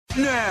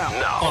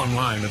Now.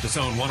 Online at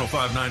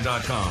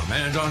thezone1059.com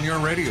and on your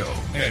radio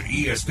at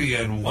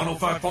ESPN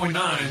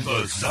 105.9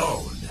 The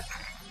Zone.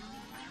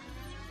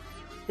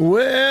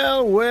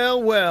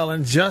 Well,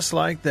 and just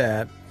like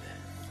that,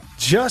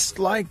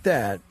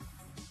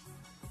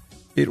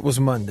 it was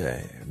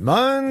Monday.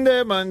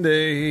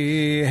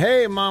 Monday.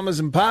 Hey, mamas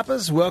and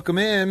papas, welcome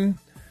in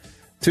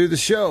to the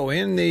show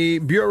in the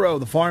Bureau,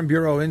 the Farm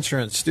Bureau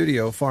Insurance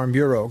Studio, Farm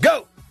Bureau.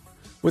 Go!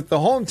 With the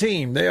home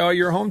team. They are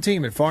your home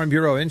team at Farm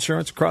Bureau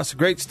Insurance across the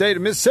great state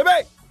of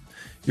Mississippi.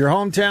 Your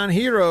hometown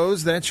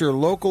heroes, that's your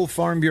local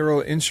Farm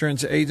Bureau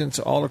insurance agents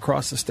all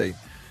across the state.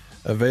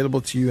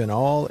 Available to you in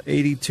all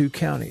 82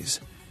 counties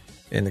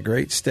in the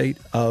great state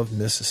of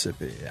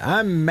Mississippi.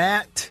 I'm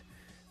Matt.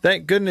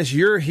 Thank goodness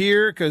you're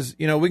here because,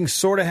 we can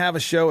sort of have a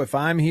show if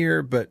I'm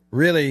here, but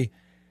really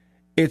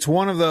it's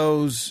one of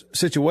those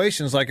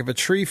situations like if a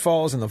tree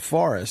falls in the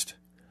forest,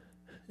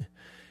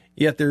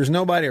 yet there's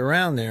nobody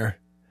around there,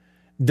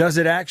 does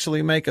it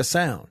actually make a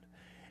sound?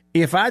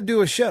 If I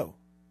do a show,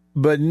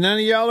 but none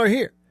of y'all are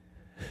here,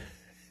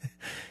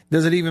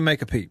 does it even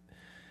make a peep?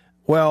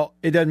 Well,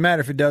 it doesn't matter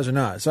if it does or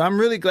not. So I'm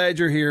really glad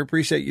you're here.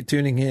 Appreciate you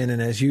tuning in.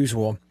 And as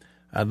usual,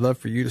 I'd love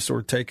for you to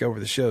sort of take over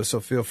the show, so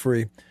feel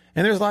free.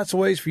 And there's lots of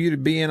ways for you to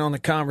be in on the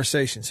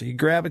conversation. So you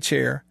grab a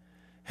chair,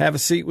 have a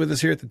seat with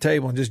us here at the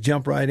table, and just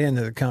jump right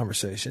into the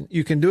conversation.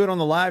 You can do it on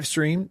the live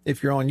stream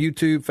if you're on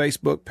YouTube,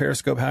 Facebook,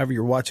 Periscope, however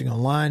you're watching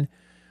online.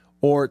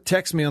 Or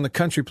text me on the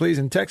Country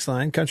Pleasin' text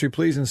line, Country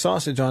Pleasin'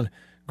 Sausage on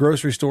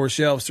grocery store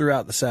shelves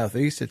throughout the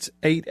Southeast. It's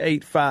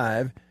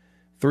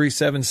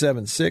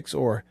 885-3776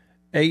 or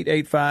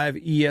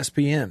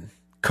 885-ESPN.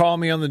 Call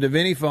me on the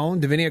Davini phone,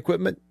 Davini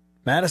Equipment,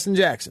 Madison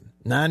Jackson,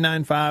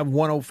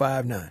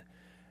 995-1059.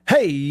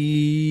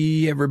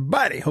 Hey,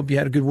 everybody. Hope you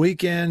had a good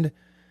weekend.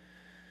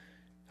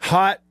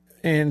 Hot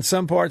in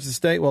some parts of the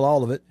state, well,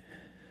 all of it.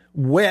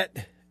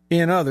 Wet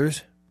in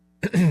others.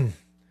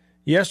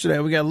 Yesterday,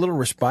 we got a little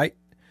respite.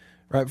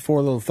 Right before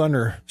a little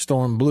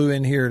thunderstorm blew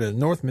in here to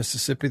North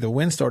Mississippi, the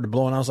wind started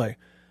blowing. I was like,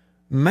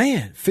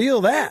 man,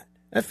 feel that.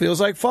 That feels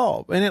like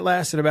fall. And it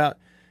lasted about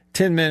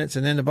 10 minutes,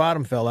 and then the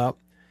bottom fell out,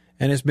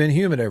 and it's been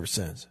humid ever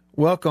since.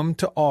 Welcome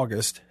to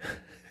August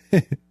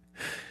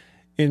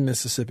in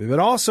Mississippi. But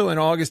also in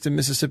August in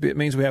Mississippi, it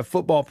means we have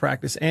football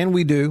practice, and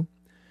we do.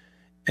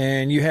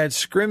 And you had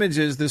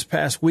scrimmages this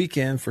past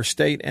weekend for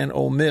State and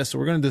Ole Miss, so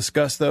we're going to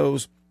discuss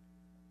those.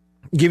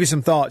 Give you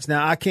some thoughts.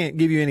 Now, I can't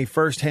give you any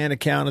firsthand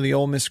account of the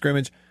Ole Miss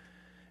scrimmage,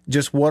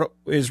 just what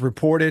is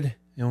reported,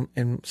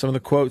 and some of the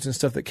quotes and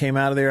stuff that came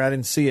out of there. I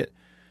didn't see it.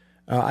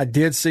 I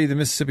did see the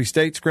Mississippi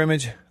State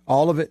scrimmage,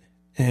 all of it,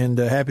 and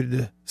happy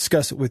to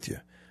discuss it with you.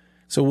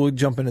 So we'll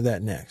jump into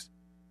that next.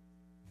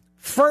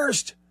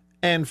 First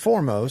and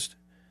foremost,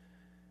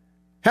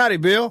 howdy,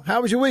 Bill.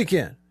 How was your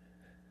weekend?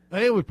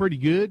 Hey, it was pretty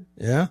good.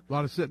 Yeah? A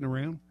lot of sitting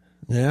around.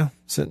 Yeah,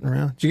 sitting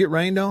around. Did you get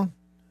rained on?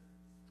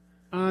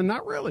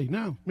 Not really,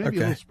 no. Maybe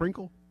a little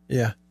sprinkle.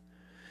 Yeah.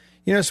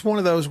 It's one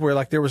of those where,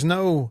 there was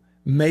no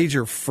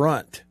major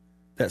front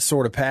that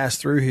sort of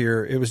passed through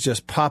here. It was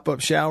just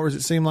pop-up showers,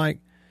 it seemed like,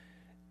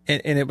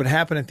 and it would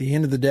happen at the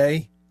end of the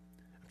day.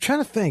 I'm trying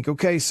to think.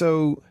 Okay,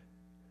 so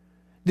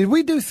did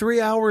we do 3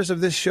 hours of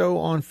this show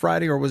on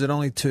Friday, or was it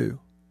only 2?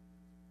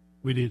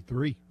 We did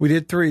 3. We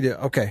did 3.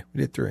 Okay,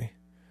 we did 3.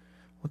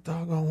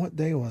 What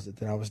day was it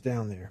that I was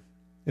down there?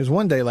 It was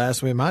one day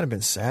last week. It might have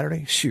been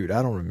Saturday. Shoot,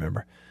 I don't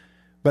remember.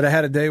 But I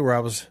had a day where I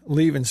was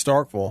leaving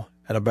Starkville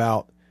at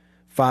about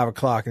 5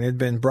 o'clock, and it had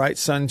been bright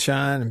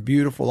sunshine and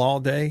beautiful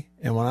all day.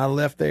 And when I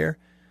left there,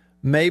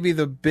 maybe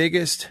the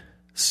biggest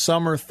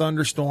summer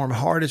thunderstorm,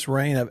 hardest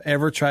rain I've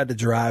ever tried to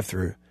drive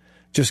through,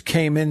 just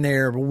came in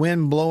there,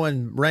 wind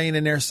blowing, rain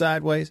in there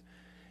sideways,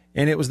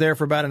 and it was there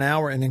for about an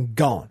hour and then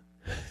gone,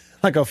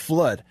 like a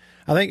flood.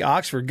 I think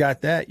Oxford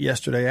got that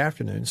yesterday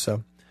afternoon,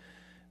 so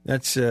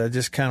that's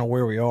just kind of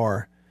where we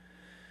are.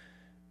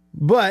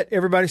 But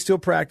everybody's still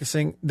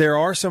practicing. There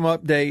are some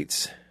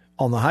updates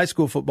on the high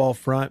school football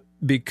front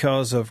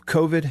because of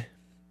COVID.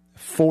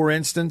 For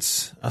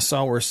instance, I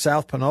saw where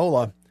South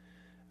Panola,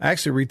 I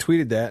actually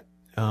retweeted that.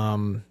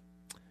 I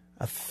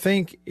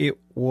think it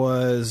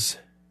was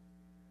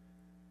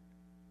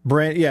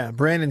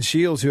Brandon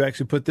Shields who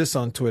actually put this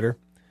on Twitter,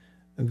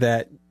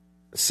 that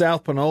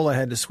South Panola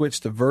had to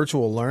switch to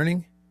virtual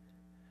learning.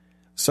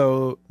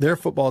 So their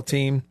football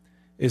team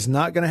is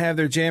not going to have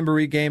their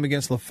Jamboree game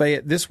against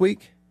Lafayette this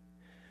week.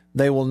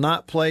 They will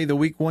not play the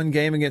Week 1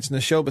 game against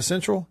Neshoba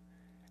Central,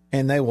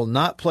 and they will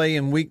not play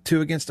in Week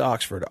 2 against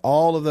Oxford.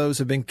 All of those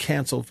have been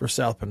canceled for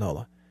South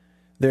Panola.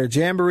 Their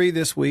Jamboree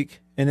this week,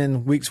 and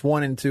then Weeks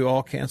 1 and 2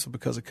 all canceled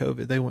because of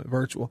COVID. They went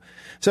virtual.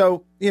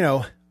 So,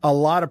 a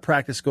lot of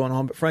practice going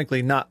on, but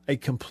frankly, not a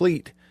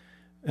complete.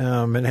 It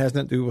has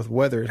nothing to do with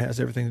weather. It has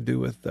everything to do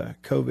with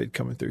COVID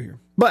coming through here.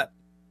 But,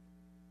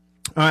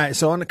 all right,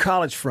 so on the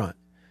college front,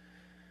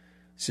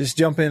 let's just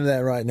jump into that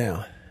right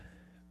now.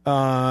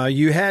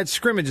 You had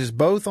scrimmages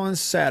both on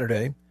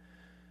Saturday,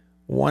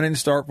 one in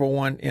Starkville,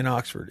 one in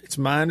Oxford. It's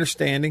my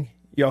understanding,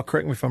 y'all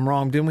correct me if I'm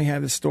wrong, didn't we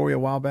have this story a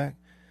while back,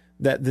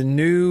 that the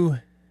new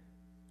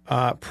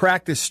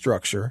practice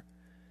structure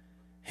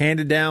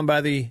handed down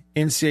by the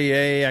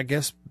NCAA, I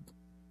guess,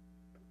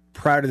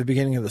 prior to the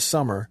beginning of the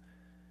summer.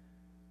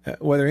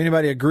 Whether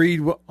anybody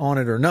agreed on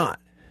it or not,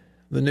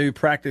 the new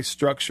practice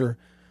structure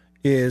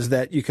is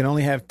that you can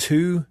only have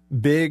 2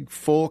 big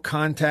full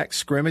contact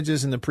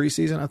scrimmages in the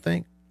preseason, I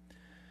think.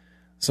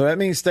 So that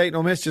means State and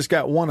Ole Miss just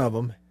got one of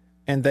them,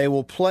 and they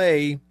will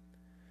play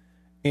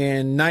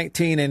in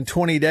 19 and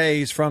 20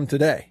 days from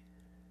today.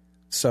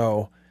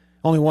 So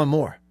only one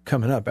more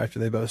coming up after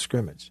they both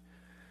scrimmage.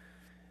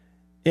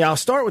 Yeah, I'll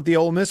start with the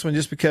Ole Miss one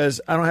just because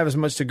I don't have as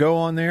much to go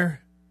on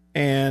there,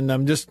 and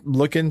I'm just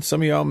looking.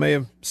 Some of y'all may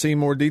have seen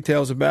more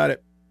details about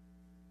it.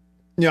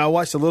 I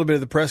watched a little bit of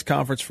the press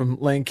conference from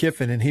Lane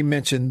Kiffin, and he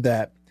mentioned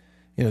that,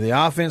 the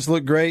offense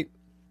looked great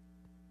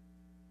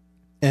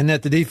and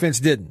that the defense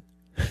didn't.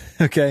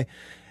 Okay.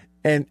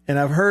 And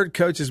I've heard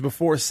coaches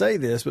before say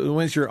this, but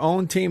when it's your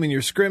own team and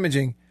you're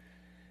scrimmaging,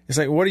 it's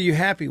like, what are you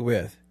happy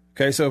with?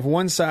 Okay. So if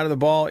one side of the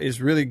ball is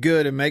really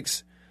good and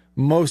makes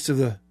most of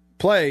the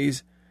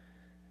plays,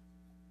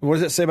 what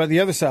does that say about the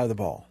other side of the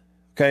ball?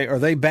 Okay. Are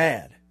they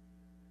bad?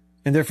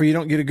 And therefore you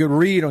don't get a good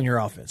read on your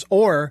offense.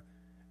 Or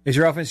is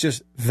your offense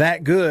just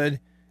that good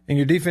and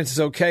your defense is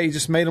okay? You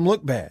just made them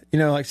look bad.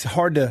 Like it's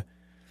hard to.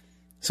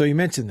 So you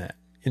mentioned that,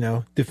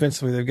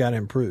 defensively they've got to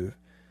improve.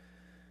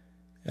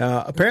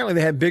 Apparently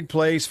they had big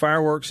plays,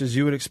 fireworks as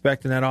you would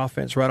expect in that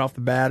offense right off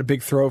the bat. A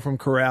big throw from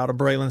Corral to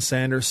Braylon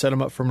Sanders, set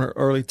him up for an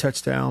early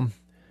touchdown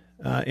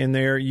in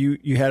there.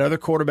 You had other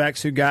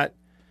quarterbacks who got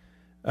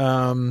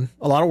a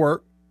lot of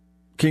work.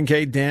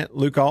 Kincaid Dent,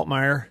 Luke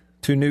Altmaier,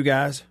 2 new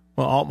guys.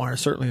 Well, Altmaier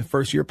certainly a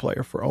first-year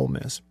player for Ole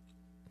Miss.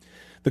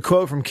 The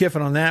quote from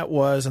Kiffin on that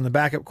was, on the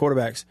backup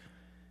quarterbacks,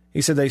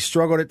 he said they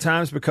struggled at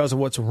times because of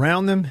what's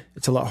around them.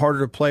 It's a lot harder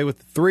to play with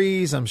the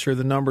threes. I'm sure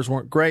the numbers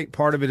weren't great.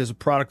 Part of it is a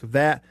product of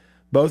that.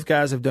 Both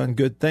guys have done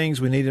good things.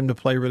 We need them to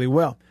play really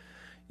well.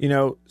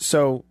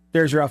 So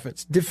there's your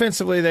offense.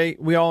 Defensively,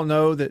 we all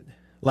know that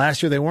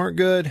last year they weren't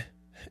good,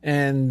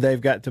 and they've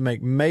got to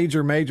make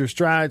major, major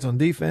strides on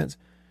defense.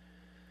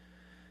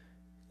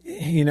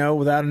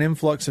 Without an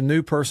influx of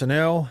new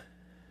personnel,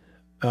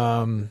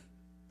 they've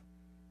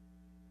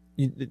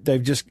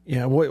just,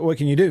 what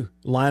can you do?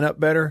 Line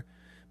up better,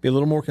 be a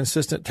little more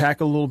consistent,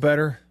 tackle a little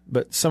better,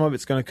 but some of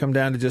it's going to come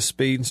down to just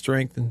speed and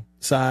strength and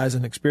size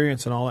and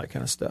experience and all that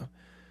kind of stuff.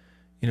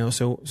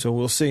 So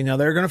we'll see. Now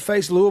they're going to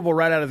face Louisville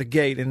right out of the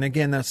gate, and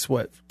again, that's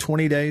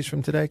 20 days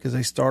from today because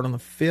they start on the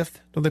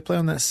 5th. Don't they play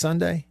on that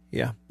Sunday?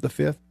 Yeah, the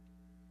 5th.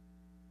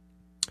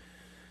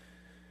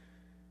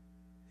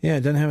 Yeah,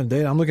 it doesn't have a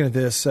date. I'm looking at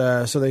this.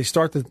 So they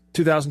start the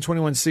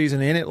 2021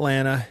 season in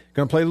Atlanta.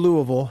 Going to play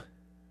Louisville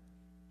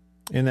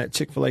in that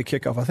Chick-fil-A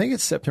kickoff. I think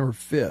it's September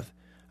 5th.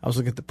 I was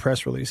looking at the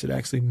press release. It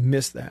actually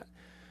missed that.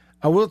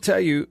 I will tell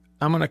you,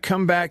 I'm going to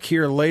come back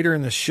here later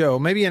in the show,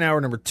 maybe in hour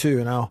number 2,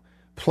 and I'll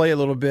play a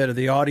little bit of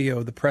the audio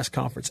of the press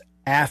conference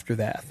after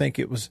that. I think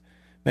it was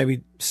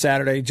maybe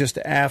Saturday just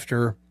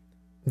after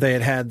they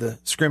had the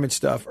scrimmage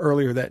stuff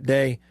earlier that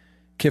day.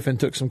 Kiffin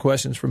took some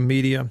questions from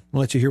media. I'll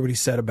let you hear what he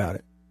said about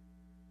it.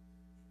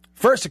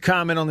 First, a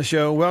comment on the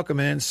show. Welcome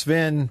in.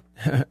 Sven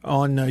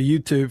on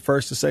YouTube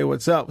first to say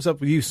what's up. What's up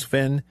with you,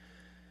 Sven?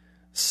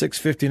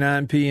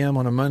 6:59 p.m.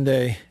 on a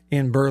Monday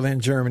in Berlin,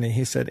 Germany.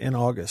 He said in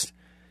August.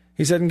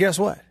 He said, and guess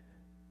what?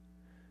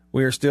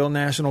 We are still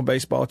national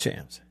baseball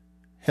champs.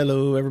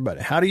 Hello,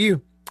 everybody.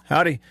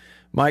 Howdy.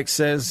 Mike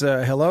says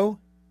hello.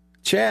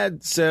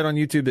 Chad said on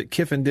YouTube that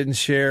Kiffin didn't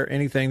share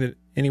anything that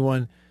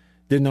anyone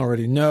didn't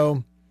already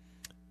know.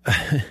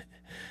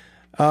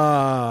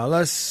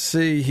 Let's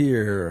see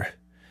here.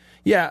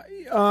 Yeah.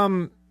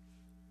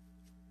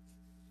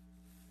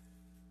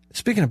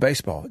 Speaking of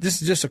baseball,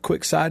 this is just a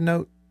quick side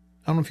note.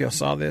 I don't know if y'all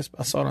saw this,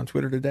 but I saw it on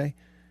Twitter today.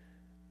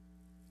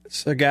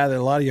 It's a guy that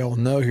a lot of y'all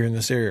know here in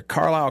this area,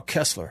 Carlisle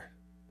Kessler,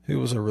 who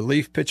was a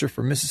relief pitcher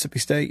for Mississippi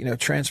State,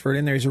 transferred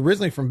in there. He's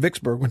originally from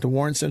Vicksburg, went to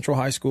Warren Central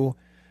High School.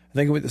 I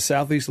think he went to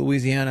Southeast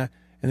Louisiana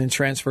and then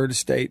transferred to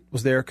State,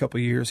 was there a couple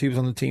of years. He was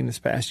on the team this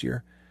past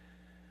year.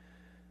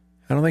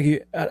 I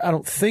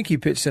don't think he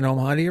pitched in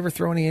Omaha. Did he ever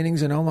throw any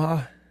innings in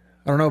Omaha?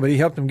 I don't know, but he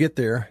helped him get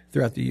there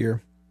throughout the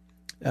year.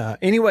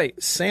 Anyway,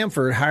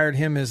 Samford hired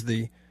him as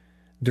the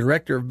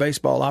director of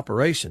baseball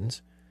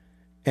operations,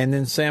 and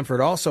then Samford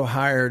also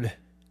hired,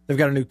 they've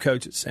got a new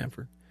coach at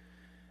Samford.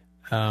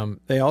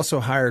 They also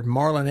hired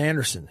Marlon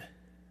Anderson,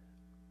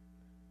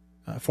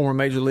 a former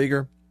major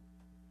leaguer,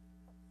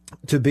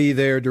 to be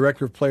their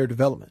director of player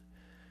development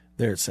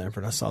there at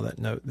Samford. I saw that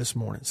note this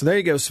morning. So there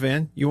you go,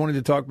 Sven. You wanted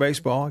to talk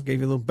baseball. I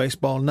gave you a little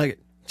baseball nugget.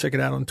 Check it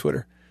out on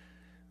Twitter.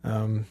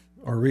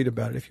 Or read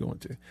about it if you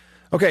want to.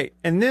 Okay,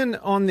 and then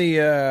on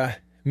the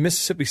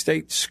Mississippi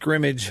State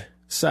scrimmage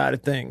side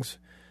of things,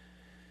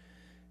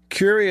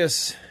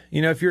 curious,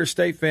 if you're a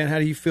State fan, how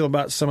do you feel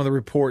about some of the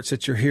reports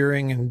that you're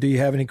hearing, and do you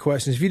have any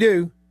questions? If you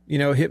do,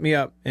 hit me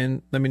up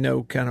and let me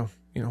know kind of,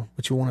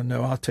 what you want to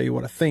know. I'll tell you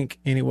what I think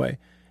anyway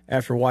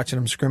after watching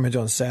them scrimmage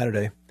on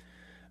Saturday.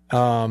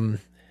 I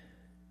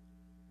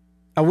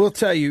will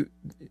tell you,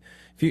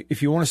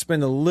 if you want to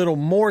spend a little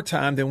more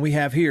time than we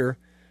have here,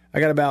 I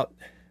got about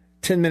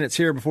 10 minutes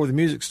here before the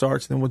music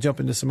starts, and then we'll jump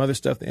into some other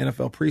stuff, the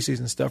NFL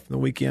preseason stuff from the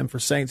weekend for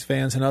Saints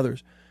fans and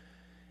others.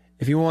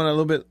 If you want a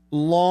little bit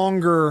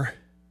longer,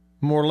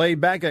 more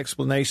laid-back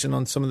explanation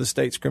on some of the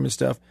state scrimmage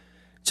stuff,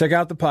 check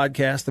out the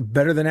podcast, the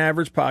Better Than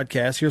Average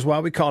podcast. Here's why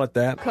we call it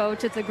that.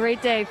 Coach, it's a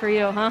great day for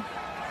you, huh?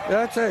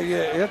 Yeah, I tell you,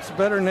 it's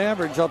better than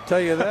average, I'll tell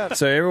you that.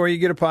 So everywhere you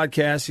get a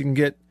podcast, you can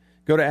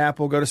go to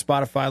Apple, go to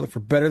Spotify, look for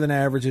Better Than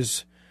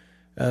Averages,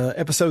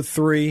 episode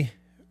 3,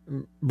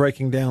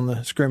 breaking down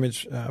the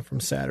scrimmage from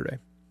Saturday.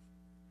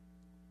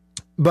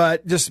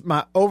 But just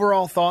my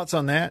overall thoughts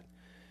on that,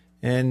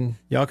 and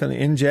y'all can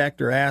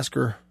inject or ask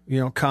or,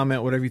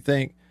 comment whatever you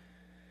think.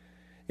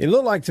 It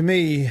looked like to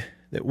me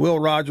that Will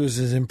Rogers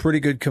is in pretty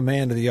good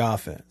command of the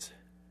offense.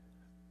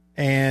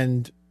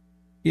 And,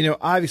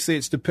 obviously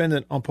it's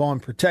dependent upon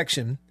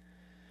protection,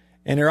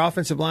 and their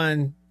offensive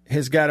line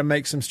has got to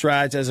make some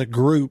strides as a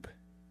group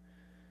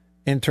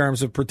in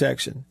terms of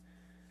protection.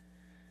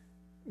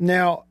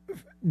 Now,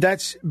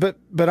 but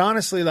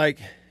honestly, like,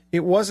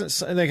 it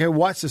wasn't like I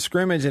watched the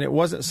scrimmage and it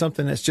wasn't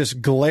something that's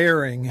just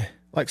glaring,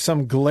 like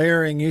some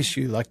glaring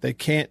issue, like they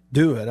can't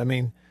do it. I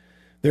mean,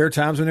 there are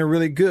times when they're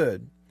really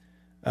good.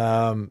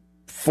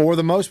 For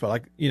the most part,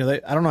 like,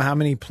 I don't know how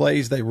many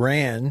plays they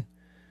ran,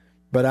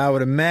 but I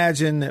would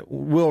imagine that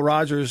Will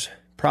Rogers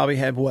probably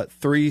had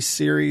 3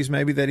 series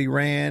maybe that he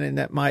ran, and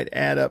that might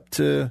add up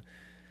to,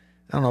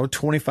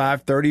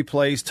 25, 30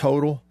 plays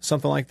total,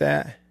 something like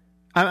that.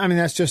 I mean,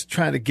 that's just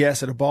trying to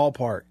guess at a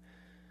ballpark.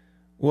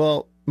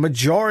 Well,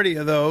 majority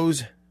of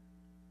those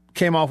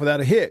came off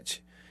without a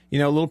hitch. A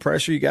little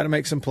pressure, you got to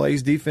make some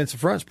plays. Defensive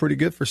front's pretty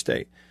good for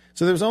State.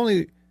 So there was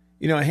only,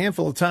 a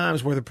handful of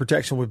times where the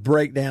protection would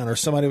break down or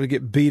somebody would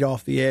get beat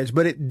off the edge,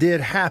 but it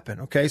did happen,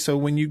 okay? So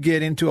when you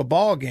get into a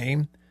ball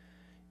game,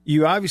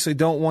 you obviously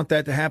don't want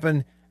that to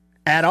happen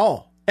at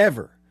all,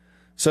 ever.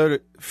 So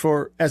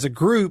as a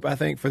group, I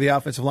think for the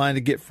offensive line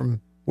to get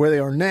from where they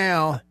are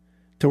now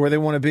to where they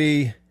want to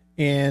be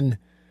in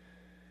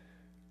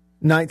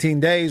 19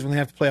 days when they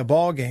have to play a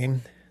ball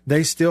game,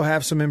 they still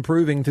have some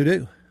improving to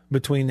do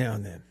between now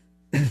and then.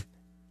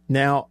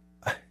 Now,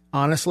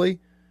 honestly,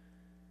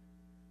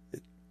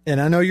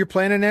 and I know you're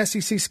playing an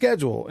SEC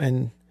schedule,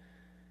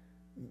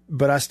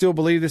 but I still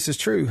believe this is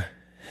true.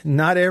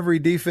 Not every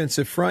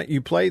defensive front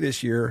you play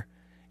this year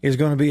is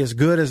going to be as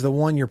good as the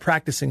one you're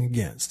practicing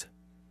against.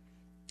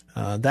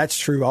 That's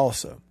true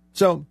also.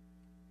 So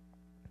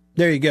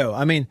there you go.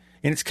 I mean,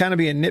 and it's kind of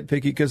being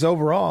nitpicky because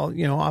overall,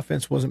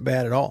 offense wasn't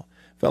bad at all.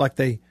 Felt like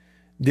they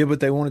did what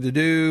they wanted to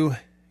do.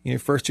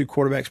 First 2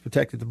 quarterbacks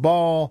protected the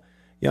ball.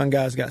 Young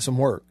guys got some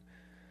work.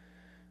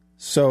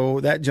 So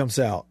that jumps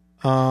out.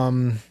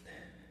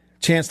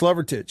 Chance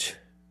Lovertich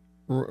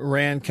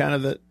ran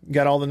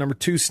got all the number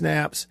 2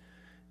 snaps,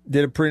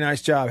 did a pretty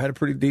nice job, had a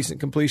pretty decent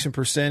completion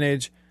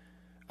percentage.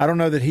 I don't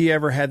know that he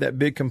ever had that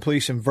big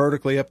completion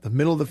vertically up the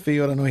middle of the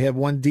field. I know he had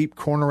one deep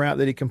corner route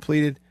that he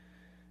completed.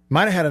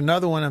 Might have had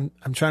another one.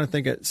 I'm trying to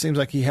think. It seems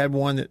like he had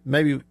one that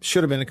maybe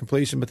should have been a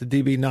completion, but the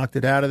DB knocked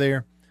it out of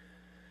there.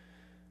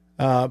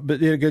 But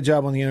did a good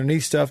job on the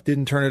underneath stuff,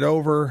 didn't turn it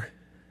over.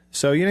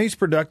 So, he's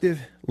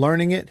productive,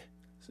 learning it.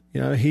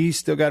 He's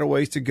still got a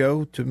ways to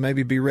go to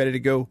maybe be ready to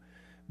go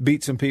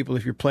beat some people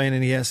if you're playing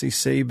in the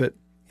SEC, but,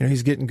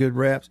 he's getting good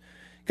reps.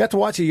 Got to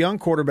watch the young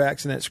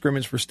quarterbacks in that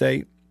scrimmage for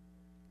State.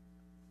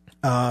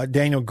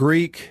 Daniel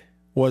Greek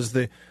was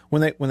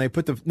when they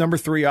put the number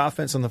 3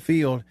 offense on the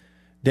field,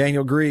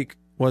 Daniel Greek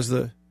was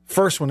the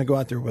first one to go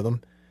out there with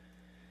them.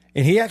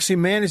 And he actually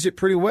managed it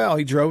pretty well.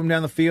 He drove him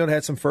down the field,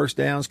 had some first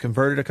downs,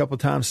 converted a couple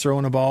of times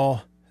throwing the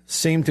ball,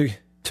 seemed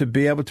to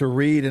be able to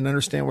read and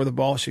understand where the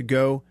ball should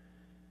go.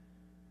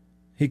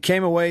 He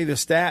came away, the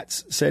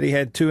stats said he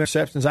had 2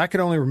 interceptions. I could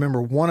only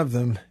remember one of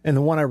them, and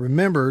the one I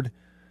remembered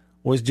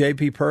was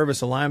J.P.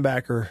 Purvis, a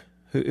linebacker.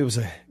 It was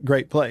a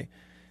great play.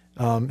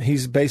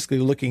 He's basically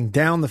looking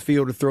down the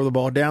field to throw the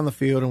ball down the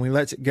field, and when he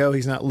lets it go,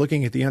 he's not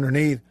looking at the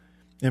underneath.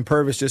 And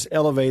Purvis just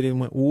elevated and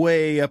went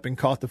way up and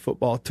caught the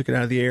football, took it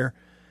out of the air,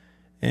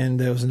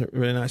 and it was a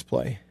really nice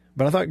play.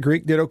 But I thought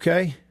Greek did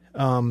okay.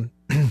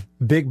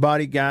 Big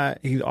body guy.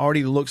 He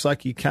already looks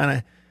like he kind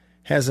of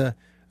has a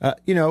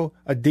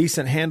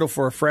decent handle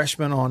for a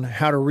freshman on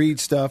how to read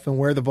stuff and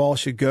where the ball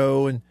should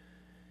go. And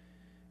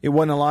it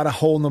wasn't a lot of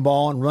holding the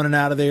ball and running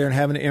out of there and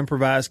having to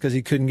improvise because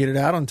he couldn't get it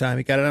out on time.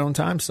 He got it out on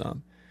time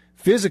some.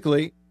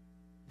 Physically,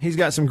 he's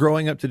got some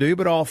growing up to do,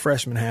 but all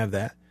freshmen have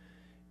that,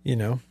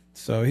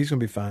 so he's going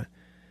to be fine.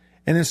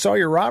 And then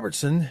Sawyer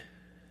Robertson,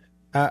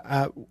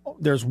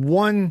 there's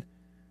one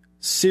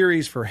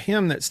series for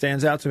him that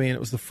stands out to me, and it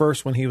was the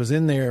first one he was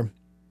in there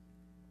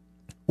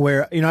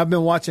where, I've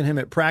been watching him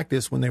at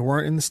practice when they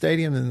weren't in the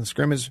stadium and the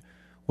scrimmage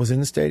was in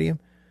the stadium.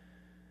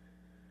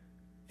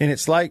 And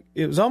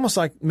it was almost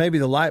like maybe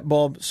the light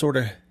bulb sort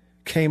of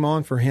came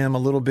on for him a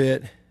little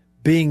bit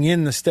being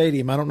in the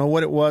stadium. I don't know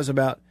what it was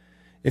about,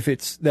 if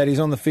it's that he's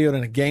on the field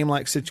in a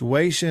game-like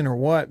situation or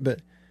what, but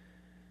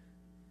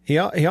he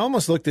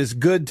almost looked as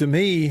good to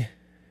me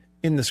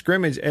in the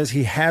scrimmage as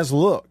he has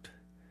looked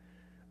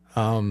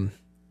in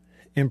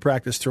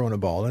practice throwing a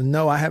ball. And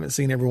no, I haven't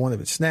seen every one of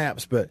his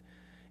snaps, but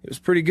it was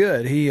pretty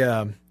good. He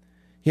had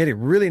a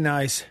really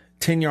nice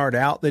 10-yard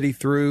out that he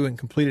threw and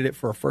completed it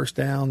for a first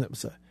down. That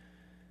was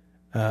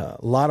a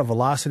lot of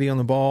velocity on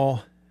the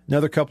ball.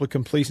 Another couple of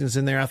completions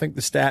in there. I think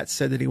the stats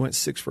said that he went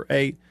 6 for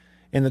 8.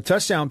 And the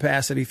touchdown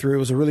pass that he threw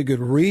was a really good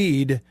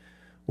read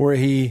where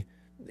he,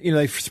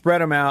 they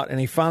spread him out and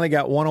he finally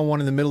got one-on-one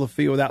in the middle of the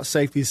field without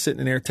safety sitting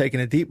in there taking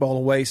a deep ball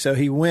away. So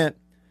he went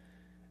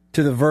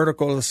to the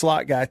vertical of the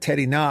slot guy,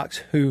 Teddy Knox,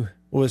 who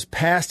was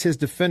past his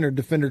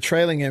defender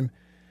trailing him,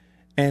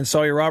 and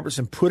Sawyer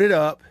Robertson put it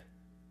up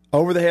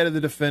over the head of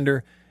the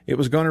defender. It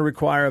was going to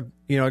require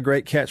a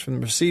great catch from the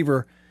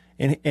receiver,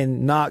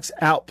 and Knox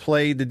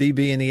outplayed the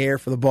DB in the air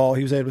for the ball.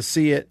 He was able to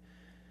see it.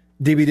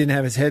 DB didn't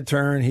have his head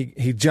turned.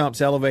 He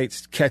jumps,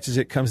 elevates, catches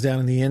it, comes down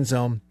in the end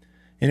zone.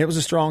 And it was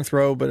a strong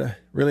throw, but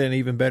really an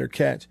even better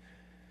catch.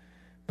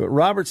 But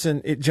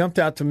Robertson, it jumped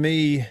out to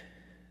me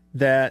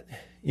that,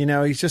 you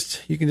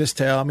can just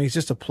tell, he's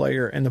just a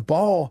player. And the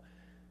ball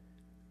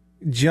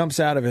jumps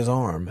out of his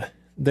arm.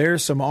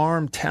 There's some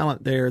arm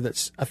talent there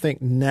that's, I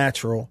think,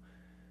 natural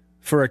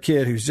for a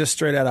kid who's just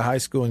straight out of high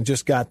school and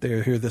just got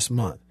there here this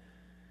month.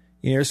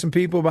 There's some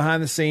people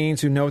behind the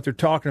scenes who know what they're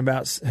talking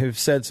about who've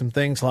said some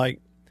things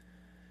like,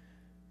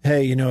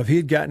 hey, if he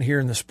had gotten here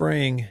in the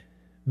spring,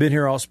 been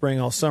here all spring,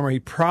 all summer,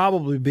 he'd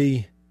probably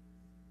be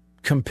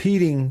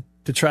competing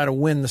to try to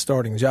win the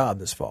starting job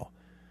this fall.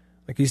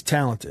 Like, he's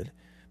talented.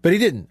 But he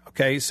didn't,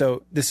 okay?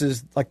 So this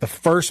is like the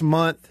first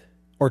month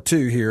or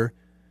two here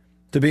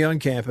to be on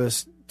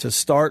campus, to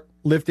start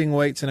lifting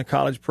weights in a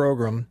college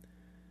program.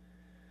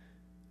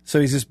 So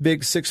he's this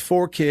big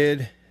 6'4"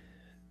 kid,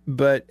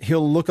 but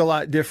he'll look a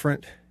lot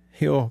different.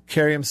 He'll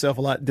carry himself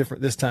a lot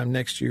different this time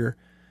next year.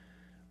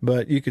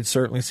 But you could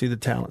certainly see the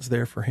talents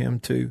there for him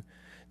too.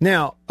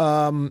 Now,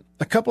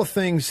 a couple of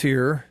things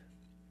here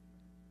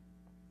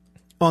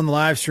on the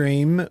live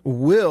stream.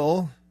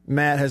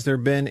 Matt, has there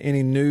been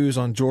any news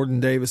on Jordan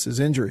Davis's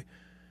injury?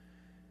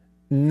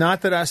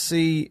 Not that I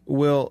see,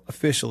 Will,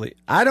 officially.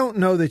 I don't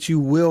know that you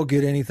will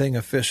get anything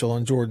official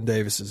on Jordan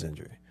Davis's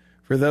injury.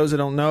 For those that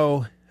don't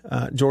know,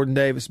 Jordan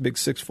Davis, big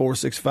 6'4",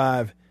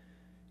 6'5",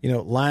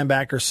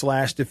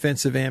 linebacker /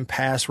 defensive end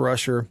pass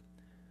rusher.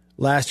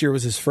 Last year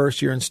was his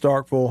first year in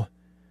Starkville,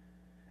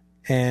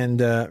 and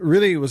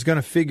really was going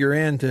to figure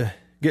in to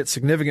get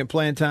significant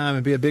playing time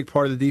and be a big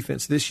part of the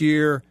defense this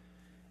year.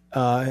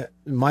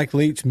 Mike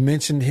Leach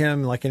mentioned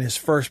him like in his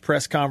first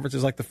press conference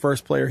as like the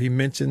first player he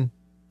mentioned,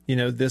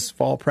 this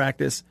fall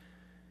practice.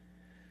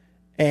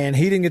 And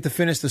he didn't get to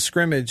finish the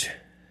scrimmage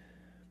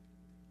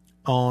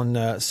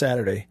on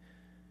Saturday.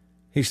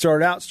 He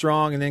started out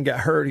strong and then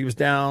got hurt. He was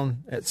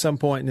down at some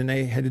point, and then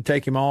they had to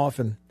take him off,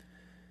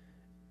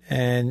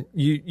 and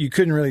you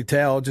couldn't really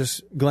tell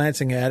just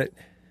glancing at it,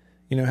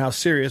 how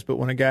serious. But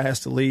when a guy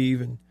has to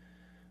leave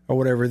or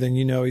whatever, then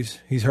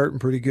he's hurting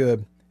pretty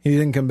good. He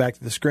didn't come back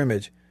to the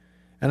scrimmage.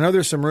 And I know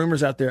there's some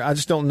rumors out there. I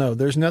just don't know.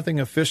 There's nothing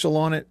official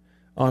on it,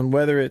 on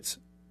whether it's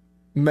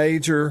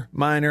major,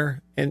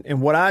 minor.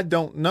 And what I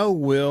don't know,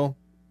 Will,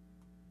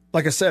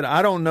 like I said,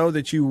 I don't know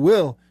that you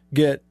will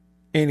get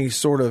any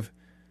sort of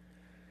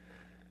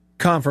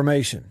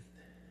confirmation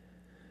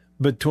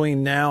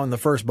between now and the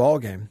first ball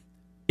game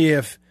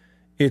if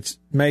it's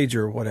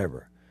major or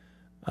whatever.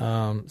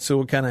 So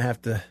we'll kind of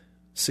have to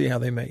see how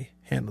they may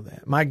handle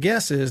that. My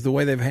guess is the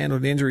way they've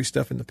handled injury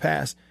stuff in the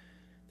past,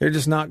 they're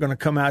just not going to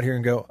come out here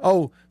and go,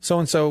 oh,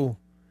 so-and-so,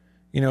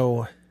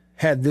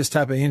 had this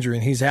type of injury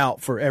and he's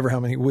out for ever how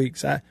many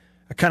weeks. I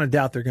kind of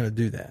doubt they're going to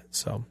do that.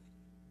 So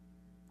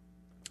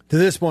to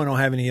this point, I don't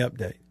have any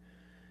update.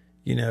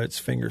 It's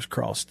fingers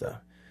crossed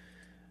stuff.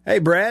 Hey,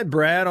 Brad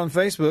on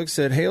Facebook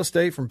said, Hail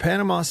State from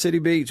Panama City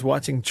Beach,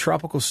 watching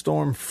Tropical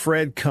Storm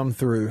Fred come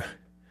through.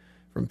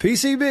 From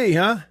PCB,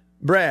 huh?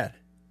 Brad,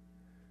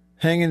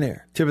 hang in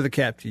there. Tip of the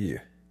cap to you.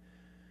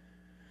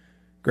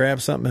 Grab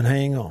something and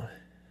hang on.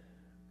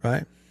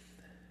 Right?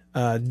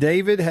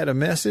 David had a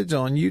message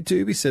on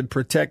YouTube. He said,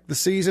 protect the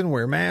season,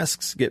 wear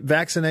masks, get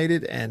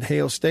vaccinated, and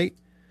Hail State.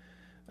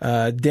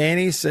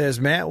 Danny says,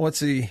 Matt, what's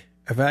the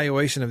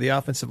evaluation of the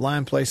offensive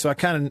line play? So I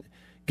kind of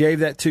gave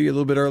that to you a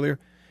little bit earlier.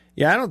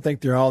 Yeah, I don't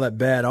think they're all that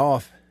bad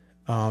off.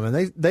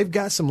 And they've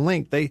got some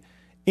length. They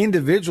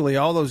individually,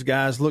 all those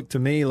guys look to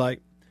me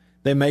like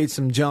they made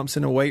some jumps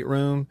in the weight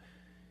room.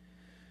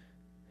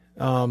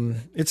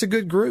 It's a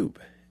good group.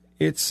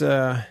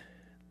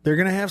 They're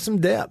going to have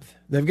some depth.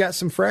 They've got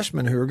some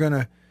freshmen who are going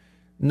to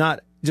not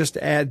just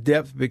add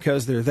depth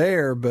because they're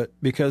there, but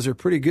because they're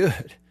pretty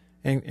good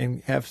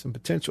and have some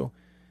potential.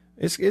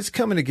 It's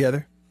coming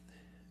together,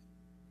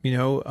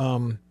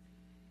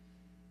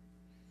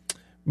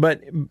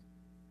 but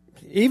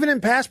even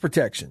in pass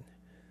protection,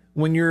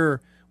 when you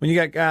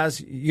got guys,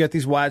 you got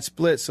these wide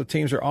splits, so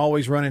teams are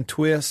always running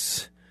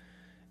twists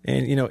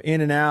and,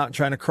 in and out and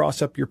trying to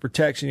cross up your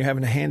protection. You're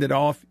having to hand it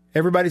off.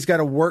 Everybody's got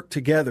to work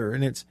together,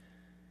 and it's,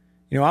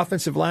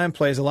 offensive line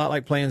play is a lot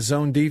like playing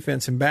zone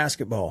defense in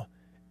basketball.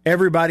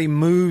 Everybody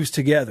moves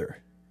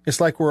together.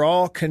 It's like we're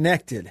all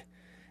connected.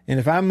 And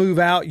if I move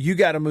out, you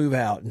got to move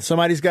out. And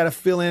somebody's got to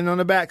fill in on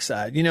the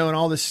backside, and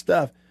all this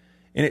stuff.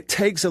 And it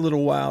takes a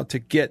little while to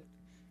get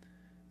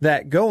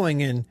that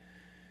going. And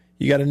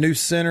you got a new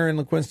center in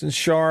LaQuinston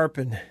Sharp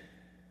and,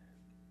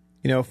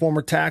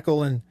 former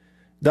tackle and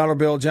Dollar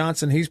Bill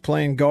Johnson. He's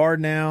playing guard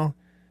now.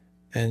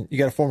 And you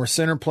got a former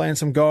center playing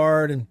some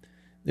guard. And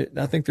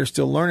I think they're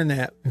still learning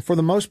that. And for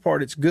the most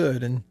part, it's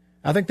good. And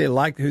I think they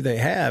like who they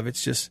have.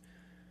 It's just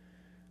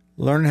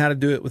learning how to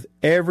do it with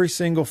every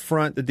single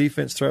front the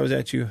defense throws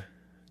at you,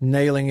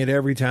 nailing it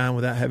every time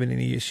without having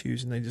any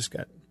issues. And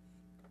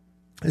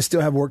they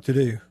still have work to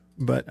do.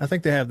 But I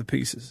think they have the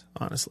pieces,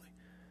 honestly.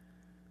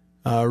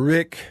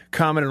 Rick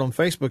commented on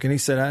Facebook, and he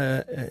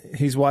said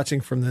he's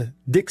watching from the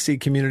Dixie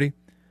community.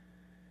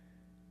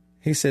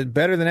 He said,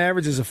 better than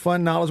average is a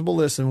fun, knowledgeable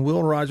listen.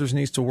 Will Rogers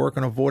needs to work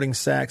on avoiding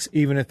sacks,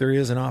 even if there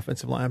is an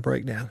offensive line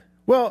breakdown.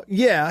 Well,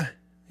 yeah,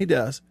 he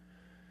does.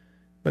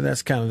 But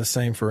that's kind of the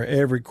same for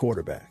every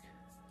quarterback,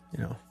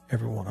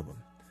 every one of them.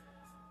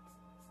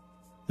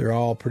 They're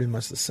all pretty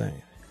much the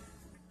same.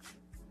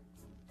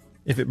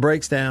 If it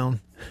breaks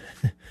down,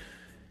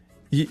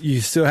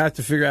 you still have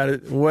to figure out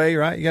a way,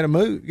 right? You got to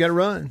move. You got to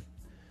run.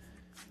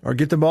 Or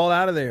get the ball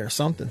out of there or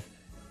something.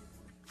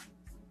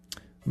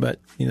 But,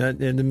 it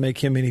didn't make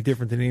him any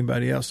different than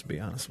anybody else, to be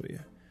honest with you.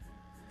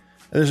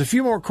 There's a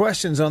few more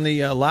questions on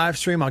the live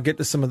stream. I'll get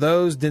to some of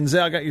those.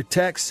 Denzel, I got your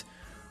text.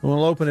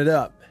 We'll open it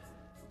up.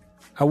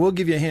 I will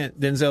give you a hint.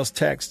 Denzel's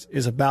text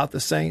is about the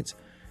Saints,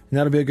 and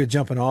that'll be a good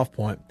jumping off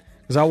point.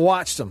 Because I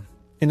watched them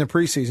in the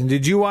preseason.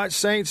 Did you watch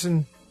Saints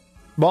and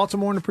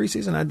Baltimore in the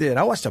preseason? I did.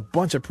 I watched a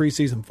bunch of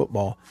preseason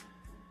football.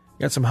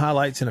 Got some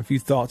highlights and a few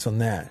thoughts on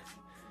that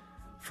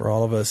for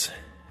all of us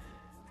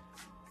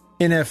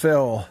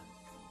NFL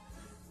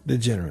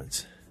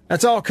degenerates.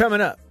 That's all coming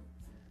up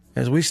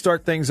as we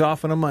start things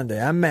off on a Monday.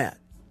 I'm Matt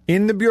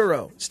in the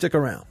Bureau. Stick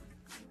around.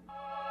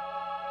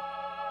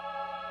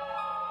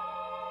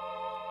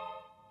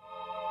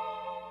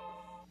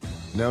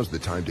 Now's the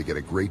time to get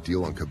a great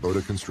deal on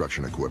Kubota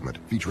construction equipment,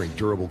 featuring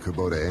durable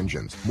Kubota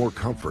engines, more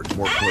comfort,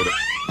 more product.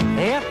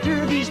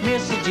 After these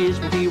messages,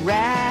 we'll be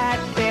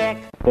right back.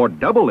 For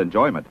double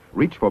enjoyment,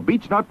 reach for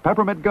Beech Nut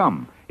Peppermint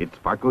Gum. It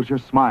sparkles your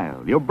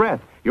smile, your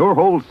breath, your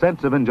whole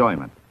sense of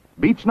enjoyment.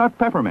 Beech Nut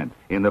Peppermint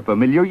in the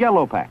familiar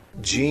yellow pack.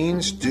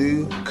 Jeans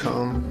do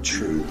come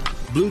true.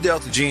 Blue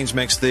Delta Jeans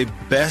makes the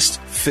best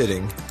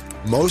fitting,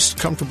 most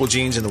comfortable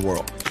jeans in the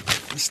world.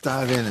 Let's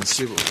dive in and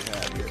see what we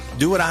have here.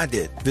 Do what I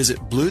did. Visit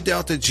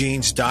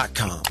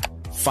BlueDeltaJeans.com.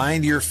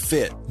 Find your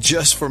fit.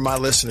 Just for my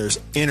listeners,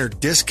 enter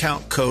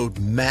discount code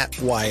Matt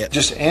Wyatt.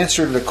 Just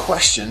answer the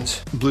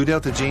questions.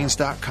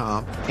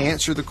 BlueDeltaJeans.com.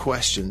 Answer the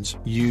questions.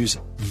 Use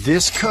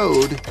this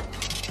code.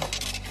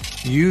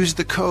 Use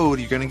the code.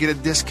 You're going to get a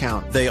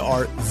discount. They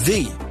are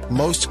the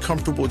most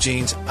comfortable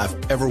jeans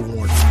I've ever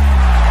worn.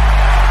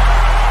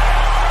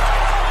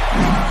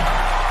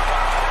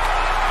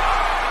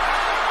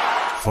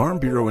 Farm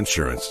Bureau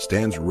Insurance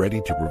stands ready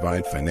to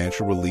provide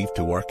financial relief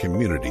to our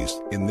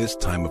communities in this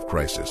time of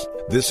crisis.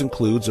 This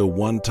includes a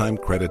one-time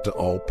credit to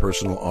all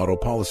personal auto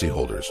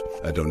policyholders,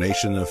 a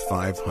donation of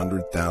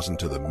 $500,000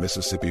 to the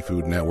Mississippi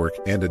Food Network,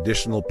 and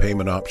additional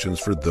payment options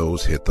for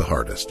those hit the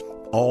hardest,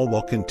 all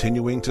while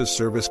continuing to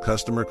service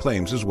customer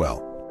claims as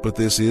well. But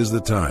this is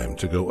the time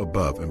to go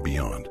above and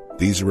beyond.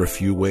 These are a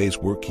few ways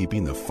we're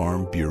keeping the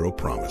Farm Bureau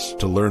promise.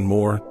 To learn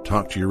more,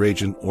 talk to your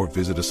agent or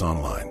visit us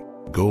online.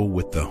 Go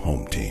with the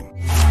home team.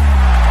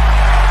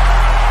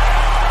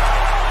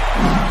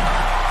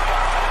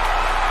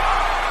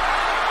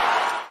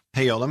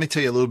 Hey, y'all, let me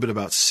tell you a little bit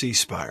about C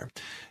Spire.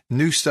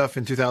 New stuff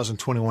in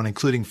 2021,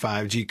 including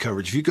 5G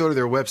coverage. If you go to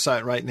their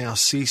website right now,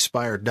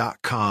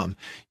 cspire.com,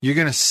 you're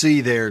going to see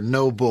their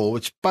no bull,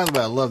 which, by the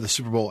way, I love the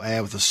Super Bowl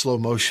ad with the slow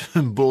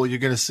motion bull. You're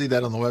going to see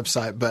that on the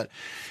website. But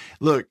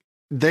look,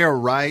 they're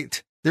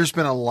right. There's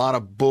been a lot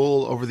of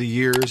bull over the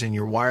years in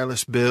your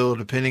wireless bill,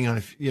 depending on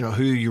if,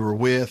 who you were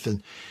with.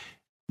 And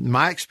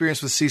my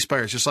experience with C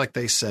Spire is just like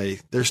they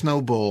say, there's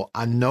no bull.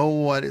 I know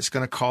what it's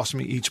going to cost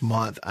me each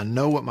month. I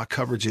know what my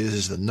coverage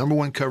is the number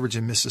one coverage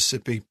in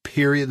Mississippi,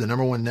 period, the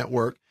number one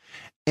network.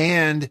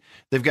 And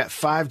they've got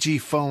 5G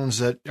phones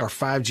that are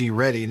 5G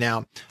ready.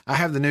 Now, I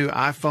have the new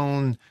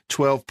iPhone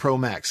 12 Pro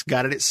Max,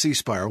 got it at C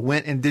Spire,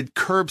 went and did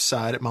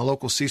curbside at my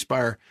local C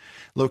Spire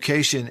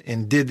location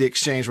and did the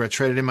exchange where I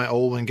traded in my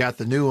old one, got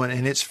the new one,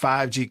 and it's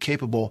 5G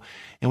capable.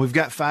 And we've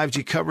got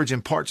 5G coverage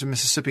in parts of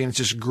Mississippi, and it's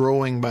just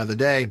growing by the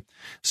day.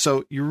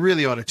 So you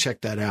really ought to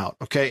check that out,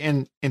 okay?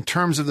 And in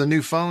terms of the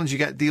new phones, you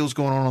got deals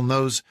going on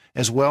those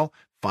as well.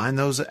 Find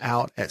those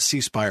out at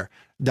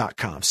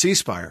cspire.com. C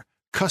Spire,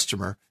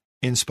 customer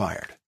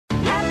inspired.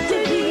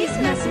 After these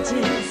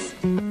messages,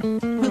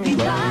 we'll be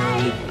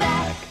right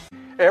back.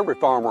 Every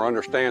farmer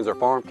understands their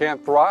farm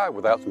can't thrive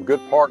without some good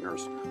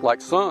partners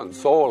like sun,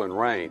 soil, and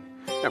rain.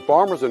 And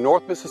farmers in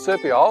North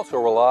Mississippi also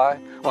rely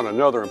on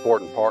another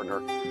important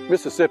partner,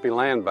 Mississippi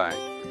Land Bank,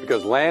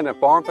 because land and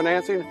farm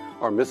financing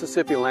are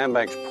Mississippi Land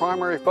Bank's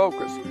primary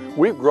focus.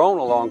 We've grown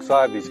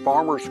alongside these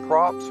farmers'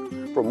 crops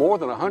for more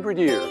than 100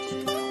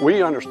 years.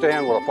 We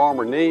understand what a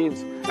farmer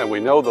needs, and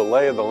we know the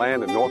lay of the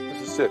land in North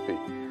Mississippi,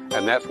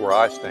 and that's where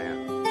I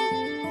stand.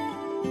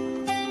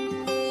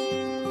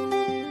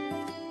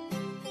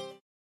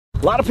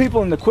 A lot of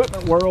people in the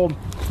equipment world,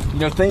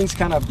 things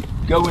kind of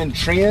go in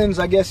trends,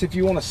 I guess, if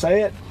you want to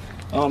say it.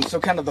 So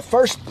kind of the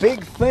first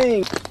big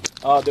thing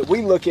that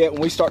we look at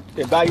when we start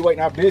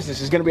evaluating our business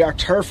is going to be our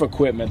turf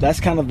equipment. That's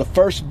kind of the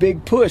first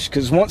big push,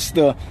 because once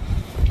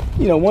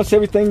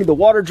everything, the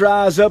water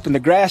dries up and the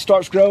grass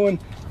starts growing,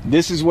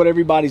 this is what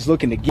everybody's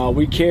looking to get.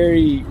 We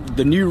carry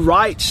the new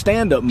Wright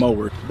stand-up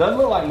mower. Doesn't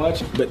look like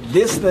much, but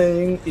this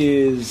thing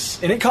is,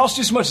 and it costs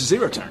just as much as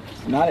zero turn.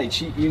 Not a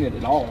cheap unit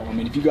at all. I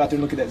mean, if you go out there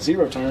and look at that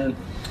zero turn,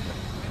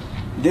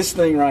 this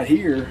thing right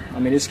here, I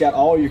mean, it's got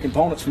all your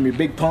components from your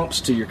big pumps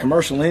to your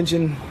commercial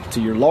engine to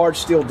your large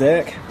steel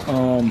deck.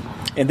 And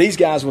these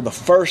guys were the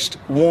first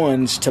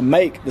ones to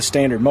make the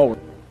standard mower.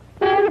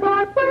 Better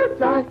buy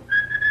Bird's Eye.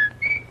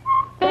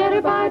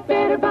 Better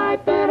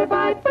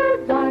buy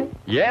Bird's Eye.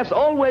 Yes,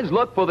 always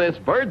look for this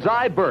Bird's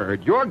Eye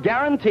Bird, your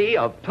guarantee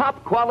of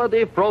top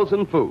quality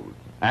frozen food.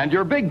 And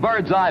your big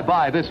Bird's Eye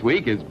buy this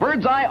week is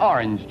Bird's Eye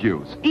Orange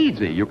Juice.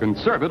 Easy, you can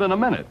serve it in a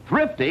minute.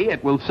 Thrifty,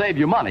 it will save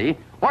you money.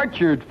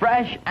 Orchard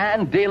fresh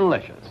and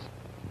delicious.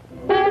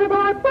 Better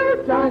buy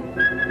Bird's Eye.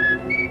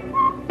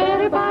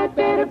 Better buy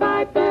Bird's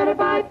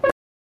Eye.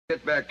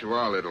 Get back to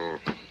our little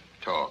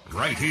talk.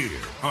 Right here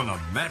on the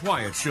Matt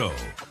Wyatt Show.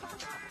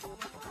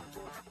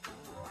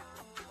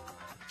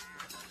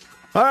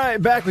 All right,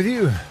 back with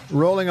you.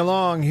 Rolling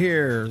along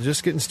here.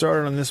 Just getting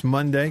started on this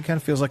Monday. Kind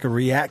of feels like a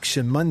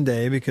reaction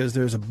Monday because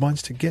there's a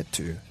bunch to get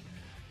to.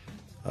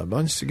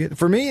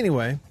 For me,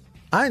 anyway.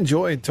 I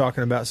enjoyed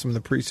talking about some of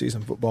the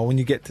preseason football when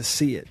you get to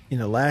see it.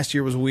 Last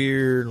year was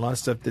weird. A lot of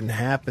stuff didn't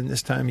happen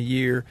this time of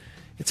year.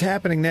 It's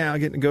happening now,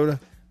 getting to go to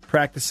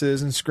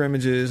practices and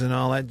scrimmages and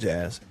all that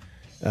jazz.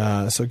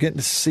 So getting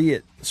to see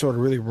it sort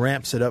of really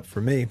ramps it up for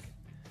me.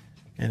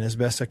 And as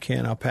best I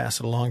can, I'll pass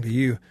it along to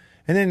you.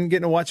 And then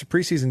getting to watch the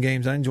preseason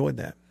games, I enjoyed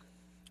that.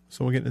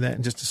 So we'll get into that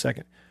in just a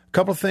second. A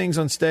couple of things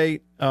on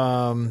state.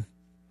 Regarding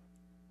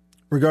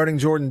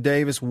Jordan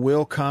Davis,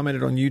 Will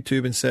commented on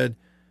YouTube and said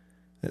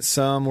that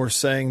some were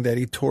saying that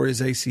he tore his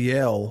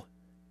ACL.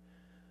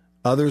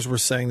 Others were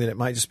saying that it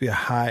might just be a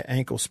high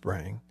ankle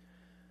sprain.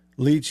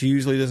 Leach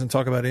usually doesn't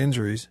talk about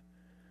injuries.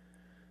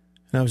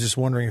 And I was just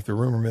wondering if the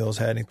rumor mills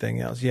had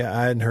anything else. Yeah,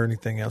 I hadn't heard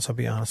anything else, I'll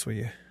be honest with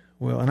you.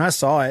 Well, and I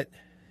saw it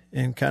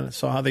and kind of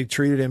saw how they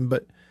treated him,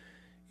 but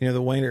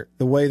the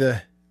way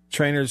the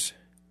trainers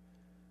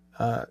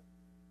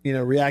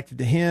reacted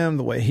to him,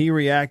 the way he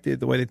reacted,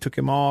 the way they took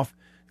him off,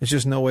 there's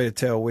just no way to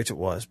tell which it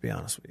was, to be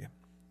honest with you.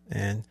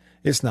 And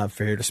it's not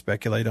fair to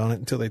speculate on it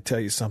until they tell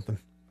you something.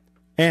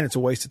 And it's a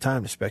waste of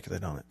time to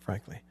speculate on it,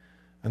 frankly,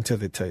 until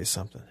they tell you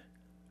something.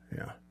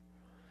 Yeah.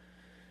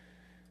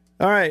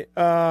 All right.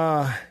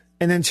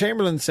 And then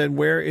Chamberlain said,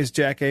 where is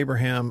Jack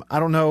Abraham? I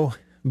don't know,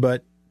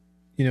 but,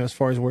 as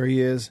far as where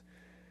he is,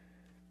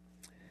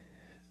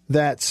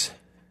 that's,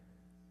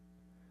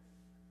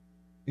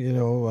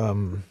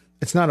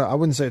 it's not I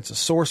wouldn't say it's a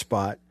sore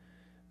spot,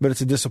 but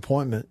it's a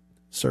disappointment,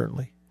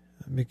 certainly,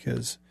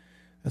 because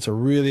that's a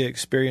really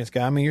experienced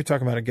guy. I mean, you're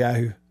talking about a guy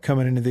who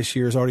coming into this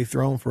year has already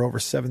thrown for over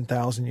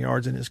 7,000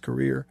 yards in his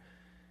career.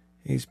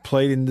 He's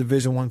played in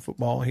Division I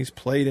football. He's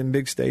played in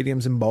big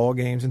stadiums and ball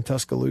games in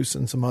Tuscaloosa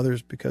and some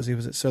others because he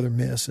was at Southern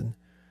Miss. And,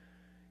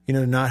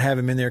 to not have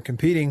him in there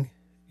competing,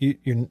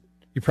 you're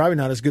probably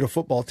not as good a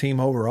football team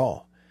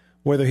overall.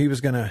 Whether he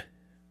was going to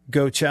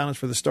go challenge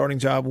for the starting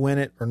job, win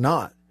it or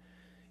not,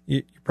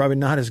 you're probably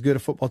not as good a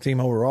football team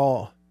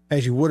overall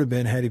as you would have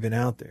been had he been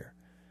out there.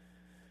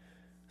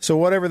 So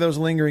whatever those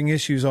lingering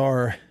issues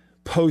are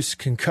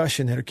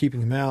post-concussion that are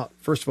keeping him out,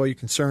 first of all, your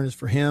concern is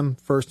for him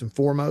first and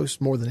foremost,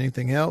 more than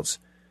anything else.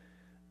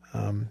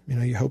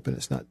 You're hoping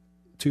it's not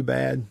too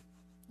bad,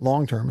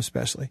 long-term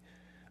especially.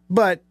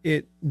 But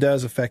it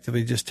does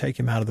effectively just take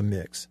him out of the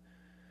mix.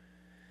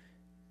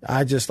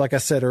 Like I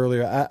said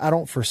earlier, I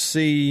don't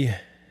foresee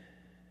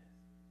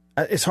 –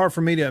 it's hard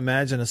for me to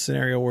imagine a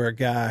scenario where a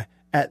guy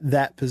at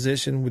that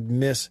position would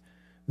miss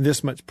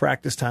this much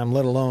practice time,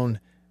 let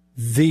alone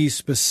these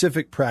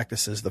specific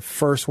practices, the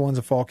first ones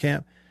of fall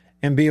camp,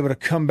 and be able to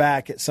come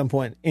back at some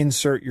point and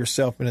insert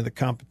yourself into the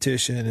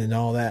competition and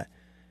all that.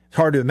 It's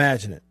hard to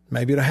imagine it.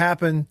 Maybe it'll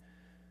happen,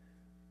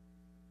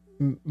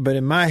 but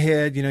in my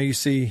head,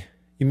 you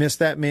miss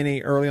that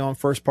many early on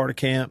first part of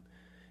camp.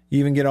 You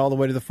even get all the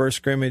way to the first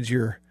scrimmage.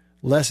 You're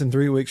less than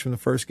 3 weeks from the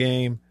first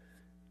game.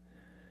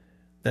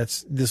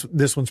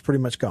 This one's pretty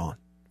much gone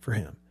for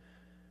him.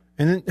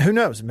 And then who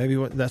knows? Maybe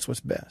that's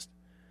what's best.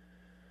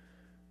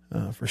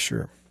 For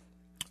sure.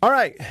 All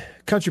right.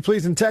 Country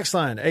Pleasing text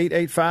line,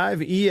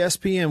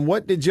 885-ESPN.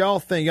 What did y'all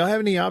think? Y'all have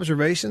any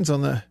observations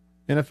on the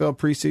NFL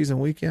preseason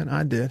weekend?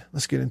 I did.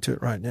 Let's get into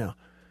it right now.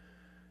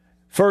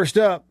 First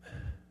up,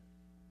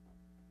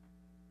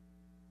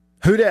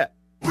 who dat?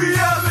 We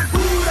are the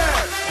who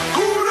dat,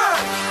 who dat,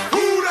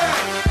 who dat,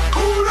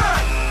 who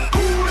dat,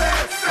 who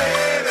dat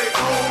say they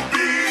gon'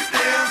 beat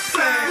them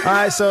Saints. All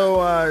right,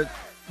 so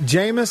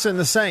Jameis and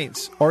the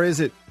Saints, or is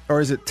it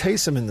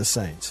Taysom and the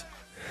Saints?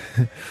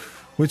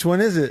 Which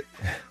one is it?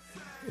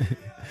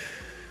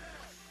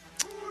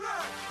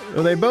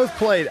 Well, they both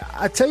played.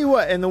 I tell you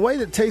what, and the way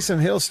that Taysom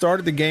Hill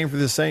started the game for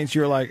the Saints,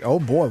 you're like, oh,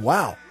 boy,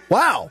 wow.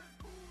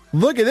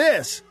 Look at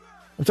this.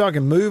 I'm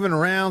talking moving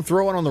around,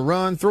 throwing on the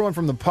run, throwing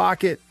from the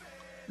pocket,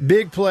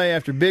 big play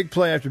after big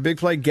play after big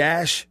play,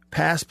 gash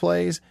pass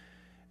plays.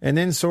 And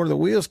then sort of the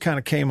wheels kind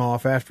of came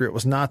off after it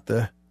was not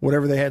the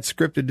whatever they had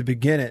scripted to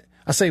begin it.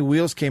 I say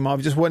wheels came off.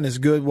 It just wasn't as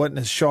good, wasn't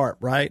as sharp,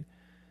 right?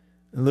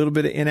 A little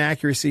bit of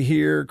inaccuracy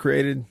here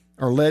created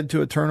or led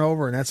to a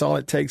turnover, and that's all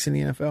it takes in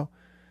the NFL.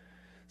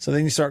 So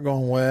then you start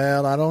going,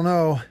 well, I don't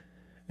know.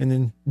 And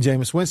then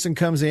Jameis Winston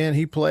comes in.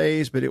 He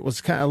plays, but it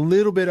was kind of a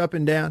little bit up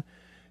and down.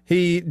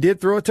 He did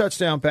throw a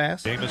touchdown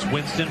pass. Jameis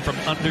Winston from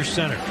under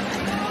center.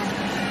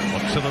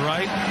 Looks to the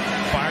right.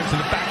 Fires to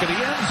the back of the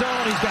end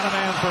zone. He's got a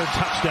man for a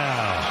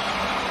touchdown.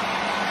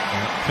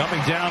 And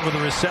coming down with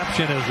a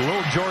reception is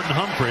little Jordan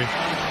Humphrey,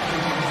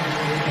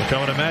 which I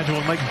would imagine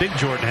will make big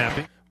Jordan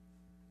happy.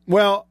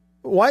 Well,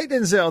 Wyatt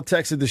Denzel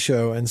texted the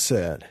show and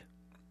said,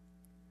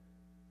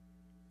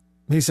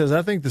 he says,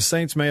 I think the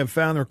Saints may have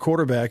found their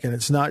quarterback, and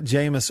it's not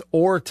Jameis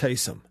or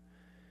Taysom.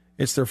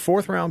 It's their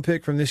fourth-round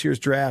pick from this year's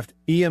draft,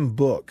 Ian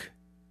Book.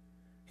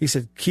 He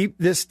said, keep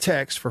this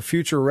text for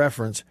future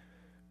reference.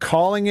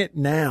 Calling it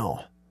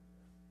now.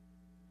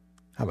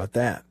 How about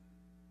that?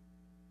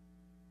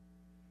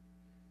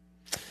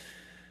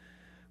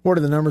 What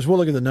are the numbers? We'll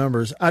look at the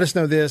numbers. I just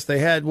know this. They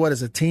had,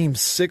 as a team,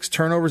 6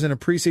 turnovers in a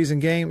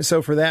preseason game.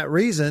 So for that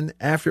reason,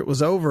 after it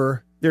was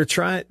over,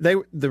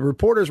 the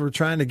reporters were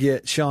trying to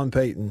get Sean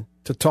Payton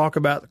to talk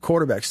about the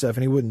quarterback stuff,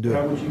 and he wouldn't do it.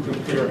 How would you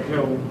compare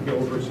Hill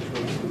versus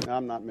Winston?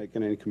 I'm not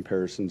making any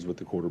comparisons with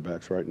the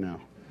quarterbacks right now.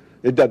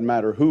 It doesn't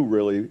matter who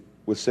really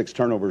with 6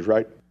 turnovers,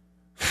 right?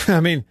 I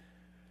mean,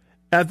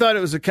 I thought it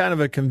was a kind of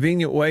a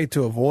convenient way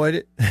to avoid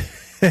it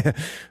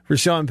for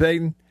Sean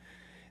Payton.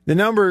 The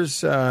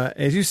numbers,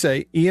 as you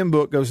say, Ian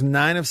Book goes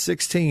 9 of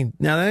 16.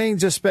 Now, that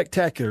ain't just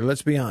spectacular,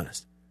 let's be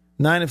honest.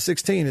 9 of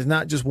 16 is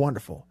not just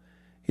wonderful.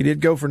 He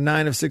did go for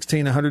 9 of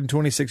 16,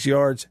 126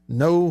 yards,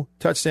 no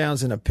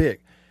touchdowns, and a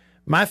pick.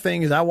 My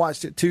thing is I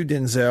watched it too,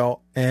 Denzel,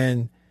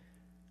 and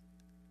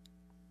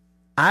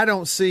I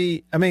don't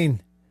see,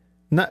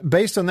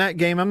 based on that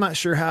game, I'm not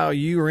sure how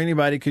you or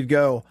anybody could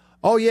go,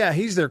 oh, yeah,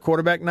 he's their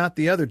quarterback, not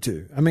the other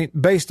two.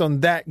 Based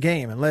on that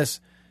game,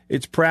 unless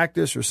it's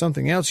practice or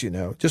something else,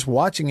 just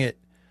watching it,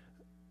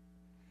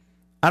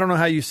 I don't know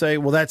how you say,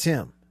 well, that's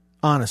him,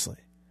 honestly.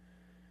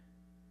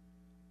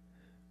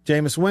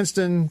 Jameis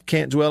Winston,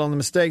 can't dwell on the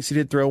mistakes. He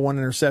did throw 1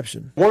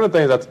 interception. One of the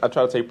things I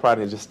try to take pride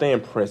in is just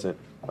staying present.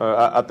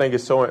 I think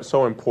it's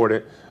so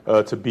important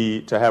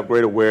to have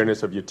great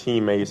awareness of your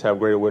teammates, have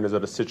great awareness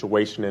of the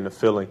situation and the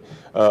feeling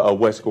of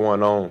what's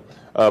going on.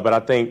 But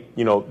I think,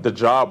 the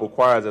job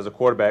requires as a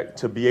quarterback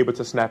to be able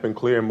to snap and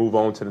clear and move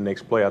on to the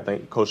next play. I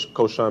think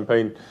Coach Sean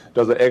Payton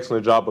does an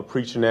excellent job of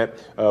preaching that.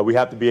 We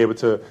have to be able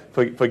to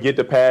forget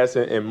the past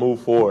and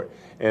move forward.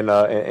 And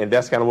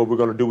that's kind of what we're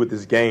going to do with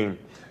this game.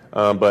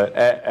 But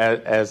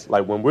as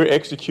when we're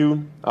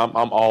executing,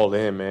 I'm all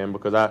in, man,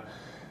 because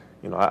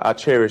I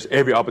cherish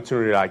every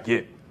opportunity that I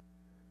get.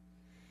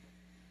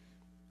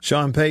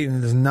 Sean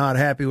Payton is not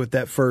happy with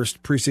that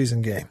first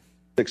preseason game.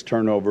 6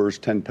 turnovers,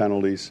 10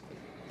 penalties.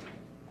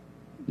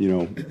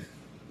 You're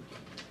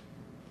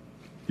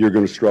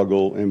going to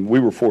struggle, and we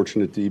were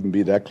fortunate to even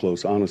be that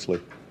close, honestly.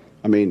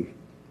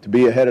 To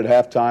be ahead at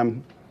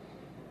halftime,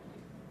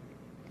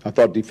 I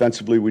thought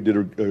defensively we did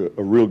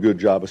a real good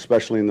job,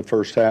 especially in the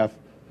first half.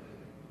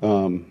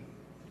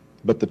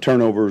 But the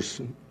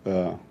turnovers,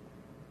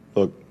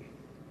 look,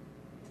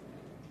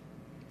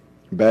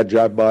 bad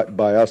job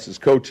by us as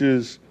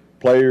coaches,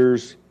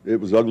 players. It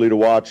was ugly to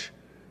watch,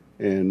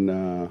 and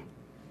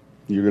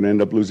you're going to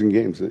end up losing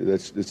games.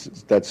 It's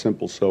that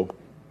simple. So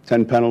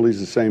 10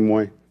 penalties the same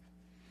way.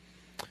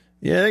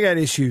 Yeah, they got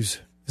issues.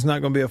 It's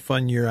not going to be a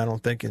fun year, I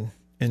don't think, in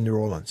New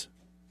Orleans.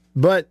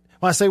 But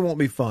when I say it won't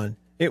be fun,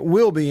 it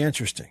will be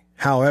interesting,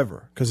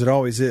 however, because it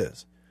always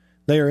is.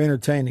 They are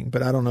entertaining,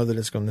 but I don't know that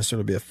it's going to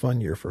necessarily be a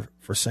fun year for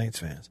Saints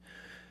fans.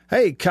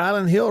 Hey,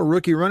 Kylan Hill, a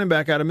rookie running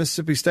back out of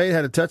Mississippi State,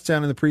 had a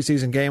touchdown in the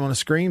preseason game on a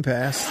screen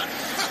pass.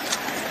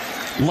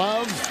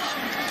 Love,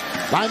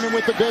 lineman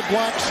with the big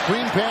block,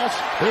 screen pass.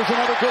 There's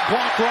another good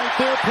block right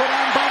there, put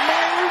on by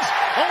Myers,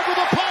 over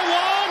the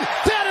pylon.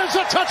 That is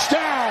a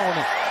touchdown!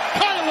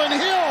 Kylan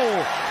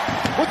Hill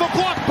with a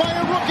block by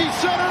a rookie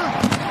center,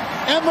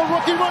 and the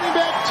rookie running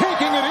back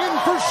taking it in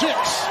for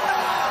 6.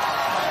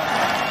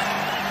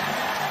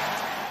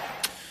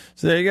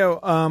 So there you go.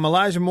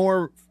 Elijah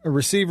Moore, a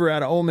receiver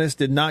out of Ole Miss,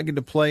 did not get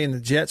to play in the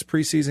Jets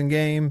preseason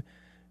game.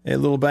 A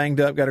little banged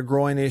up, got a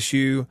groin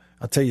issue.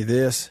 I'll tell you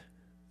this.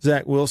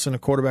 Zach Wilson, a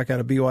quarterback out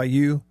of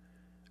BYU,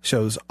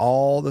 shows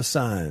all the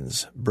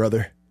signs,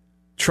 brother.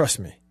 Trust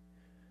me.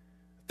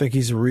 I think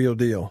he's a real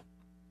deal.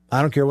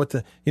 I don't care what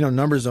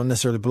numbers don't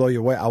necessarily blow you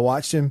away. I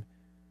watched him.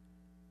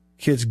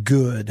 Kid's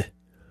good.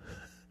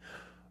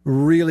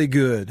 Really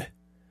good.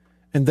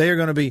 And they are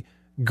going to be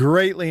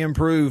greatly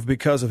improved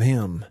because of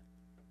him.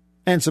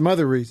 And some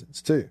other reasons,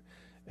 too.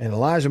 And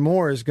Elijah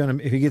Moore is going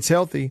to, if he gets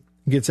healthy,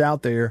 gets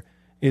out there,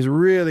 is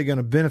really going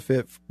to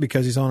benefit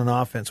because he's on an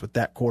offense with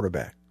that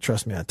quarterback.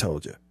 Trust me, I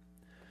told you.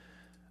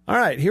 All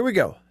right, here we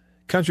go.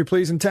 Country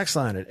Pleasing text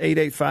line at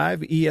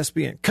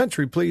 885-ESPN.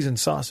 Country Pleasing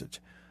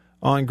sausage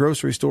on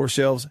grocery store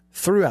shelves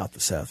throughout the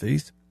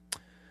Southeast.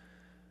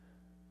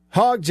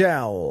 Hog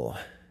Jowl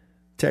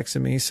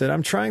texted me, said,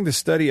 I'm trying to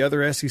study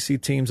other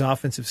SEC teams'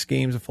 offensive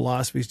schemes and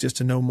philosophies just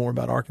to know more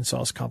about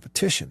Arkansas's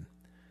competition.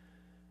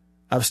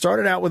 I've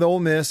started out with Ole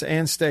Miss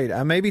and State.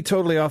 I may be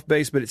totally off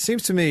base, but it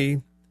seems to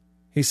me,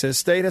 he says,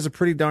 State has a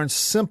pretty darn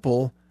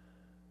simple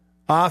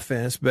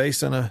offense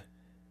based on a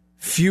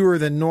fewer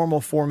than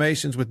normal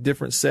formations with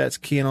different sets,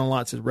 keying on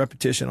lots of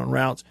repetition on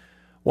routes,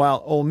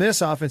 while Ole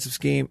Miss offensive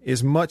scheme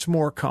is much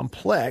more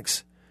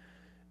complex.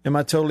 Am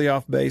I totally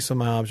off base on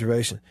my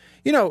observation?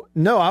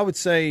 No, I would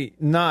say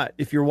not.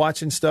 If you're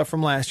watching stuff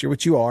from last year,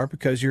 which you are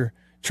because you're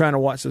trying to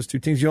watch those two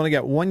teams, you only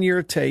got 1 year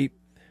of tape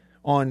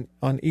on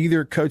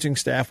either coaching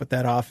staff with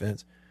that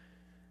offense.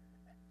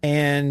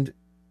 And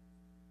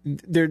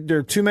there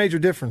are two major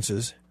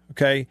differences,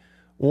 okay?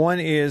 One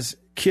is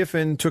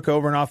Kiffin took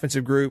over an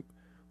offensive group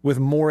with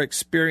more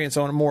experience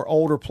on more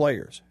older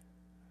players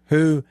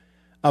who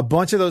a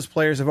bunch of those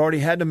players have already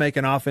had to make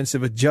an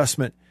offensive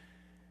adjustment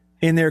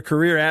in their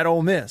career at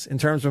Ole Miss in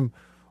terms of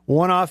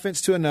one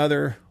offense to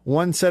another,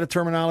 one set of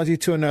terminology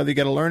to another. You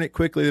got to learn it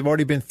quickly. They've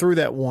already been through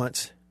that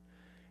once.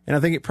 And I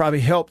think it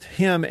probably helped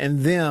him and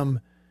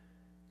them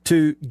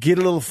to get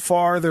a little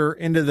farther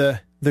into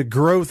the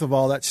growth of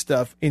all that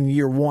stuff in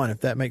year one, if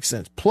that makes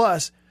sense.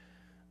 Plus,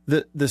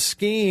 the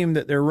scheme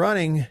that they're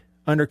running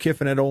under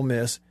Kiffin at Ole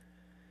Miss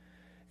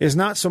is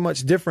not so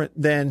much different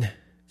than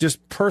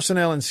just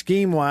personnel and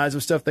scheme-wise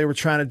of stuff they were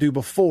trying to do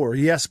before.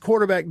 Yes,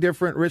 quarterback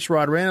different. Rich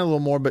Rod ran a little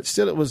more, but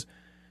still it was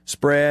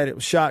spread, it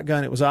was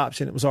shotgun, it was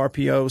option, it was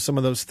RPO, some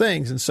of those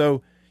things. And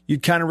so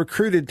you'd kind of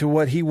recruited to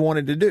what he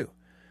wanted to do.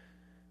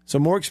 So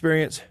more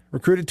experience,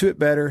 recruited to it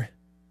better,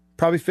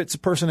 probably fits the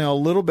personnel a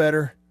little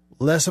better,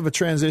 less of a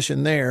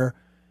transition there.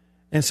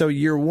 And so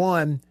year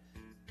one,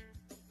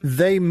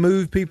 they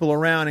moved people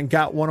around and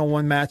got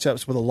one-on-one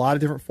matchups with a lot of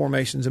different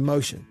formations in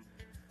motion.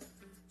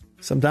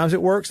 Sometimes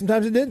it worked,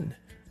 sometimes it didn't.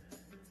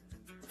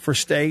 For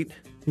State,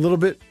 a little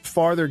bit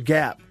farther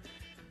gap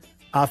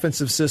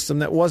offensive system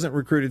that wasn't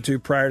recruited to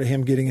prior to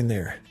him getting in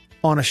there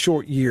on a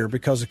short year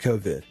because of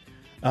COVID.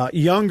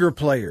 Younger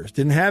players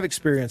didn't have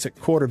experience at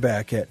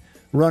quarterback, at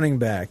running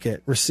back,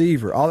 at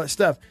receiver, all that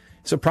stuff.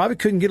 So probably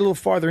couldn't get a little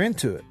farther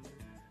into it.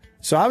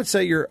 So I would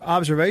say your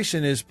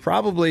observation is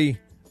probably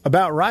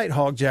about right,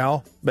 Hog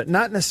Jowl, but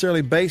not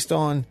necessarily based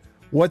on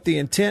what the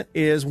intent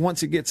is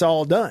once it gets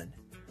all done.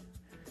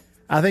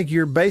 I think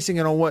you're basing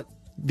it on what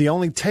the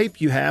only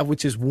tape you have,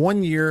 which is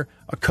 1 year,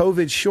 a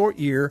COVID short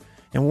year,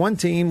 and one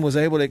team was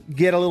able to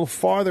get a little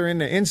farther in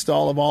the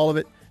install of all of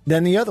it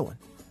than the other one.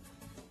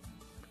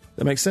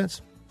 That makes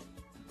sense?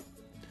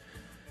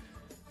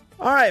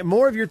 All right,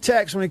 more of your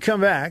text when we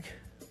come back.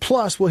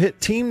 Plus, we'll hit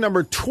team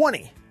number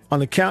 20 on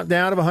the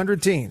countdown of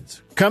 100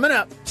 teams. Coming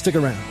up, stick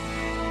around.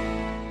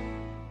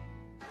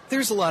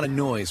 There's a lot of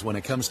noise when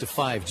it comes to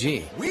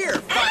 5G.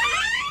 We're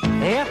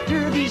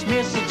After these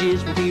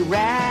messages, we'll be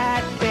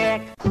right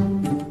back.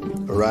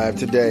 Arrived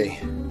today.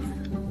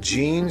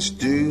 Jeans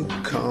do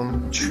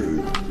come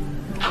true.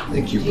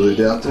 Thank you, Blue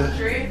Delta.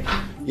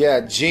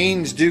 Yeah,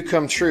 jeans do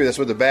come true. That's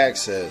what the bag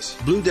says.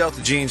 Blue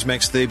Delta Jeans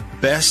makes the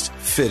best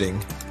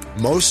fitting,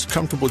 most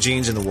comfortable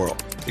jeans in the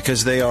world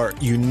because they are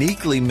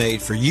uniquely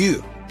made for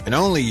you and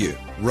only you.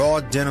 Raw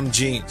denim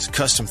jeans,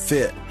 custom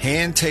fit,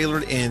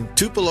 hand-tailored in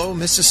Tupelo,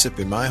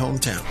 Mississippi, my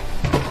hometown.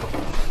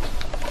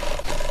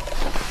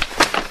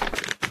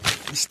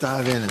 Let's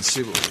dive in and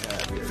see what we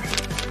have here.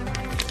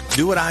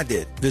 Do what I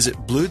did. Visit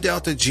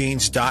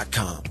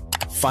BlueDeltaJeans.com.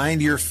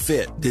 Find your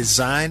fit.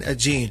 Design a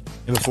jean.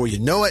 And before you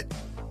know it,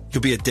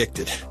 you'll be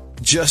addicted.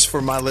 Just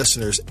for my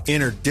listeners,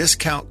 enter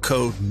discount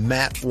code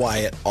Matt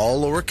Wyatt,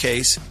 all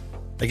lowercase.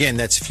 Again,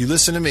 that's if you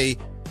listen to me,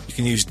 you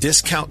can use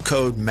discount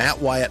code Matt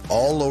Wyatt,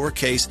 all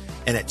lowercase.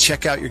 And at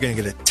checkout, you're going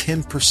to get a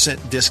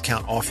 10%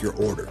 discount off your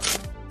order.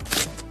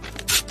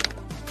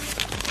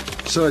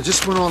 So I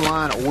just went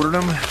online, ordered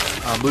them,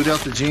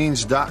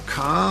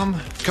 BlueDeltaJeans.com.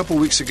 A couple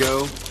weeks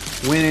ago,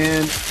 went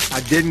in. I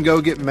didn't go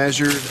get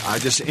measured. I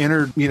just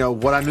entered,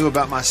 what I knew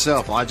about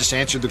myself. I just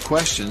answered the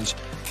questions,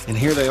 and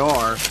here they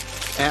are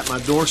at my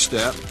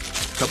doorstep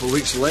a couple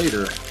weeks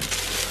later.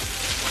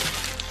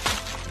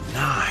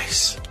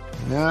 Nice.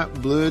 Yeah,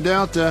 Blue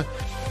Delta.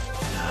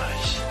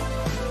 Nice.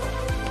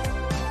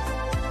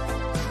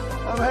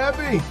 I'm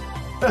happy.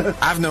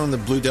 I've known the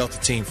Blue Delta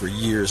team for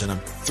years, and I'm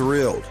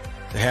thrilled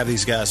to have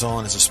these guys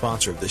on as a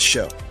sponsor of this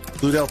show.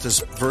 Blue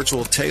Delta's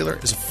virtual tailor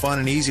is a fun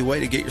and easy way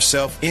to get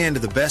yourself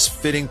into the best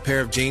fitting pair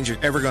of jeans you're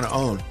ever going to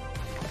own.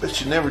 Bet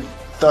you never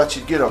thought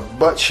you'd get a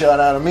butt shot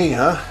out of me,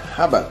 huh?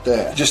 How about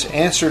that? Just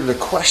answer the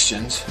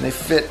questions, and they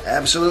fit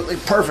absolutely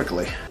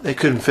perfectly. They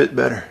couldn't fit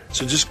better.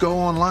 So just go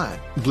online,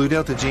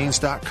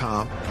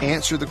 BlueDeltaJeans.com,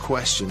 answer the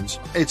questions.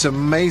 It's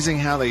amazing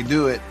how they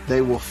do it.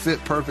 They will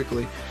fit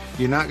perfectly.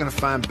 You're not going to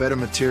find better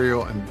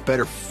material and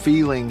better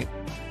feeling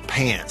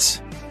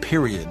pants,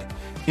 period,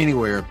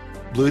 anywhere.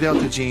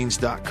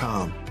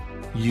 BlueDeltaJeans.com.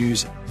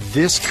 Use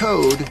this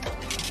code,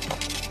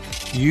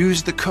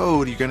 Use the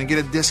code. You're going to get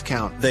a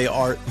discount. They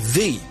are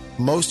the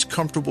most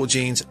comfortable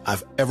jeans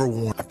I've ever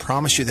worn. I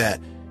promise you that.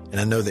 And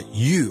I know that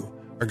you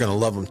are going to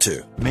love them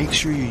too. Make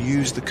sure you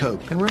use the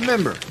code. And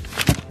remember,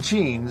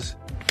 jeans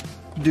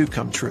do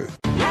come true.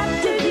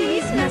 After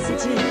these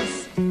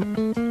messages,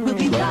 we'll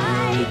be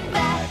right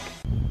back.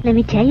 Let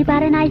me tell you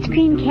about an ice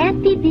cream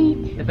can't be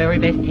beat. The very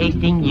best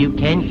tasting you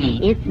can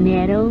eat. It's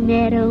Meadow,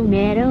 Meadow,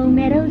 Meadow,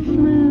 Meadow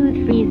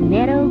Smooth Freeze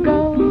Meadow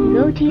Gold.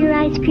 Go to your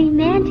ice cream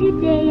man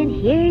today,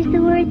 and here's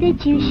the word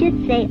that you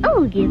should say.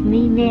 Oh, give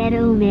me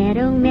Meadow,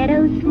 Meadow,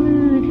 Meadow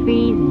Smooth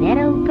Freeze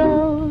Meadow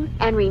Gold.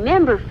 And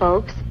remember,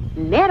 folks,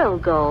 Meadow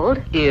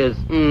Gold is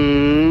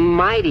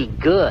mighty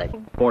good.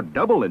 For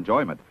double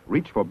enjoyment,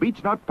 reach for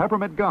Beech Nut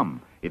Peppermint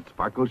Gum. It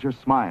sparkles your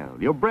smile,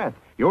 your breath,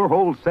 your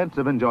whole sense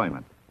of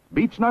enjoyment.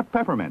 Beech Nut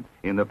Peppermint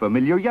in the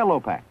familiar yellow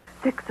pack.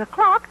 6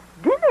 o'clock,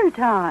 dinner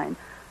time.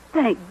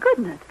 Thank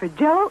goodness for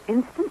Jell-O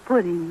Instant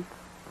Pudding.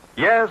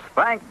 Yes,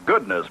 thank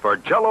goodness for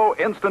Jell-O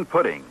Instant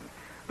Pudding.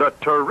 The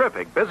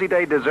terrific busy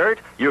day dessert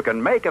you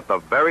can make at the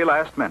very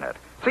last minute.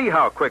 See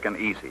how quick and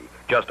easy.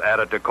 Just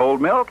add it to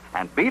cold milk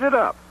and beat it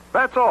up.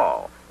 That's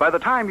all. By the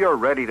time you're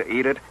ready to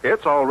eat it,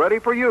 it's all ready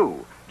for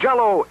you.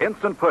 Jell-O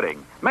Instant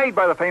Pudding, made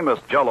by the famous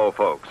Jell-O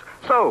folks.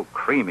 So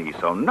creamy,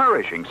 so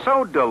nourishing,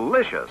 so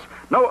delicious.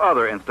 No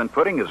other instant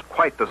pudding is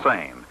quite the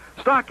same.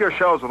 Stock your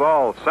shelves with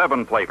all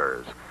 7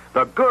 flavors.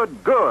 The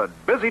good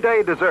busy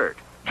day dessert.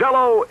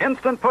 Jell-O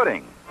Instant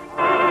Pudding.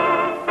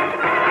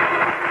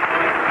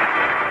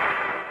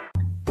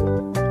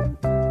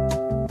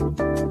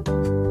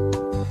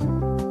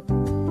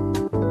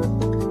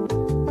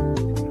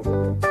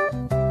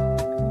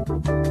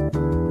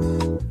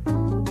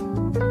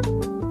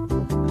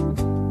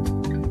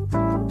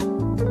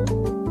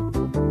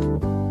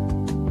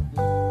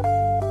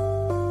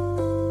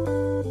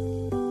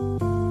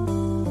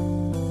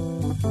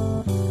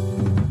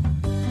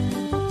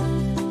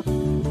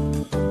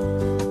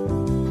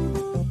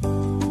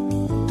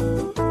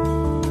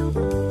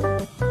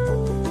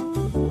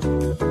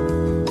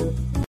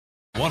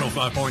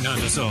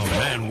 The Zone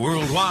and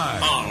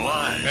worldwide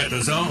online at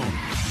the Zone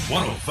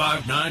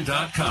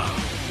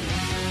 1059.com.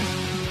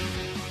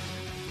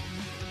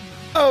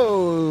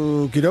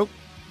 Okie doke.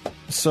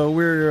 So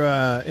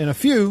we're in a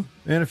few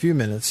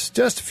minutes,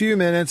 just a few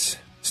minutes.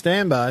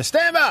 Stand by.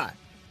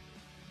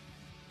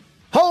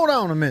 Hold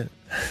on a minute.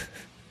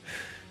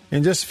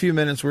 In just a few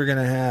minutes, we're going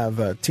to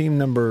have team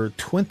number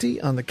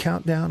 20 on the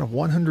countdown of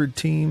 100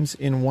 teams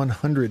in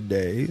 100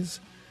 days.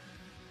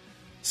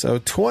 So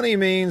 20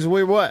 means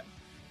we're what?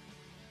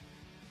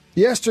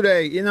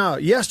 Yesterday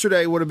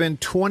would have been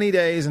 20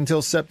 days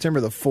until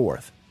September the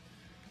 4th.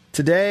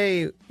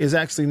 Today is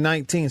actually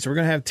 19, so we're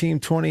going to have Team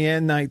 20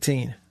 and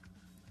 19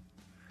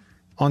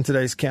 on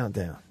today's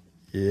countdown.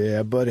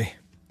 Yeah, buddy.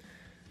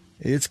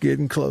 It's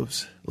getting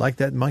close. Like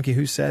that monkey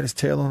who sat his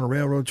tail on a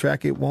railroad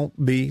track, it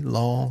won't be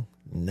long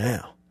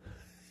now.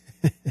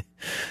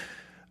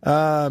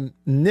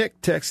 Nick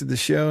texted the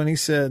show, and he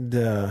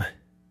said,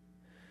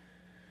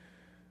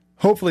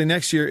 hopefully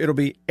next year it'll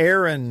be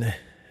Aaron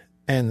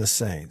and the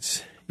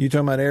Saints. You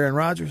talking about Aaron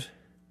Rodgers?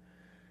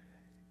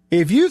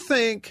 If you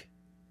think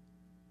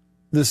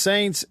the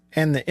Saints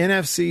and the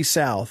NFC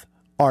South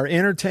are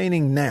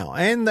entertaining now,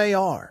 and they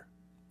are,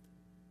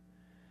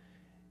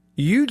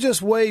 you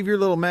just wave your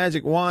little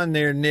magic wand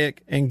there,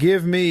 Nick, and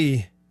give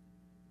me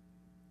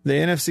the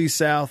NFC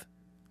South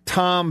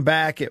Tom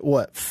back at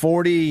what,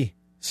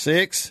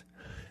 46?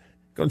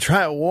 Gonna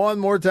try it one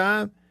more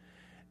time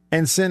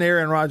and send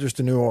Aaron Rodgers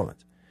to New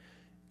Orleans.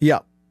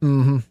 Yep.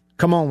 Mm-hmm.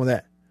 Come on with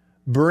that.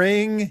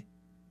 Bring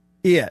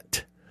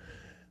it.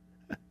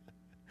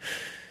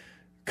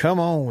 Come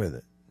on with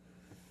it.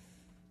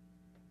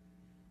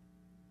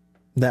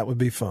 That would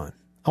be fun.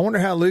 I wonder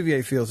how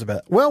Louvier feels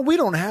about it. Well, we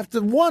don't have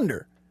to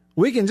wonder.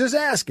 We can just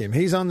ask him.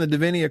 He's on the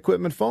Davini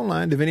Equipment phone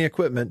line. Davini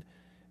Equipment,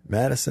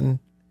 Madison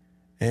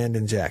and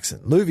in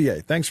Jackson.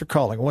 Louvier, thanks for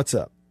calling. What's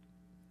up?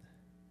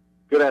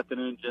 Good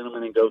afternoon,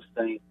 gentlemen, and go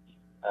Saints.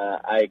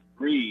 I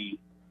agree.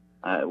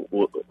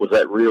 Was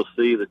that Real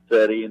C that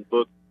said Ian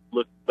Book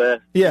looked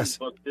best? Yes.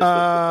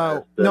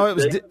 No, it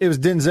was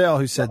Denzel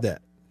who said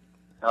that.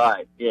 All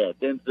right, yeah,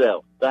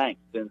 Denzel. Thanks,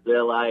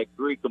 Denzel. I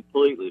agree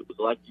completely. It was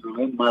like you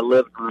were in my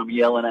living room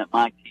yelling at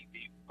my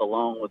TV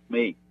along with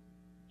me.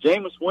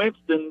 Jameis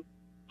Winston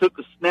took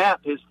a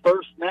snap, his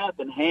first snap,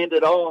 and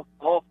handed off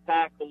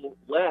tackle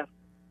left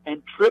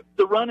and tripped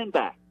the running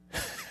back.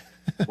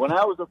 When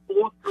I was a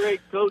fourth grade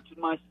coach and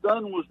my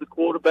son was the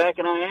quarterback,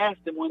 and I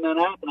asked him when that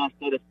happened, I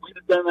said, if we'd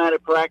have done that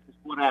at practice,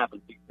 what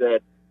happens? He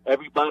said,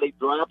 everybody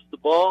drops the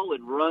ball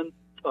and runs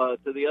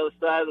to the other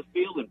side of the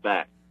field and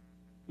back.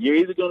 You're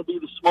either going to be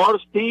the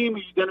smartest team or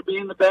you're going to be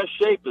in the best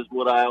shape is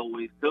what I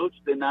always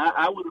coached. And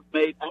I would have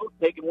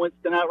taken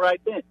Winston out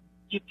right then.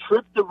 You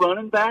tripped the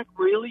running back,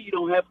 really? You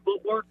don't have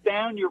footwork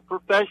down? You're a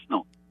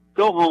professional.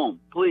 Go home,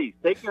 please.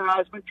 Take your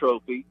Heisman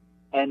Trophy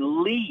and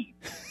leave.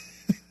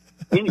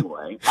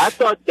 Anyway, I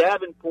thought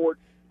Davenport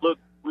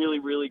looked really,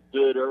 really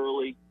good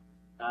early.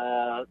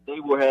 They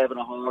were having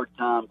a hard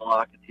time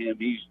blocking him.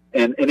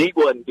 him. And he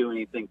wasn't doing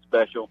anything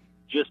special,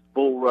 just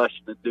bull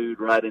rushing the dude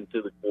right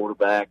into the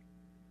quarterback.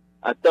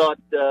 I thought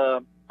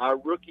our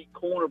rookie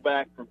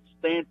cornerback from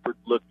Stanford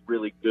looked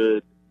really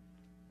good.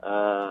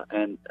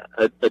 And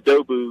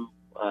Adobu,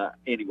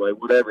 anyway,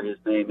 whatever his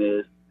name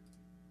is.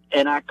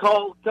 And I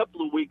called a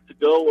couple of weeks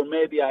ago, or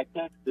maybe I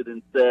texted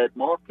and said,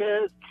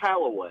 Marquez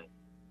Callaway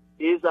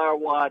is our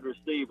wide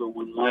receiver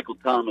when Michael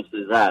Thomas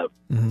is out.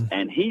 Mm-hmm.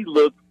 And he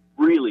looked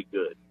really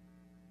good.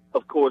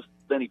 Of course,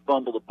 then he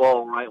fumbled the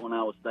ball right when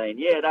I was saying,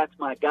 yeah, that's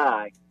my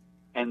guy.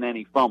 And then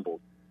he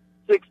fumbled.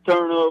 6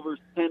 turnovers,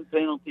 10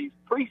 penalties,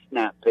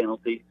 pre-snap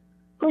penalties.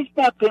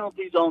 Pre-snap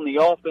penalties on the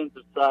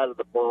offensive side of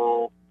the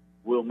ball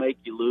will make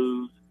you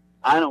lose.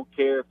 I don't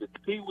care if it's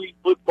pee-wee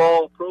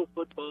football, pro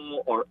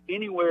football, or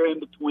anywhere in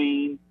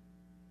between.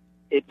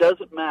 It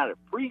doesn't matter.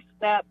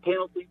 Pre-snap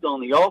penalties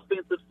on the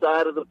offensive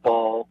side of the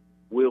ball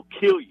will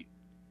kill you.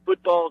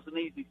 Football's an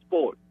easy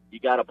sport. You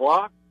got to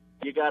block,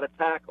 you got to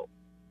tackle.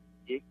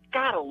 You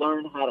got to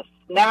learn how to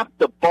snap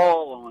the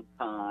ball on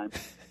time.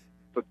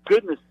 For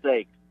goodness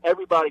sake,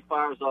 everybody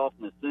fires off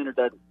and the center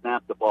doesn't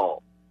snap the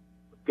ball.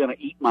 It's going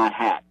to eat my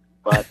hat.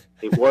 But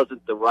it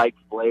wasn't the right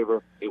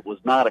flavor. It was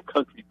not a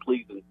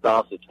country-pleasing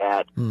sausage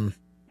hat, and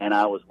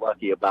I was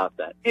lucky about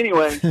that.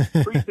 Anyway,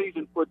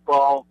 preseason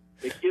football,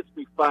 it gets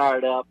me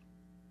fired up.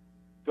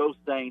 Go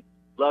Saints.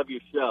 Love your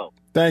show.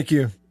 Thank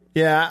you.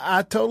 Yeah,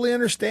 I totally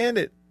understand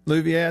it,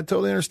 Louvier. I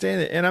totally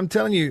understand it. And I'm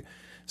telling you,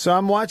 so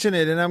I'm watching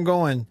it, and I'm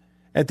going,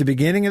 at the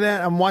beginning of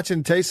that, I'm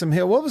watching Taysom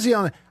Hill. What was he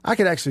on? I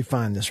could actually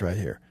find this right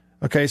here.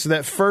 Okay, so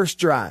that first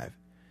drive,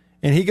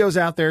 and he goes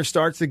out there,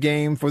 starts the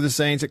game for the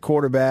Saints at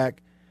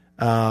quarterback.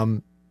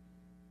 And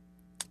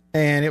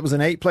it was an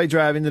 8-play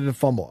drive into the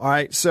fumble. All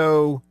right,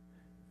 so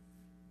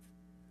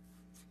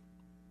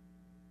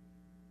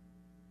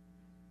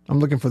I'm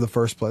looking for the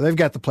first play. They've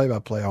got the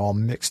play-by-play all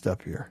mixed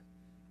up here.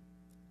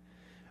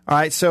 All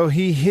right, so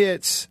he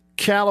hits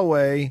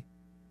Callaway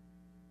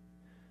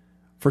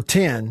for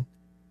 10.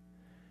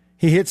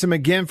 He hits him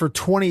again for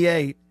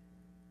 28.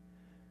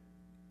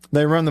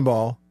 They run the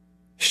ball.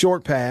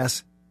 Short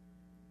pass.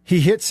 He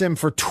hits him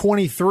for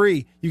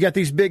 23. You got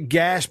these big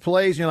gash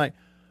plays, and you're like,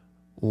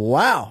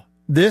 wow,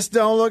 this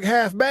don't look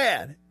half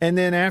bad. And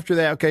then after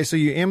that, okay, so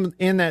you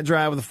in that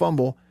drive with a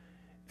fumble,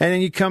 and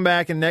then you come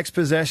back and next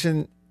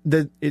possession,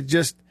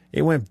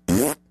 it went,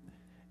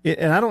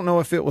 and I don't know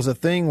if it was a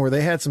thing where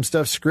they had some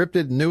stuff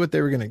scripted and knew what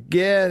they were going to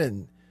get,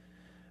 and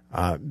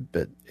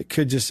but it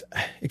could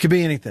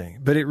be anything.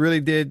 But it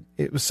really did.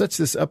 It was such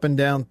this up and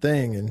down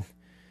thing, and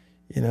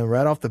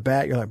right off the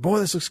bat, you're like, boy,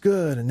 this looks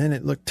good. And then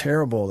it looked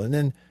terrible. And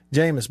then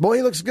Jameis, boy,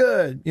 he looks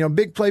good.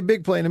 Big play in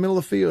the middle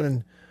of the field.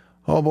 And,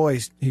 oh, boy,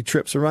 he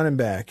trips a running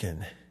back.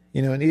 And,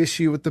 an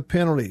issue with the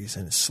penalties.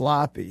 And it's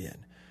sloppy. And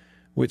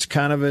which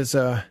kind of is,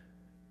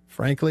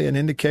 frankly, an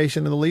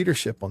indication of the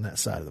leadership on that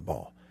side of the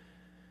ball.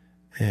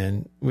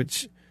 And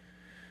which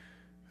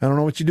I don't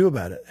know what you do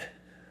about it.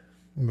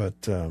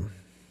 But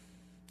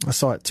I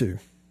saw it too.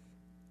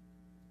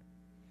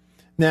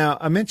 Now,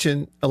 I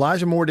mentioned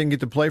Elijah Moore didn't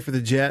get to play for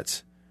the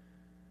Jets.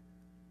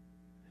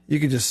 You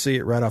can just see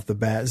it right off the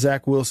bat.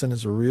 Zach Wilson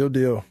is a real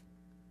deal.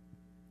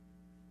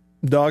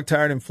 Dog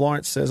Tired in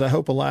Florence says, I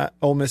hope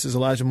Ole Miss's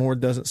Elijah Moore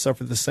doesn't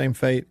suffer the same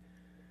fate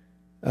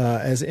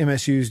as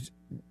MSU's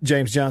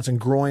James Johnson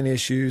groin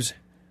issues.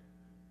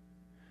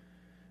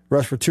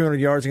 Rushed for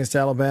 200 yards against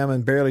Alabama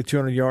and barely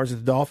 200 yards at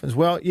the Dolphins.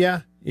 Well,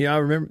 yeah, I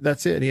remember.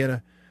 That's it.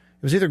 It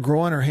was either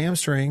groin or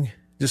hamstring.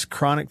 Just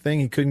chronic thing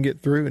he couldn't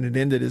get through, and it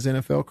ended his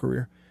NFL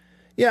career.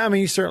 Yeah, I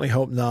mean, you certainly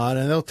hope not,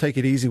 and they'll take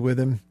it easy with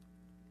him.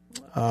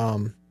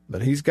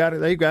 But they've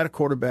got a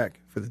quarterback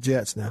for the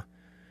Jets now.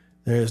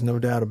 There is no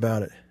doubt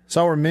about it.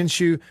 Saw where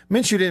Minshew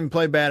didn't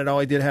play bad at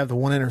all. He did have the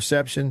one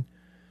interception.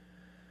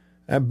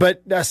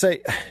 But I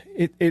say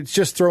it's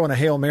just throwing a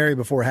Hail Mary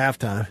before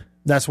halftime.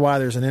 That's why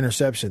there's an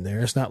interception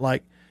there. It's not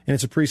like, and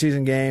it's a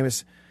preseason game.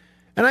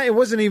 It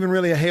wasn't even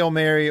really a Hail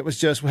Mary. It was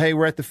just, hey,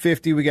 we're at the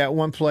 50. We got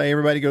one play.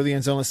 Everybody go to the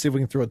end zone. Let's see if we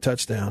can throw a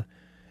touchdown.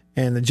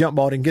 And the jump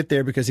ball didn't get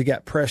there because he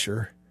got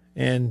pressure,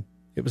 and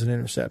it was an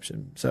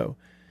interception. So,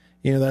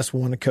 that's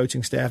one the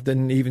coaching staff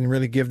didn't even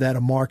really give that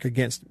a mark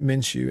against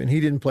Minshew, and he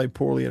didn't play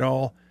poorly at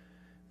all.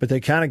 But they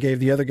kind of gave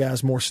the other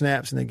guys more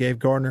snaps than they gave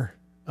Gardner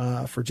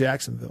for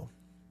Jacksonville.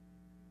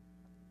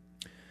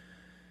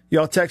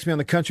 Y'all text me on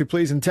the Country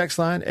Pleasing text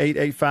line,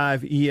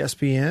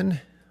 885-ESPN.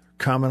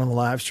 Comment on the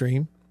live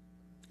stream.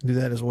 Do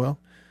that as well.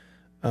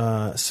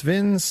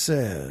 Sven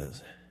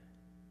says,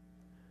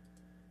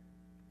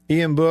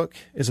 Ian Book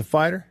is a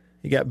fighter.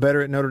 He got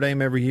better at Notre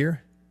Dame every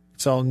year.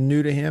 It's all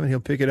new to him, and he'll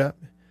pick it up.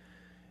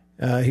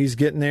 He's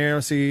getting there.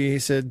 Let's see. He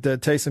said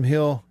Taysom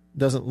Hill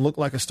doesn't look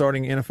like a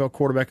starting NFL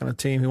quarterback on a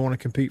team who want to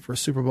compete for a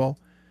Super Bowl.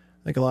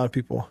 I think a lot of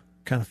people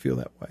kind of feel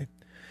that way.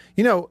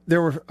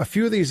 There were a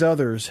few of these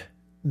others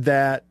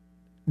that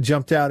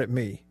jumped out at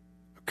me.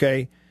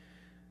 Okay.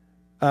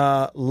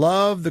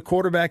 Love, the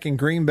quarterback in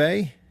Green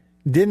Bay,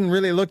 didn't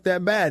really look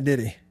that bad, did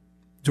he?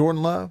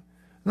 Jordan Love.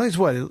 I think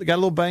he got a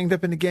little banged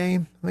up in the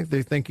game. I think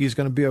they think he's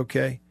going to be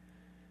okay.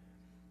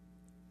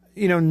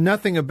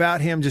 nothing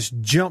about him just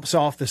jumps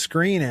off the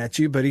screen at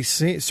you, but he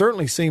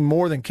certainly seemed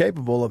more than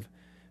capable of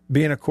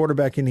being a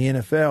quarterback in the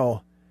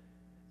NFL.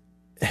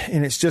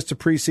 And it's just a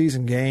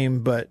preseason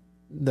game, but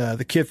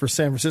the kid for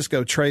San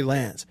Francisco, Trey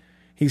Lance,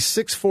 he's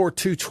 6'4",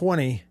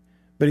 220,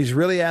 but he's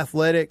really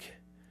athletic.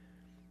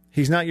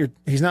 He's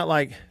not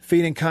like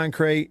feeding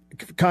concrete,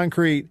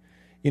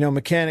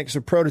 mechanics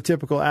are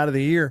prototypical out of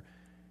the year.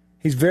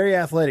 He's very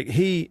athletic.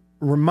 He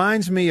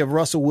reminds me of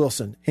Russell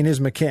Wilson in his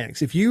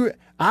mechanics.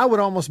 I would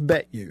almost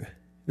bet you,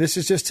 this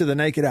is just to the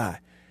naked eye,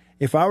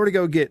 if I were to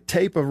go get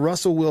tape of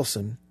Russell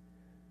Wilson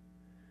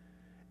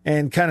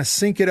and kind of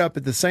sync it up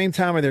at the same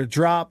time of their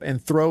drop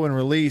and throw and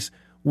release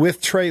with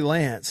Trey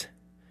Lance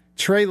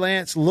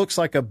looks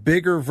like a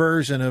bigger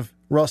version of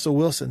Russell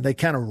Wilson. They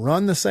kind of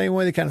run the same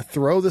way. They kind of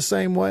throw the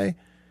same way.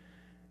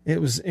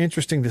 It was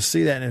interesting to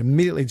see that, and it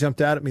immediately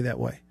jumped out at me that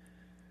way.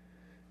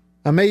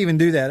 I may even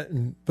do that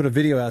and put a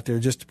video out there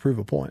just to prove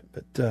a point.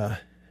 But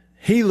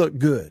he looked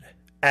good.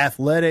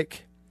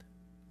 Athletic,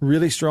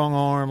 really strong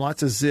arm,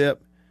 lots of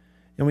zip.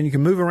 And when you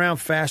can move around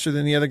faster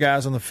than the other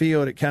guys on the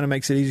field, it kind of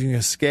makes it easy to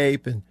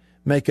escape and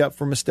make up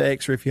for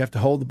mistakes or if you have to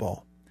hold the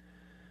ball.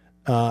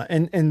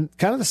 And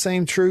kind of the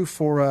same true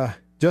for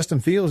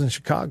Justin Fields in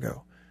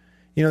Chicago.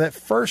 That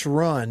first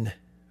run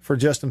for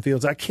Justin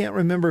Fields, I can't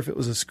remember if it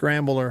was a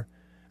scramble or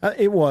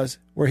it was,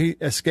 where he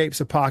escapes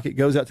the pocket,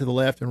 goes out to the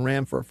left, and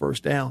ran for a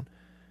first down.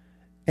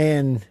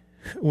 And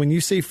when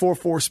you see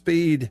 4.4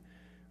 speed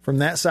from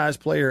that size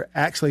player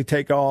actually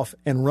take off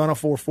and run a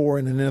 4.4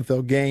 in an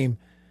NFL game,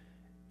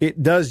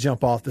 it does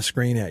jump off the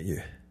screen at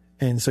you.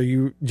 And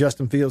so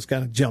Justin Fields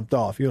kind of jumped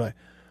off. You're like,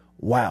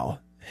 wow,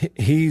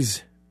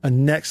 he's a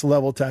next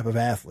level type of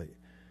athlete.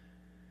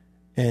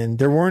 And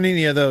there weren't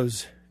any of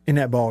those in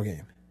that ball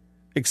game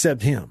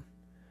except him.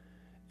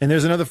 And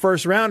there's another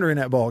first rounder in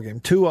that ball game,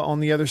 Tua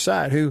on the other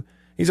side, who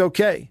he's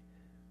okay.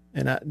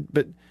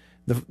 But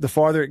the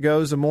farther it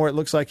goes, the more it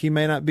looks like he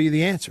may not be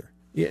the answer.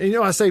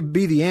 I say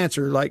be the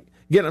answer, like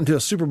get him to a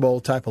Super Bowl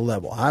type of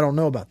level. I don't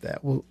know about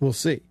that. We'll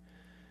see.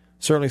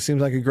 Certainly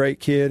seems like a great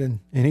kid, and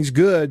he's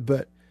good.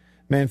 But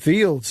man,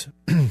 Fields,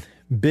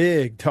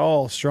 big,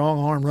 tall, strong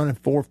arm, running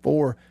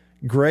 4.4,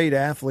 great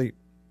athlete.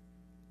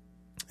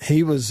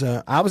 He was.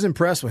 I was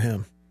impressed with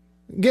him.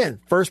 Again,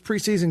 first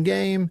preseason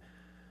game.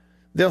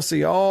 They'll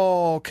see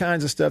all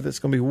kinds of stuff that's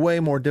going to be way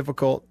more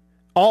difficult,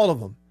 all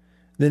of them,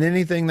 than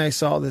anything they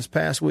saw this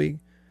past week.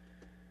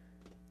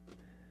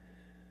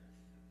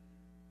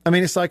 I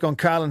mean, it's like on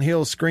Kylan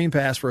Hill's screen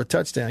pass for a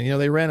touchdown.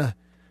 They ran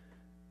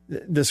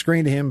the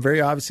screen to him, very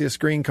obviously a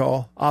screen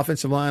call.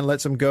 Offensive line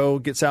lets him go,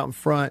 gets out in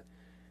front.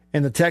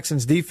 And the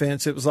Texans'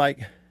 defense, it was like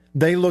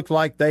they looked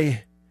like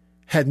they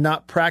had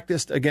not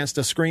practiced against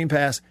a screen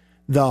pass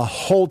the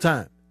whole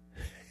time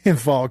in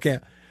fall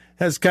camp.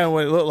 That's kind of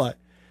what it looked like.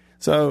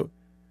 So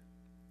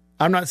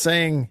I'm not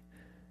saying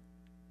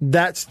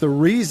that's the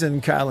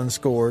reason Kylan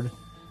scored.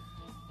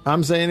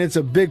 I'm saying it's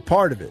a big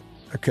part of it.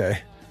 Okay.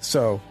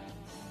 So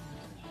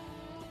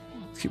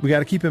we got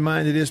to keep in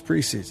mind it is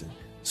preseason.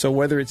 So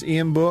whether it's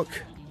Ian Book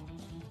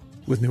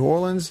with New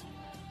Orleans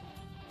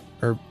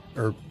or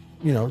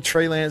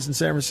Trey Lance in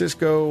San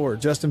Francisco or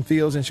Justin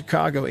Fields in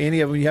Chicago, any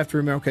of them, you have to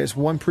remember, okay, it's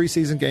one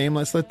preseason game.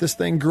 Let's let this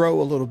thing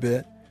grow a little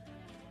bit.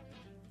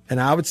 And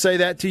I would say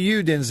that to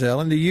you, Denzel,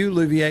 and to you,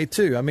 Louvier,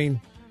 too. I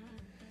mean,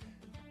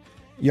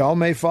 y'all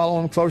may follow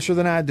him closer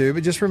than I do,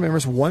 but just remember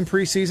it's one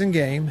preseason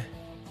game.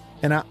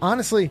 And I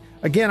honestly,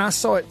 again, I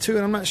saw it too,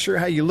 and I'm not sure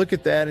how you look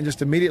at that and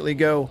just immediately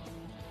go,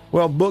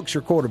 well, Book's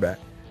your quarterback.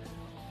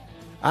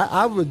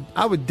 I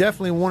would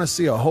definitely want to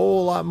see a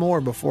whole lot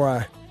more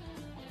before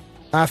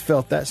I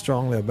felt that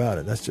strongly about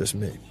it. That's just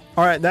me.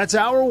 All right, that's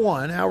hour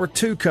one. Hour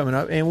two coming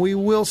up, and we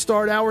will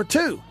start hour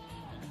two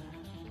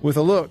with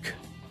a look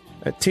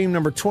at team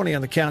number 20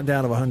 on the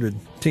countdown of 100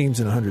 teams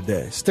in 100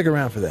 days. Stick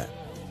around for that.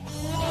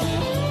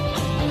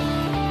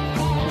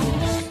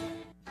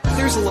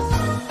 There's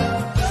a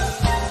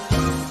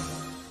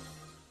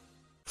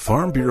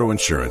Farm Bureau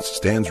Insurance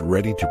stands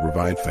ready to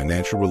provide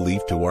financial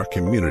relief to our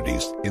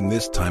communities in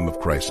this time of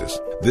crisis.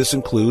 This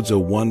includes a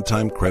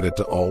one-time credit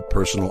to all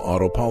personal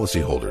auto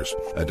policyholders,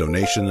 a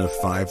donation of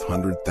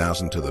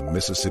 $500,000 to the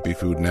Mississippi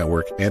Food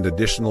Network, and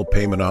additional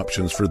payment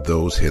options for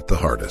those hit the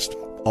hardest,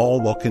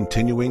 all while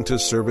continuing to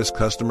service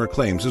customer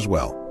claims as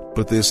well.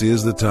 But this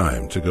is the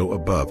time to go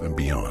above and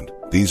beyond.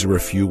 These are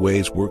a few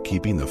ways we're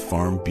keeping the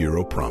Farm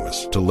Bureau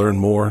promise. To learn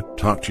more,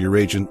 talk to your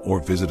agent or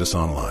visit us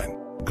online.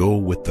 Go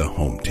with the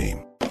home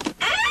team.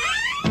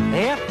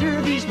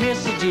 After these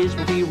messages,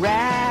 we'll be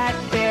right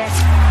back.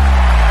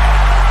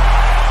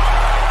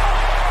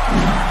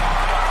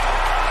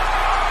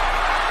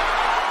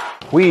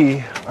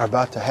 We are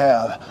about to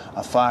have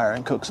a fire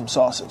and cook some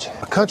sausage.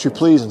 A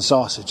country-pleasing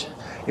sausage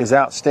is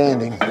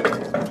outstanding,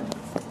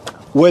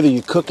 whether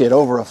you cook it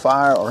over a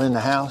fire or in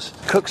the house.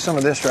 Cook some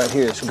of this right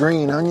here. It's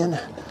green onion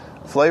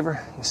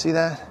flavor. You see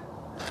that?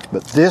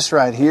 But this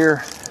right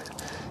here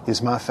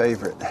is my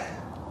favorite,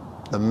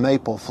 the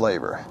maple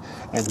flavor.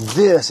 And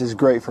this is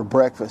great for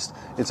breakfast.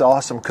 It's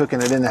awesome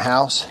cooking it in the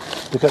house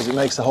because it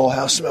makes the whole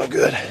house smell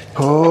good.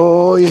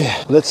 Oh,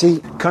 yeah. Let's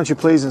eat country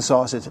pleasing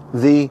sausage.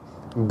 The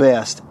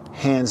best,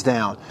 hands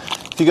down.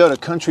 If you go to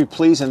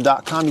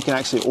countrypleasing.com, you can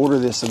actually order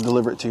this and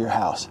deliver it to your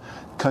house.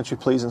 Country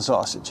pleasing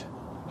sausage.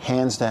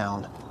 Hands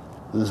down,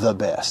 the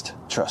best.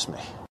 Trust me.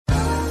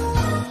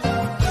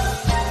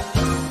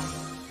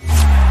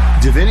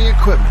 Divinity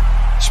Equipment,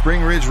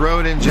 Spring Ridge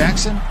Road in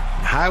Jackson,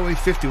 Highway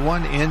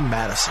 51 in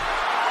Madison.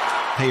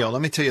 Hey, y'all,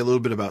 let me tell you a little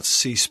bit about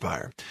C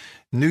Spire.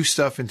 New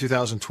stuff in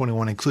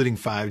 2021, including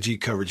 5G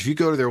coverage. If you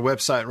go to their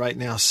website right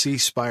now,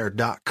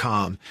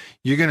 cspire.com,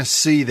 you're going to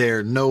see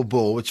their No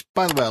Bull, which,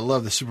 by the way, I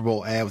love the Super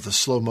Bowl ad with the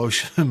slow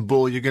motion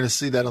bull. You're going to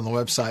see that on the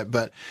website.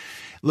 But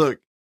look,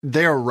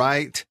 they're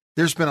right.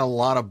 There's been a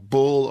lot of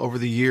bull over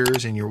the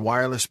years in your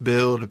wireless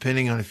bill,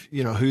 depending on if,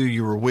 who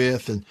you were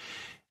with. And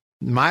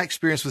my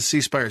experience with C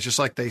Spire is just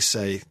like they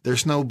say,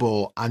 there's no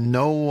bull. I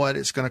know what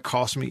it's going to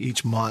cost me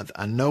each month.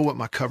 I know what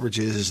my coverage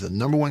is the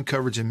number one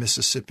coverage in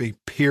Mississippi,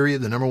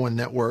 period, the number one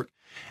network.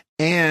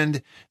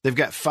 And they've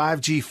got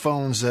 5G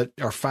phones that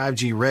are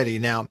 5G ready.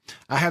 Now,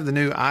 I have the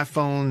new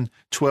iPhone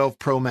 12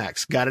 Pro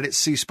Max, got it at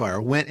C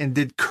Spire, went and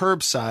did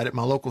curbside at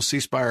my local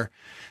C Spire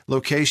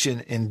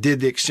location and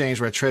did the exchange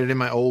where I traded in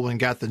my old one and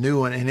got the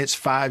new one, and it's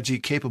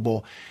 5G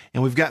capable.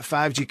 And we've got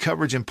 5G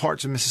coverage in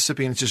parts of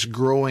Mississippi, and it's just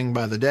growing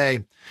by the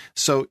day.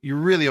 So you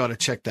really ought to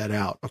check that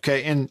out,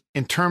 okay? And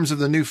in terms of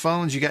the new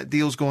phones, you got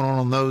deals going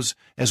on those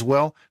as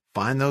well.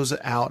 Find those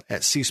out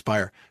at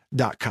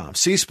cspire.com.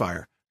 C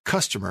Spire,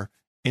 customer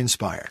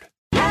inspired.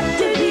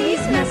 After these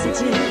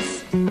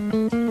messages,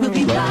 we'll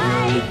be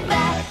right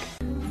back.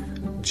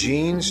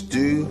 Jeans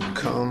do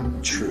come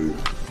true.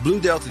 Blue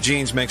Delta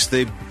Jeans makes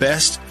the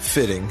best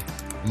fitting,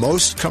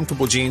 most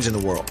comfortable jeans in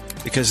the world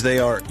because they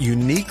are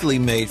uniquely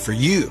made for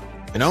you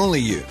and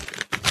only you.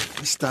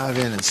 Let's dive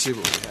in and see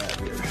what we have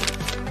here.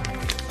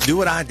 Do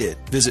what I did.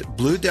 Visit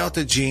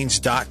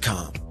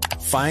BlueDeltaJeans.com.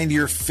 Find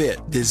your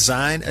fit.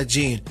 Design a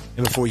jean.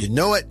 And before you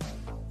know it,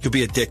 you'll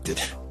be addicted.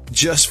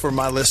 Just for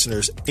my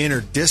listeners,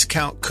 enter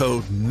discount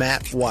code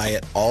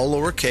MattWyatt, all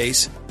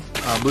lowercase,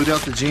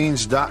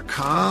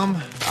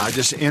 BlueDeltaJeans.com. I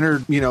just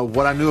entered,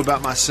 what I knew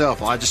about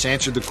myself. I just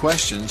answered the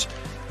questions,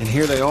 and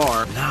here they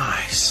are.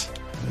 Nice.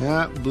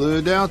 Yeah,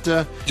 Blue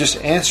Delta. Just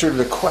answered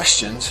the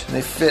questions, and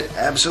they fit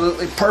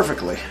absolutely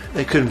perfectly.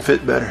 They couldn't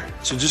fit better.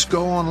 So just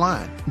go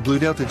online,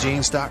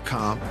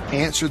 BlueDeltaJeans.com,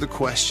 answer the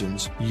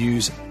questions,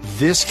 use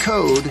this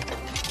code.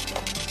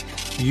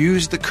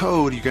 Use the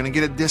code. You're going to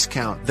get a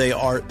discount. They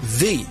are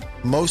the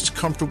most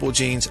comfortable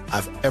jeans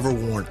I've ever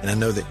worn, and I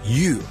know that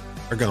you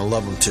are going to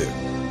love them too.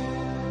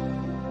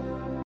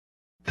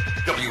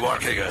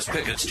 WRKS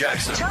Pickens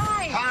Jackson.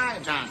 Hi,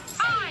 John.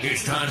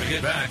 It's time to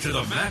get back to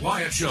the Matt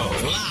Wyatt Show.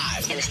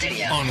 Live in the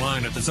studio.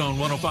 Online at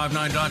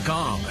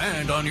thezone1059.com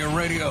and on your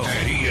radio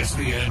at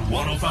ESPN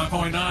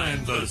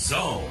 105.9 The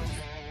Zone.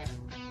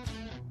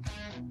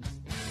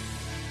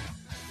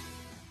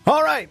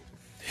 All right.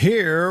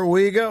 Here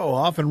we go.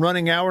 Off and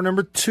running hour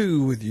number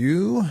 2 with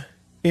you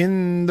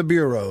in the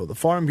Bureau, the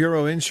Farm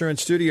Bureau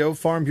Insurance Studio,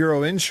 Farm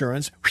Bureau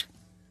Insurance.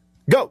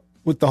 Go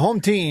with the home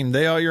team.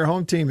 They are your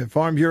home team at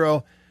Farm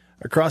Bureau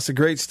across the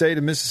great state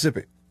of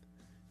Mississippi.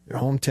 Your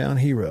hometown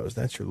heroes.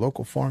 That's your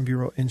local Farm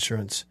Bureau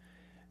Insurance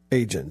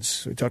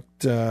agents. We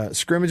talked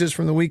scrimmages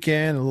from the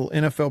weekend, a little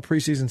NFL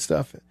preseason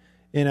stuff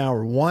in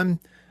hour 1.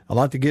 A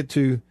lot to get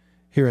to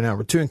here in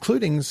hour 2,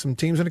 including some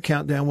teams in a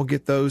countdown. We'll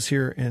get those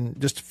here in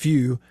just a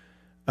few.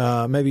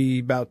 Maybe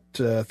about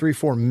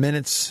 3-4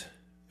 minutes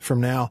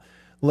from now.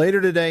 Later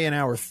today in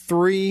hour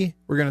 3,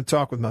 we're going to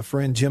talk with my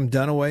friend Jim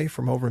Dunaway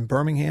from over in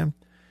Birmingham.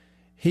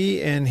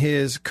 He and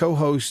his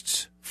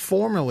co-hosts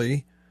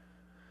formerly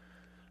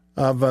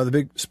of the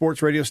big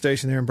sports radio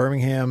station there in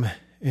Birmingham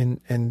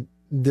and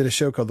did a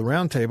show called The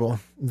Roundtable.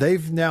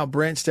 They've now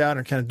branched out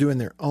and kind of doing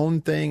their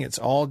own thing. It's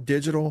all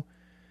digital,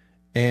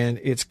 and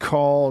it's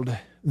called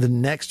The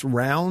Next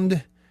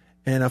Round.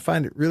 And I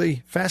find it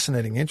really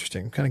fascinating,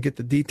 interesting. Kind of get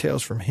the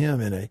details from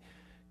him in a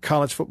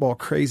college football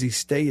crazy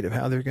state of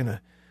how they're going to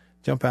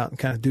jump out and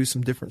kind of do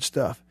some different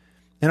stuff.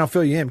 And I'll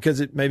fill you in because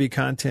it may be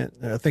content.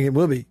 I think it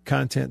will be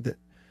content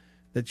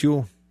that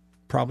you'll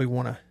probably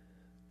want to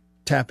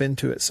tap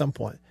into at some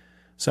point.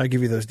 So I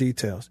give you those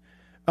details.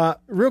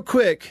 Real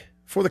quick,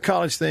 for the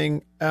college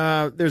thing,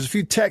 there's a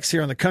few texts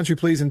here on the Country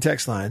Pleasing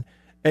text line.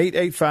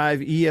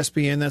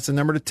 885-ESPN, that's the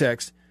number to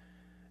text.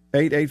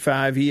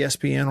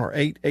 885-ESPN or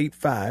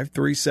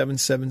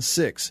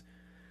 885-3776.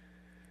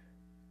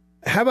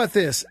 How about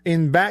this?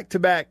 In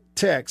back-to-back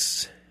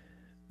texts,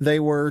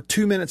 they were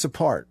 2 minutes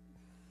apart.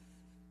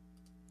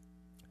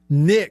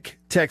 Nick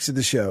texted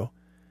the show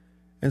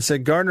and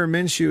said, Gardner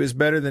Minshew is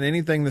better than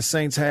anything the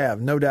Saints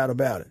have, no doubt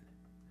about it.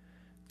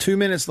 2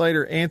 minutes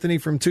later, Anthony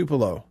from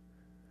Tupelo.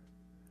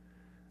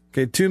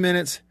 Okay, 2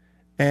 minutes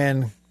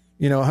and,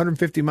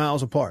 150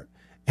 miles apart.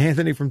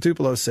 Anthony from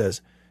Tupelo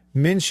says,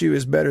 Minshew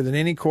is better than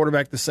any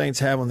quarterback the Saints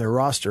have on their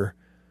roster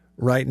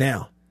right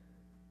now.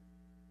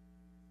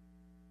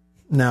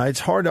 Now,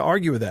 it's hard to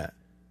argue with that.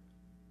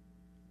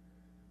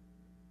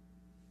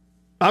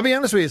 I'll be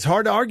honest with you, it's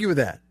hard to argue with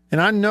that. And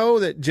I know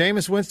that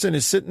Jameis Winston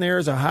is sitting there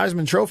as a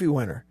Heisman Trophy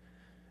winner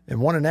and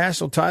won a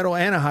national title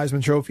and a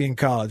Heisman Trophy in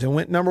college and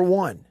went number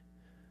 1.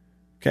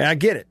 Okay, I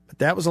get it. But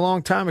that was a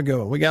long time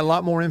ago. We got a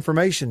lot more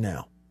information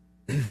now.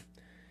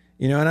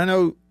 And I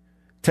know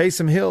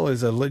Taysom Hill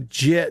is a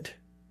legit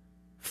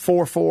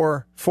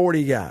 4'4",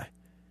 40 guy.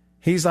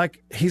 He's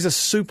a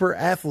super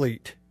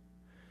athlete.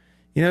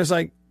 It's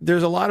like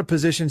there's a lot of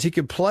positions he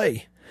could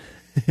play.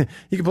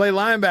 He could play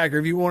linebacker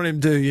if you wanted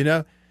him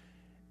to,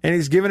 And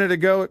he's giving it a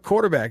go at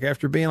quarterback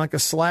after being like a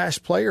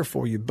slash player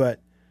for you. But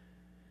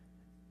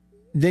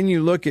then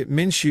you look at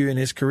Minshew and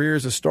his career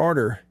as a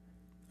starter.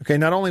 Okay,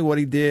 not only what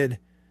he did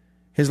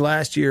his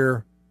last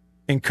year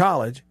in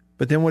college,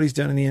 but then what he's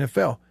done in the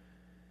NFL.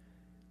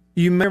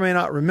 You may or may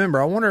not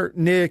remember. I wonder,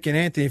 Nick and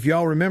Anthony, if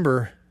y'all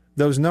remember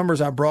those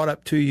numbers I brought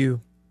up to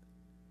you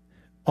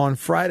on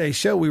Friday's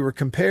show. We were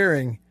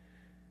comparing.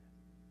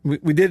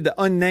 We did the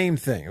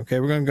unnamed thing. Okay,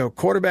 we're going to go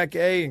quarterback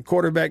A and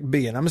quarterback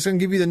B. And I'm just going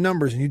to give you the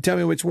numbers, and you tell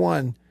me which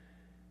one.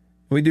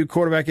 We do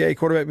quarterback A,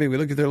 quarterback B. We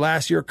look at their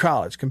last year of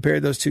college,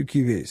 compared those two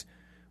QBs.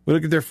 We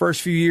look at their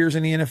first few years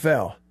in the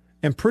NFL.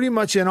 And pretty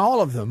much in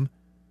all of them,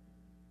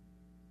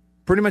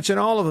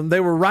 they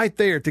were right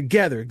there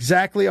together,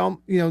 exactly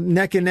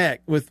neck and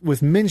neck, with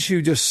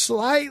Minshew just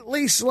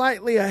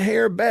slightly a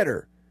hair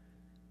better.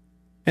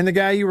 And the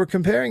guy you were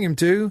comparing him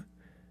to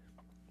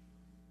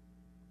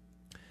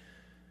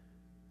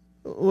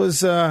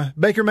was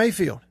Baker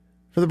Mayfield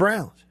for the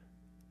Browns.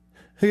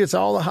 He gets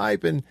all the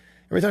hype and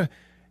everything,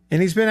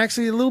 and he's been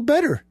actually a little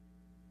better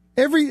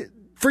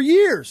for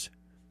years.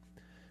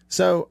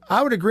 So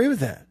I would agree with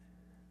that.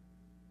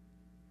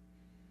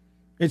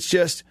 It's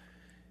just,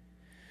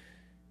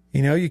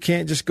 you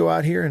can't just go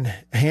out here and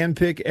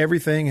handpick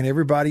everything and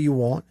everybody you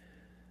want.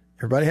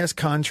 Everybody has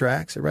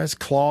contracts. Everybody has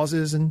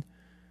clauses and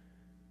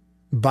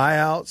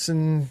buyouts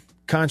and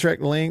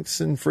contract lengths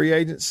and free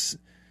agents,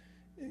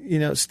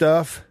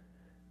 stuff,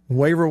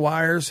 waiver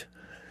wires,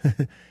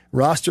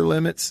 roster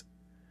limits,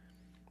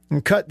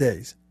 and cut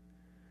days.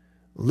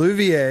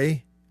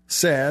 Louvier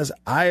says,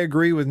 I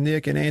agree with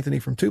Nick and Anthony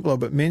from Tupelo,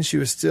 but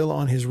Minshew is still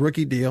on his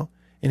rookie deal,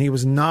 and he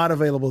was not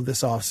available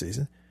this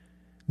offseason.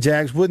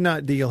 Jags would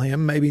not deal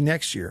him, maybe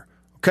next year.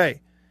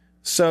 Okay,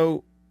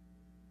 so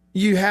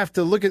you have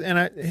to look at, and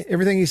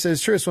everything he says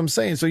is true, that's what I'm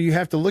saying. So you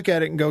have to look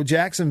at it and go,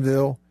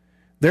 Jacksonville,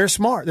 they're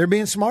smart. They're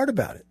being smart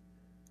about it.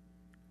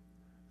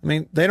 I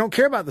mean, they don't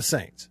care about the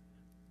Saints.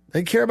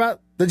 They care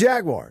about the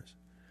Jaguars.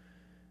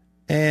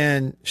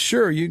 And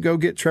sure, you go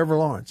get Trevor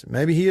Lawrence.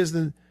 Maybe he is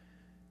the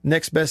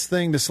next best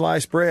thing to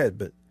sliced bread,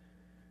 but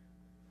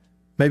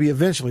maybe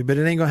eventually, but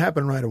it ain't going to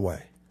happen right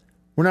away.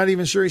 We're not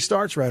even sure he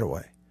starts right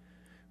away.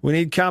 We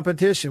need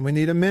competition. We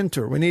need a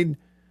mentor. We need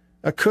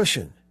a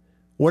cushion.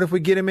 What if we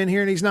get him in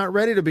here and he's not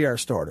ready to be our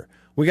starter?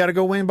 We got to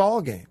go win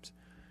ball games.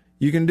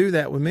 You can do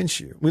that with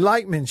Minshew. We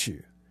like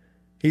Minshew.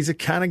 He's the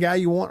kind of guy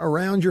you want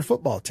around your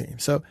football team.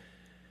 So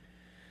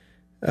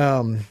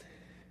they're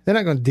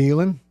not going to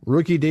deal him.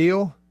 Rookie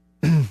deal.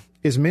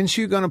 Is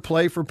Minshew going to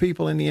play for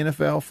people in the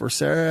NFL for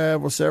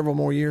several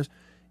more years?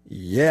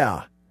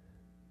 Yeah.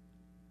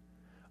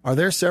 Are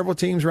there several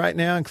teams right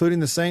now, including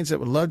the Saints, that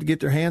would love to get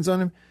their hands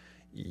on him?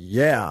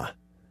 Yeah.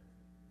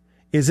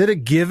 Is it a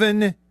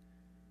given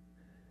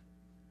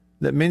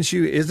that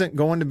Minshew isn't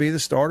going to be the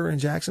starter in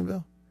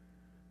Jacksonville?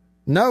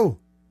 No.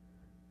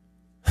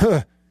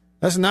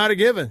 That's not a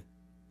given.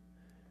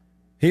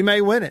 He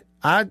may win it.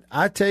 I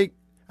think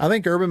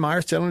Urban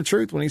Meyer's telling the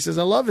truth when he says,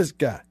 I love this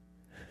guy.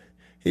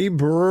 He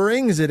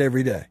brings it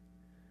every day.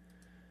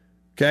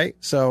 Okay,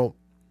 so,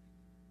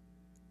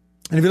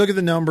 and if you look at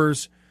the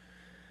numbers,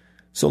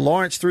 so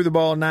Lawrence threw the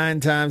ball 9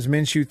 times,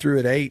 Minshew threw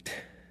it 8.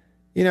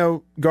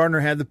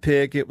 Gardner had the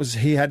pick.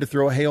 He had to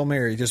throw a Hail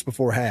Mary just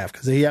before half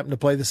because he happened to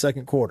play the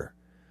second quarter.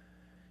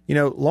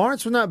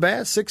 Lawrence was not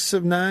bad, 6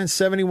 of 9,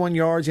 71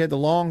 yards. He had the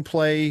long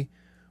play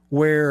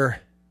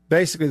where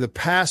basically the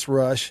pass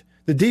rush,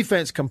 the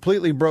defense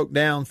completely broke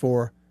down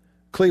for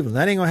Cleveland.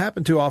 That ain't going to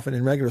happen too often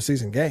in regular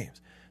season games.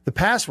 The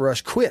pass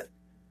rush quit.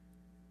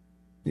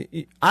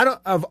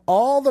 Of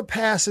all the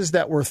passes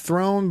that were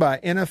thrown by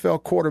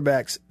NFL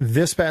quarterbacks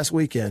this past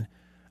weekend,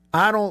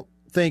 I don't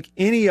think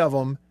any of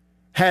them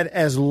had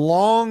as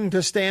long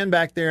to stand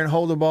back there and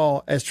hold the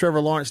ball as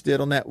Trevor Lawrence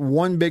did on that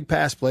one big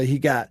pass play he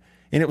got.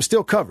 And it was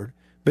still covered,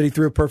 but he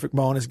threw a perfect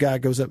ball and his guy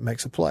goes up and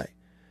makes a play.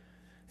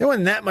 There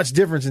wasn't that much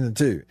difference in the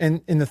two.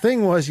 And the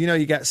thing was,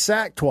 you got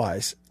sacked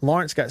twice.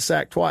 Lawrence got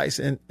sacked twice,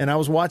 and I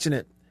was watching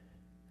it.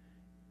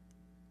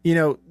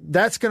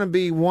 That's going to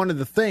be one of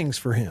the things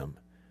for him.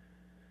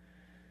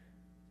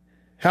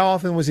 How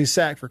often was he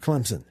sacked for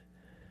Clemson?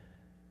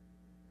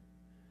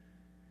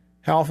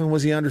 How often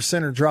was he under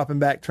center, dropping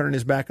back, turning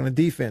his back on the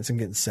defense and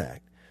getting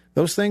sacked?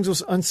 Those things will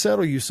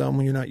unsettle you some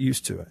when you're not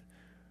used to it.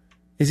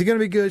 Is he going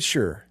to be good?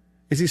 Sure.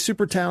 Is he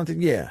super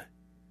talented? Yeah.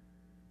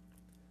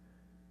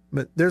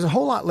 But there's a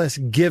whole lot less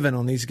given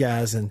on these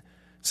guys than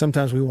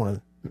sometimes we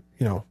want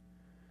to,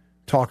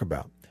 talk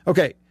about.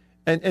 Okay,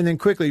 and then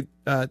quickly,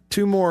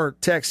 2 more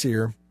texts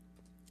here.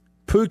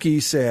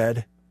 Pookie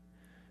said,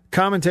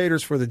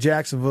 commentators for the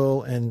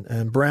Jacksonville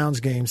and Browns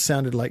game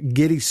sounded like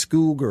giddy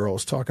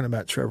schoolgirls talking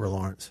about Trevor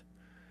Lawrence.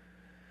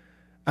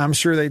 I'm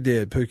sure they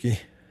did, Pookie.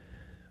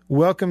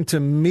 Welcome to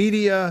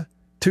Media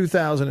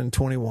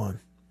 2021.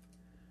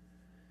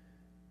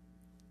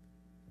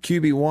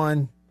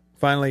 QB1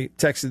 finally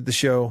texted the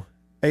show,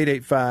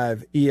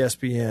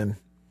 885-ESPN.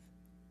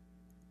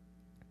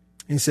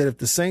 He said, if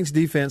the Saints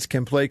defense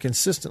can play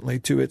consistently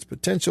to its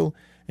potential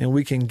and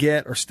we can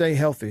get or stay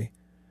healthy,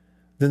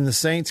 then the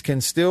Saints can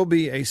still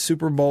be a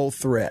Super Bowl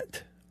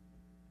threat.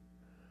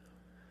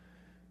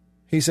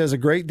 He says a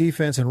great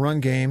defense and run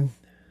game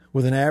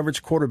with an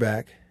average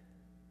quarterback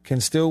can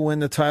still win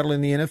the title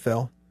in the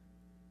NFL.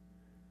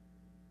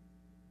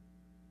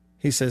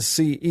 He says,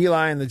 see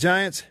Eli and the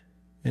Giants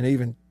and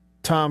even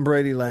Tom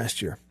Brady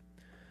last year.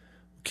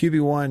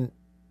 QB1,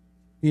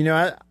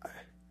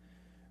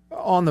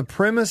 on the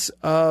premise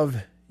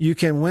of you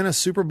can win a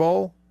Super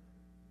Bowl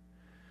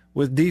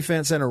with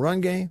defense and a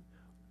run game,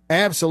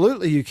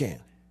 absolutely you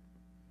can.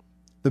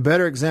 The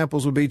better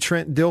examples would be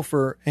Trent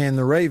Dilfer and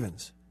the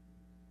Ravens.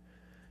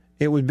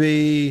 It would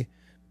be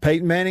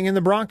Peyton Manning and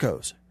the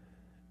Broncos.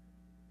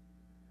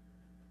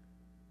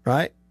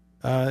 Right?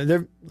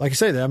 Like I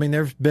say,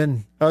 there's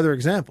been other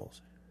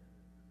examples.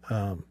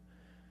 I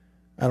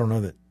don't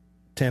know that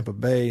Tampa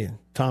Bay and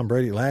Tom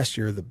Brady last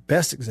year are the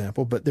best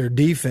example, but their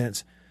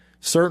defense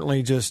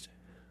certainly just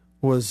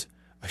was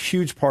a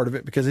huge part of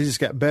it because they just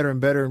got better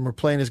and better and were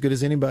playing as good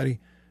as anybody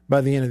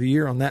by the end of the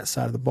year on that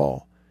side of the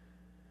ball.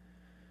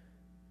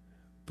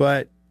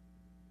 But,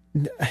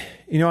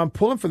 I'm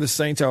pulling for the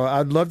Saints.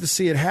 I'd love to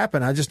see it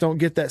happen. I just don't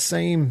get that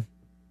same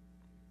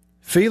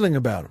feeling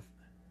about them,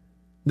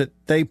 that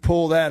they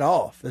pull that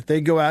off, that they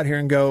go out here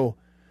and go,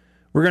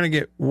 we're going to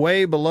get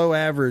way below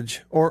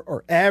average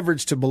or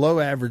average to below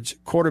average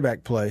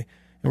quarterback play,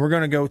 and we're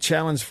going to go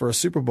challenge for a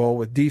Super Bowl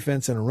with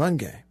defense and a run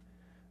game.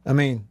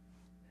 I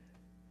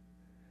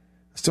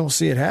just don't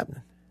see it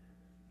happening.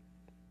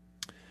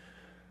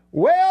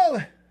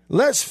 Well,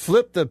 let's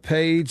flip the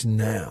page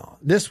now.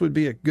 This would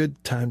be a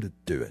good time to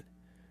do it.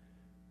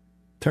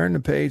 Turn the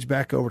page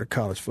back over to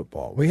college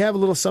football. We have a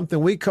little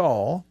something we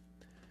call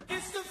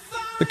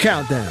the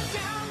countdown.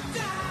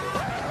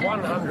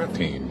 100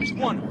 teams,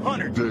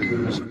 100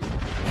 days.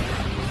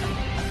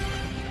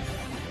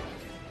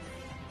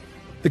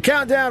 The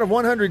countdown of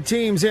 100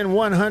 teams in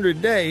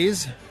 100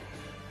 days.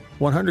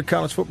 100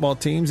 college football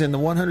teams in the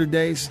 100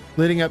 days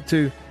leading up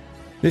to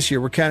this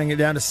year. We're counting it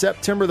down to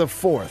September the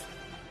 4th.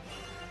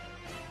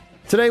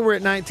 Today we're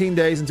at 19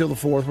 days until the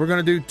 4th. We're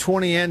going to do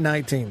 20 and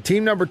 19.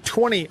 Team number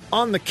 20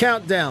 on the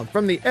countdown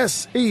from the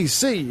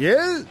SEC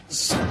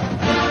is...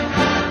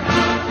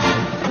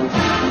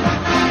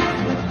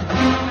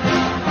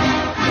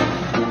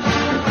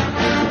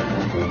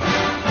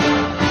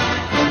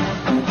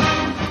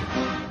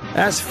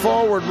 That's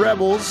Forward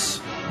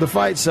Rebels, the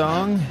fight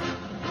song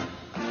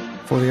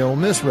for the Ole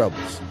Miss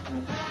Rebels.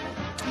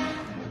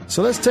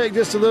 So let's take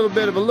just a little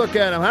bit of a look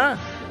at them, huh?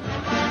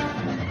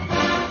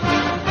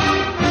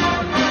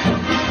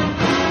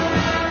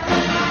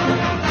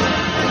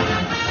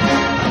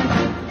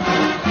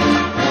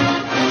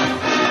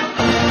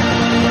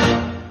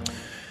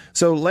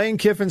 So Lane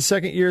Kiffin's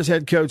second year as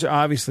head coach,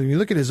 obviously, when you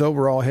look at his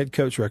overall head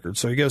coach record,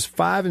 so he goes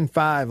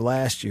 5-5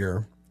 last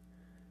year.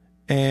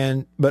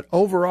 But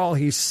overall,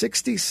 he's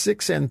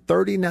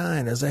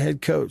 66-39 as a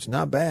head coach.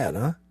 Not bad,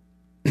 huh?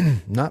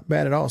 Not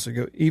bad at all. So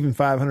go even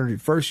 500 your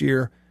first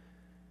year.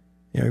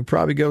 He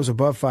probably goes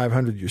above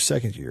 500 your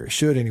second year. It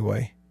should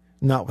anyway,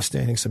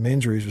 notwithstanding some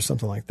injuries or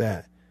something like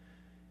that.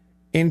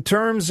 In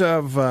terms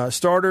of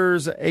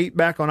starters, 8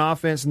 back on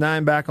offense,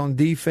 9 back on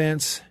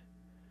defense.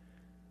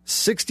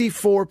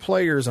 64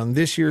 players on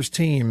this year's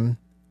team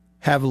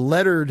have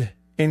lettered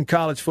in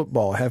college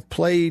football, have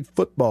played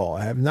football,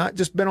 have not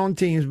just been on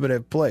teams, but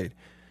have played.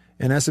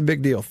 And that's a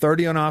big deal.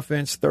 30 on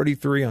offense,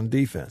 33 on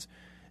defense.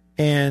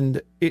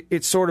 And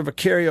it's sort of a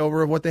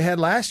carryover of what they had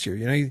last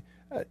year.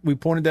 We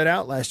pointed that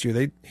out last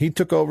year. He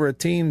took over a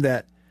team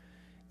that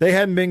they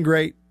hadn't been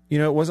great.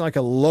 It wasn't like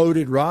a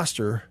loaded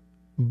roster,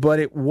 but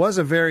it was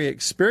a very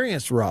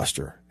experienced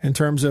roster in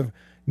terms of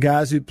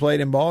guys who played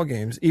in ball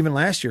games. Even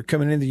last year,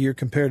 coming into the year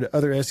compared to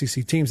other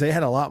SEC teams, they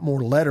had a lot more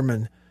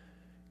lettermen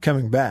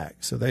coming back,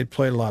 so they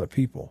played a lot of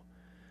people.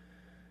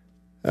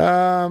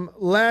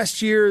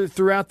 Last year,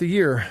 throughout the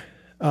year,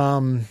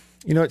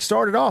 it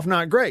started off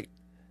not great.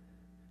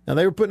 Now,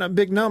 they were putting up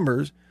big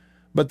numbers,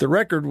 but the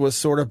record was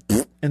sort of,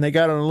 and they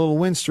got on a little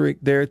win streak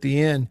there at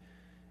the end,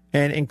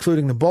 and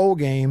including the bowl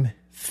game,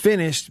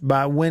 finished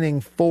by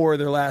winning 4 of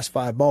their last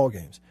 5 ball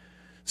games.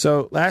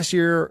 So last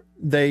year,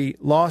 they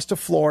lost to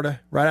Florida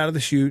right out of the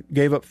chute,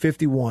 gave up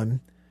 51,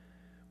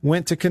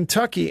 went to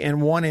Kentucky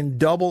and won in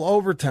double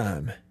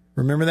overtime.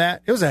 Remember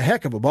that? It was a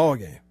heck of a ball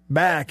game,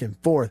 back and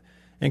forth.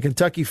 And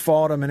Kentucky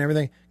fought them and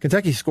everything.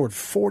 Kentucky scored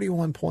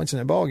 41 points in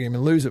that ball game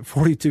and lose at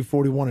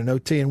 42-41 in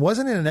OT. And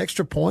wasn't it an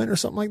extra point or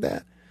something like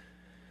that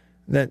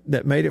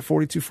that made it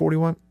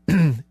 42-41?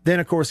 Then,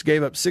 of course,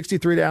 gave up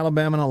 63 to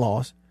Alabama in a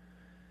loss.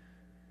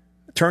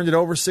 Turned it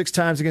over 6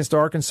 times against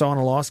Arkansas in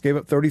a loss, gave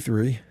up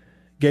 33.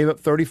 gave up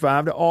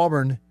 35 to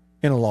Auburn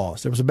in a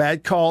loss. There was a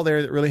bad call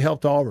there that really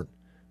helped Auburn,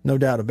 no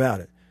doubt about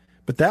it.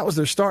 But that was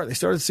their start. They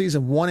started the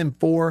season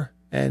 1-4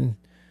 and,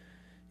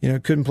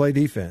 couldn't play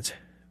defense.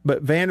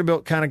 But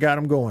Vanderbilt kind of got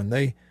them going.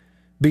 They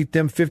beat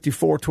them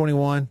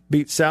 54-21,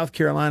 beat South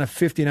Carolina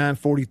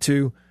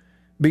 59-42,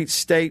 beat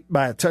State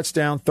by a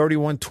touchdown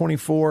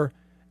 31-24,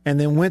 and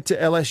then went to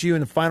LSU in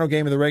the final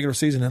game of the regular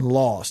season and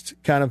lost.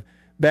 Kind of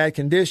bad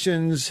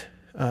conditions,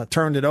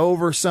 turned it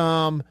over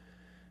some.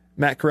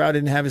 Matt Corral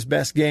didn't have his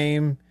best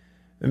game.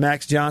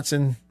 Max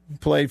Johnson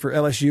played for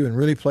LSU and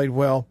really played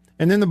well.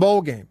 And then the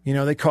bowl game.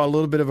 They caught a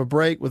little bit of a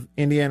break with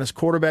Indiana's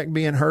quarterback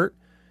being hurt.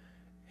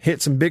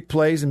 Hit some big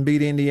plays and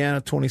beat Indiana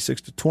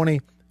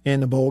 26-20 in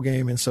the bowl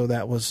game. And so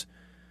that was,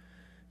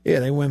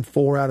 they win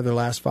 4 out of their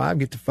last 5,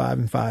 get to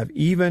 5-5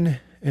 even.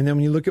 And then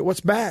when you look at what's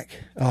back,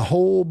 a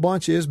whole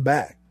bunch is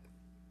back.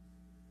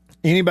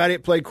 Anybody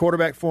that played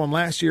quarterback for them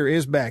last year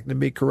is back. To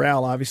beat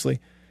Corral,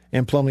 obviously,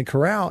 and Plumlee.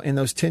 Corral in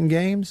those 10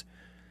 games,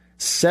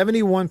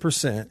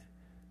 71%,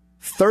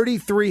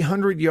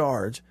 3,300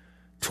 yards,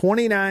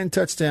 29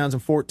 touchdowns,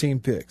 and 14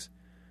 picks.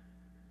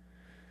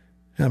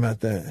 How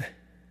about that?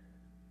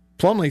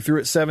 Plumlee threw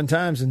it 7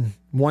 times and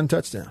 1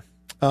 touchdown.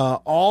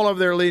 All of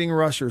their leading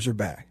rushers are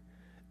back.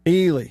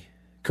 Ely,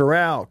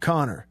 Corral,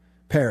 Connor,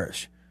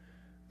 Parrish.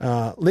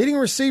 Leading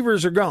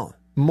receivers are gone.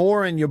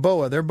 Moore and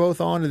Yeboah, they're both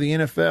on to the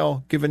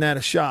NFL, giving that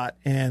a shot.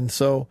 And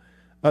so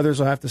others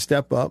will have to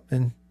step up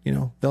and,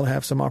 they'll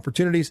have some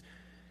opportunities.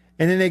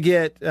 And then they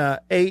get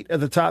 8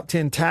 of the top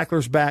 10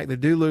 tacklers back. They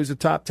do lose a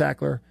top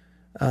tackler,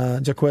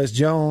 Jaquez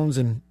Jones,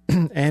 and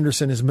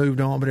Anderson has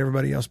moved on, but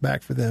everybody else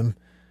back for them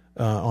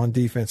on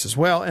defense as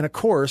well. And, of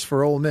course,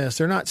 for Ole Miss,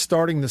 they're not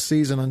starting the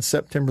season on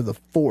September the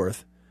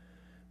 4th.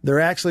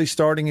 They're actually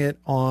starting it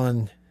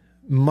on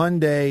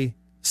Monday,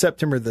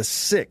 September the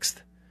 6th.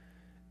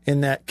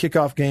 In that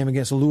kickoff game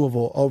against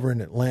Louisville over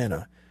in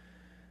Atlanta.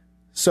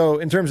 So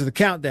in terms of the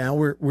countdown,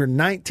 we're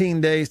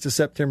 19 days to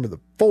September the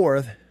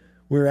 4th.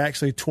 We're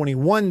actually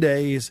 21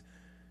 days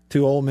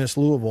to Ole Miss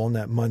Louisville on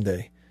that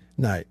Monday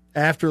night.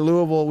 After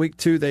Louisville, week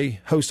 2,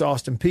 they host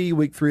Austin Peay.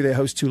 Week 3, they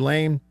host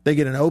Tulane. They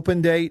get an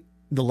open date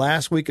the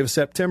last week of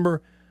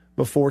September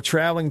before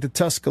traveling to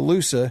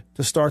Tuscaloosa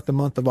to start the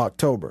month of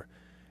October.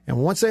 And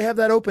once they have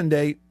that open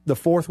date, the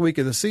 4th week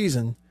of the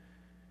season,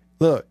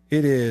 look,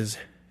 it is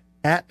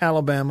at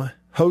Alabama,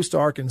 host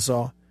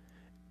Arkansas,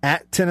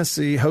 at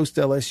Tennessee, host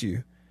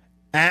LSU,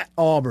 at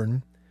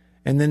Auburn,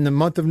 and then the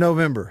month of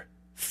November,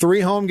 3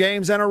 home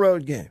games and a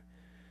road game.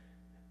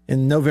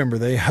 In November,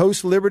 they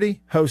host Liberty,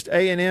 host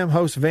A&M,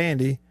 host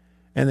Vandy,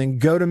 and then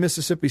go to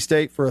Mississippi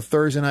State for a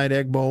Thursday night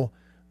Egg Bowl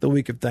the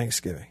week of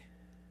Thanksgiving.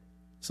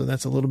 So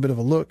that's a little bit of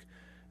a look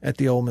at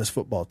the Ole Miss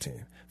football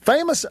team.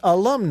 Famous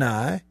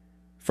alumni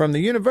from the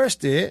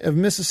University of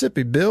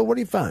Mississippi. Bill, what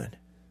do you find?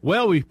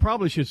 Well, we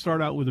probably should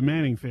start out with the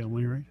Manning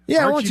family, right?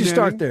 Yeah, why don't you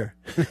start there?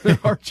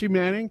 Archie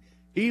Manning,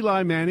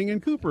 Eli Manning,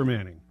 and Cooper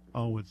Manning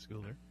all went to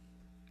school there.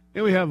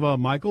 And we have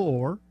Michael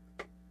Orr.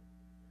 I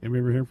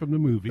remember him from the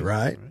movie.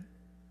 Right.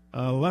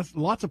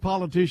 Lots of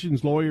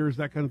politicians, lawyers,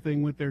 that kind of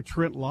thing went there.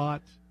 Trent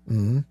Lott,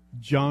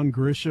 John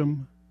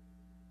Grisham,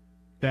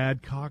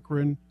 Thad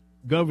Cochran,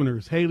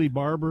 governors Haley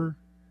Barbour,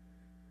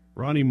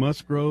 Ronnie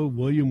Musgrove,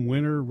 William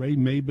Winter, Ray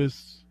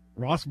Mabus,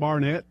 Ross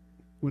Barnett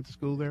went to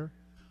school there.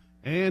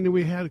 And then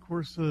we had, of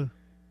course,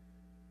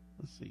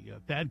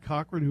 Thad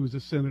Cochran, who was a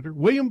senator.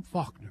 William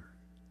Faulkner,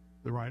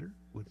 the writer,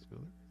 went to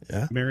school there.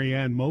 Yeah. Mary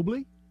Ann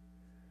Mobley.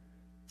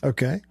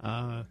 Okay.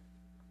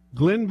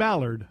 Glenn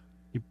Ballard.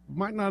 You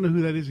might not know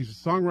who that is. He's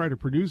a songwriter,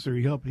 producer.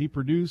 He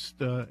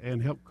produced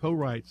and helped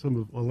co-write some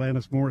of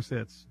Alanis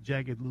Morissette's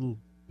Jagged Little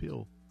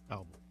Pill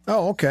album.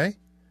 Oh, okay.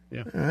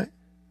 Yeah. All right.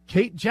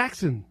 Kate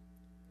Jackson,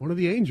 one of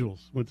the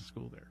Angels, went to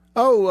school there.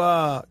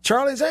 Oh,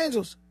 Charlie's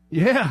Angels.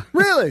 Yeah.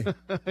 Really?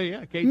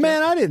 Yeah. Kate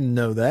Man, Jackson. I didn't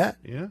know that.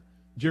 Yeah.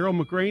 Gerald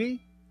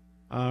McRaney,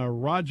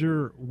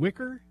 Roger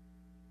Wicker,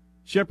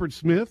 Shepard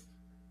Smith.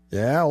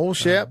 Yeah, old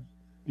Shep.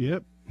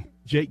 Yep.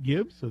 Jake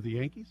Gibbs of the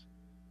Yankees.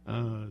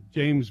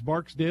 James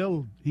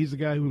Barksdale, he's the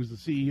guy who was the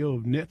CEO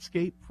of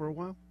Netscape for a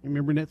while. You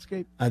remember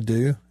Netscape? I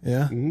do,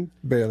 yeah. Mm-hmm.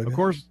 Barely. Of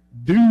course,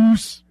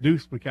 Deuce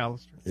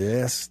McAllister.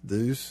 Yes,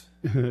 Deuce.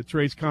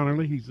 Trace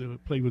Connerly, he's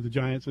played with the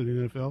Giants in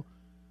the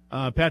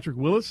NFL. Patrick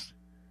Willis.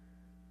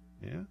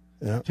 Yeah.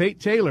 Yep. Tate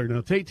Taylor.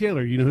 Now, Tate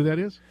Taylor, you know who that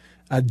is?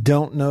 I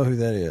don't know who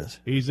that is.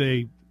 He's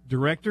a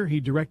director.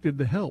 He directed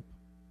The Help.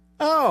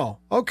 Oh,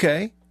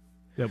 okay.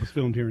 That was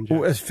filmed here in Jackson.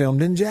 Well, it's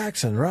filmed in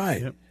Jackson,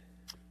 right. Yep.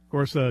 Of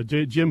course,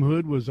 Jim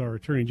Hood was our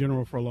attorney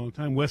general for a long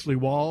time. Wesley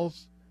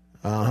Walls.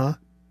 Uh-huh.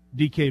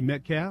 DK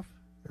Metcalf.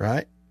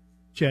 Right.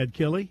 Chad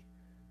Kelly.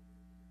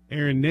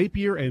 Aaron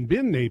Napier and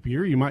Ben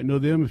Napier. You might know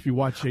them if you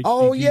watch HGTV.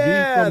 Oh,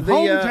 yeah. From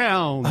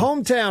Hometown.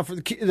 Hometown for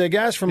the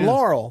guys from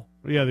Laurel.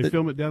 Yeah, they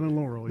film it down in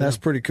Laurel. That's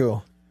pretty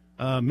cool.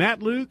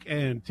 Matt Luke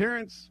and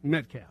Terrence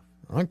Metcalf.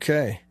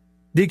 Okay.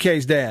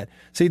 DK's dad.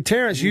 See,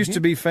 Terrence used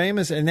to be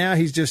famous, and now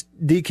he's just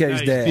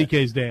DK's dad.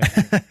 DK's dad.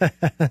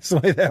 That's the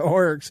way that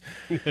works.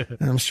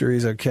 I'm sure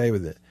he's okay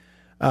with it.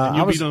 And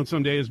you'll be known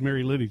someday as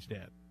Mary Liddy's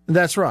dad.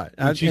 That's right.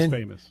 And she's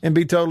famous. And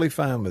be totally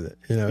fine with it,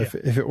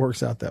 if it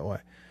works out that way.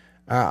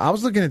 I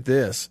was looking at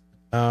this.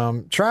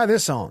 Try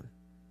this on.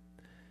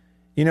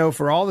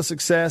 For all the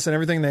success and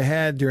everything they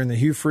had during the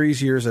Hugh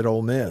Freeze years at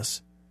Ole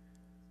Miss,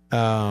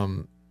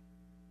 and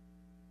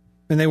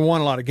they won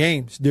a lot of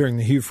games during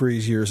the Hugh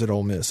Freeze years at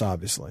Ole Miss,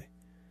 obviously.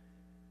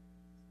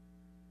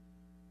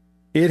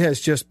 It has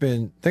just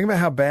been, think about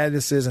how bad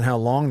this is and how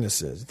long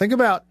this is. Think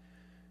about,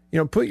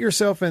 put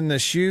yourself in the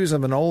shoes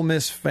of an Ole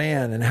Miss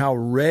fan and how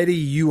ready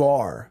you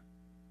are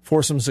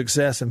for some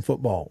success in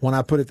football, when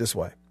I put it this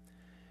way.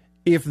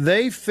 If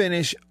they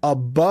finish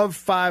above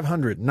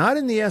 500, not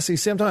in the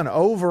SEC, I'm talking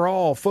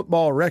overall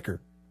football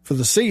record for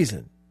the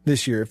season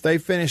this year. If they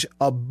finish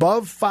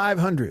above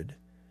 500,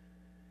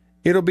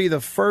 it'll be the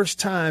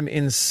first time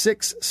in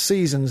 6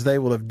 seasons they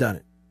will have done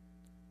it.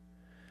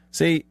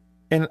 See,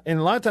 and a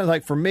lot of times,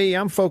 like for me,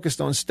 I'm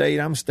focused on state.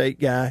 I'm a state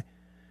guy.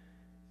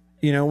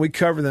 We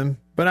cover them,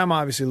 but I'm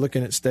obviously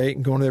looking at state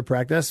and going to their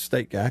practice. That's a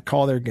state guy. I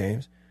call their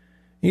games.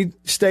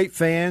 State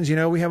fans,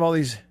 we have all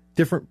these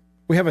different.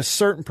 We have a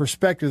certain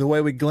perspective, the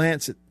way we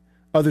glance at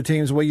other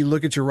teams, the way you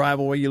look at your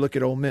rival, the way you look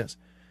at Ole Miss.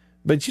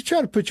 But you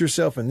try to put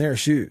yourself in their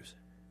shoes.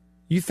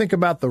 You think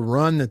about the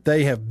run that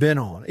they have been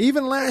on,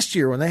 even last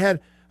year when they had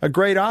a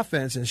great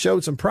offense and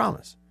showed some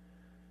promise.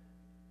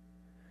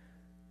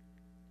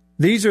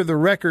 These are the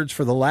records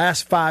for the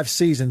last 5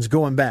 seasons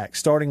going back,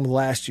 starting with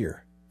last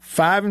year.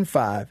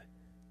 5-5,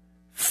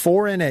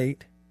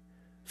 4-8,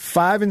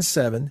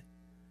 5-7,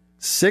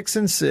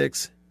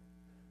 6-6,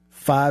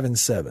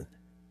 5-7.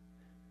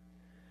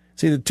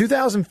 See, the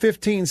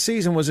 2015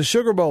 season was a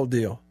Sugar Bowl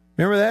deal.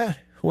 Remember that?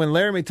 When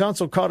Laramie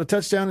Tunsil caught a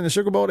touchdown in the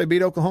Sugar Bowl, they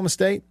beat Oklahoma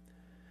State.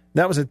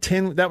 That was their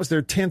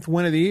 10th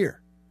win of the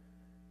year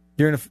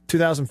during the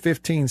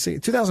 2015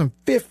 season.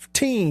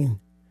 2015,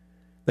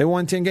 they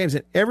won 10 games.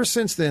 And ever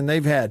since then, they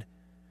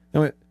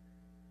went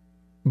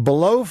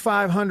below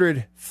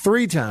 500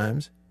 3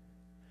 times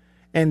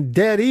and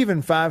dead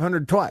even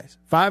 500 twice.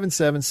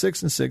 5-7,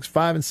 6-6,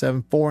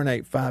 5-7,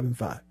 4-8,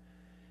 5-5.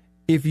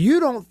 If you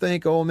don't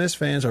think Ole Miss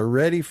fans are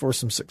ready for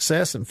some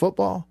success in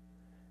football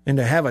and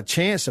to have a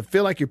chance to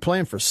feel like you're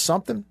playing for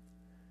something,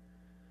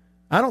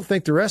 I don't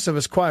think the rest of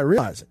us quite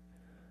realize it.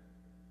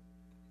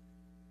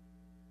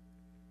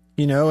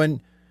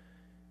 And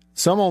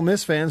some Ole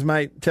Miss fans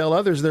might tell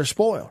others they're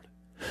spoiled.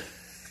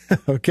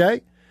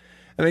 Okay?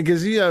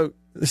 Because, the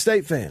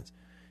state fans,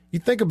 you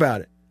think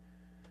about it.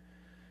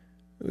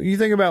 You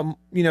think about,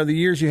 the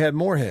years you had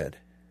Moorhead.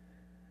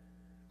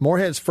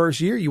 Moorhead's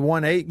first year, you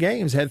won 8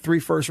 games, had 3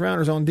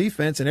 first-rounders on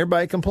defense, and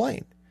everybody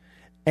complained.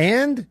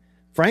 And,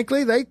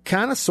 frankly, they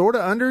kind of sort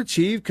of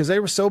underachieved because they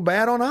were so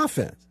bad on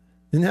offense.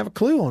 Didn't have a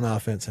clue on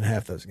offense in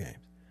half those games.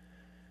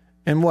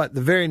 And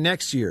the very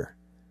next year?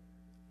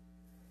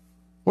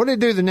 What did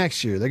they do the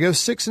next year? They go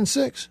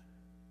 6-6?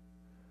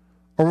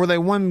 Or were they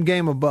one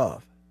game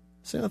above?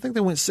 See, I think they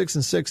went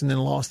 6-6 and then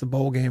lost the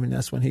bowl game, and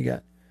that's when he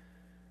got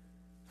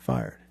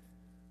fired.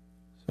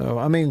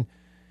 So,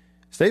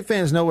 state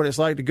fans know what it's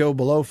like to go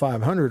below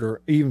 500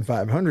 or even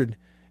 500.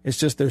 It's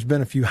just there's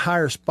been a few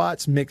higher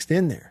spots mixed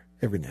in there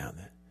every now and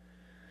then.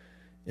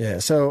 Yeah,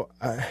 so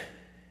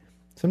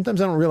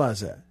sometimes I don't realize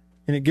that.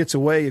 And it gets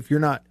away if you're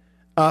not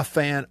a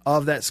fan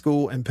of that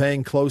school and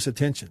paying close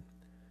attention.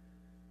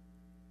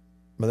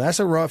 But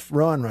that's a rough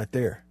run right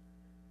there.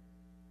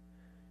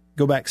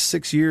 Go back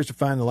 6 years to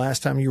find the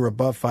last time you were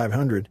above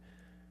 500.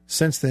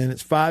 Since then,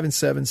 it's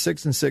 5-7,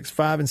 6-6,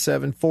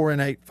 5-7,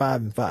 4-8,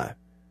 5-5.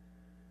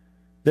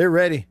 They're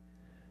ready.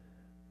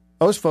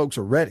 Those folks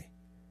are ready.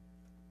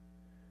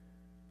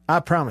 I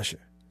promise you.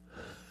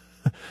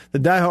 The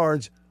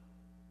diehards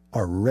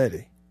are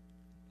ready.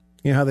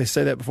 You know how they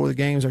say that before the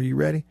games? Are you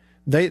ready?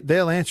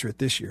 They'll answer it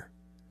this year.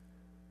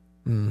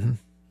 Mm-hmm.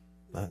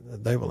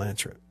 They will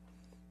answer it.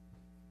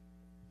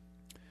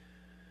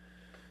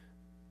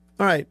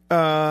 All right.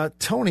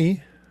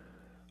 Tony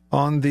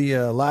on the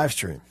live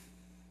stream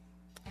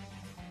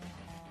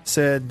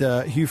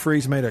said Hugh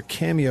Freeze made a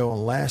cameo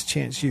on Last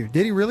Chance U.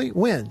 Did he really?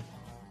 When?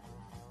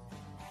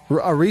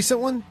 A recent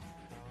one?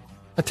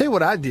 I tell you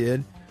what I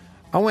did.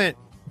 I went,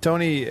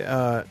 Tony,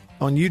 on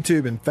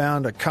YouTube and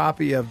found a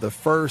copy of the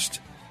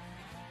first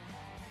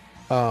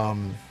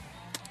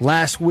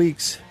last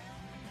week's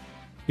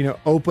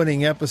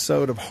opening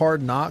episode of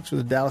Hard Knocks with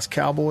the Dallas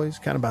Cowboys,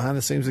 kind of behind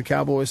the scenes of the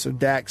Cowboys, so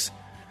Dak's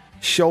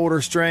shoulder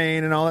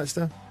strain and all that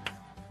stuff.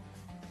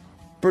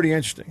 Pretty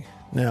interesting.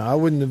 Now, I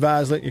wouldn't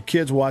advise letting your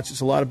kids watch.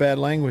 It's a lot of bad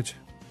language.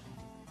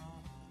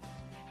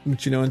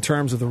 But, in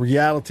terms of the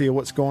reality of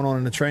what's going on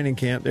in the training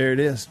camp, there it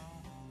is.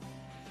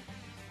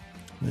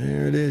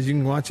 There it is. You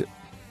can watch it.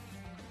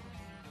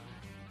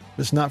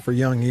 It's not for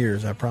young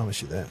ears, I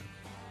promise you that.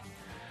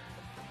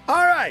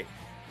 All right.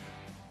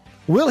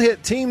 We'll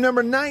hit team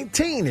number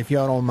 19, if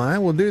y'all don't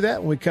mind. We'll do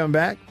that when we come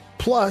back.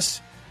 Plus,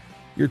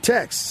 your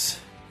texts,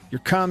 your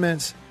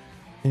comments,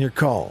 and your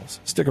calls.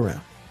 Stick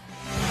around.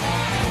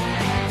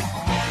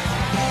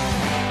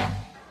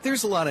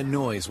 There's a lot of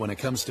noise when it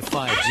comes to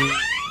 5G.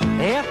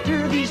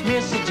 After these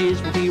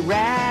messages, we'll be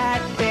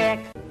right back.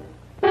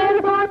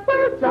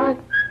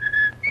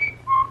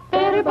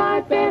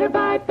 Better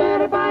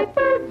buy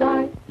Bird's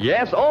Eye.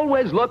 Yes,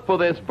 always look for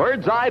this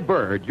Bird's Eye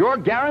Bird, your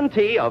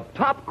guarantee of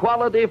top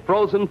quality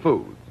frozen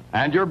food.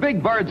 And your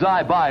big Bird's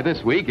Eye buy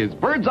this week is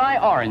Bird's Eye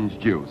Orange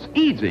Juice.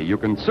 Easy, you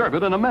can serve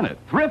it in a minute.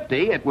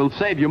 Thrifty, it will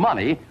save you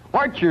money.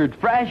 Orchard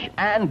fresh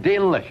and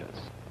delicious.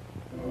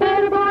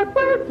 Better buy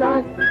Bird's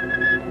Eye.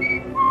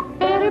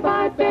 Better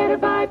buy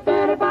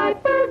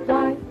Bird's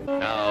Eye.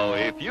 Now,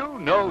 if you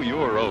know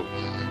your oats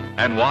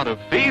and want to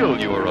feel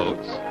your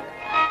oats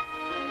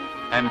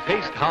and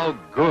taste how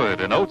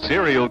good an oat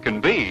cereal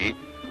can be,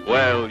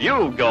 well,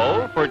 you'll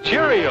go for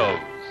Cheerios.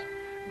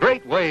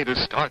 Great way to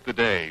start the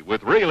day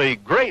with really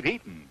great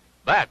eating.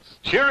 That's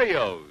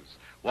Cheerios,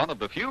 one of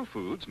the few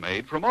foods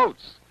made from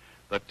oats.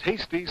 The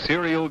tasty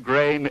cereal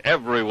grain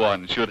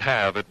everyone should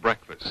have at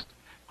breakfast.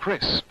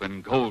 Crisp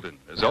and golden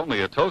as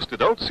only a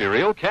toasted oat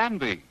cereal can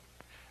be.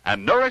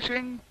 And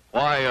nourishing?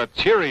 Why, a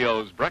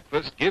Cheerios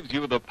breakfast gives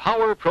you the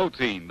power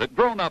protein that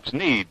grown-ups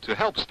need to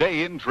help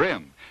stay in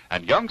trim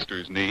and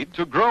youngsters need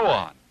to grow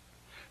on.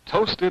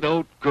 Toasted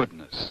oat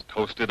goodness,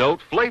 toasted oat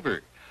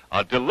flavor,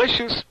 a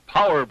delicious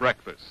power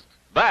breakfast.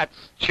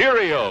 That's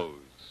Cheerios.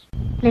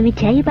 Let me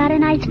tell you about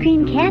an ice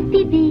cream can't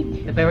be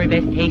beat. The very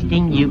best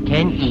tasting you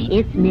can eat.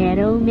 It's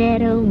Meadow,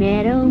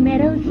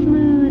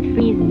 smooth,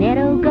 freeze,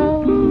 Meadow,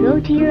 go. Go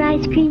to your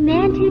ice cream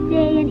man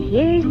today, and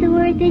here's the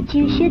word that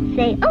you should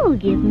say. Oh,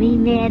 give me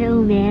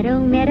Meadow,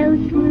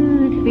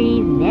 smooth,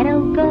 freeze,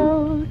 Meadow,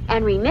 Gold.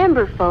 And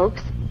remember,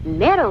 folks,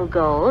 Meadow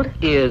Gold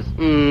Is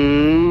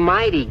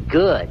mighty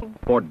good.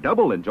 For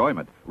double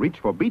enjoyment, reach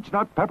for Beech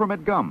Nut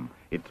Peppermint Gum.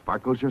 It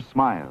sparkles your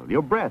smile,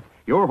 your breath,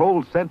 your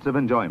whole sense of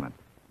enjoyment.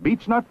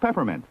 Beech Nut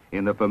Peppermint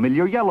in the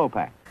familiar yellow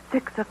pack.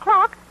 6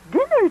 o'clock,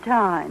 dinner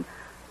time.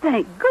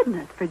 Thank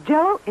goodness for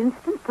Jell-O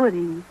Instant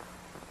Pudding.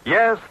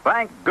 Yes,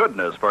 thank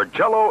goodness for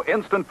Jell-O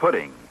Instant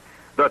Pudding.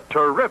 The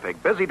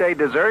terrific busy day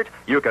dessert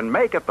you can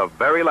make at the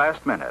very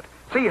last minute.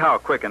 See how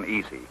quick and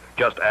easy.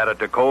 Just add it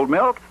to cold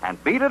milk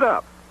and beat it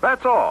up.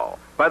 That's all.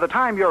 By the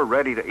time you're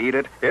ready to eat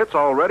it, it's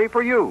all ready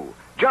for you.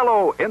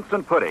 Jell-O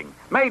Instant Pudding,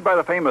 made by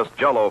the famous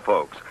Jell-O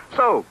folks.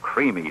 So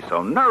creamy,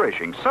 so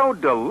nourishing, so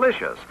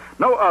delicious.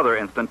 No other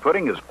instant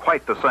pudding is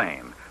quite the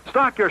same.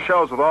 Stock your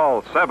shelves with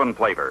all 7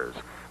 flavors.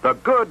 The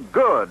good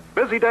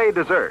busy day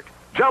dessert.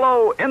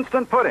 Jell-O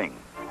Instant Pudding.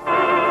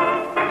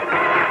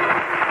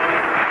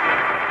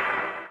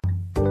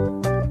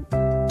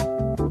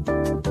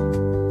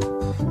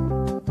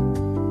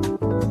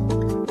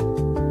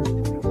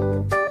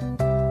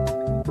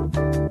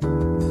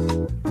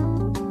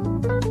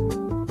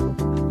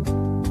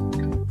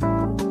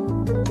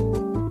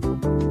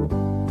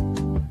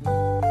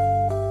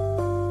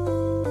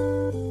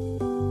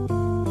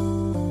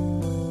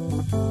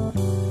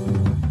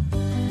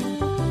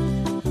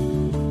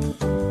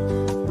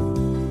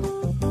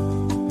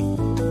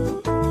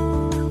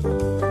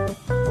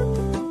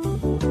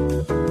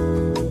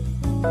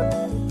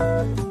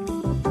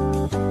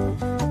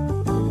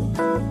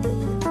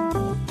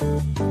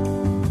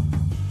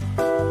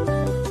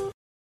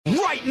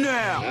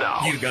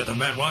 You got the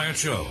Matt Wyatt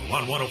Show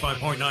on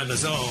 105.9 The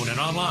Zone and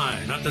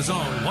online at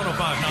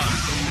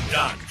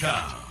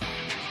thezone1059.com.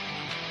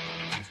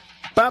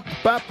 Ba,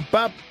 ba,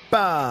 ba,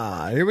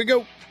 ba. Here we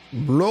go.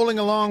 Rolling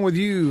along with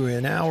you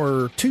in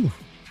hour 2.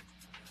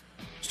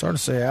 Started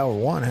to say hour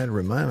 1. I had to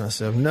remind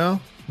myself. No,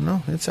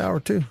 it's hour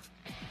 2.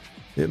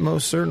 It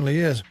most certainly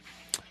is.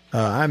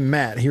 I'm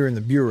Matt here in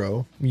the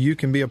Bureau. You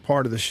can be a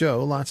part of the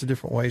show. Lots of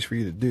different ways for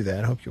you to do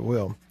that. I hope you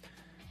will.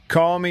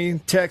 Call me,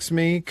 text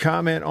me,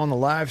 comment on the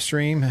live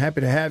stream.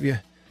 Happy to have you.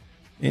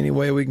 Any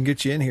way we can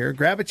get you in here.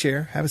 Grab a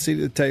chair, have a seat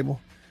at the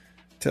table.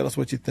 Tell us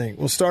what you think.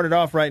 We'll start it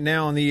off right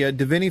now on the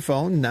Davini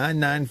phone,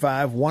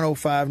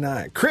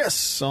 995-1059.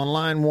 Chris on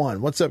line 1.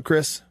 What's up,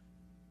 Chris?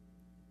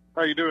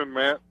 How you doing,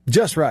 Matt?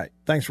 Just right.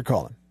 Thanks for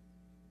calling.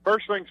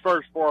 First things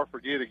first, before I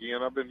forget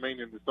again, I've been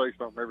meaning to say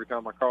something every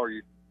time I call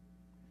you.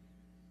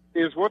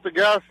 Is what the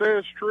guy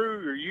says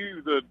true?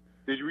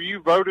 Were you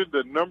voted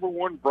the number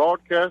 1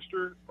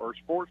 broadcaster or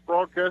sports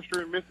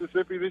broadcaster in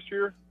Mississippi this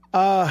year?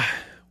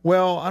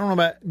 Well, I don't know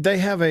about. They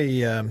have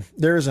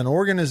there is an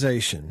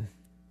organization,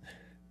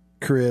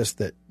 Chris,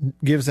 that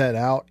gives that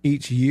out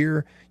each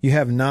year. You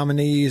have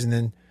nominees, and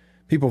then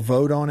people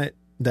vote on it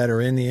that are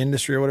in the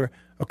industry or whatever.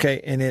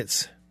 Okay, and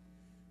it's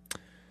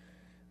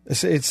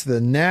the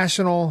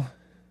National.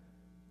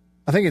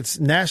 I think it's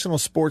National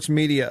Sports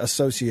Media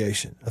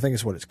Association. I think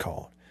it's what it's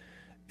called.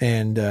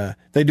 And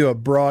they do a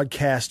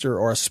broadcaster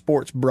or a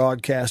sports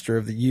broadcaster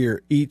of the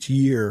year each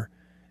year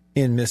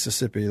in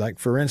Mississippi. Like,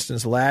 for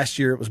instance, last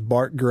year it was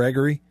Bart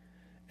Gregory.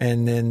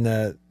 And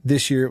then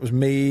this year it was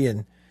me.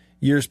 And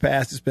years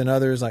past it's been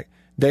others. Like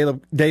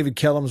David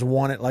Kellum's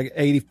won it like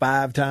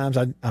 85 times.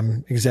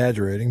 I'm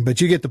exaggerating,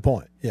 but you get the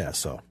point. Yeah,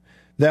 so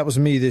that was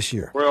me this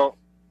year. Well,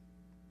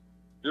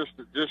 just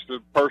a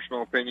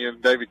personal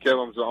opinion, David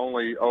Kellum's the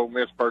only Ole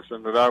Miss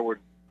person that I would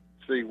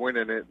see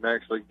winning it and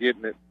actually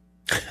getting it.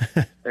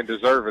 And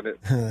deserving it.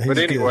 But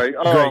anyway,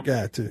 great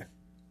guy too.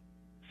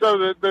 So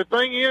the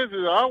thing is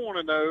I want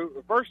to know.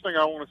 The first thing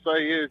I want to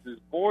say is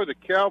boy, the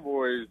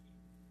Cowboys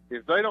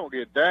if they don't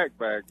get Dak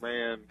back,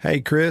 man. Hey,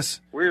 Chris.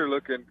 We're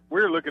looking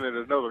at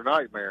another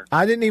nightmare.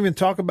 I didn't even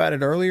talk about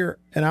it earlier,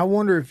 and I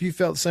wonder if you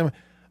felt the same.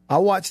 I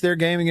watched their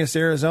game against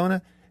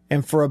Arizona,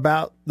 and for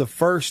about the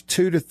first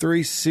 2 to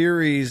 3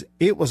 series,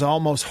 it was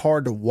almost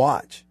hard to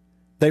watch.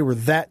 They were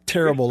that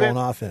terrible on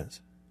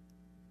offense.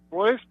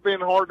 Well, it's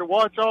been hard to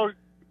watch all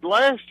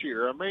last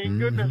year. I mean,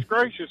 goodness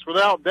gracious,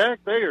 without Dak,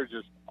 they are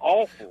just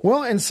awful.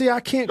 Well, and see, I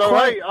can't So,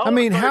 quite. hey, I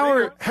mean,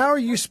 how are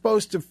you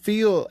supposed to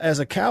feel as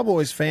a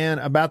Cowboys fan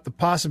about the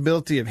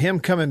possibility of him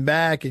coming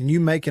back and you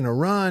making a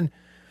run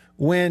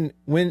when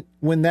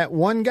that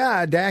one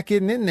guy Dak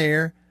isn't in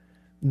there?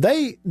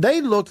 They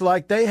looked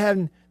like they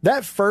hadn't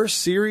that first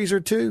series or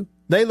two.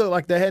 They looked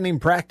like they hadn't even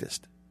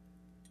practiced.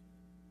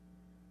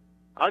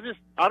 I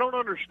don't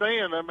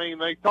understand. I mean,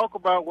 they talk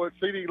about what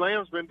C.D.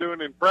 Lamb's been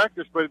doing in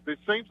practice, but it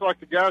seems like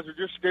the guys are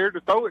just scared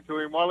to throw it to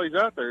him while he's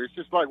out there. It's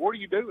just like, what are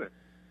you doing?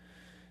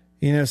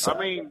 You know, so I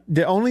mean,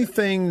 the only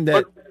thing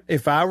that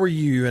if I were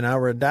you and I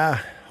were a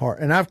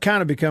diehard, and I've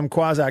kind of become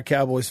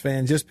quasi-Cowboys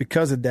fan just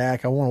because of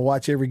Dak. I want to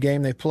watch every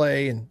game they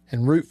play and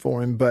root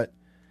for him. But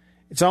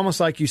it's almost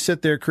like you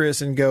sit there,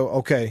 Chris, and go,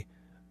 okay,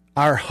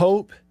 our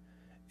hope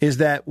is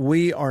that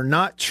we are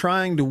not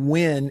trying to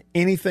win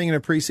anything in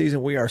the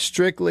preseason. We are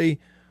strictly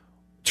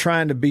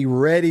trying to be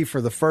ready for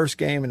the first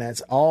game, and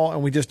that's all.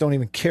 And we just don't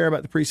even care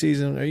about the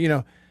preseason, you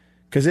know,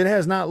 because it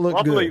has not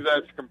looked good. I believe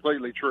that's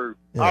completely true.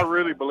 Yeah. I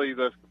really believe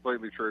that's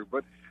completely true.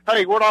 But,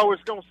 hey, what I was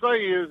going to say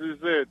is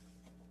that,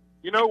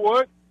 you know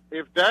what?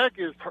 If Dak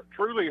is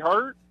truly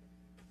hurt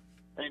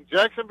and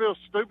Jacksonville's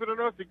stupid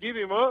enough to give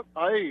him up,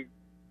 hey,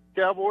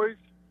 Cowboys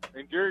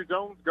and Jerry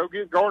Jones, go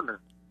get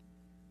Gardner.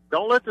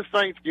 Don't let the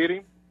Saints get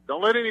him.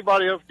 Don't let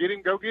anybody else get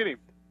him. Go get him.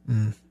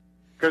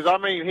 Because, I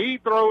mean, he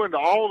throwing to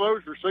all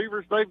those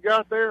receivers they've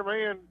got there,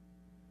 man.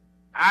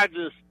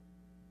 And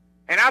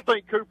I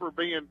think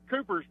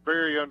Cooper's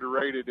very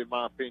underrated in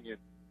my opinion.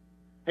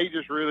 He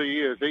just really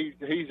is.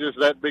 He's just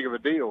that big of a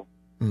deal.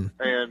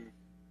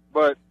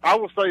 But I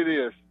will say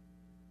this.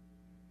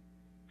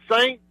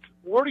 Saints,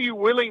 what are you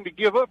willing to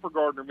give up for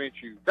Gardner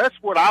Minshew? That's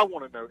what I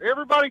want to know.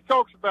 Everybody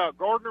talks about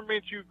Gardner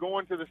Minshew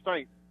going to the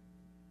Saints.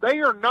 They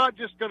are not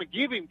just going to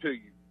give him to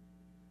you.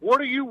 What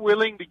are you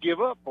willing to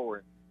give up for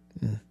him?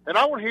 And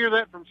I want to hear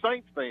that from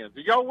Saints fans. Are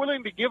y'all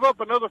willing to give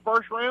up another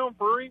first round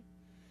for him?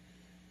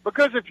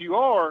 Because if you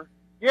are,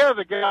 yeah,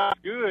 the guy's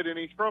good and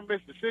he's from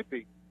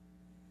Mississippi.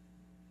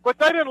 But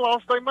they didn't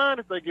lost their mind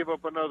if they give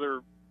up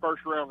another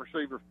first round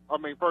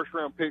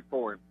pick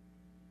for him.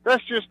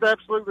 That's just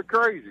absolutely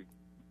crazy.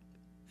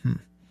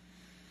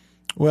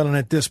 Well, and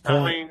at this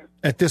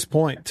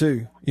point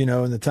too, you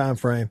know, in the time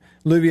frame,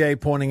 Louvier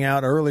pointing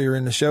out earlier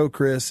in the show,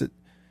 Chris, that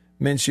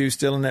Minshew's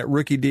still in that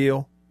rookie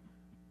deal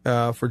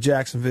for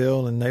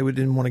Jacksonville, and they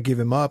didn't want to give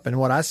him up. And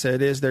what I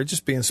said is they're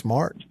just being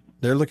smart.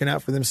 They're looking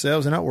out for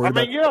themselves. They're not worried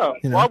about. You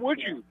know, why would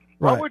you?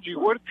 Why would you?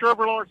 What if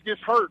Trevor Lawrence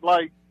gets hurt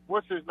like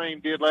what's his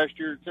name did last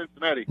year at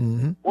Cincinnati?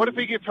 What if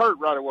he gets hurt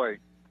right away?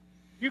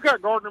 You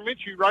got Gardner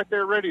Minshew right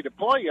there ready to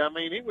play. I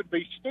mean, it would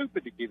be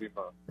stupid to give him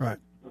up. Right.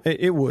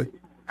 It would.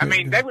 I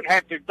mean, they would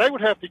have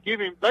to give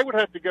him. They would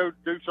have to go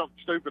do something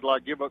stupid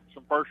like give up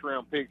some first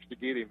round picks to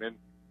get him. And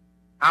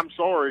I'm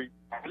sorry,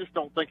 I just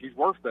don't think he's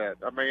worth that.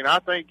 I mean, I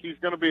think he's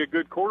going to be a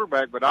good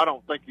quarterback, but I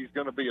don't think he's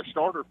going to be a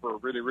starter for a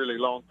really, really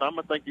long time.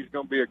 I think he's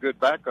going to be a good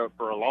backup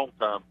for a long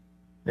time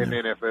in the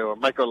NFL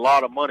and make a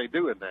lot of money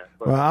doing that.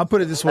 But, well, I'll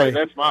put it this way.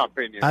 That's my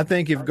opinion. I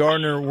think if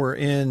Gardner were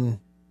in,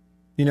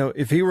 you know,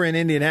 if he were in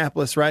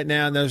Indianapolis right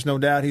now, there's no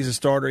doubt he's a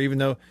starter, even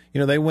though,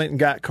 you know, they went and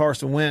got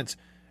Carson Wentz.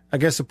 I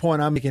guess the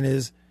point I'm making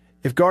is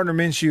if Gardner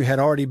Minshew had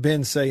already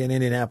been, say, in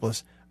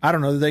Indianapolis, I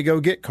don't know that they go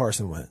get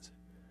Carson Wentz.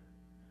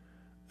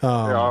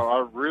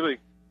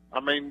 I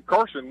mean,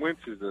 Carson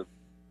Wentz he's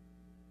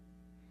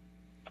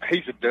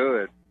a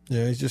dud.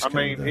 Yeah, he's just.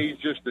 He's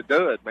just a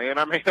dud, man.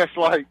 I mean, that's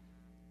like,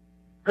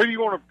 who do you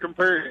want to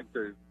compare him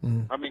to?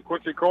 I mean,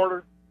 Quincy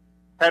Carter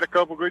had a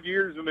couple good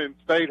years and then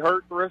stayed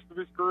hurt the rest of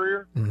his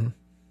career.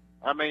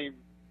 I mean,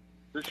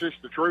 it's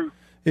just the truth.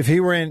 If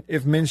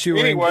Minshew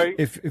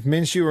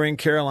were in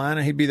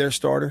Carolina, he'd be their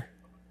starter.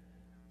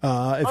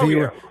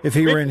 If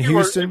he were in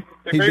Houston,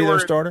 he'd be their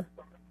starter.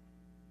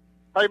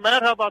 Hey,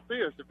 Matt, how about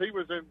this? If he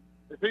was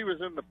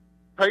in the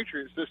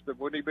Patriot system,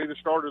 wouldn't he be the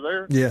starter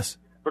there? Yes.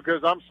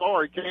 Because I'm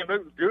sorry, Cam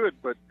Newton's good,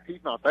 but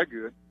he's not that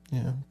good.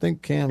 Yeah, I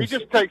think Cam's. He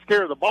just takes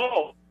care of the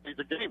ball. He's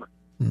a gamer.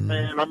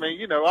 And, I mean,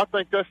 you know, I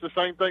think that's the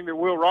same thing that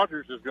Will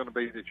Rogers is going to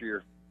be this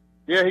year.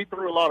 Yeah, he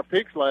threw a lot of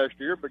picks last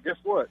year, but guess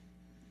what?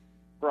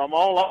 From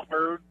all I've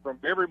heard, from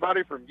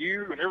everybody, from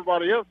you and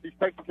everybody else, he's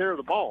taking care of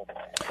the ball.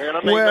 And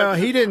I mean, well,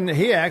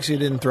 he actually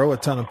didn't throw a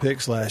ton of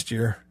picks last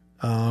year.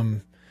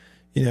 You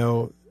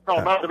know.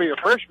 Not to be a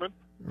freshman.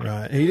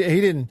 Right.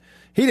 He didn't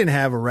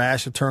have a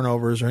rash of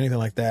turnovers or anything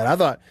like that. I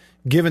thought,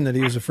 given that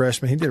he was a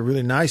freshman, he did a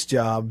really nice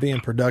job being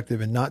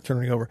productive and not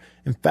turning over.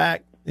 In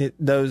fact,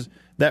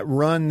 that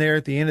run there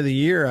at the end of the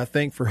year, I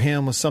think for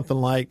him was something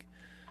like,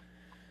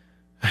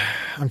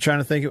 I'm trying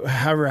to think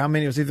how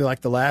many, it was either like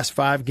the last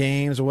 5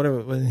 games or whatever.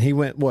 When he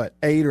went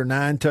 8 or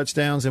 9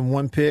 touchdowns and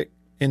 1 pick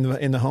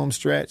in the home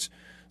stretch.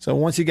 So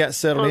once he got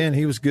settled in,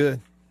 he was good.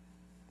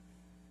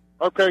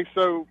 Okay,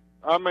 so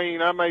I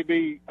mean, I may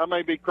be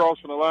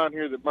crossing the line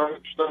here that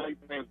most State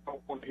fans don't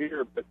want to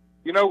hear, but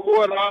you know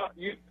what?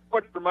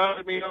 What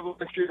reminded me of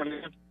last year,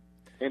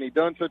 and he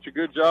done such a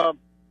good job.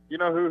 You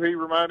know who he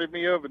reminded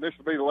me of, and this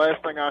will be the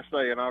last thing I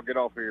say, and I'll get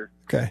off here.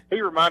 Okay.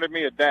 He reminded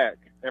me of Dak.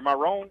 Am I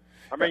wrong?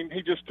 I mean,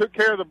 he just took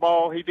care of the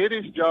ball. He did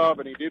his job,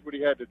 and he did what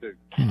he had to do.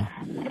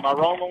 Am I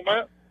wrong on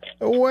that?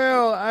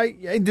 Well,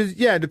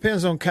 it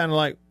depends on kind of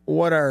like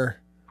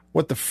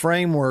what the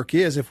framework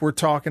is. If we're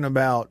talking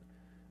about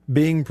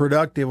being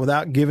productive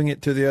without giving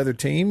it to the other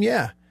team,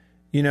 yeah.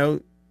 You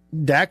know,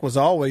 Dak was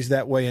always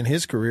that way in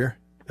his career.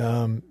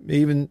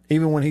 Even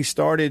when he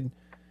started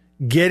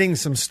getting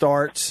some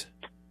starts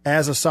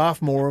as a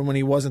sophomore when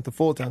he wasn't the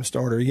full-time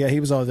starter, yeah,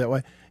 he was always that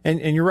way. And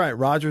you're right,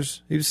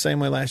 Rodgers, he was the same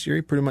way last year.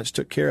 He pretty much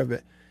took care of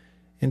it.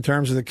 In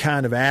terms of the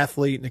kind of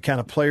athlete and the kind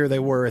of player they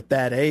were at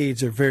that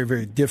age, they're very,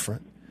 very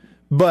different.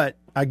 But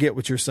I get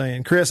what you're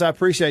saying. Chris, I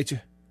appreciate you.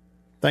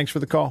 Thanks for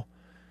the call.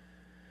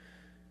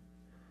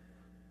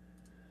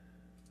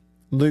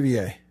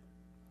 Louvier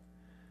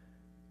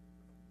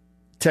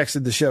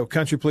texted the show,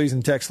 Country Please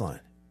and text line.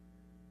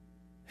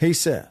 He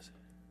says,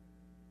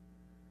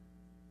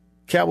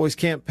 Cowboys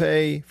can't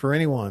pay for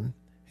anyone.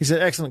 He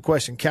said, excellent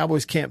question.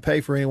 Cowboys can't pay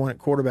for anyone at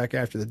quarterback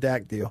after the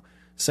Dak deal.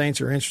 Saints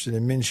are interested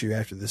in Minshew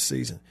after this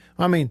season.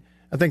 I mean,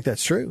 I think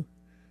that's true.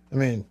 I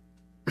mean,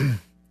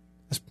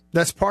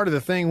 that's part of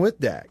the thing with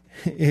Dak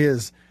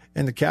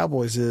and the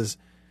Cowboys is,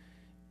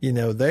 you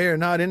know, they are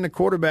not in the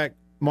quarterback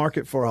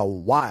market for a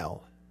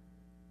while,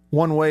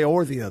 one way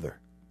or the other.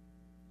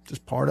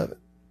 Just part of it.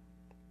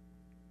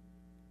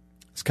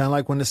 It's kind of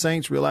like when the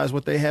Saints realized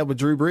what they had with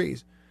Drew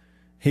Brees.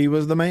 He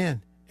was the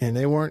man, and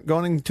they weren't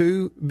going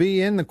to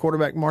be in the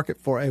quarterback market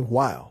for a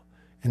while,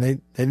 and they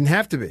didn't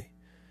have to be.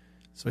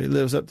 So he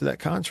lives up to that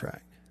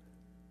contract,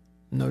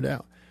 no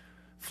doubt.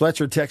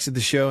 Fletcher texted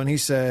the show, and he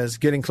says,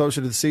 getting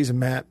closer to the season,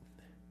 Matt,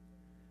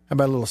 how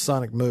about a little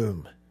Sonic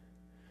Boom?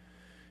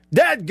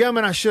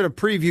 Dadgummit, I should have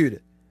previewed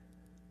it.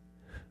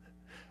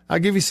 I'll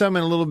give you some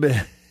in a little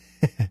bit.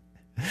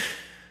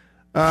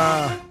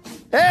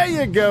 There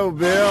you go,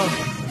 Bill.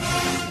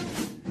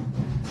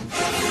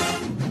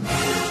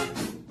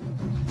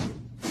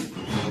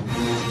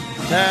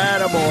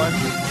 Attaboy.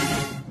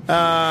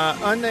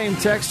 Unnamed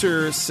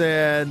texter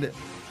said,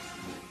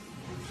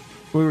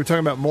 we were talking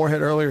about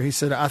Moorhead earlier. He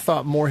said, I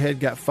thought Moorhead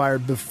got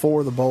fired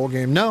before the bowl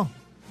game. No.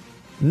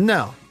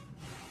 I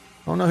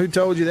don't know who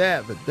told you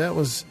that, but that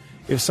was,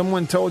 if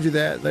someone told you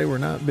that, they were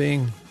not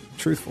being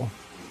truthful.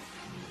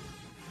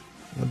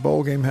 The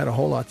bowl game had a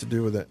whole lot to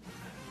do with it.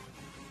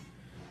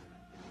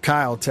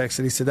 Kyle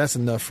texted, he said, that's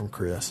enough from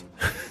Chris.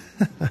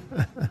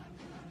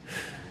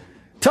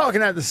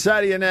 Talking at the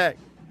side of your neck.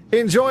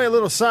 Enjoy a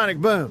little Sonic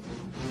Boom.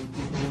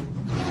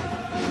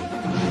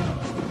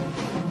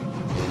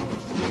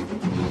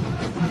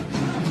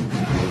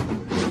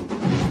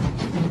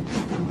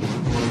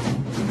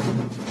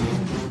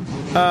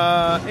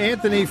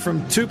 Anthony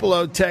from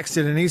Tupelo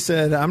texted, and he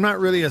said, I'm not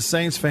really a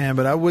Saints fan,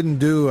 but I wouldn't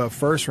do a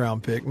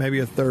first-round pick, maybe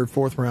a third,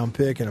 fourth-round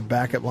pick and a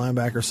backup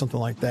linebacker or something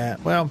like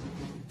that. Well,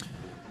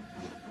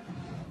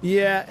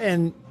 yeah,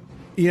 and,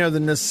 you know, the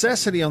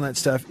necessity on that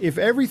stuff, if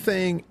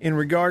everything in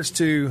regards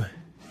to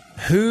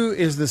who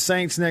is the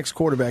Saints' next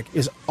quarterback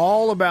is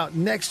all about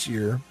next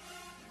year,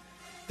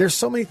 there's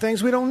so many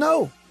things we don't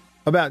know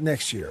about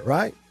next year,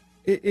 right?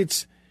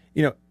 It's,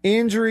 you know,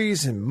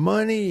 injuries and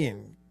money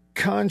and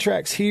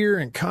contracts here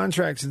and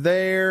contracts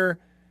there.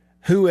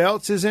 Who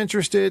else is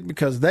interested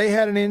because they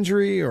had an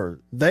injury or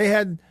they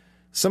had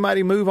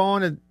somebody move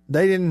on and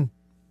they didn't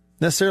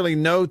necessarily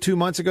know 2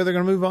 months ago they're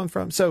going to move on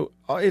from. So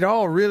it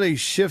all really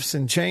shifts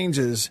and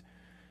changes,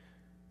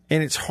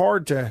 and it's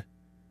hard to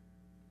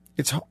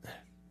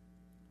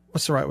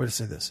what's the right way to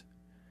say this?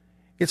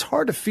 It's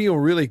hard to feel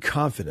really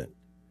confident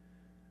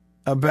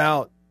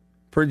about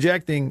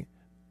projecting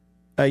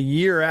a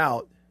year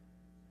out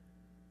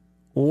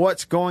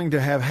what's going to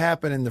have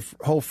happened in the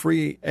whole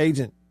free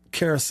agent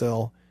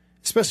carousel,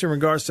 especially in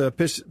regards to a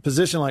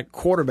position like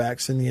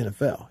quarterbacks in the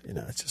NFL. You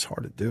know, it's just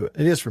hard to do it.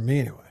 It is for me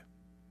anyway.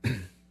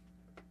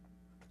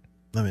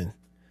 I mean,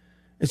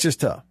 it's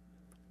just tough.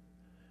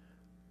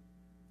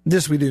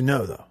 This we do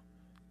know, though.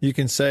 You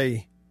can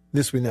say,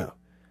 this we know.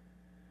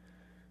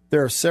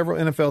 There are several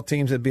NFL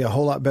teams that'd be a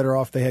whole lot better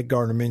off if they had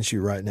Gardner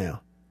Minshew right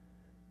now.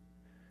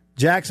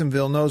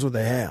 Jacksonville knows what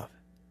they have.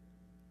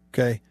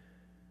 Okay?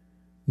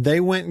 They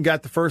went and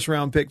got the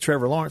first-round pick,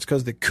 Trevor Lawrence,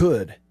 because they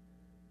could.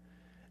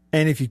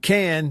 And if you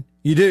can,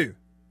 you do.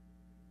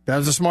 That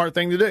was a smart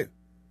thing to do.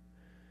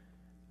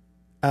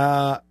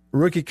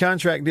 Rookie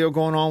contract deal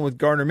going on with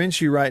Gardner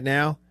Minshew right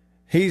now.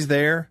 He's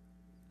there.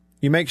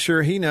 You make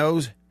sure he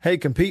knows, hey,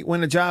 compete,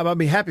 win a job. I'll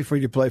be happy for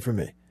you to play for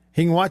me.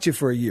 He can watch you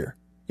for a year.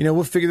 You know,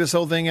 we'll figure this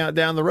whole thing out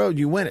down the road.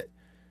 You win it.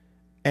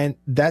 And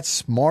that's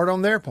smart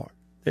on their part.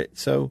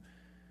 So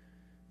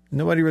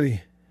nobody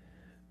really,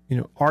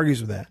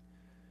 argues with that.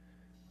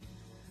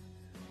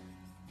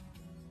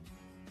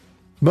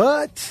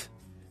 But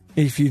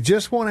if you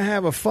just want to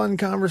have a fun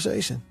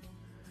conversation,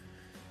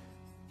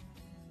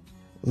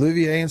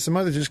 Olivier and some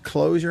others, just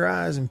close your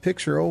eyes and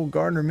picture old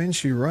Gardner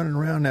Minshew running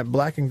around that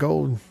black and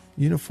gold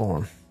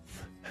uniform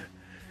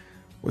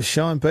with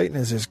Sean Payton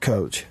as his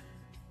coach.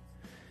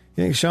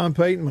 You think Sean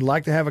Payton would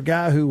like to have a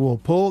guy who will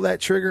pull that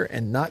trigger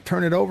and not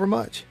turn it over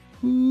much?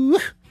 Ooh,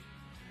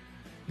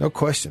 no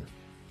question.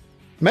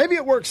 Maybe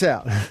it works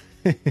out.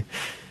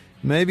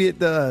 Maybe it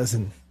does.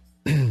 And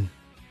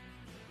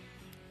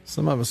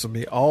some of us will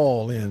be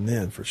all in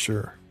then for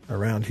sure.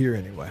 Around here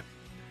anyway.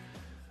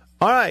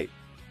 All right.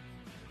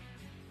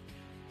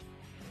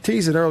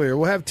 Teased it earlier.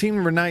 We'll have team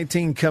number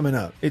 19 coming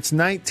up. It's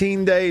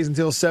 19 days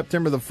until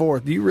September the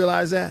 4th. Do you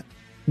realize that?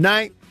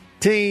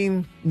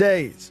 19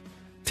 days.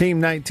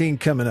 Team 19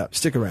 coming up.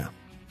 Stick around.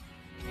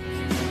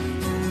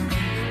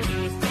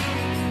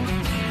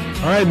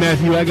 All right,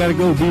 Matthew, I got to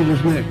go.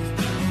 Beaver's next.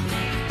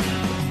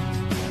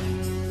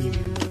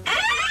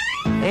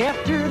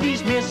 After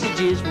these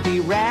messages, we'll be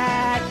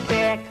right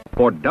back.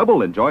 For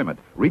double enjoyment,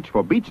 reach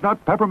for Beech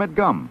Nut Peppermint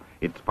Gum.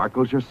 It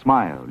sparkles your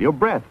smile, your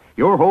breath,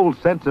 your whole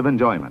sense of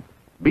enjoyment.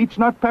 Beech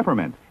Nut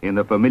Peppermint in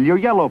the familiar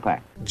yellow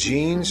pack.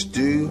 Jeans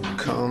do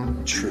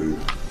come true.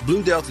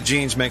 Blue Delta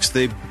Jeans makes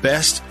the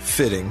best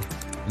fitting,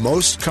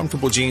 most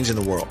comfortable jeans in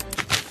the world.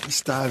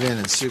 Let's dive in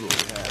and see what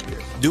we have here.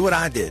 Do what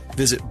I did.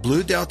 Visit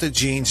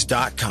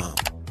BlueDeltaJeans.com.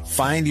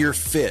 Find your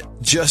fit.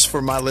 Just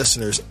for my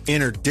listeners,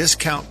 enter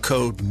discount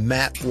code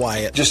Matt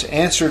Wyatt. Just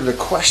answer the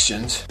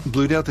questions.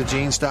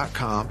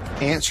 BlueDeltaJeans.com.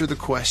 Answer the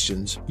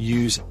questions.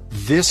 Use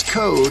this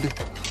code.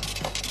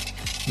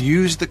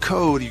 Use the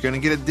code. You're going to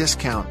get a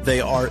discount. They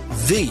are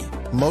the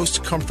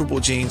most comfortable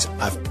jeans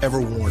I've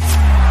ever worn.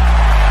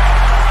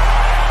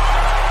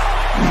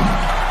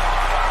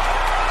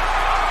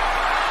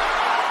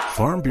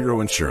 Farm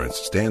Bureau Insurance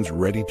stands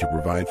ready to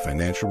provide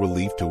financial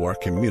relief to our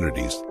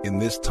communities in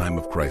this time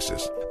of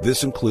crisis.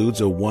 This includes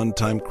a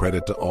one-time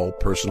credit to all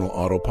personal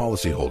auto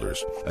policyholders,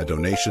 a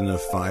donation of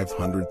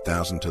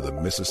 $500,000 to the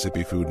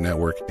Mississippi Food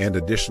Network, and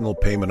additional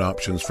payment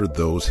options for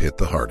those hit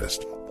the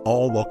hardest,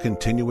 all while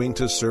continuing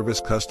to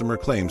service customer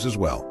claims as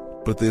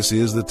well. But this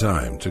is the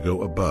time to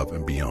go above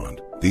and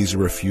beyond. These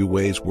are a few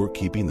ways we're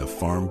keeping the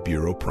Farm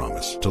Bureau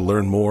promise. To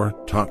learn more,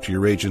 talk to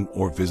your agent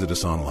or visit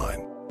us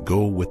online.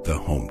 Go with the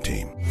home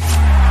team.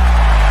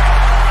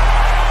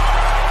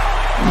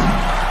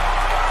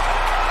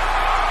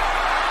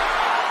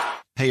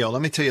 Hey, y'all,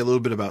 let me tell you a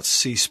little bit about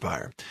C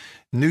Spire.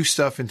 New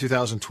stuff in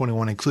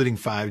 2021, including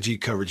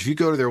 5G coverage. If you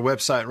go to their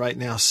website right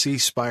now,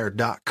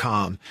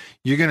 cspire.com,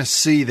 you're going to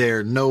see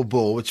their no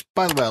bull, which,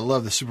 by the way, I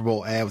love the Super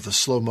Bowl ad with the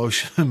slow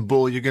motion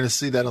bull. You're going to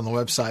see that on the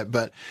website.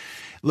 But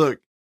look,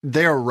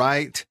 they're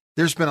right.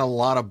 There's been a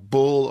lot of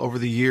bull over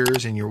the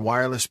years in your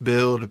wireless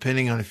bill,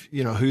 depending on if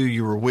you know who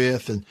you were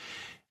with. And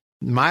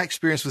my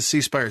experience with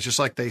C Spire is just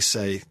like they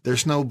say,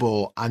 there's no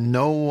bull. I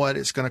know what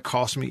it's going to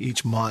cost me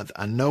each month.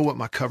 I know what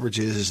my coverage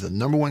is the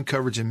number one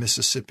coverage in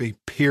Mississippi,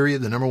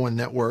 period, the number one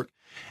network.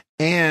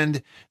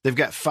 And they've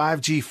got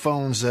 5G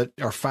phones that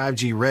are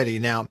 5G ready.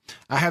 Now,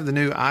 I have the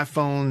new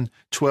iPhone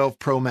 12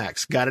 Pro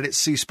Max, got it at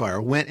C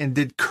Spire, went and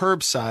did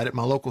curbside at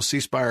my local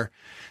C Spire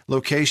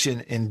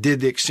location and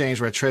did the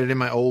exchange where I traded in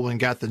my old one and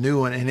got the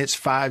new one, and it's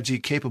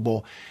 5G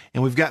capable.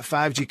 And we've got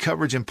 5G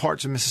coverage in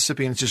parts of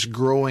Mississippi, and it's just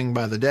growing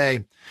by the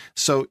day.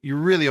 So you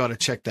really ought to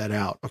check that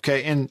out,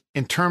 okay? And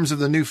in terms of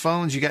the new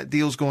phones, you got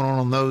deals going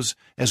on those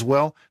as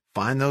well.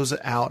 Find those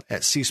out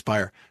at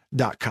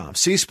cspire.com.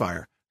 C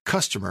Spire,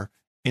 customer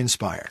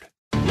inspired.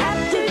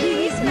 After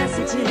these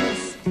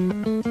messages,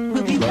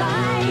 we'll be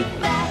right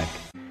back.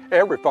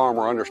 Every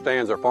farmer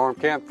understands their farm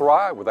can't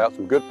thrive without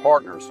some good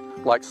partners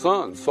like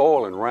sun,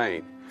 soil, and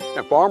rain.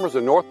 And farmers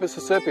in North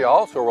Mississippi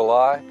also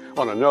rely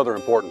on another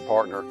important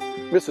partner,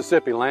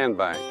 Mississippi Land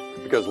Bank,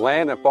 because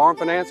land and farm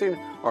financing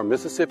are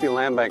Mississippi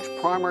Land Bank's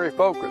primary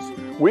focus.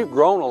 We've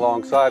grown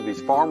alongside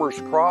these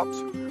farmers' crops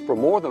for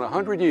more than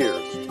 100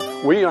 years.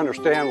 We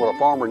understand what a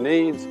farmer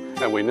needs,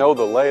 and we know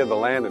the lay of the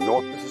land in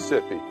North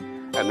Mississippi,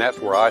 and that's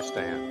where I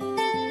stand.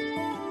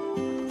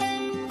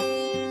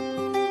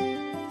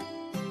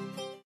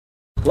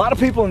 A lot of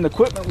people in the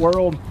equipment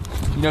world,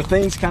 you know,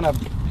 things kind of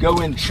go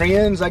in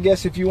trends, I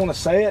guess, if you want to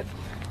say it.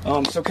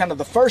 So kind of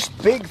the first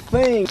big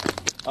thing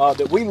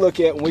that we look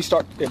at when we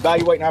start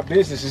evaluating our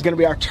business is going to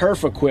be our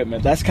turf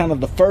equipment. That's kind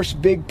of the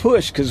first big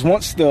push, because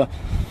once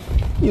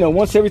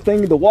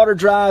everything, the water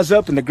dries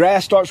up and the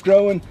grass starts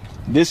growing,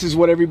 this is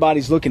what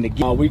everybody's looking to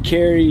get. We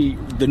carry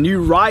the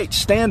new Wright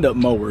stand-up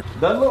mower.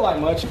 Doesn't look like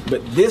much,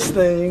 but this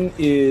thing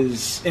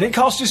is, and it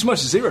costs just as much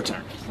as zero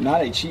turn.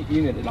 Not a cheap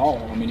unit at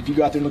all. I mean, if you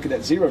go out there and look at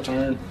that zero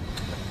turn,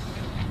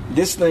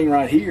 this thing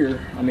right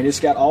here, I mean, it's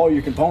got all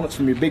your components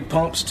from your big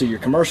pumps to your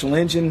commercial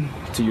engine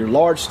to your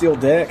large steel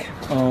deck.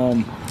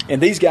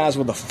 And these guys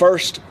were the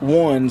first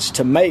ones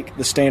to make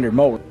the standard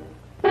mower.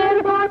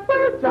 Better buy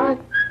Bird's Eye.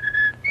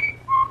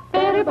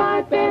 Better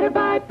buy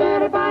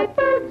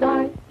Bird's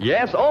Eye.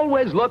 Yes,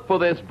 always look for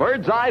this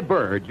Bird's Eye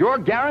Bird, your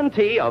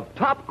guarantee of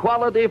top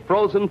quality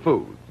frozen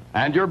food.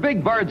 And your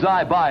big Bird's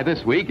Eye buy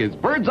this week is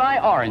Bird's Eye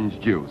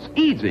Orange Juice.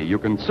 Easy, you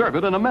can serve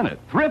it in a minute.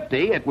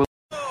 Thrifty, it will...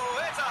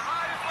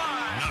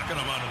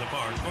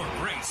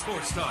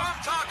 sports talk.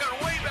 I'm talking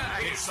way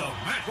back. It's the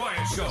Matt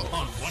Wyatt Show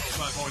on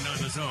 105.9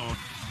 The Zone.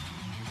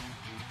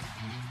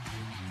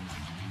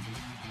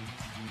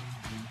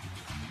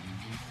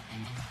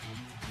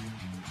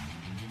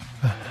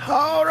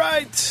 All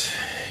right,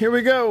 here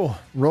we go.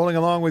 Rolling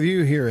along with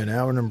you here in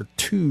hour number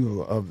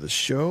 2 of the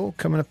show.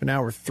 Coming up in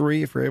hour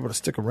 3, if you're able to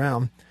stick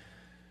around,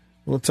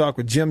 we'll talk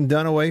with Jim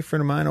Dunaway,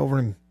 friend of mine over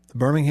in the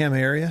Birmingham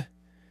area.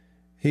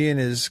 He and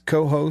his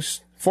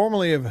co-host,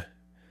 formerly of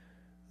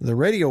the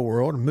radio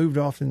world, moved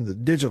off into the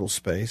digital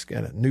space.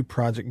 Got a new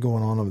project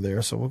going on over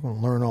there, so we're going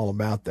to learn all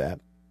about that.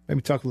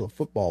 Maybe talk a little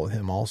football with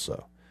him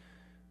also.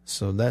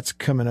 So that's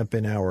coming up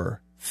in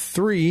hour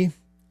 3.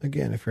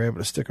 Again, if you're able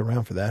to stick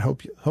around for that,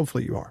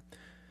 hopefully you are.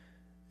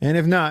 And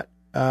if not,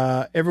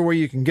 everywhere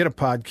you can get a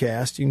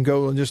podcast, you can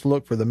go and just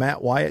look for The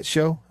Matt Wyatt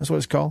Show. That's what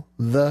it's called,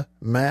 The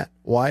Matt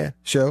Wyatt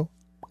Show.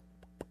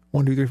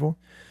 1, 2, 3, 4.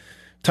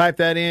 Type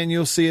that in.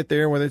 You'll see it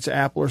there, whether it's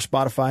Apple or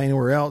Spotify,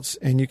 anywhere else,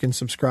 and you can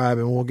subscribe,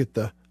 and we'll get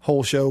the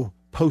whole show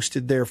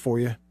posted there for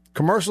you,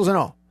 commercials and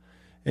all.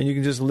 And you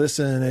can just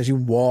listen as you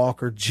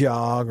walk or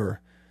jog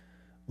or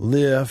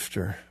lift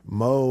or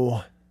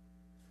mow or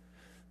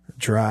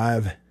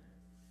drive,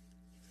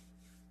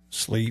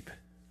 sleep,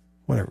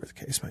 whatever the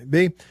case might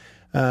be.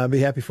 Be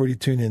happy for you to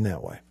tune in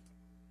that way.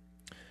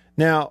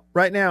 Now,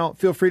 right now,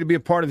 feel free to be a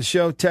part of the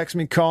show. Text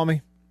me, call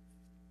me.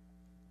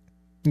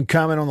 You can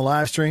comment on the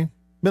live stream.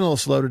 Been a little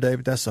slow today,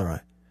 but that's all right.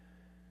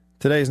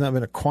 Today's not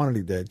been a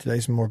quantity day.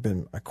 Today's more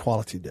been a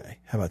quality day.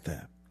 How about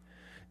that?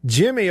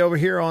 Jimmy over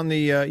here on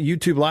the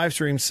YouTube live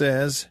stream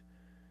says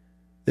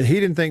that he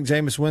didn't think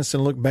Jameis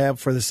Winston looked bad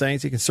for the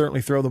Saints. He can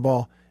certainly throw the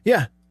ball.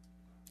 Yeah.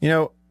 You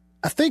know,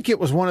 I think it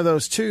was one of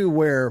those, too,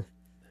 where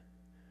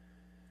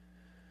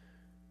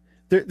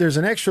there's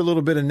an extra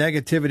little bit of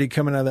negativity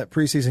coming out of that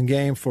preseason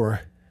game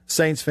for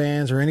Saints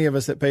fans or any of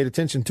us that paid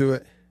attention to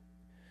it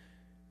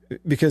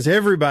because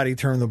everybody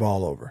turned the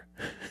ball over,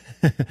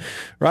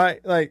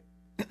 right? Like,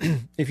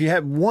 if you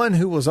had one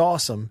who was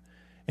awesome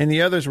and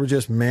the others were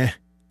just meh,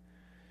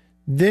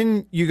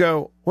 then you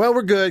go, well,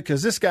 we're good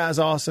because this guy's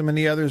awesome and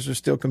the others are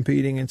still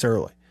competing. It's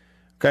early.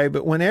 Okay,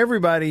 but when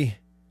everybody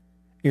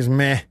is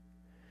meh,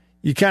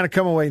 you kind of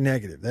come away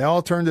negative. They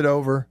all turned it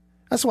over.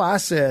 That's why I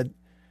said,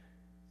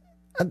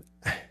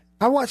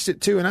 I watched it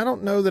too, and I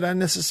don't know that I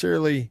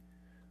necessarily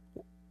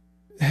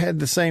had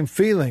the same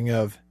feeling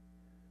of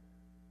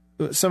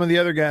some of the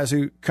other guys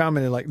who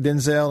commented, like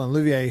Denzel and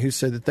Olivier, who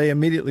said that they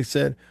immediately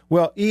said,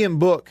 well, Ian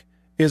Book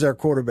is our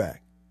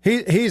quarterback.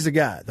 He's the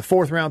guy, the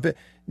 4th round pick.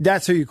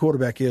 That's who your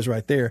quarterback is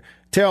right there.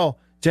 Tell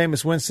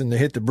Jameis Winston to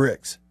hit the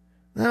bricks.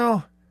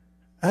 No,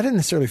 I didn't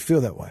necessarily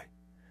feel that way.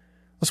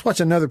 Let's watch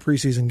another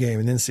preseason game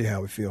and then see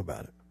how we feel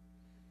about it.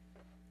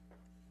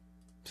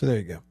 So there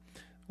you go.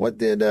 What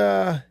did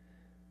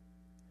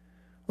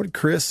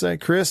Chris say?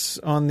 Chris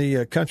on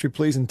the Country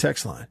Pleasing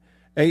text line,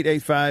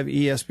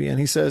 885-ESPN.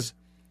 He says,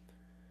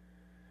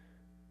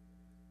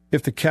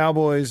 if the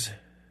Cowboys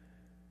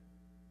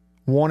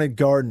wanted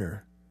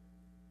Gardner,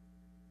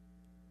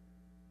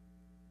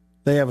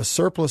 they have a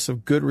surplus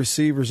of good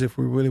receivers if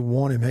we really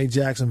want him. Hey,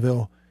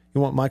 Jacksonville,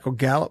 you want Michael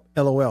Gallup?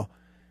 LOL.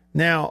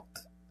 Now,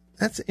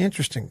 that's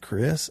interesting,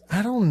 Chris.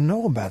 I don't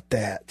know about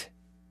that.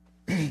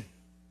 I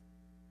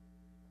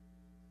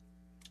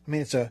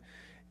mean,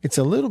 it's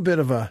a little bit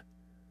of a,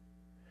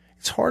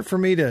 it's hard for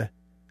me to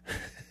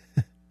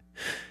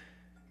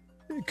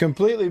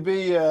completely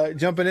be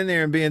jumping in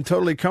there and being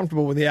totally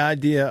comfortable with the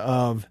idea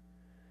of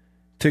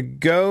to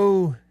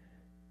go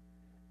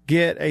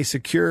get a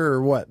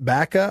secure,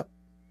 backup,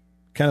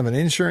 kind of an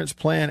insurance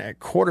plan at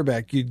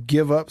quarterback. You'd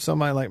give up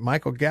somebody like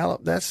Michael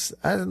Gallup. I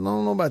don't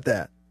know about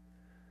that.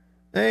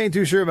 I ain't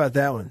too sure about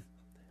that one.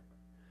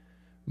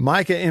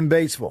 Micah in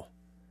Batesville.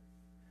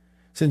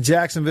 Since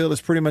Jacksonville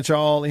is pretty much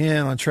all in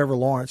on Trevor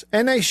Lawrence,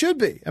 and they should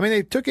be. I mean,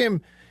 they took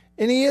him,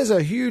 and he is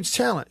a huge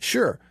talent,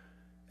 sure.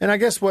 And I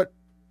guess what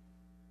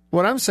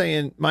I'm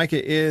saying,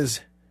 Micah,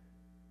 is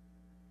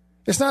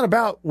it's not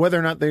about whether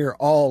or not they are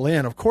all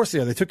in. Of course they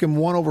are. They took him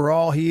 1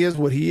 overall. He is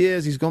what he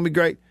is. He's going to be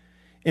great.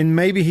 And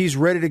maybe he's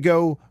ready to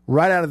go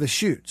right out of the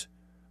chutes.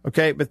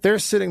 Okay, but they're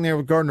sitting there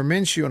with Gardner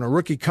Minshew on a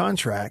rookie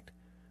contract,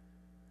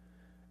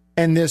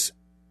 and this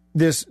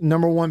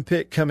number 1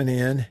 pick coming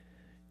in.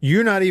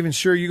 You're not even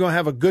sure you're going to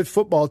have a good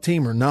football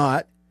team or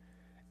not.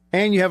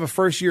 And you have a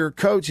first-year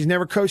coach. He's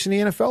never coached in the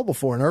NFL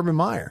before, in Urban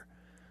Meyer.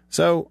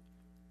 So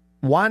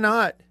why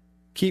not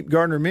keep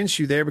Gardner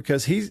Minshew there?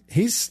 Because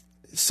he's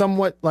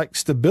somewhat like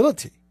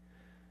stability.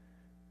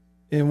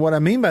 And what I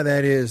mean by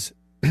that is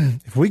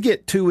if we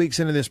get 2 weeks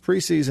into this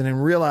preseason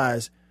and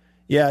realize,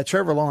 yeah,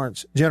 Trevor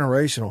Lawrence,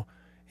 generational,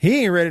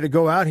 he ain't ready to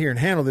go out here and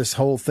handle this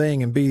whole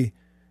thing and be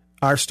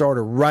our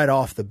starter right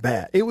off the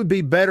bat. It would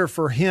be better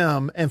for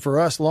him and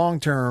for us long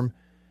term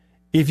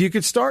if you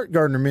could start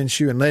Gardner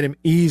Minshew and let him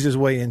ease his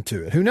way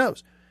into it. Who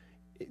knows?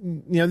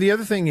 You know, the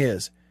other thing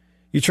is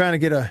you're trying to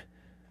get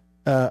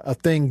a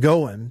thing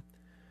going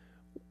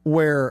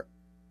where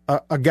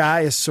a guy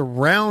is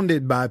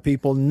surrounded by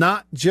people,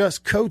 not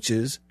just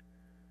coaches,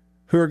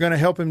 who are going to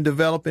help him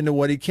develop into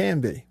what he can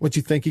be, what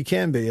you think he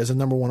can be as a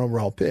number 1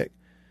 overall pick.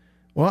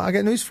 Well, I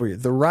got news for you.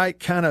 The right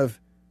kind of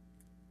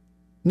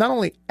not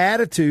only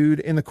attitude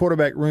in the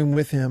quarterback room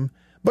with him,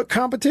 but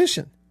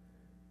competition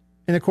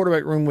in the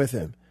quarterback room with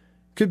him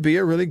could be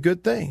a really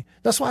good thing.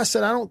 That's why I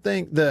said I don't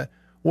think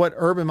what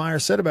Urban Meyer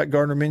said about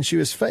Gardner Minshew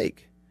is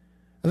fake.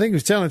 I think he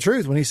was telling the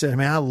truth when he said,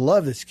 man, I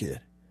love this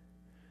kid.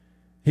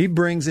 He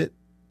brings it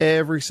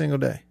every single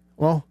day.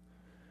 Well,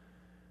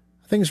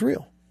 I think it's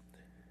real.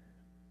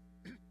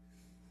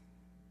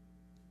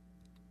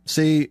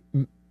 See,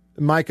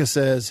 Micah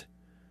says,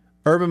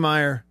 Urban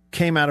Meyer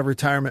came out of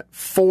retirement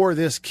for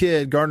this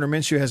kid. Gardner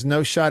Minshew has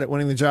no shot at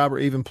winning the job or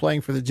even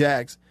playing for the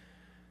Jags.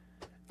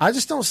 I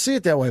just don't see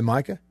it that way,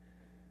 Micah.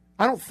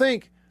 I don't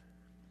think.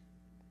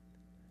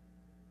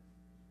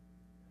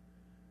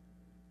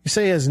 You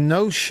say he has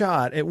no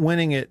shot at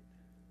winning it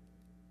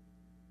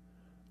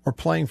or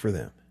playing for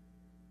them.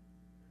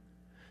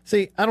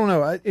 See, I don't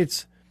know. I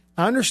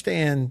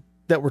understand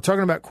that we're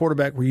talking about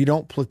quarterback where you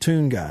don't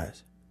platoon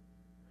guys.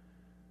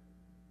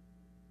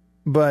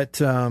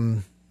 But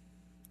I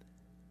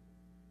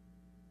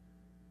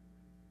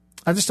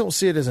just don't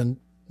see it as a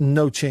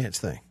no chance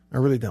thing. I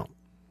really don't.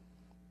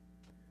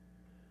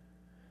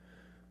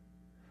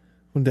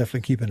 We'll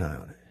definitely keep an eye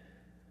on it.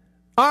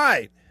 All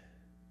right.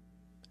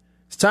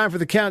 It's time for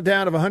the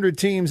countdown of 100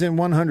 teams in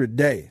 100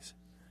 days.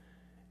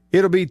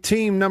 It'll be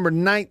team number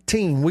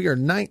 19. We are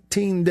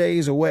 19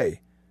 days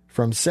away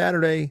from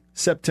Saturday,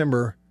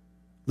 September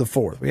the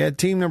 4th. We had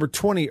team number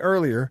 20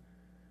 earlier.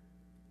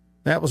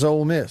 That was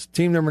Ole Miss.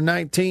 Team number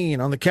 19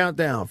 on the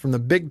countdown from the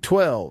Big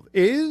 12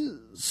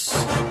 is...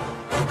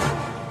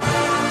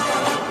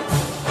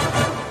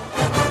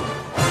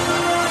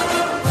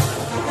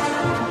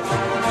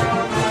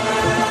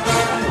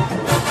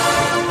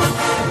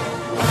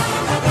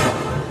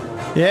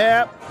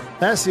 Yep,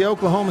 that's the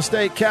Oklahoma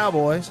State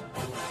Cowboys.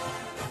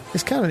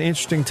 It's kind of an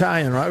interesting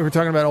tie-in, right? We were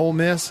talking about Ole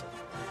Miss.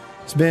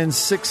 It's been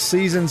 6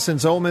 seasons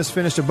since Ole Miss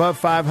finished above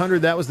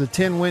 500. That was the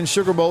 10-win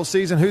Sugar Bowl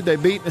season. Who'd they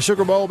beat in the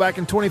Sugar Bowl back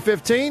in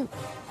 2015?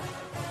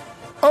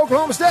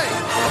 Oklahoma State.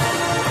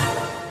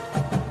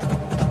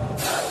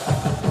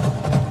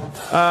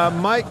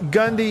 Mike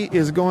Gundy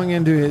is going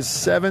into his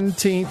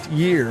 17th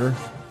year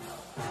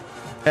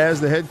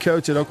as the head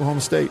coach at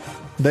Oklahoma State.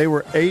 They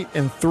were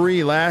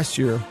 8-3 last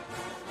year.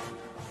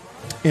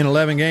 In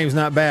 11 games,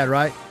 not bad,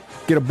 right?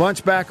 Get a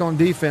bunch back on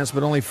defense,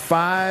 but only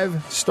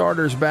 5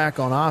 starters back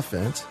on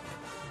offense.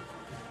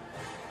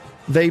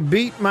 They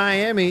beat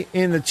Miami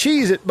in the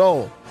Cheez-It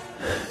Bowl,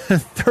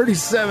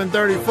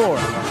 37-34.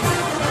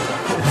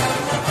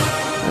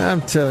 I'm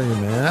telling you,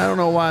 man, I don't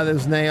know why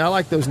those names. I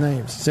like those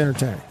names. It's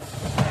entertaining.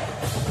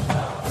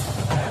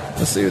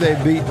 Let's see who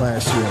they beat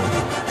last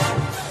year.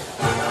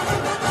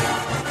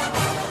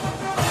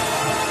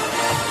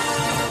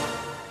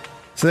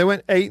 So they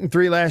went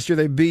 8-3 last year.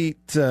 They beat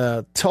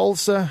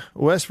Tulsa,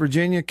 West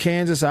Virginia,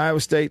 Kansas, Iowa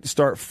State to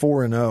start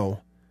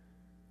 4-0.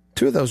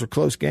 2 of those were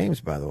close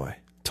games, by the way.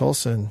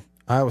 Tulsa and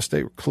Iowa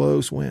State were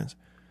close wins.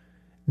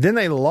 Then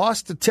they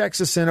lost to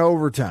Texas in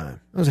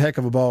overtime. That was a heck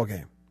of a ball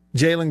game.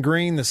 Jalen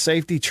Green, the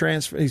safety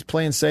transfer, he's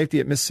playing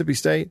safety at Mississippi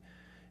State.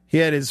 He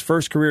had his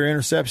first career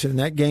interception in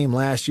that game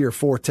last year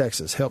for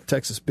Texas. Helped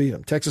Texas beat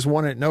them. Texas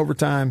won it in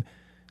overtime.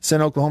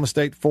 Sent Oklahoma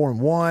State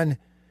 4-1.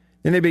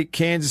 Then they beat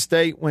Kansas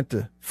State, went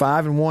to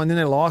 5-1. Then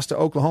they lost to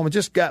Oklahoma.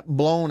 Just got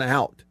blown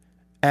out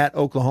at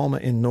Oklahoma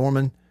in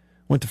Norman.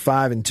 Went to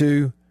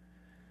 5-2.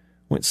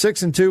 Went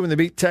 6-2 when they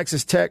beat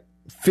Texas Tech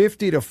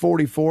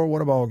 50-44.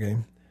 What a ball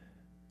game.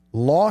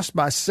 Lost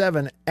by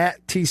 7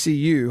 at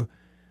TCU.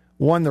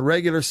 Won the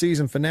regular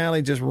season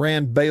finale. Just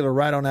ran Baylor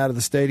right on out of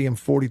the stadium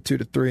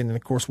 42-3. And then,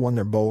 of course, won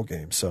their bowl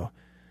game. So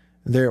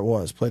there it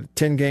was. Played a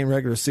 10-game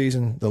regular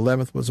season. The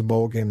 11th was a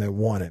bowl game. They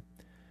won it.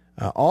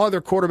 All of their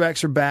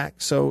quarterbacks are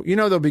back, so you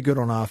know they'll be good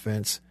on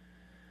offense.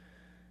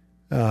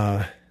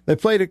 They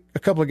played a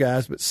couple of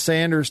guys, but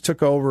Sanders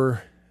took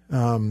over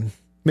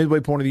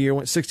midway point of the year,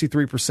 went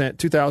 63%,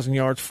 2,000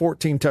 yards,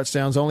 14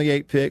 touchdowns, only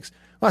 8 picks.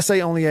 Well, I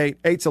say only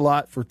 8. 8's a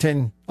lot for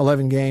 10,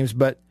 11 games,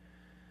 but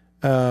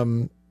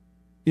the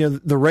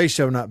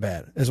ratio not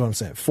bad is what I'm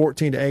saying.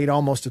 14-8,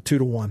 almost a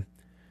 2-1.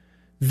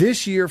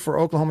 This year for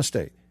Oklahoma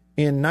State,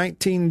 in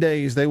 19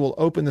 days, they will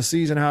open the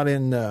season out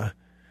in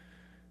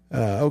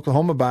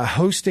Oklahoma by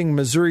hosting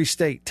Missouri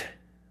State.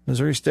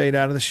 Missouri State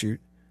out of the chute.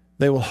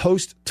 They will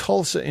host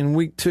Tulsa in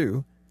week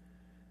 2,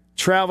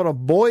 travel to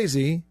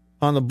Boise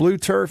on the blue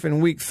turf in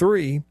week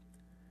 3,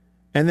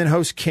 and then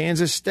host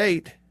Kansas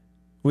State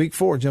week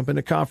 4, jump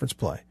into conference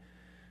play.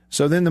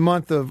 So then the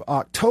month of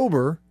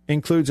October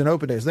includes an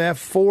open days. They have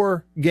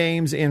 4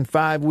 games in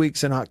 5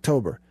 weeks in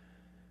October.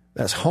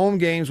 That's home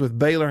games with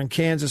Baylor and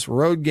Kansas,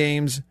 road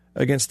games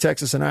against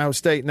Texas and Iowa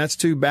State, and that's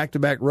 2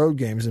 back-to-back road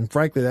games. And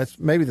frankly, that's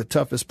maybe the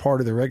toughest part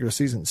of the regular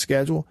season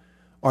schedule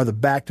are the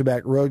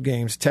back-to-back road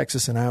games,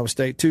 Texas and Iowa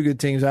State. 2 good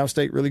teams. Iowa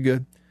State really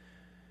good.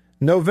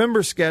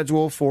 November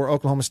schedule for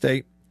Oklahoma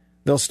State.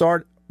 They'll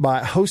start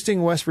by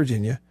hosting West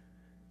Virginia.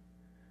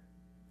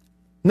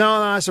 No,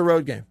 that's a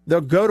road game.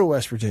 They'll go to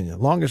West Virginia,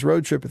 longest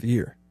road trip of the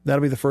year.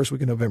 That'll be the first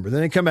week of November.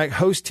 Then they come back,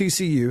 host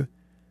TCU,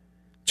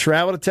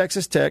 travel to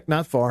Texas Tech,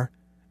 not far,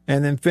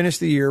 and then finish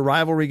the year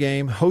rivalry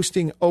game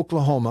hosting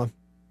Oklahoma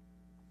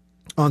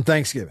on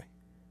Thanksgiving.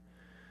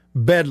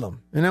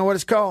 Bedlam. You know what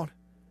it's called?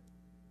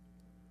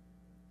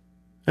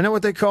 I know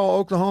what they call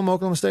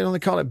Oklahoma State. Don't they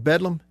call it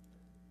Bedlam?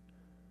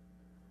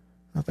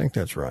 I think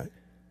that's right.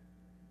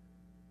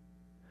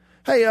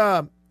 Hey,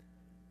 I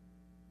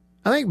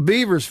think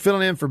Beaver's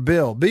filling in for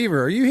Bill.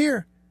 Beaver, are you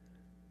here?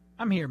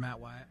 I'm here, Matt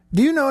Wyatt.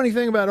 Do you know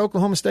anything about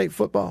Oklahoma State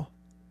football?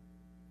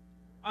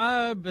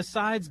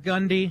 Besides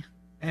Gundy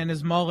and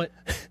his mullet,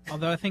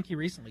 although I think he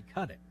recently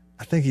cut it.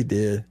 I think he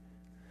did.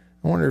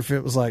 I wonder if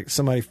it was like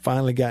somebody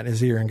finally got in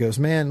his ear and goes,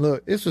 man,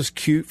 look, this was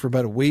cute for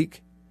about a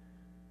week.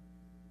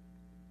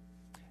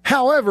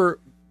 However,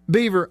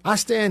 Beaver, I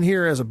stand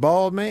here as a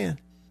bald man,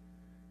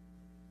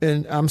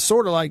 and I'm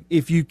sort of like,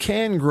 if you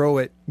can grow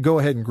it, go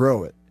ahead and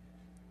grow it.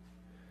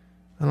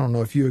 I don't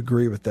know if you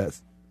agree with that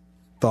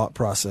thought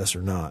process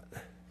or not.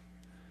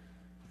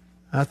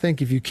 I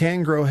think if you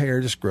can grow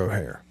hair, just grow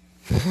hair.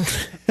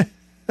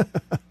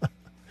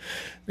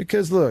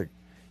 Because, look,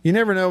 you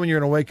never know when you're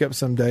going to wake up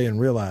someday and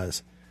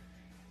realize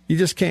you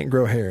just can't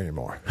grow hair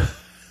anymore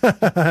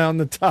on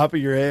the top of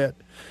your head.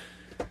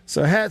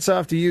 So hats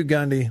off to you,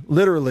 Gundy,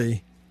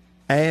 literally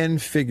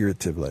and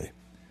figuratively.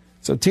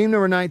 So team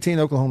number 19,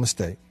 Oklahoma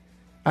State.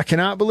 I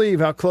cannot believe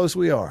how close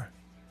we are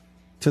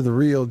to the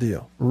real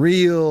deal.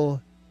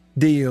 Real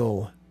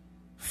deal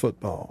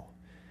football.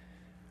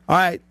 All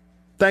right.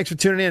 Thanks for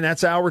tuning in.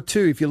 That's hour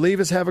 2. If you leave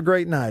us, have a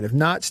great night. If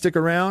not, stick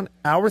around.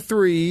 Hour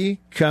 3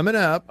 coming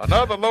up.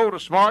 Another load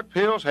of smart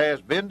pills has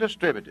been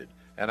distributed,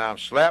 and I'm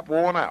slap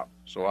worn out.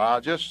 So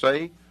I'll just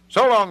say,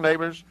 so long,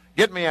 neighbors.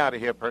 Get me out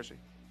of here, Percy.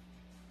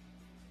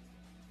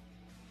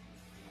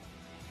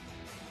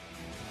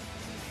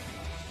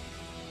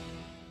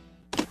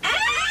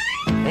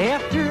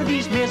 After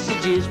these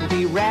messages, we'll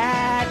be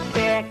right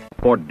back.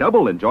 For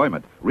double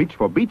enjoyment, reach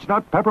for Beech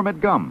Nut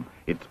Peppermint Gum.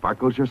 It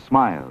sparkles your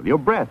smile, your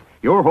breath,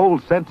 your whole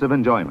sense of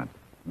enjoyment.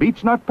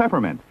 Beech Nut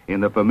Peppermint in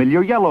the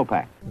familiar yellow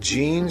pack.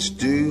 Jeans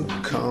do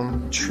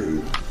come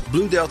true.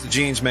 Blue Delta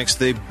Jeans makes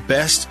the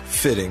best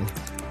fitting,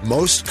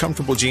 most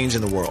comfortable jeans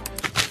in the world.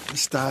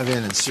 Let's dive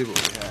in and see what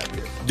we have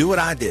here. Do what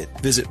I did.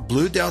 Visit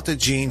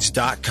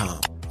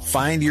BlueDeltaJeans.com.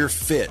 Find your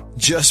fit.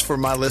 Just for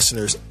my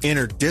listeners,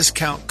 enter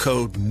discount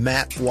code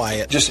Matt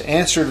Wyatt. Just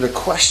answer the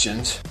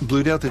questions.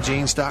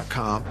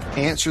 BlueDeltaJeans.com.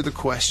 Answer the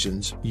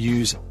questions.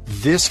 Use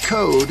this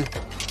code.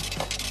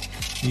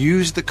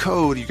 Use the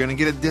code. You're going to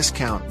get a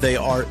discount. They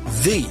are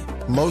the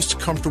most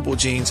comfortable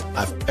jeans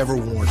I've ever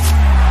worn.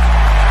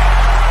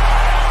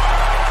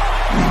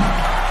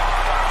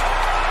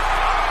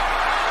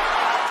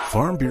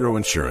 Farm Bureau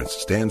Insurance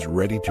stands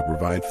ready to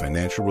provide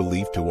financial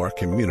relief to our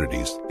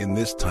communities in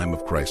this time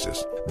of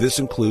crisis. This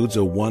includes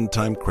a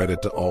one-time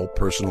credit to all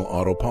personal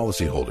auto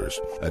policyholders,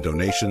 a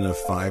donation of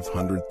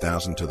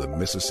 $500,000 to the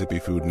Mississippi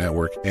Food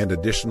Network, and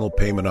additional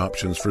payment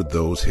options for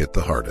those hit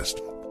the hardest,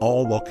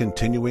 all while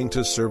continuing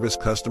to service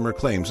customer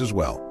claims as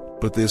well.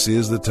 But this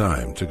is the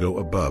time to go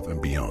above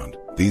and beyond.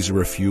 These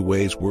are a few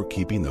ways we're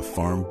keeping the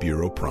Farm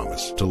Bureau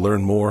promise. To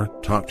learn more,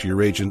 talk to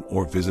your agent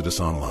or visit us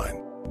online.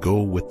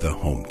 Go with the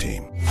home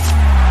team.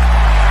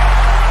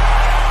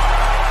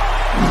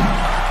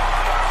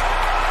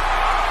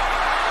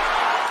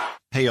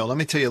 Hey, y'all, let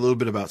me tell you a little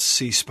bit about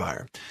C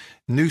Spire.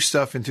 New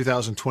stuff in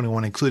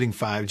 2021, including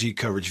 5G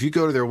coverage. If you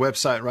go to their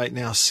website right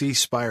now,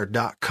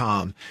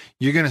 cspire.com,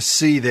 you're going to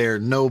see their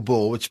no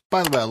bull, which,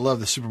 by the way, I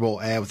love the Super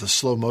Bowl ad with the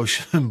slow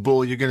motion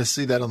bull. You're going to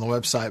see that on the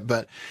website.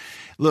 But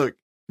look,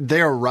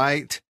 they're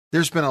right.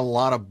 There's been a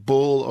lot of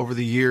bull over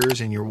the years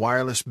in your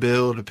wireless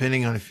bill,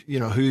 depending on if,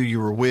 who you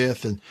were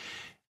with. And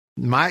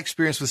my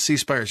experience with C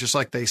Spire is just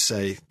like they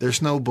say,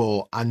 there's no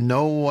bull. I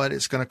know what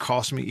it's going to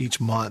cost me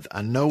each month.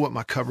 I know what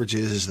my coverage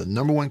is the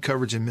number one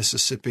coverage in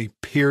Mississippi,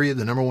 period,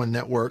 the number one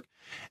network.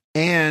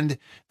 And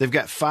they've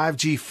got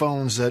 5G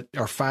phones that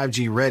are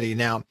 5G ready.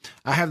 Now,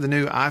 I have the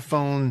new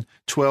iPhone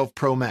 12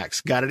 Pro Max,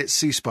 got it at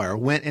C Spire,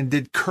 went and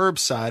did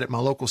curbside at my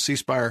local C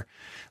Spire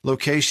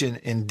location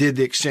and did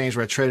the exchange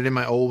where I traded in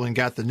my old one,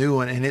 got the new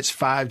one, and it's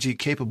 5G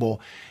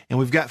capable. And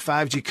we've got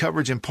 5G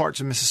coverage in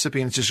parts of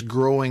Mississippi, and it's just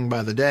growing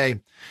by the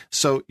day.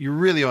 So you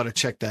really ought to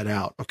check that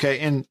out, okay?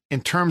 And in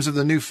terms of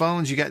the new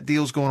phones, you got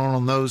deals going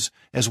on those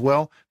as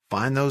well.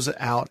 Find those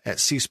out at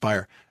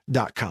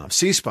cspire.com.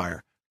 C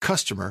Spire,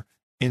 customer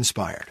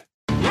inspired.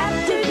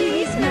 After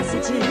these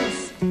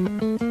messages,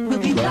 we'll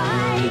be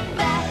right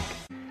back.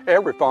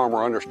 Every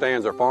farmer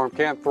understands their farm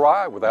can't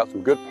thrive without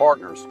some good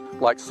partners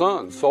like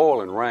sun,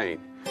 soil, and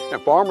rain.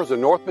 And farmers in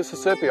North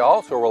Mississippi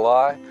also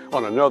rely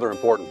on another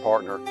important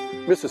partner,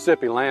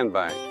 Mississippi Land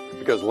Bank,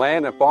 because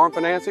land and farm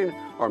financing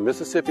are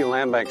Mississippi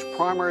Land Bank's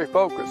primary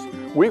focus.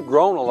 We've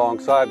grown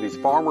alongside these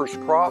farmers'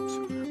 crops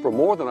for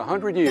more than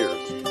 100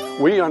 years.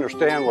 We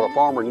understand what a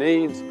farmer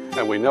needs,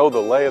 and we know the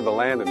lay of the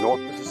land in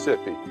North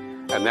Mississippi,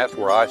 and that's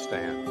where I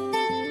stand.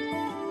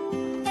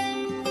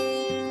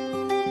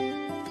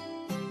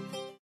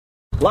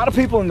 A lot of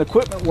people in the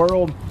equipment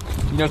world,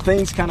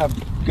 things kind of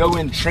go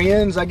in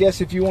trends, I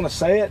guess, if you want to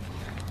say it.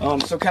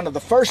 So kind of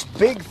the first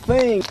big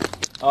thing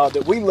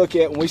that we look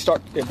at when we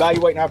start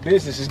evaluating our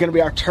business is going to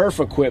be our turf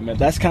equipment.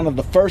 That's kind of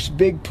the first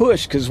big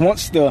push, because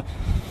once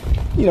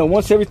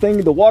everything,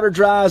 the water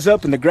dries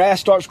up and the grass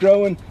starts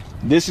growing,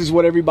 this is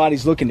what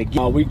everybody's looking to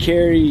get. We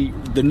carry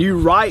the new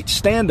Wright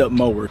stand-up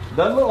mower.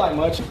 Doesn't look like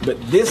much, but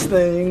this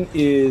thing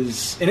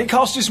is, and it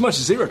costs just as much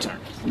as zero turn.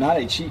 Not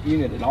a cheap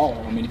unit at all.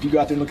 I mean, if you go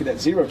out there and look at that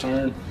zero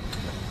turn,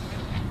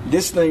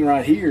 this thing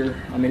right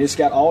here, I mean, it's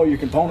got all your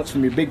components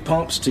from your big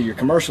pumps to your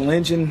commercial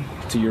engine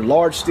to your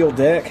large steel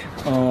deck.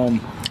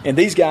 And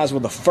these guys were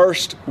the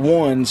first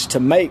ones to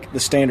make the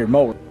standard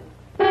mower.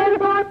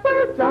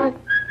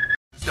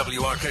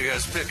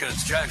 WRKS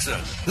Pickens Jackson.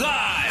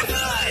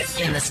 Live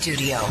in the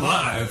studio.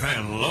 Live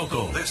and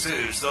local. This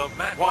is the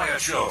Matt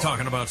Wyatt Show.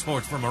 Talking about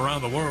sports from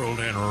around the world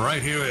and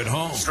right here at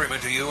home.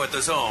 Streaming to you at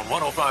the Zone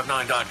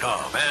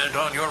 1059.com and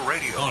on your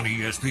radio on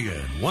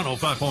ESPN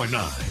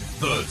 105.9.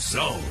 The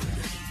Zone.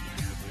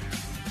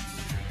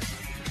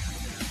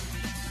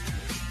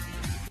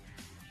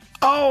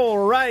 All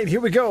right,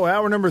 here we go.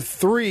 Hour number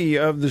 3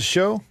 of the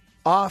show.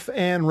 Off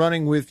and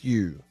running with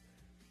you.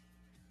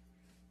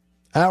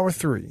 Hour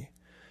 3.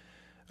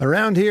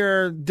 Around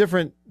here,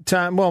 different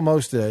time, well,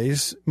 most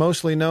days,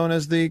 mostly known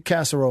as the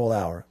casserole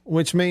hour,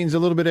 which means a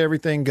little bit of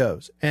everything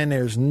goes. And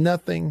there's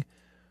nothing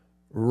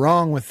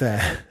wrong with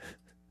that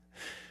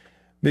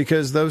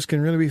because those can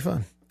really be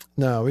fun.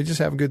 No, we just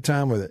have a good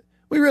time with it.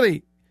 We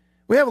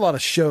have a lot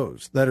of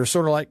shows that are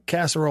sort of like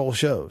casserole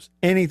shows.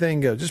 Anything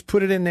goes. Just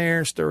put it in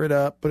there, stir it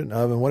up, put it in the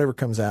oven, whatever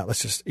comes out,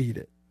 let's just eat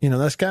it.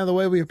 That's kind of the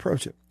way we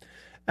approach it.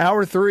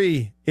 Hour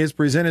 3 is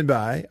presented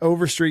by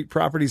Overstreet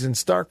Properties in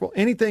Starkville.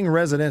 Anything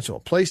residential,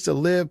 place to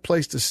live,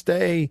 place to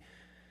stay,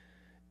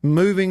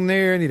 moving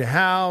there, need a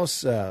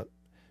house,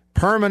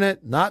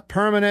 permanent, not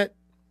permanent,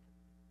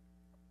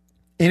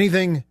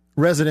 anything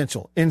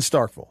residential in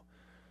Starkville.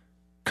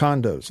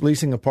 Condos,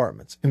 leasing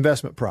apartments,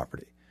 investment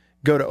property.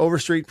 Go to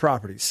Overstreet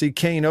Properties. See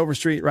Kane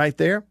Overstreet right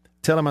there.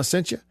 Tell him I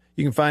sent you.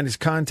 You can find his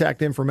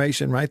contact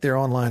information right there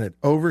online at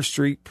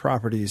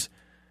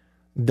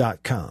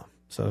overstreetproperties.com.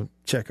 So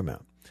check him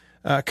out.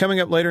 Coming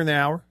up later in the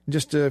hour,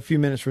 just a few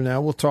minutes from now,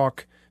 we'll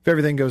talk, if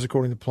everything goes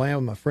according to plan,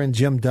 with my friend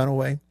Jim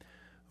Dunaway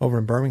over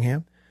in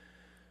Birmingham,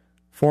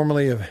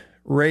 formerly of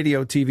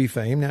radio TV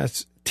fame. Now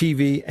it's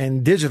TV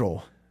and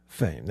digital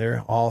fame.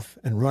 They're off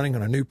and running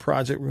on a new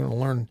project. We're going to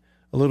learn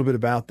a little bit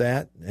about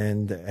that.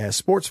 And as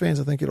sports fans,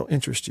 I think it'll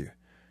interest you.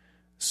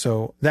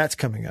 So that's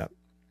coming up.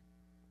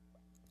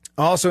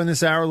 Also in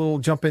this hour, we'll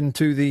jump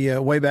into the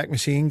Wayback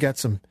Machine. Got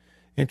some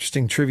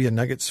interesting trivia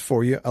nuggets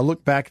for you. I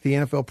look back at the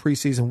NFL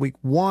preseason week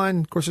 1.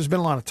 Of course, there's been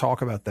a lot of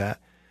talk about that.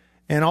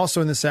 And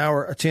also in this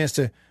hour, a chance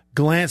to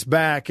glance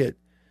back at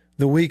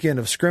the weekend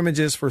of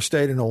scrimmages for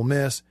State and Ole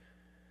Miss.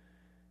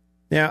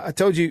 Now, I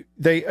told you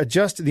the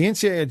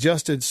NCAA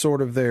adjusted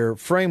sort of their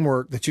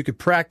framework that you could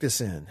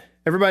practice in.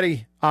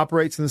 Everybody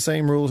operates in the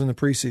same rules in the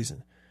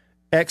preseason.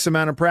 X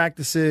amount of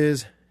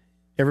practices.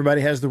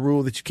 Everybody has the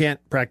rule that you can't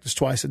practice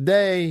twice a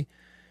day.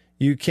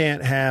 You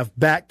can't have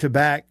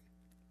back-to-back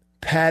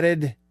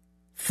padded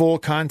full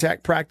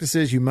contact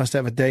practices. You must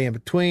have a day in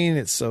between.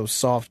 It's so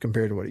soft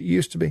compared to what it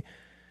used to be.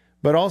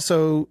 But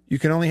also, you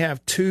can only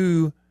have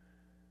 2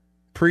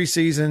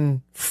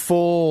 preseason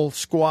full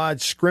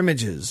squad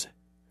scrimmages.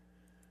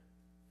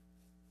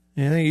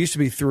 I think it used to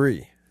be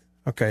 3.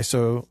 Okay,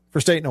 so for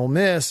State and Ole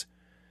Miss,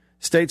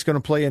 State's going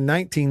to play in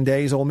 19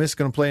 days. Ole Miss is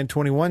going to play in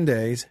 21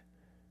 days.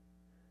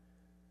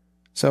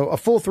 So a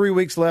full 3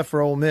 weeks left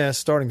for Ole Miss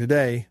starting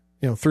today.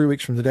 3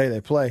 weeks from today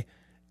they play.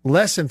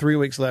 Less than 3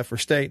 weeks left for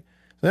State.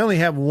 They only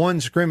have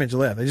 1 scrimmage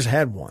left. They just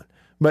had 1.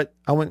 But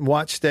I went and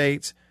watched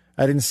State's.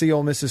 I didn't see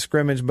Ole Miss's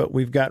scrimmage, but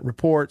we've got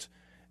reports,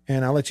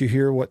 and I'll let you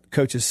hear what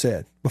coaches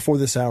said. Before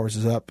this hours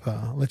is up,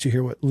 I'll let you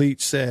hear what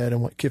Leach said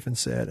and what Kiffin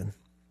said, and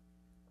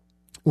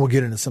we'll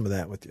get into some of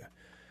that with you.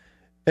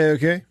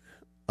 Okay?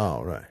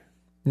 All right.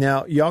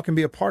 Now, y'all can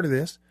be a part of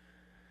this,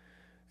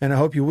 and I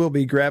hope you will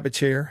be. Grab a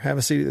chair, have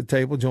a seat at the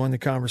table, join the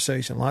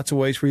conversation. Lots of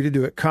ways for you to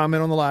do it.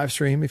 Comment on the live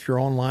stream if you're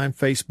online,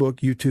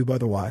 Facebook, YouTube,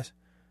 otherwise.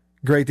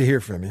 Great to hear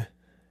from you.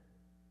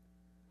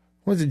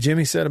 What was it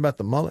Jimmy said about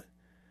the mullet?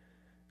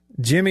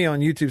 Jimmy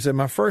on YouTube said,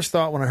 my first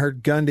thought when I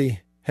heard Gundy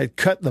had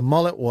cut the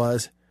mullet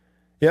was,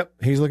 yep,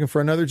 he's looking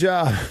for another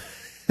job.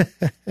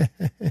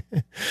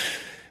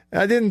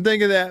 I didn't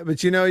think of that,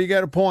 but you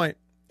got a point.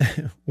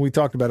 We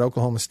talked about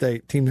Oklahoma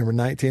State, team number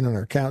 19 on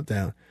our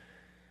countdown.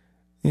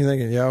 You're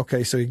thinking, yeah,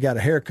 okay, so he got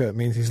a haircut. It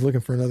means he's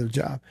looking for another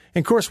job.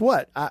 And, of course,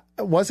 what?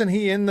 Wasn't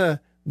he in the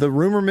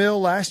rumor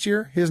mill last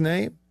year, his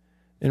name,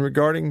 in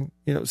regarding,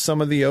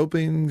 some of the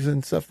openings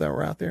and stuff that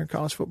were out there in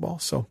college football?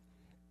 So,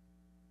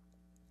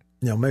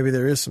 maybe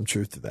there is some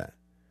truth to that.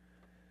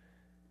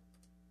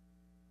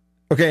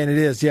 Okay, and it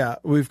is, yeah,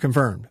 we've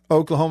confirmed.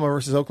 Oklahoma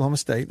versus Oklahoma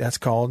State. That's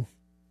called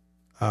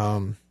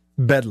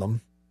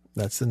Bedlam.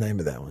 That's the name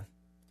of that one.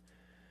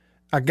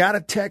 I got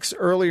a text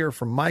earlier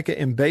from Micah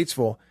in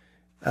Batesville.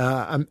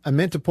 I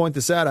meant to point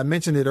this out. I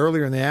mentioned it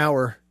earlier in the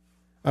hour.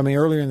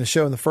 Earlier in the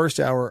show, in the first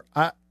hour.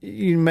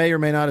 You may or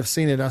may not have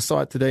seen it. I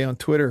saw it today on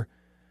Twitter.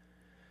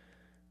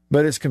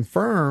 But it's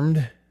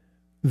confirmed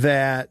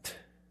that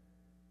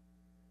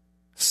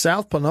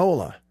South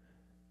Panola,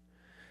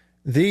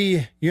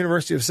 the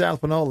University of South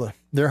Panola,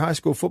 their high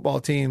school football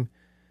team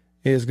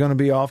is going to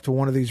be off to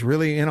one of these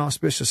really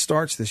inauspicious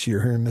starts this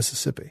year here in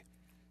Mississippi.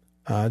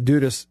 Due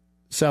to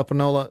South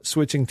Panola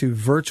switching to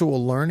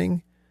virtual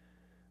learning,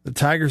 the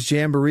Tigers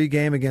Jamboree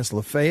game against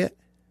Lafayette,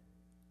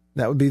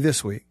 that would be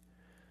this week.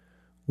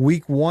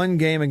 Week 1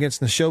 game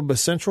against Neshoba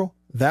Central,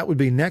 that would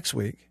be next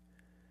week.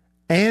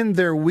 And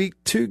their Week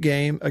 2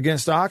 game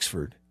against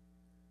Oxford,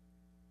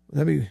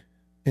 that'd be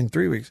in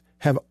 3 weeks,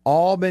 have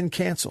all been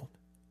canceled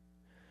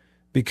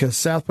because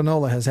South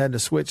Panola has had to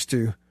switch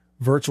to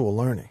virtual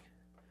learning.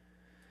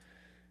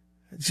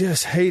 I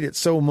just hate it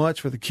so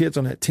much for the kids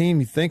on that team.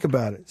 You think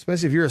about it,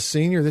 especially if you're a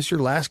senior, this is your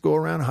last go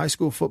around in high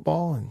school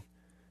football, and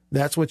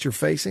that's what you're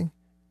facing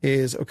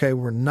is, okay,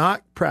 we're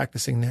not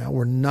practicing now.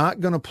 We're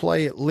not going to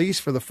play at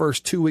least for the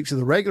first 2 weeks of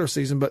the regular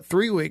season, but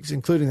 3 weeks,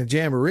 including the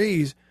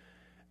Jamborees,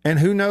 and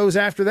who knows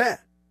after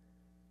that.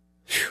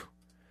 Whew.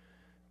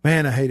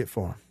 Man, I hate it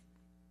for them.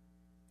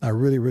 I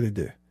really, really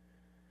do.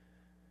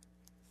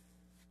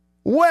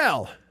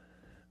 Well,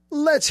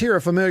 let's hear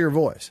a familiar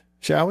voice,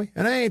 shall we?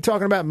 And I ain't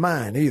talking about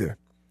mine either.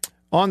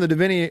 On the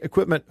Davini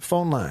Equipment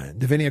phone line,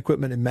 Davini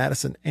Equipment in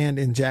Madison and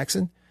in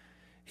Jackson,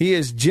 he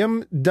is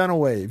Jim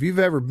Dunaway. If you've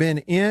ever been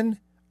in,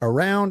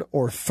 around,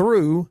 or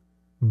through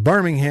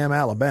Birmingham,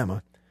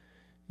 Alabama,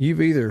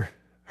 you've either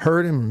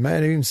heard him or might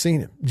have even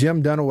seen him.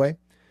 Jim Dunaway,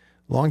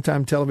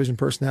 longtime television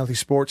personality,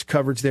 sports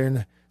coverage there in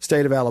the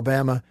state of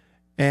Alabama,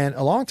 and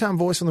a longtime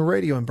voice on the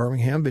radio in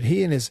Birmingham. But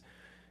he and his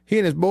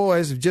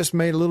boys have just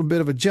made a little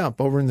bit of a jump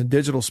over in the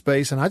digital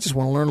space, and I just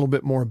want to learn a little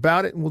bit more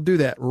about it, and we'll do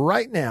that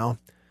right now.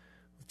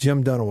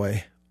 Jim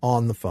Dunaway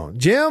on the phone.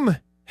 Jim,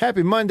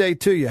 happy Monday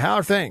to you. How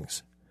are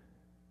things?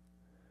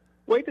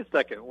 Wait a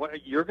second.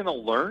 You're going to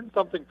learn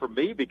something from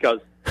me because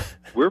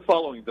we're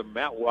following the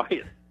Matt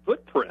Wyatt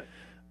footprint.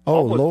 Oh,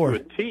 almost Lord.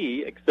 to a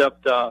T,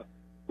 except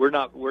we're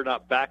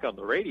not back on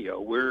the radio.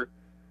 We're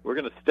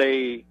going to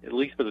stay, at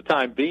least for the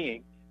time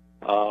being,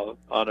 on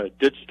a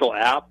digital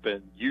app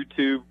and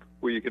YouTube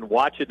where you can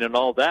watch it and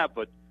all that.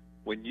 But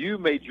when you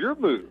made your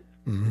move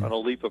on a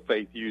leap of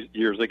faith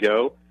years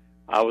ago,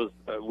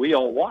 we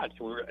all watched.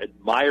 We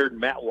admired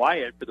Matt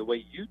Wyatt for the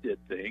way you did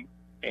things,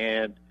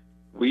 and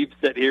we've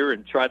sat here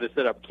and tried to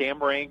set up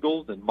camera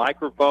angles and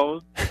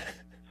microphones,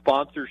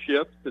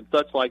 sponsorships, and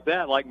such like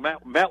that, like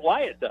Matt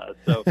Wyatt does.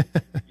 So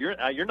you're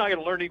not going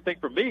to learn anything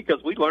from me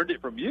because we learned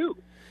it from you.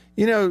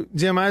 You know,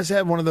 Jim, I just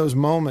had one of those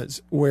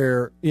moments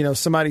where,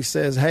 somebody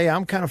says, hey,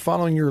 I'm kind of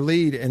following your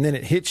lead, and then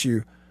it hits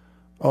you.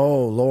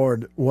 Oh,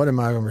 Lord, what am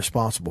I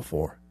responsible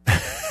for?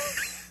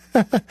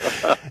 No,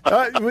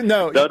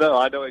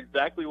 I know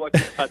exactly what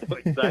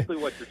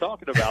you're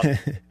talking about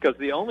because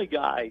the only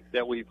guy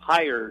that we've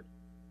hired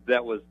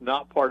that was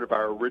not part of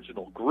our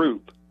original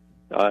group,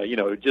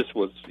 it just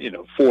was,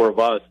 4 of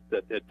us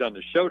that had done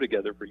the show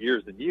together for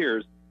years and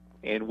years,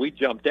 and we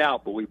jumped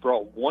out, but we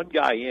brought one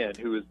guy in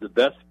who is the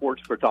best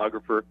sports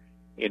photographer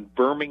in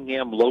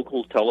Birmingham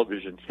local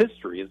television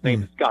history. His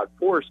name is Scott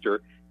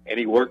Forrester, and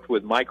he worked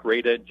with Mike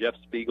Rada and Jeff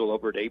Spiegel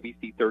over at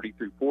ABC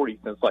 3340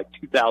 since like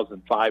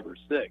 2005 or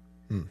 6.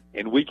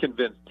 And we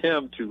convinced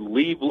him to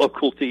leave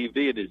local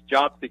TV and his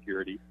job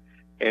security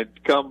and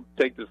come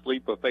take this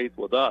leap of faith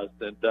with us.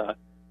 And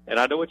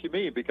I know what you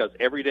mean because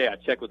every day I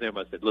check with him.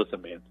 I said,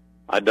 listen, man,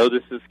 I know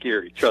this is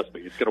scary. Trust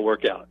me, it's going to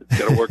work out. It's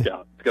going to work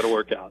out. It's going to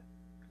work out.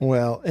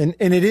 Well, and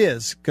it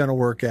is going to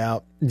work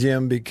out,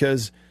 Jim,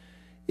 because,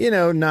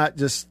 not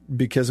just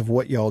because of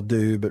what y'all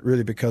do, but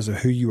really because of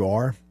who you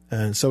are.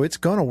 And so it's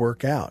going to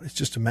work out. It's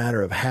just a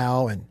matter of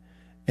how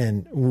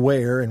and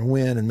where and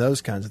when and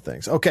those kinds of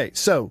things. Okay,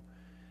 so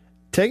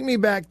take me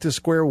back to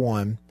square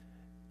one.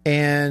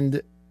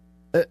 And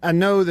I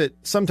know that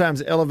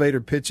sometimes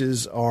elevator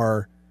pitches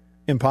are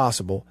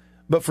impossible,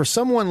 but for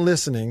someone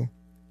listening,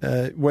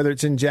 whether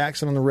it's in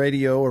Jackson on the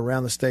radio or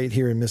around the state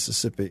here in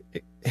Mississippi,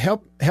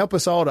 help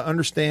us all to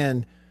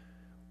understand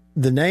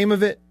the name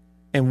of it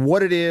and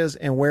what it is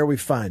and where we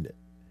find it.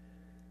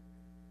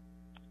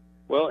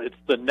 Well, it's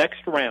the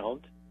Next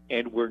Round,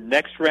 and we're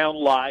Next Round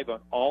Live on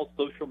all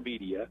social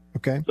media.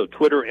 Okay. So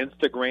Twitter,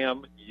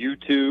 Instagram,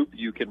 YouTube.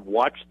 You can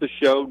watch the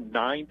show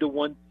 9 to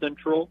 1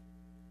 Central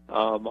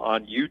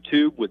on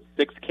YouTube with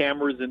 6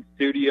 cameras in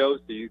studio.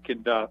 So you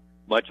can,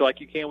 much like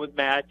you can with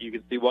Matt, you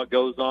can see what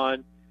goes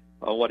on,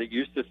 what it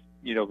used to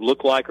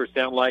look like or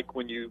sound like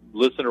when you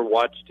listen or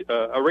watched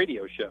a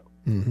radio show.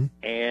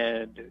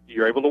 And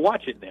you're able to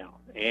watch it now.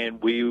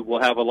 And we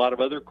will have a lot of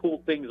other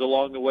cool things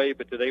along the way,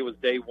 but today was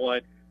day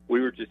one. We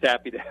were just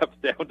happy to have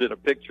sound and a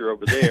picture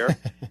over there.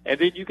 And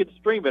then you can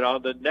stream it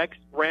on the Next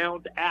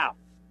Round app.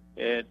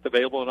 And it's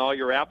available in all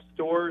your app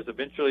stores.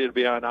 Eventually it'll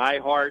be on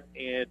iHeart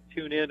and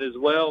TuneIn as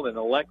well and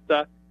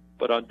Alexa.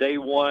 But on day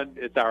one,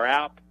 it's our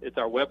app, it's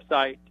our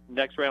website,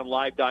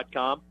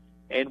 nextroundlive.com.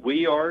 And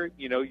we are,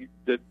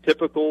 the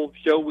typical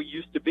show we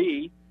used to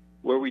be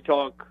where we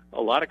talk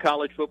a lot of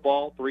college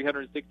football,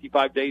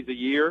 365 days a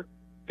year,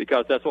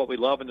 because that's what we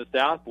love in the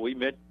South. But we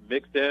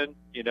mixed in,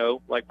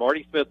 like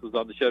Marty Smith was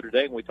on the show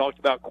today, and we talked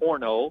about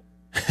cornhole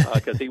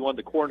because he won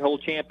the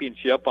cornhole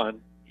championship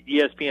on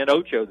ESPN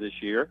Ocho this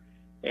year,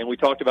 and we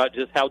talked about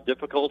just how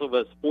difficult of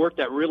a sport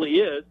that really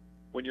is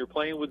when you're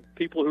playing with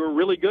people who are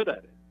really good at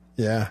it.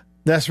 Yeah,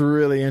 that's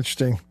really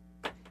interesting.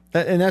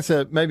 And that's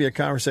maybe a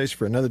conversation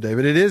for another day,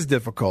 but it is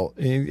difficult,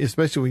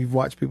 especially when you've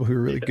watched people who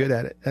are really good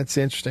at it. That's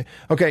interesting.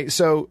 Okay,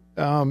 so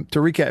to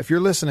recap, if you're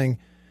listening,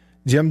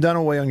 Jim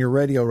Dunaway on your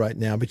radio right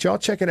now, but y'all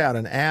check it out,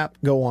 an app,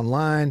 go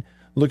online,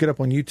 look it up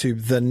on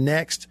YouTube, The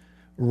Next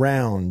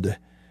Round.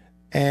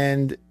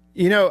 And,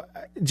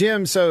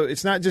 Jim, so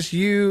it's not just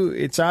you,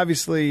 it's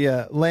obviously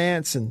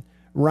Lance and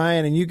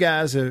Ryan, and you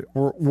guys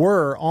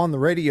were on the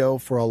radio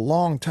for a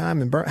long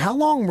time. How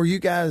long were you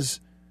guys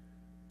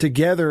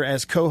together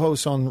as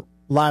co-hosts on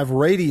live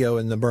radio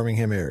in the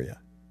Birmingham area?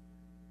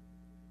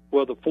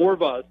 Well, the four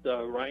of us,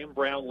 Ryan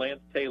Brown, Lance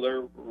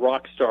Taylor,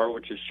 Rockstar,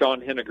 which is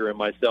Sean Henniger, and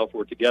myself,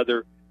 were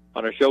together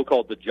on a show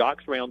called the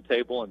Jocks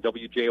Roundtable on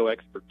WJOX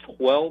for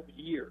 12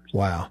 years.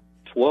 Wow.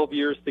 12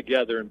 years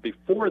together. And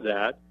before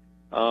that,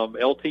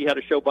 LT had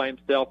a show by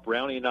himself.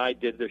 Brownie and I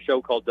did a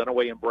show called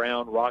Dunaway and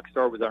Brown.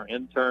 Rockstar was our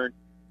intern.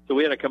 So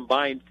we had a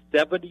combined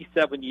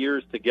 77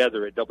 years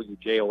together at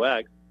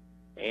WJOX.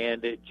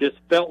 And it just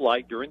felt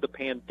like during the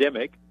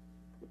pandemic,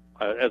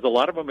 as a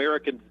lot of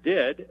Americans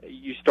did,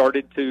 you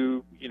started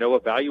to,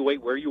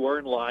 evaluate where you are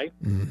in life.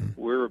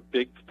 Mm-hmm. We're a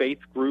big faith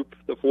group,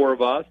 the four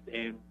of us,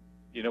 and,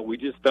 we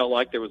just felt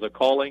like there was a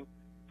calling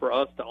for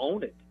us to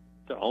own it,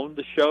 to own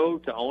the show,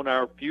 to own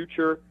our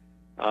future,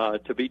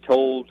 to be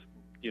told,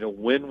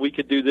 when we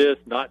could do this,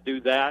 not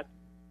do that.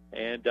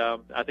 And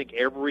I think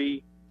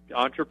every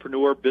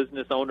entrepreneur,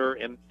 business owner,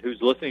 and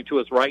who's listening to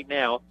us right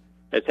now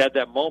has had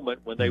that moment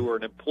when they were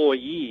an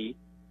employee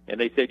and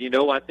they said,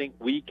 I think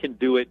we can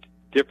do it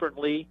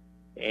differently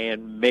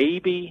and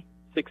maybe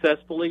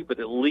successfully, but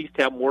at least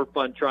have more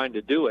fun trying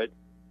to do it.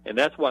 And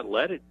that's what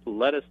led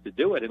us to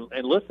do it.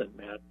 And listen,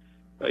 man,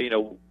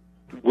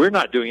 we're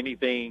not doing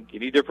anything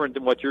any different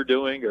than what you're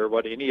doing or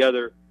what any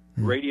other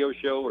radio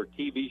show or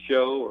TV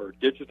show or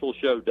digital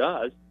show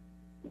does.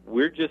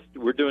 We're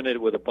doing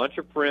it with a bunch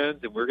of friends,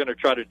 and we're going to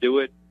try to do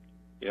it,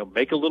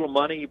 make a little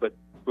money, but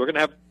we're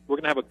going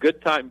to have a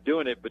good time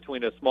doing it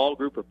between a small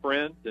group of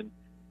friends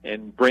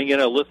and bring in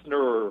a listener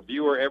or a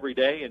viewer every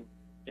day and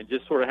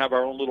just sort of have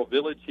our own little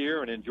village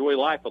here and enjoy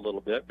life a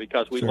little bit,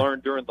 because we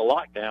learned during the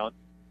lockdown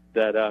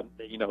that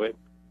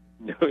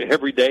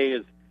every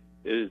day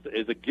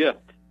is a gift,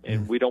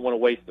 and we don't want to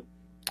waste them.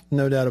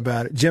 No doubt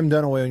about it. Jim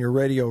Dunaway on your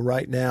radio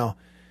right now.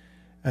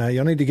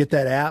 You'll need to get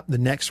that app, The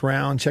Next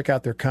Round. Check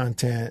out their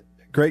content.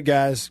 Great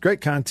guys,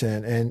 great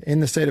content. And in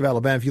the state of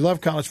Alabama, if you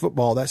love college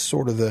football, that's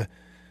sort of the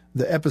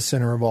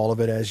epicenter of all of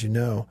it, as you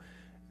know.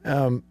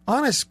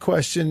 Honest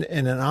question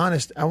and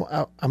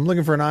I'm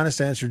looking for an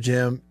honest answer,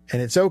 Jim,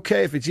 and it's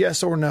okay if it's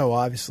yes or no,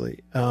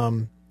 obviously.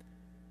 You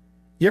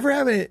ever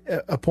have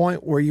a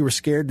point where you were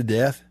scared to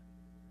death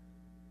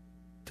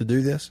to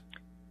do this?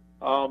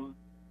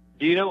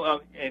 Do you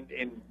know,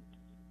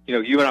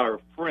 you and I are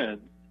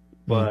friends,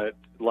 but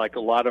like a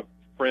lot of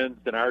friends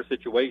in our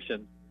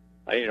situation,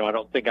 I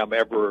don't think I'm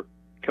ever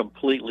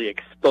completely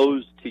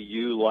exposed to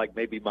you like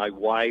maybe my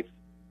wife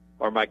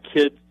or my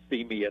kids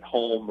see me at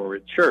home or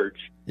at church.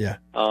 Yeah.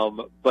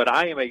 But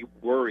I am a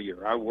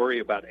worrier. I worry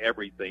about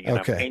everything, and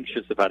okay. I'm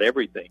anxious about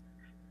everything.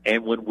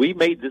 And when we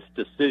made this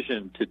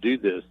decision to do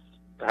this,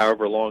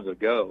 however long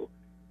ago,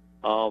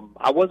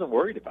 I wasn't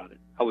worried about it.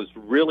 I was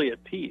really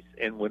at peace.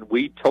 And when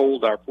we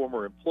told our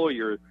former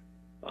employer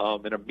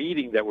in a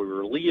meeting that we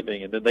were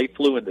leaving, and then they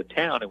flew into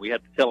town, and we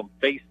had to tell them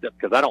face-to-face,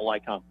 because I don't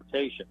like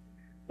confrontation.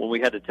 When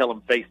we had to tell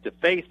them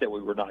face-to-face that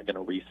we were not going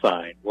to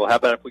re-sign. Well, how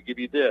about if we give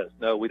you this?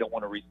 No, we don't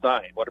want to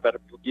re-sign. What about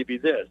if we give you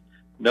this?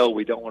 No,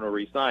 we don't want to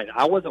re-sign.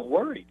 I wasn't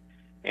worried.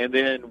 And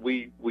then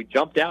we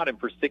jumped out, and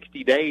for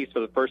 60 days, for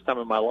the first time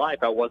in my life,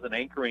 I wasn't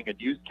anchoring a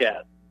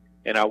newscast,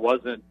 and I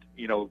wasn't,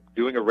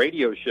 doing a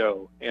radio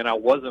show, and I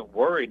wasn't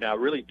worried. And I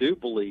really do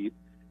believe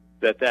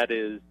that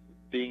is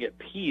being at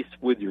peace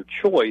with your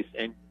choice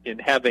and in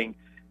having,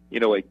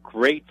 a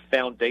great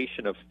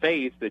foundation of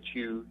faith that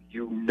you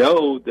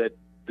know that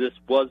this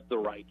was the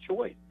right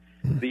choice.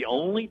 The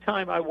only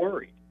time I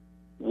worried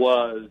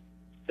was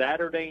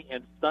Saturday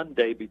and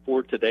Sunday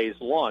before today's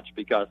launch,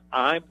 because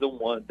I'm the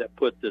one that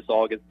put this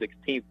August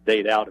 16th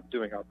date out of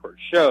doing our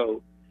first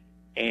show.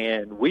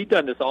 And we've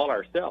done this all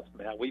ourselves,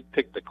 man. We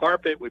picked the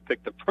carpet, we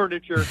picked the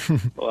furniture,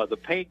 the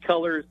paint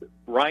colors.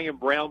 Ryan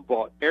Brown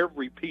bought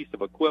every piece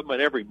of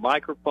equipment, every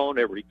microphone,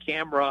 every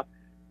camera.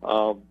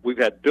 We've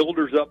had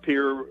builders up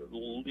here,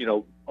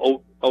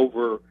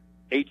 over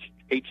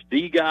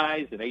HD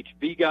guys and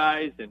HV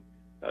guys, and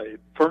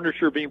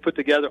furniture being put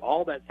together.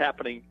 All that's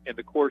happening in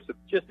the course of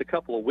just a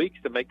couple of weeks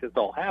to make this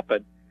all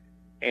happen.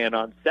 And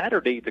on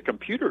Saturday, the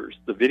computers,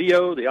 the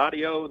video, the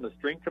audio, and the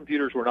string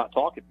computers were not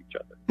talking to each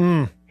other.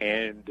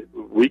 And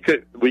we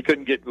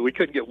couldn't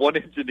get one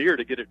engineer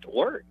to get it to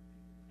work.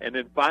 And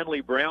then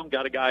finally, Brown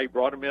got a guy,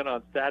 brought him in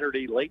on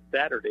Saturday, late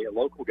Saturday, a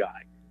local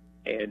guy.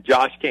 And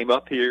Josh came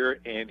up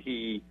here, and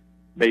he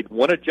made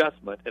one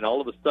adjustment, and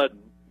all of a sudden,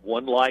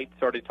 one light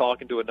started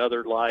talking to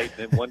another light,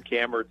 and then one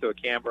camera to a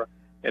camera,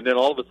 and then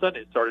all of a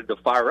sudden it started to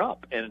fire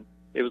up. And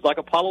It was like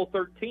Apollo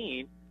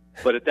 13.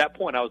 But at that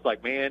point, I was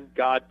like, man,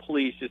 God,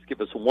 please just give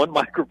us one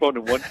microphone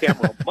and one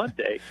camera on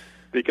Monday,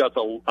 because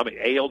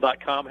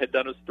AL.com had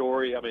done a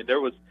story. I mean, there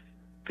was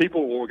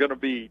people who were going to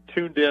be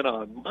tuned in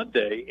on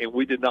Monday, and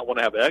we did not want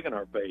to have egg in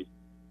our face.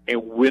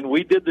 And when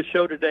we did the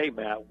show today,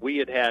 Matt, we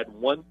had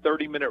one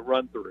 30-minute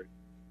run-through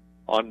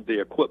on the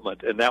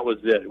equipment, and that was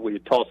it. We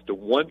had tossed to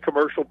one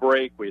commercial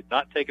break. We had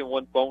not taken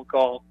one phone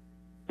call.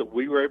 So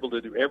we were able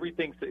to do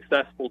everything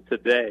successful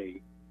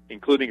today,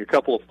 including a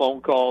couple of phone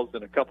calls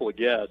and a couple of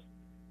guests,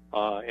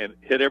 and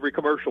hit every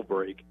commercial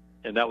break.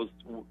 And that was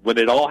when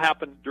it all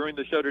happened during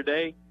the show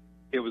today.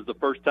 It was the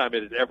first time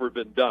it had ever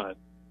been done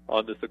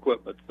on this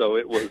equipment. So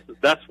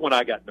that's when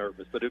I got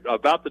nervous. But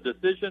about the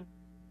decision,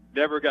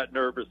 never got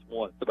nervous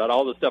once. About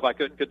all the stuff I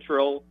couldn't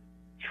control,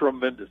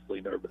 tremendously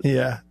nervous.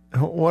 Yeah.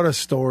 What a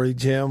story,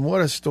 Jim.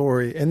 What a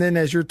story. And then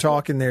as you're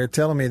talking there,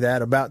 telling me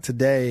that about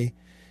today,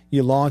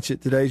 you launch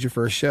it, today's your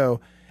first show.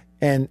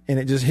 And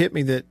it just hit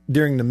me that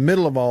during the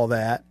middle of all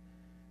that,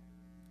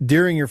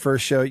 during your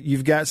first show,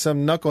 you've got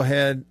some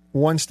knucklehead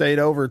one state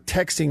over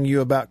texting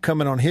you about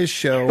coming on his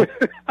show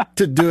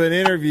to do an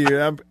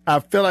interview. I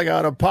feel like I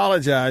ought to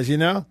apologize, you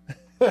know?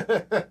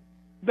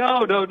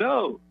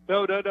 No.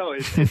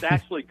 It's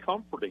actually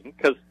comforting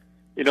because,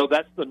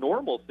 that's the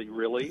normalcy,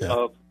 really,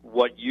 of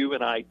what you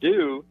and I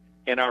do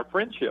in our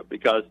friendship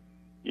because,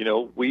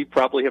 we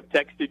probably have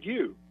texted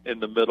you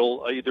in the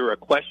middle, either a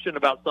question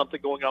about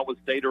something going on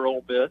with State or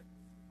Ole Miss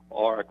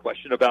or a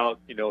question about,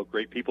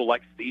 great people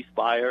like C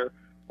Spire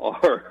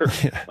or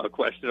a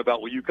question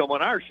about, will you come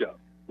on our show?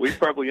 We've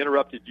probably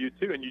interrupted you,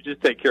 too, and you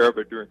just take care of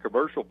it during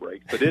commercial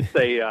breaks. But it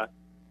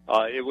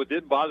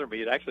didn't bother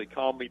me. It actually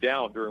calmed me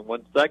down during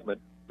one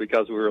segment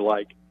because we were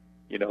like,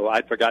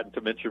 I'd forgotten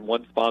to mention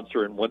one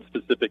sponsor in one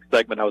specific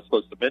segment I was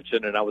supposed to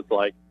mention, and I was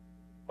like,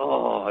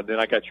 oh, and then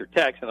I got your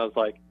text, and I was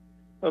like,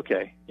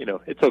 okay,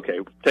 it's okay.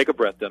 Take a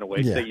breath,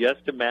 Dunaway. Yeah. Say yes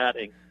to Matt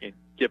and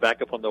get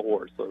back up on the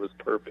horse. So it was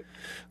perfect.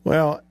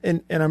 Well,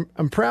 and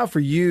I'm proud for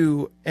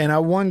you, and I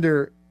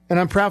wonder, and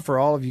I'm proud for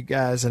all of you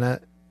guys, and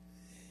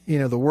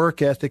the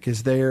work ethic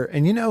is there,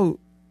 and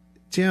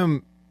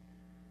Jim,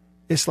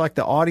 it's like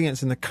the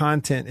audience and the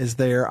content is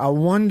there. I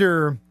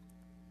wonder,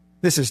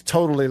 this is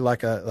totally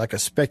like a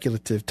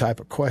speculative type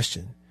of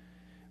question,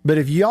 but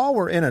if y'all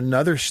were in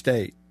another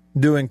state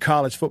doing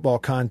college football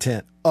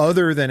content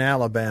other than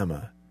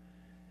Alabama,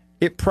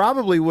 it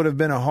probably would have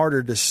been a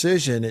harder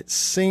decision, it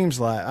seems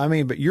like.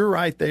 But you're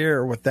right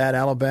there with that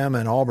Alabama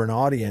and Auburn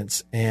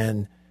audience,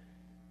 and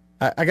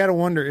I got to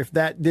wonder if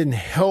that didn't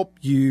help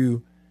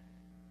you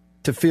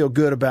to feel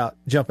good about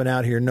jumping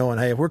out here knowing,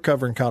 hey, if we're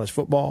covering college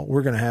football,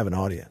 we're going to have an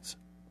audience.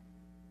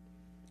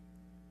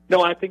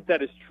 No, I think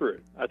that is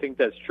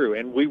true.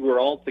 And we were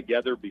all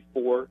together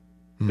before,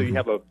 so you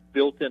have a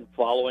built-in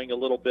following a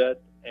little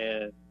bit,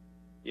 and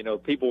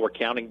people were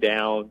counting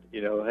down,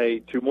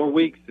 hey, 2 more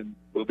weeks and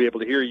we'll be able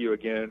to hear you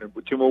again.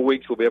 Or 2 more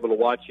weeks, we'll be able to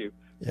watch you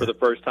for the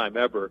first time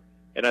ever.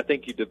 And I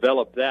think you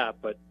develop that.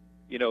 But,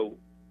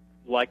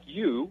 like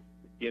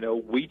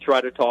we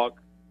try to talk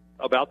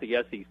about the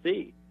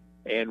SEC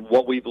and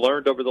what we've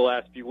learned over the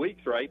last few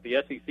weeks, right?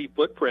 The SEC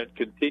footprint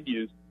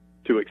continues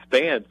to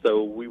expand.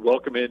 So we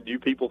welcome in new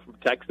people from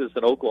Texas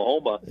and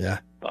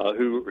Oklahoma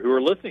who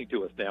are listening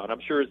to us now. And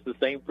I'm sure it's the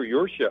same for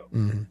your show.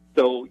 Mm-hmm.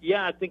 So,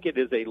 I think it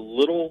is a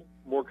little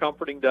more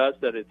comforting to us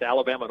that it's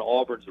Alabama and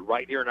Auburn's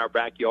right here in our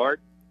backyard.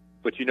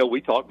 But,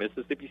 we talk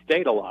Mississippi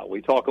State a lot.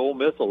 We talk Ole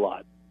Miss a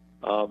lot.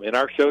 In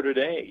our show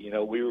today,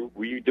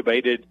 we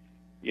debated,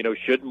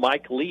 should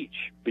Mike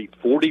Leach be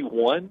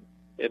 41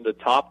 in the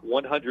top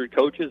 100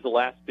 coaches the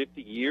last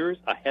 50 years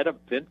ahead of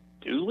Vince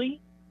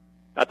Dooley?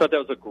 I thought that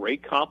was a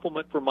great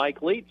compliment for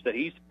Mike Leach, that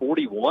he's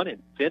 41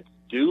 and Vince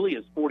Dooley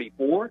is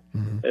 44.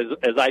 Mm-hmm.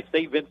 As I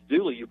say Vince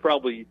Dooley, you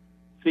probably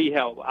see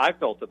how I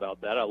felt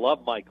about that. I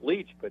love Mike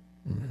Leach, but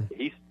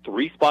he's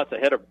 3 spots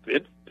ahead of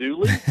Vince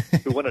Dooley,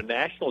 who won a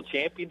national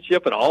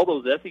championship and all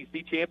those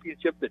SEC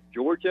championships at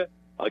Georgia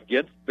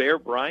against Bear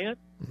Bryant.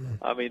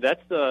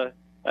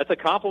 That's a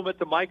compliment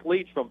to Mike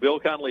Leach from Bill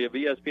Connolly of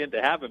ESPN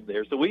to have him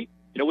there. So we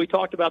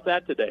talked about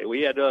that today.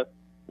 We had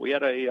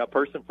a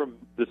person from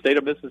the state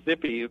of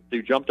Mississippi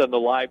who jumped on the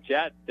live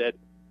chat and said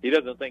he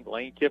doesn't think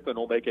Lane Kiffin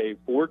will make a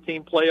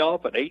 4-team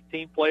playoff, an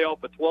 8-team playoff,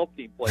 a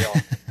 12-team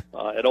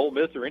playoff at Ole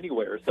Miss or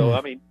anywhere.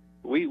 So,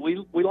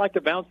 we like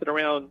to bounce it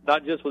around,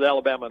 not just with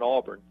Alabama and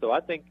Auburn. So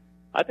I think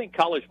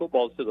college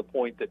football is to the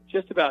point that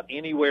just about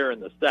anywhere in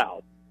the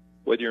South,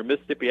 whether you're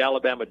Mississippi,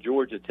 Alabama,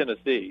 Georgia,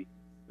 Tennessee,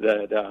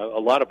 that a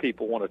lot of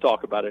people want to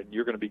talk about it, and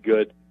you're going to be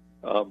good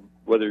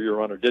whether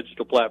you're on a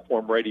digital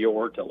platform, radio,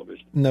 or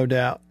television. No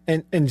doubt.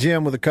 And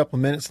Jim, with a couple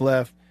of minutes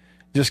left,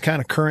 just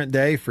kind of current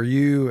day for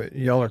you.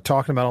 Y'all are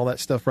talking about all that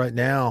stuff right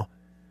now.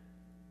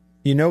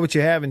 You know what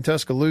you have in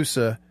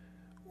Tuscaloosa.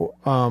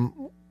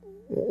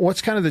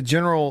 What's kind of the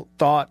general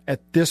thought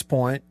at this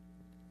point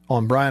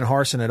on Brian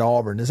Harsin at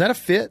Auburn? Is that a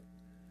fit?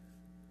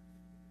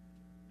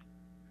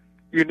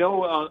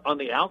 On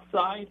the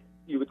outside,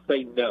 you would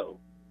say no,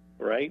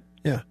 right?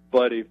 Yeah.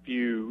 But if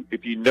you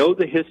know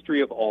the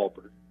history of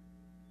Auburn,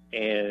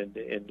 And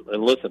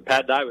listen,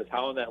 Pat Dye was high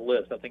on that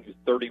list. I think he was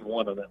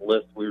 31 on that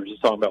list we were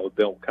just talking about with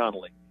Bill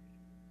Connolly.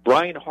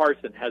 Brian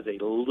Harsin has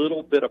a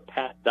little bit of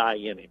Pat Dye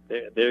in him.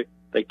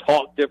 They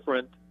talk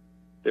different.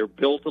 They're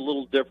built a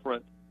little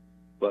different.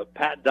 But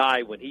Pat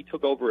Dye, when he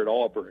took over at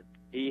Auburn,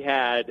 he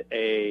had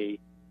a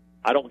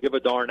I don't give a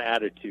darn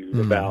attitude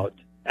about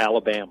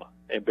Alabama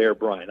and Bear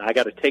Bryant. I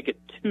got to take it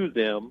to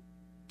them.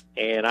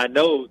 And I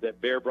know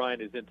that Bear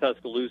Bryant is in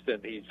Tuscaloosa,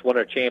 and he's won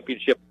a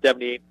championship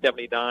 78,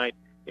 79,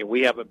 and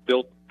we haven't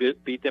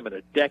beat them in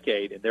a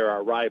decade, and they're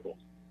our rivals.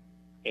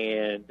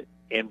 And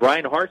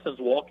Brian Harsin's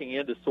walking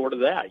into sort of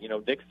that. You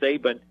know, Nick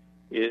Saban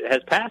has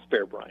passed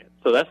Bear Bryant,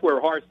 so that's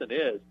where Harsin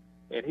is.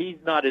 And he's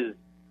not as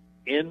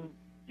in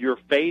your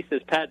face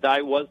as Pat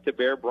Dye was to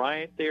Bear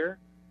Bryant there,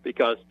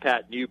 because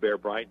Pat knew Bear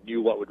Bryant,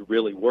 knew what would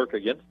really work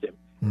against him.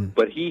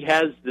 But he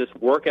has this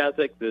work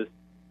ethic, this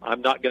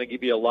I'm not going to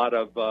give you a lot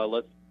of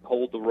let's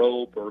hold the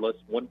rope or let's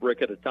one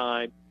brick at a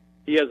time.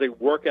 He has a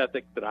work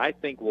ethic that I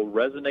think will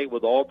resonate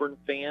with Auburn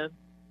fans,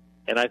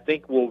 and I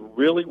think will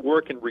really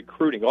work in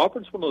recruiting.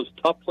 Auburn's one of those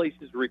tough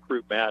places to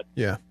recruit, Matt.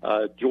 Yeah.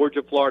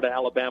 Georgia, Florida,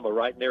 Alabama,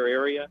 right in their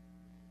area.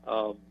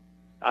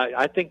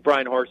 I think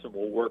Brian Harsin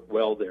will work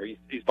well there.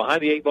 He's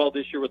behind the eight ball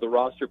this year with the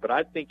roster, but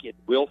I think it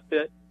will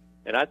fit,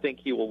 and I think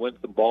he will win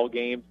some ball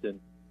games. And,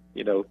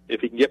 you know,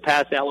 if he can get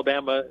past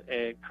Alabama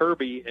and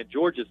Kirby and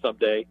Georgia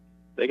someday,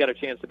 they got a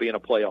chance to be in a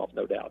playoff,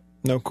 no doubt.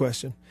 No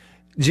question.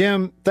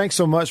 Jim, thanks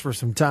so much for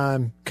some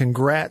time.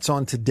 Congrats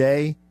on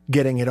today,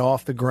 getting it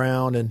off the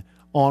ground and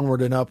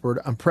onward and upward.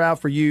 I'm proud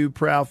for you,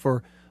 proud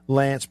for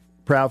Lance,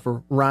 proud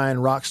for Ryan,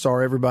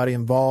 Rockstar, everybody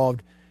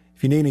involved.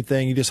 If you need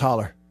anything, you just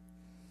holler.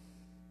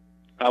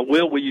 I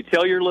will. Will you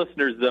tell your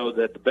listeners, though,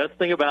 that the best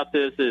thing about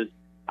this is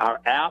our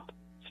app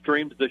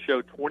streams the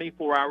show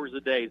 24 hours a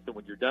day. So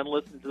when you're done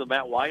listening to the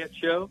Matt Wyatt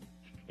Show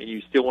and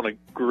you still want to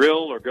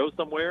grill or go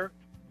somewhere,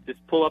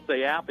 just pull up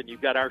the app and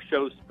you've got our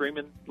show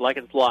streaming like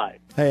it's live.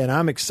 Hey, and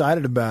I'm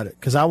excited about it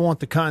because I want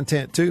the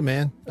content too,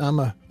 man. I'm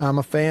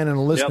a fan and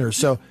a listener. Yep.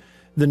 So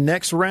the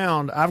next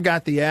round, I've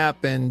got the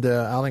app, and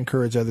I'll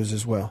encourage others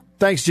as well.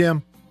 Thanks,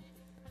 Jim.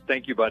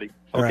 Thank you, buddy.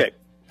 All Okay. right.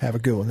 Have a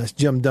good one. That's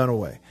Jim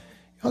Dunaway.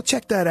 Y'all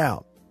check that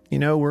out. You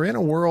know, we're in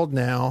a world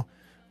now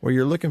where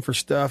you're looking for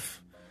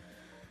stuff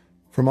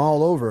from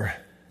all over.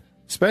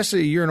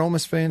 Especially you're an Ole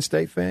Miss fan,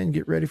 State fan,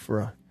 get ready for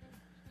a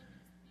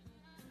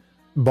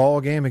ball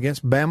game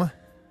against Bama.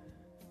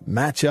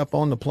 Match up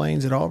on the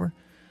plains at Auburn.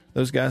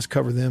 Those guys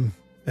cover them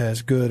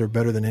as good or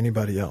better than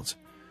anybody else.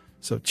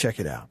 So check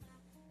it out.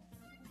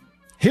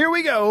 Here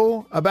we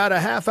go. About a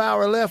half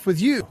hour left with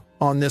you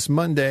on this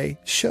Monday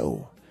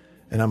show.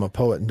 And I'm a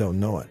poet and don't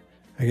know it.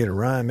 I get a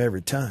rhyme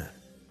every time.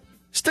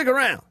 Stick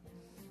around.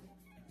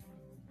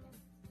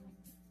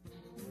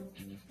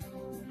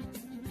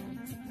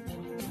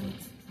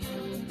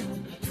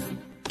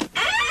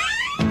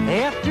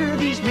 After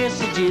these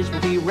messages,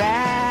 we'll be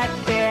right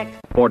back.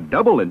 For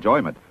double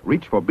enjoyment,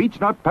 reach for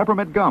Beechnut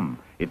Peppermint Gum.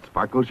 It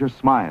sparkles your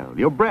smile,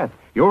 your breath,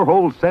 your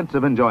whole sense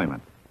of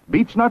enjoyment.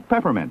 Beechnut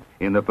Peppermint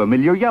in the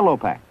familiar yellow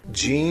pack.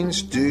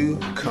 Jeans do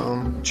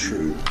come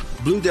true.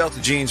 Blue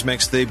Delta Jeans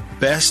makes the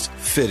best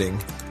fitting,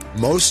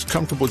 most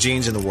comfortable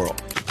jeans in the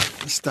world.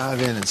 Let's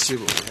dive in and see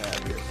what we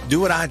have here. Do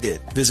what I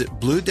did. Visit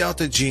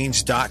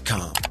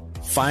BlueDeltaJeans.com.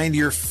 Find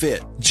your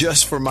fit.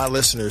 Just for my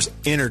listeners,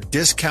 enter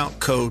discount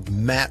code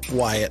Matt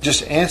Wyatt.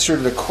 Just answer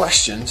the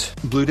questions.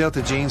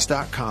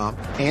 BlueDeltaJeans.com.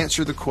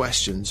 Answer the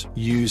questions.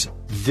 Use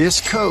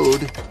this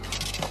code.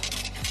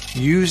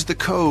 Use the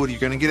code. You're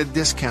going to get a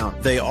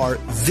discount. They are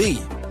the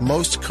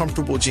most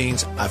comfortable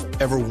jeans I've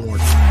ever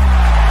worn.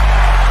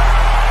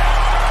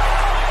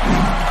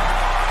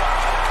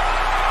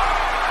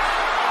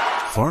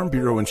 Farm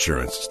Bureau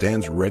Insurance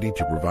stands ready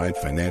to provide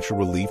financial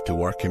relief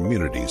to our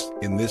communities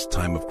in this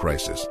time of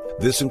crisis.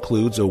 This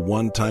includes a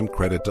one-time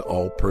credit to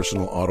all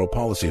personal auto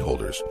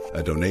policyholders,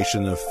 a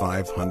donation of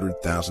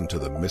 $500,000 to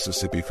the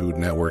Mississippi Food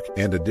Network,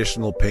 and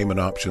additional payment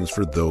options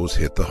for those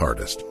hit the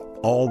hardest,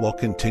 all while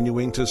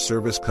continuing to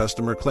service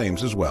customer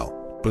claims as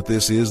well. But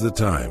this is the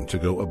time to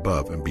go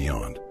above and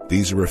beyond.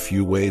 These are a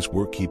few ways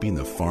we're keeping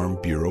the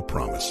Farm Bureau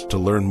promise. To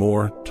learn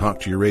more, talk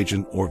to your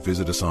agent or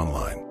visit us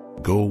online.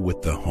 Go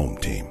with the home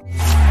team.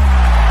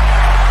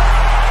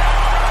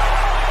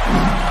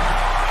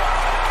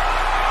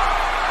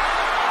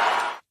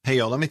 Hey,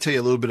 y'all, let me tell you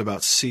a little bit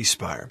about C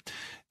Spire.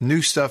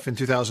 New stuff in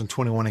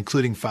 2021,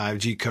 including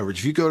 5G coverage.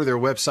 If you go to their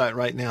website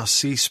right now,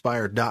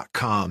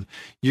 cspire.com,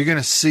 you're going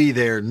to see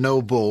their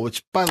no bull,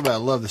 which, by the way, I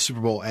love the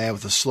Super Bowl ad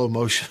with the slow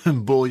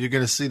motion bull. You're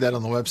going to see that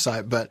on the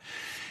website. But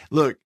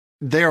look,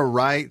 they're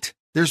right.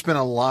 There's been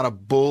a lot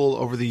of bull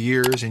over the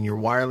years in your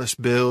wireless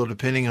bill,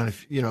 depending on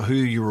if you know who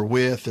you were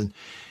with. And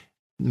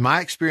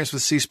my experience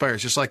with C Spire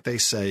is just like they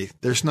say,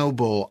 there's no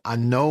bull. I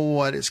know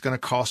what it's going to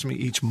cost me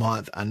each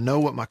month. I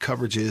know what my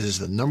coverage is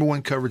the number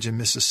one coverage in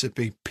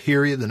Mississippi,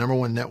 period, the number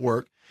one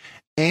network.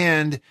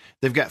 And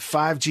they've got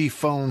 5G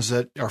phones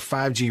that are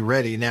 5G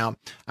ready. Now,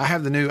 I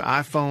have the new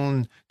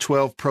iPhone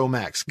 12 Pro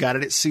Max. Got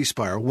it at C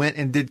Spire. Went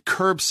and did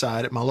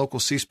curbside at my local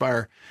C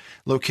Spire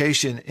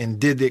location and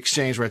did the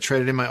exchange where I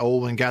traded in my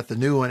old one, got the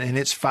new one, and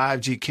it's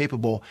 5G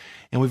capable.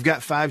 And we've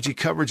got 5G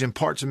coverage in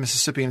parts of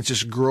Mississippi, and it's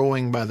just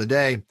growing by the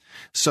day.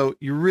 So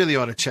you really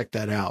ought to check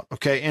that out.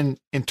 Okay. And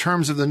in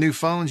terms of the new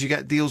phones, you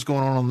got deals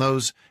going on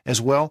those as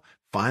well.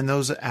 Find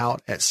those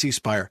out at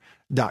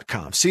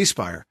cspire.com. C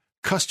Spire,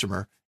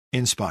 customer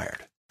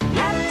inspired.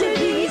 After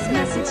these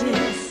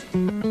messages,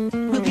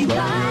 we'll be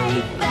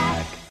right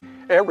back.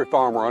 Every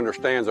farmer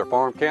understands their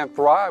farm can't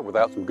thrive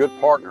without some good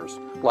partners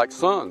like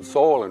sun,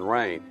 soil, and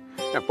rain.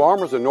 And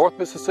farmers in North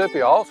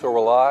Mississippi also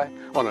rely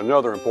on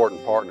another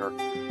important partner,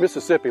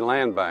 Mississippi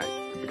Land Bank,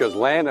 because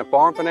land and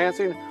farm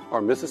financing are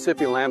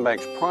Mississippi Land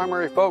Bank's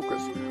primary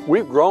focus.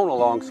 We've grown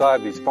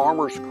alongside these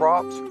farmers'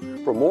 crops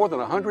for more than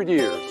 100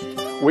 years.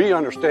 We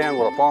understand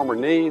what a farmer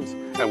needs,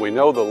 and we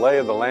know the lay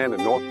of the land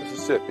in North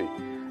Mississippi.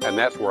 And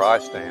that's where I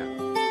stand.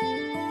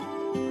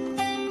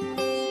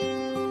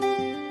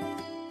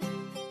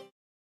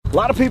 A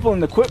lot of people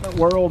in the equipment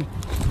world,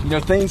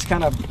 things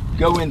kind of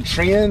go in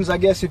trends, I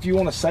guess, if you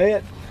want to say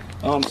it.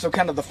 So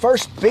kind of the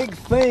first big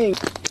thing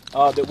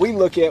that we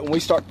look at when we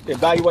start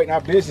evaluating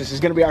our business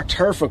is going to be our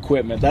turf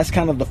equipment. That's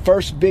kind of the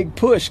first big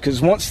push,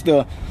 because once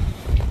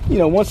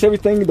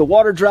everything, the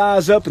water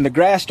dries up and the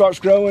grass starts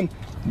growing,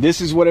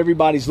 this is what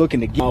everybody's looking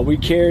to get. We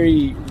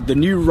carry the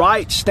new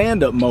Wright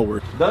stand-up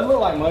mower. Doesn't look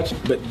like much,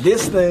 but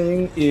this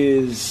thing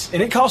is,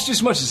 and it costs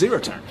just as much as zero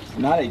turn.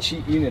 Not a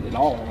cheap unit at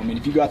all. I mean,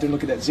 if you go out there and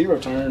look at that zero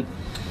turn,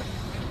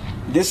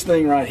 this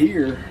thing right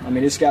here, I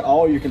mean, it's got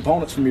all your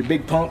components from your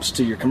big pumps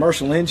to your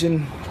commercial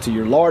engine to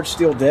your large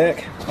steel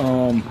deck.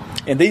 And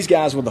these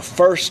guys were the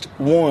first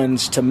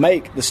ones to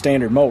make the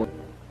standard mower.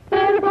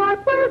 Better buy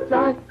Bird's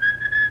Eye.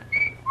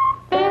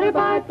 Better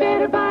buy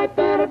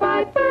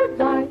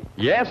Bird's Eye.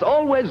 Yes,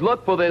 always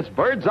look for this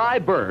Bird's Eye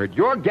Bird,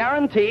 your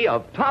guarantee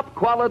of top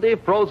quality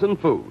frozen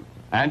food.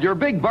 And your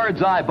big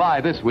Bird's Eye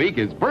buy this week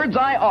is Bird's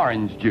Eye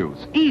Orange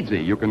Juice. Easy,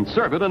 you can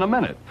serve it in a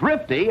minute.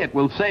 Thrifty, it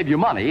will save you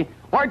money.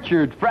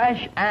 Orchard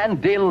fresh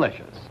and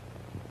delicious.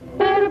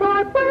 Better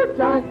buy Bird's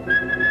Eye.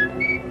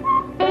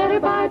 Better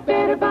buy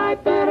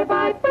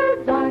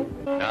Bird's Eye.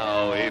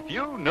 Now, if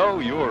you know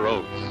your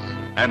oats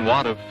and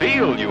want to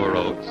feel your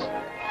oats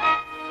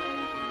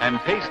and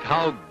taste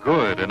how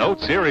good an oat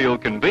cereal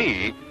can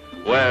be,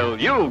 well,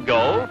 you'll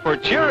go for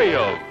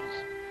Cheerios.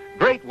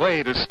 Great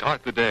way to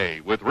start the day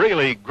with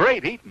really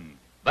great eating.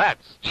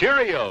 That's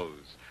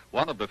Cheerios,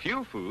 one of the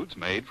few foods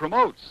made from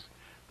oats.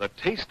 The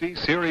tasty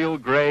cereal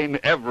grain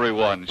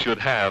everyone should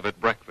have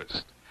at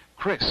breakfast.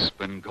 Crisp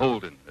and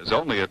golden as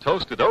only a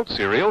toasted oat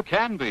cereal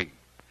can be.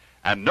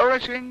 And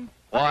nourishing?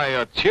 Why,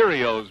 a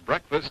Cheerios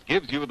breakfast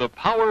gives you the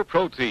power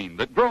protein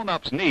that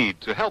grown-ups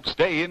need to help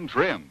stay in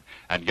trim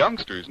and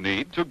youngsters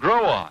need to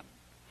grow on.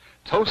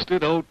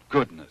 Toasted oat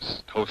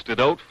goodness, toasted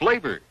oat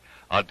flavor,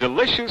 a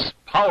delicious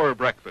power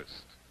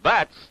breakfast.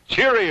 That's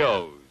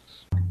Cheerios.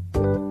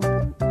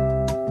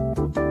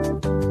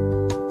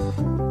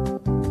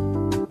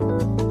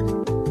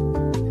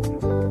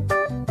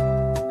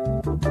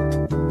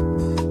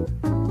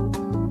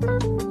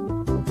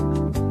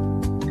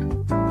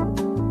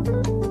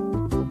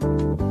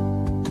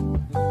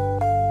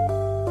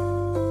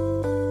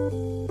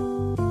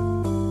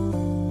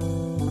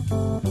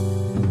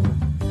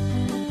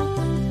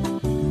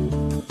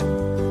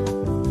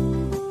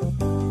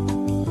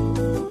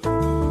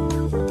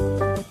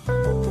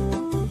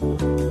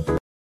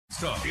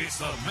 It's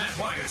the Matt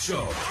Wyatt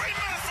Show. On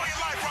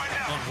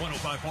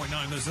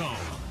 105.9 The Zone.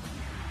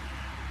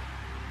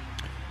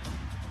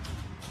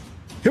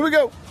 Here we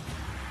go.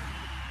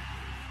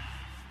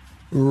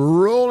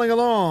 Rolling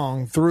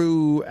along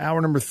through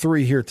hour number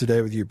 3 here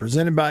today with you.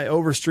 Presented by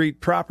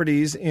Overstreet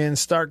Properties in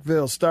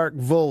Starkville,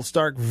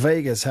 Stark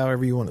Vegas,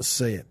 however you want to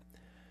say it.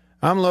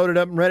 I'm loaded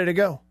up and ready to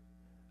go.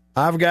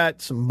 I've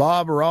got some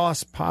Bob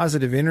Ross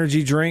Positive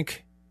Energy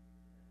Drink,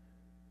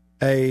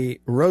 a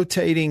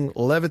rotating,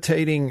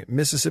 levitating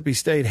Mississippi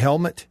State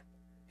helmet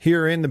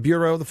here in the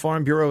Bureau, the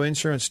Farm Bureau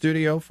Insurance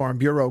Studio. Farm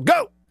Bureau,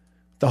 go!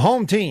 The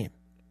home team.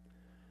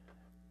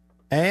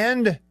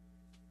 And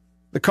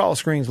the call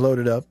screen's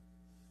loaded up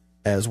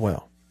as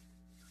well.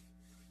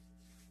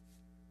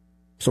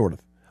 Sort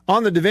of.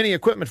 On the Davini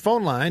Equipment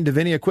phone line,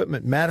 Davini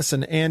Equipment,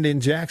 Madison and in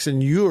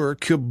Jackson, your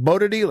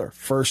Kubota dealer.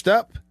 First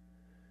up,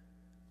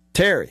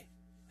 Terry,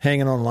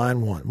 hanging on line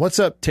 1. What's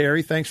up,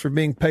 Terry? Thanks for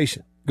being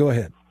patient. Go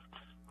ahead.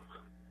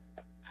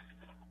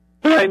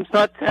 It's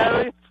not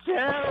Terry, it's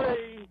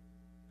Jerry.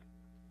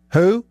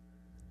 Who?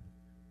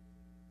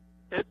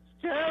 It's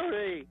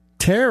Jerry.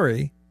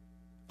 Terry?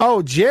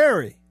 Oh,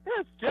 Jerry.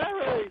 It's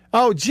Jerry.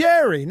 Oh,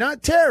 Jerry,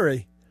 not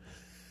Terry.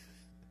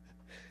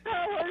 No,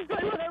 I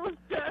said it was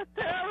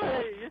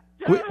Terry.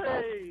 It's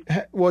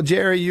Jerry. Well,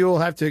 Jerry, you'll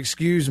have to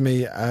excuse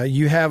me.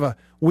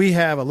 We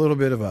have a little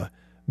bit of a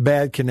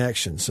bad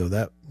connection, so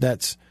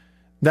that's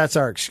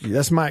our excuse.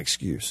 That's my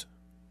excuse.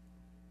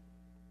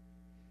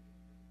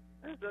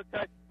 It's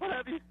okay. What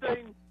have you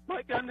seen?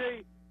 Like on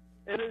the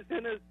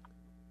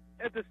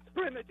at the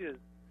scrimmages.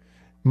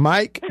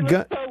 Mike He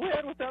looks so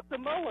weird without the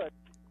mullet.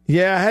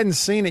 Yeah, I hadn't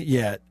seen it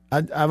yet.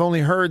 I've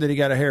only heard that he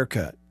got a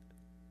haircut.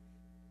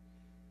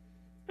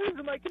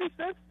 Doesn't make any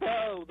sense,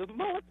 though. The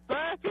mullet's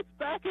back. It's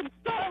back in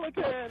style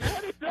again. How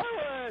do you do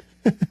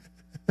it?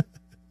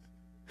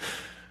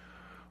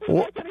 Doesn't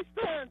make any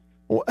sense.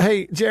 Well,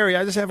 hey, Jerry,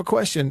 I just have a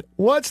question.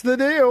 What's the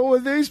deal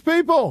with these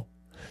people?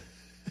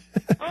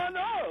 I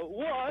know.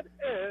 What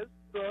is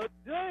the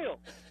deal?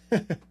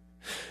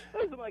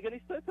 Doesn't make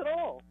any sense at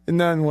all.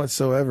 None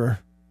whatsoever.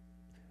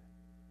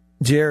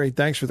 Jerry,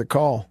 thanks for the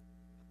call.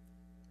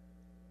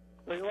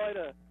 See you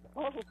later.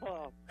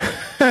 Hufflepuff.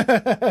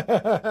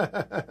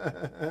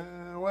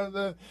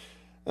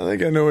 I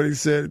think I know what he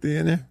said at the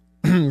end there.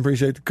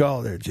 Appreciate the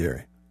call there,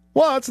 Jerry.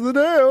 What's the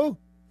deal?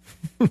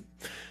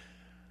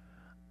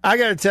 I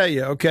got to tell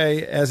you,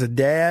 okay, as a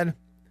dad,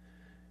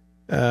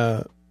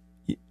 my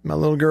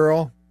little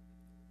girl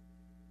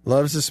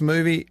loves this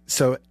movie.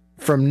 So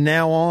from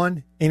now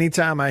on,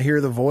 anytime I hear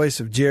the voice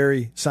of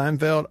Jerry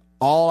Seinfeld,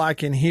 all I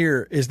can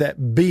hear is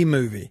that bee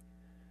movie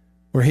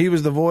where he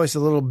was the voice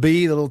of the little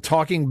bee, the little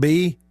talking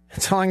bee.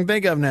 That's all I can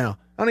think of now.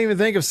 I don't even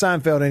think of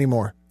Seinfeld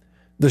anymore,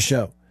 the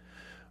show.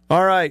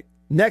 All right,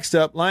 next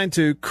up, line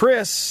 2,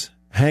 Chris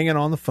hanging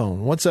on the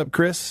phone. What's up,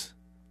 Chris?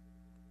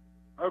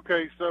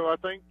 Okay, so I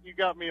think you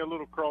got me a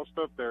little crossed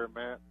up there,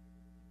 Matt.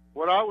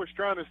 What I was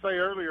trying to say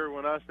earlier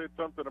when I said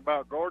something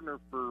about Gardner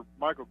for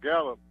Michael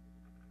Gallup,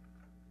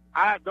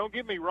 don't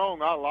get me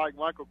wrong, I like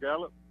Michael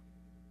Gallup,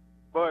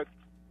 but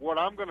what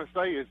I'm going to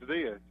say is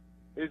this,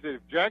 is that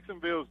if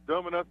Jacksonville's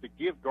dumb enough to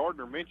give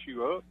Gardner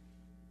Minshew up,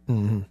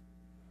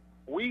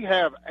 we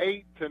have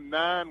 8 to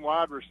 9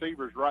 wide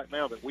receivers right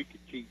now that we could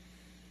keep.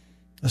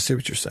 I see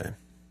what you're saying.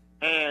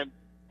 And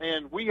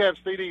we have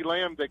C.D.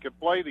 Lamb that can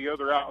play the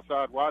other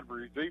outside wide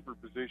receiver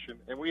position,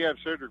 and we have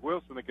Cedric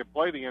Wilson that can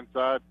play the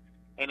inside.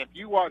 And if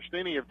you watched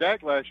any of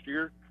Dak last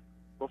year,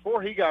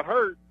 before he got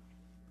hurt,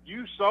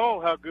 you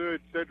saw how good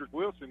Cedric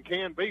Wilson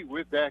can be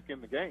with Dak in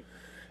the game.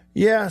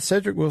 Yeah,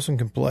 Cedric Wilson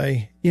can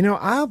play. You know,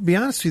 I'll be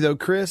honest with you, though,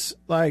 Chris,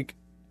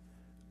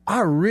 I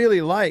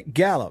really like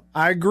Gallup.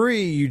 I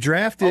agree. You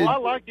drafted. Oh, I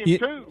like him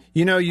too.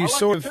 You know, you I like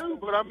sort him of. too,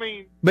 but I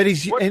mean. But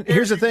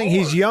here's the thing. more?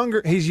 He's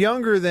younger. He's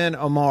younger than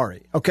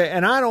Amari. Okay,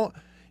 and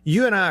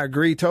you and I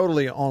agree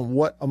totally on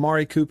what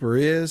Amari Cooper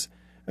is.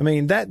 I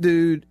mean, that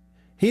dude,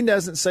 he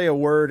doesn't say a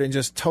word and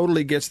just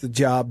totally gets the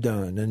job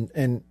done.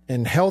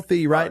 And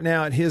healthy right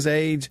now at his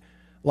age,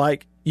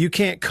 like you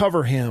can't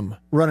cover him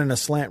running a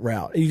slant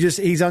route.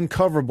 He's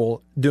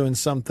uncoverable doing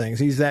some things.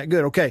 He's that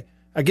good. Okay,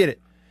 I get it.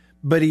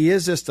 But he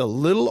is just a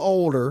little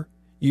older.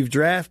 You've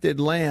drafted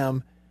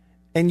Lamb,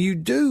 and you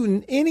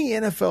do any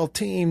NFL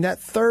team, that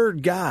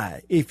third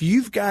guy, if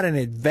you've got an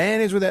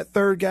advantage with that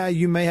third guy,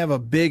 you may have a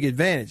big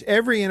advantage.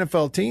 Every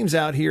NFL team's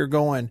out here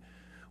going,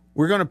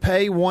 we're going to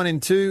pay 1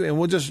 and 2, and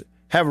we'll just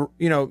have,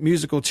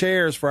 musical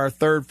chairs for our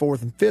 3rd,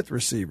 4th, and 5th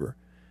receiver.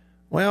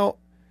 Well.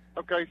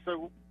 Okay,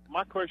 so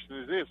my question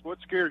is this. What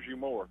scares you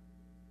more?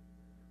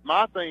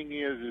 My thing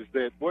is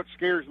that what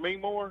scares me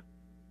more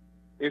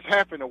is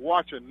having to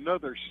watch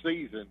another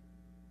season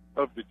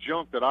of the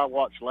junk that I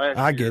watched last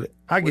year. I get it.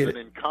 With an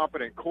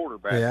incompetent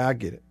quarterback. Yeah, I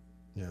get it.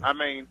 Yeah. I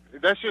mean,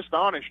 that's just the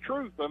honest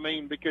truth. I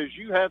mean, because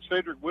you have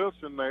Cedric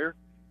Wilson there.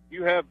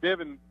 You have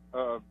Devin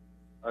a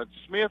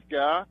Smith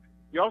guy.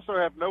 You also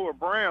have Noah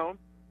Brown.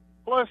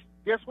 Plus,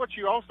 guess what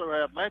you also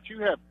have, Matt? You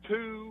have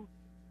 2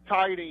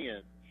 tight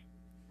ends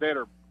that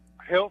are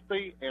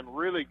healthy and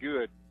really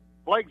good.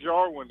 Blake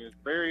Jarwin is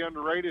very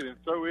underrated, and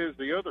so is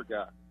the other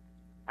guy.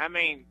 I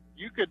mean,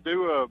 you could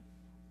do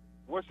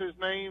what's his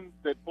name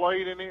that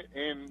played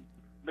in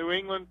New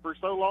England for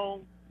so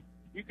long?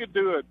 You could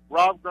do a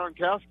Rob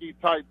Gronkowski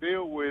type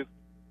deal with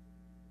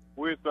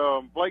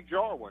Blake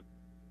Jarwin.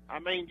 I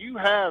mean, you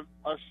have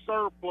a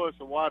surplus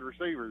of wide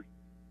receivers.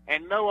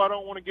 And no, I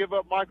don't want to give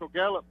up Michael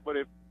Gallup, but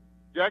if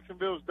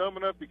Jacksonville's dumb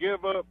enough to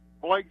give up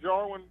Blake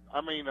Jarwin,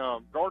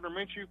 Gardner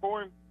Minshew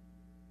for him,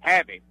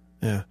 have him.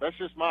 Yeah. That's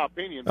just my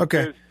opinion.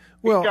 Okay.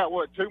 Well,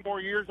 he's got, 2 more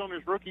years on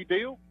his rookie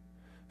deal?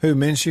 Who,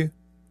 Minshew?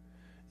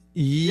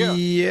 Yeah.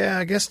 Yeah,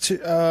 I guess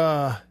 2.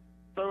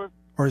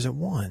 Or is it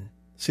 1?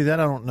 See, that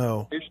I don't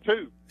know. It's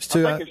 2. It's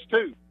 2. I think it's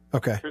 2.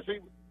 Okay.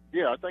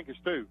 I think it's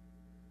 2.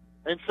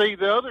 And see,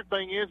 the other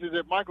thing is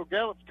that Michael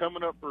Gallup's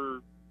coming up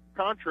for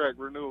contract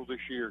renewal this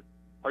year.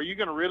 Are you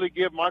going to really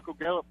give Michael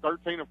Gallup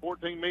 $13 or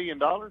 $14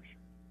 million?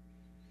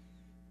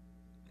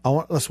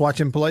 Let's watch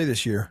him play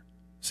this year.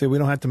 See, we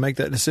don't have to make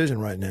that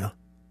decision right now.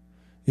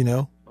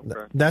 Okay.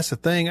 That's the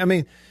thing. I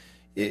mean,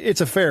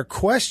 it's a fair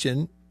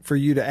question for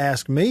you to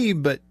ask me,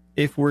 but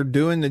if we're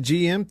doing the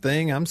GM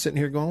thing, I'm sitting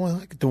here going, well,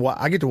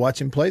 I get to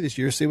watch him play this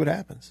year, see what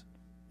happens.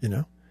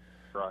 Right.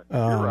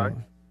 You're right.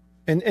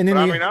 And then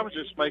I was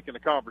just making a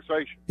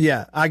conversation.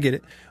 Yeah, I get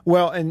it.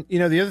 Well, and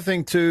the other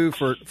thing too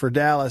for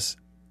Dallas,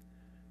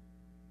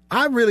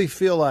 I really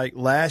feel like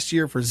last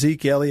year for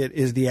Zeke Elliott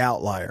is the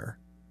outlier.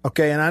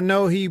 Okay, and I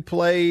know he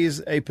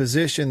plays a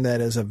position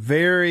that is a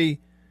very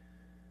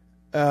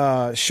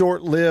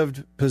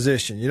short-lived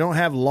position. You don't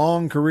have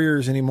long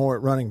careers anymore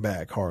at running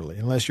back, hardly,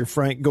 unless you're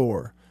Frank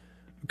Gore.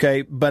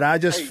 Okay, but I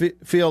just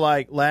feel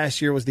like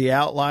last year was the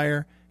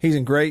outlier. He's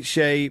in great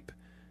shape.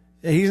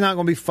 He's not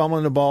going to be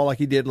fumbling the ball like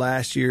he did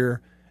last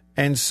year.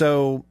 And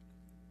so,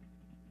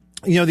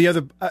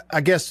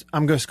 I guess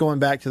I'm just going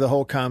back to the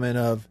whole comment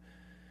of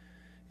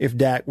if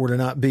Dak were to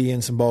not be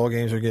in some ball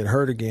games or get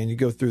hurt again, you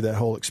go through that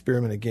whole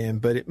experiment again.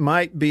 But it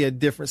might be a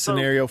different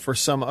scenario for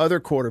some other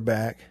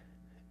quarterback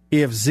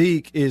if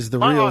Zeke is the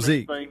real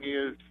Zeke.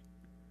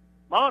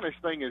 My honest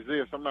thing is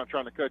this. I'm not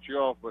trying to cut you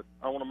off, but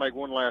I want to make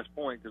one last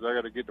point because I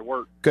got to get to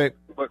work. Okay.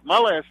 But my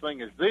last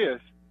thing is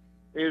this,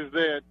 is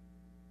that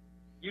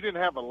you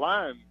didn't have a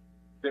line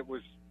that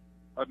was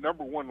a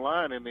number one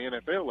line in the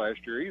NFL last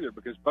year either,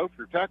 because both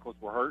your tackles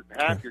were hurt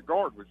and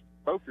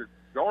both your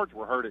guards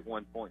were hurt at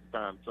one point in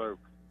time. So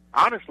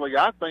honestly,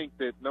 I think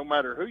that no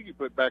matter who you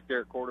put back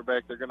there at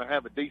quarterback, they're going to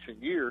have a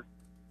decent year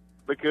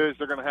because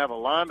they're going to have a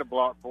line to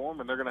block for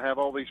them and they're going to have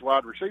all these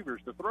wide receivers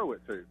to throw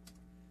it to.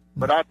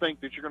 But I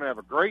think that you're going to have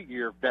a great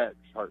year if Dak's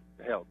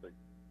healthy.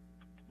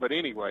 But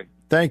anyway.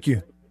 Thank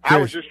you. I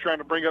was just trying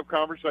to bring up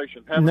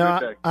conversation. Have a good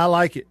day. I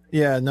like it.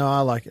 Yeah, no,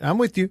 I like it. I'm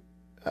with you.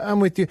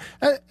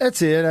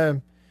 That's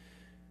it.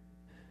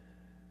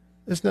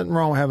 There's nothing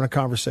wrong with having a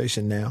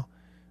conversation now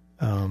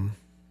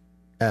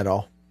at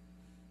all.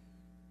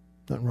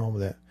 Nothing wrong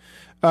with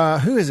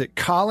that. Who is it?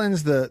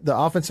 Collins, the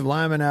offensive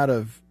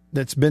lineman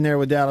that's been there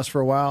with Dallas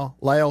for a while,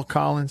 Lyle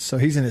Collins. So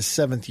he's in his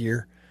 7th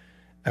year.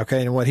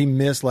 Okay, and what he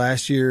missed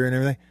last year and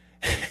everything.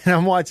 And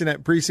I'm watching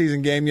that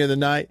preseason game the other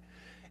night,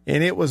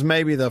 and it was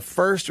maybe the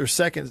first or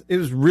second, it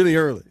was really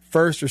early,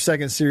 first or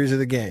second series of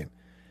the game.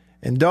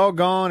 And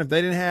doggone, if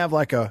they didn't have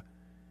like a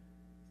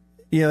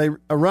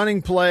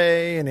running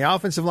play and the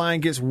offensive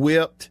line gets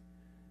whipped,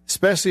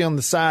 especially on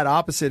the side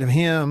opposite of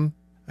him,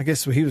 I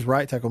guess he was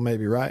right tackle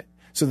maybe, right?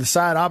 So the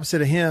side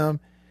opposite of him,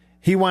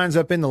 he winds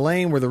up in the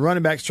lane where the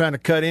running back's trying to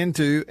cut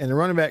into, and the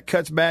running back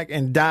cuts back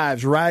and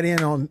dives right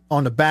in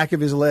on the back of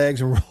his legs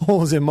and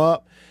rolls him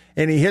up,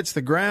 and he hits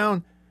the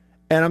ground,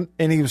 and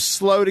he was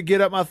slow to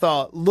get up. I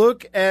thought,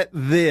 look at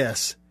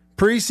this.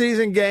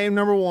 Preseason game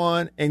number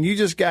 1, and you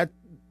just got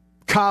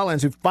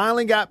Collins, who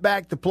finally got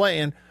back to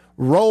playing,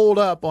 rolled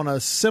up on a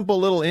simple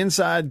little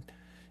inside,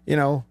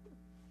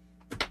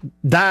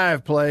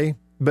 dive play,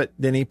 but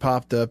then he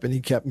popped up and he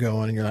kept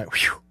going, and you're like,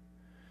 whew.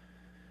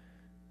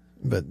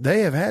 But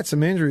they have had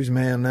some injuries,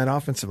 man, on that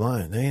offensive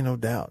line. There ain't no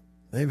doubt.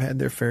 They've had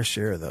their fair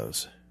share of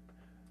those.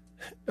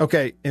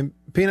 Okay, and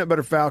Peanut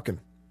Butter Falcon.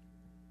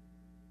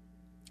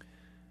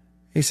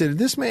 He said, did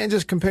this man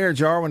just compare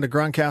Jarwin to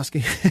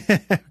Gronkowski?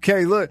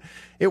 Okay, look,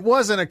 it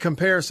wasn't a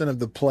comparison of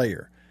the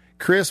player.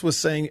 Chris was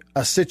saying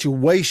a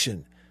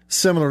situation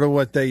similar to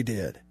what they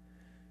did,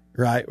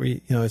 right?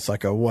 It's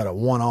like a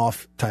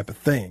one-off type of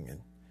thing.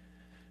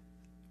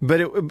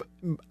 But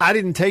I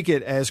didn't take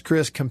it as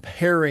Chris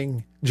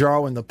comparing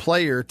Jarwin the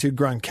player to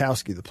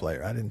Gronkowski the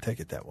player. I didn't take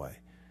it that way.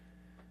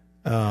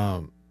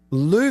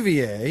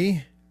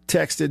 Louvier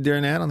texted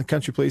during that on the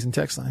Country Pleasing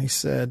text line. He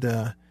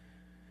said,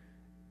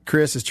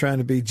 Chris is trying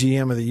to be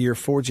GM of the year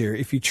for Jerry.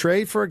 If you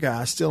trade for a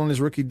guy still on his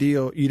rookie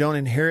deal, you don't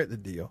inherit the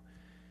deal.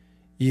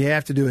 You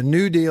have to do a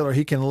new deal, or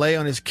he can lay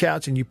on his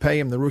couch and you pay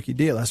him the rookie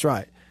deal. That's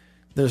right.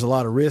 There's a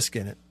lot of risk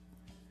in it.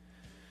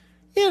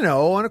 And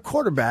a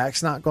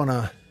quarterback's not going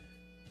to...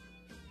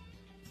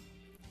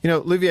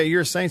 Olivier,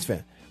 you're a Saints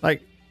fan.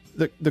 Like,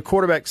 the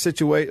quarterback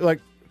situation, like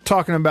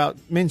talking about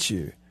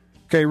Minshew,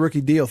 okay,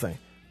 rookie deal thing.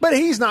 But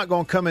he's not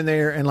going to come in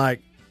there and,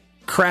 like,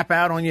 crap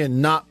out on you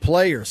and not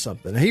play or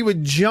something. He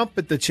would jump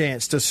at the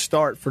chance to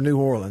start for New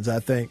Orleans, I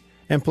think,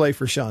 and play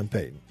for Sean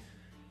Payton.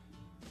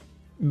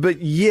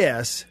 But,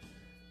 yes,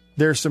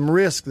 there's some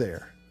risk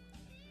there.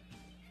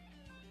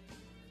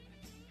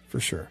 For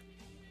sure.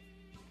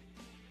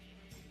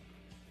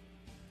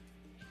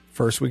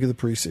 First week of the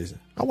preseason.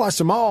 I watched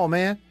them all,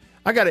 man.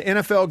 I got an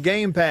NFL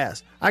Game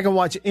Pass. I can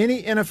watch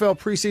any NFL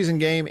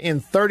preseason game in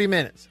 30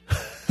 minutes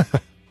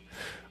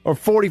or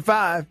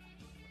 45,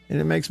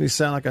 and it makes me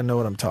sound like I know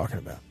what I'm talking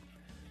about.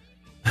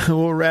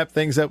 We'll wrap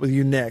things up with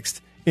you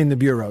next in the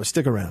Bureau.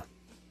 Stick around.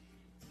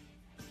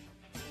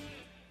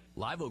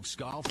 Live Oaks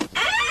Golf.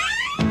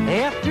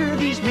 After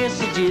these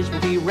messages,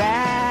 we'll be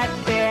right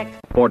back.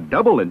 For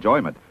double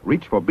enjoyment,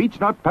 reach for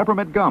Beech Nut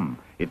Peppermint Gum.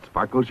 It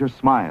sparkles your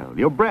smile,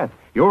 your breath,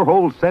 your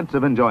whole sense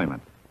of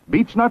enjoyment.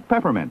 Beech Nut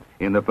Peppermint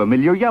in the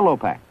familiar yellow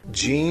pack.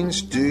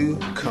 Jeans do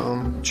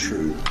come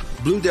true.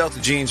 Blue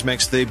Delta Jeans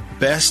makes the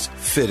best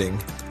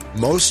fitting,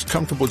 most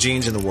comfortable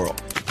jeans in the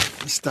world.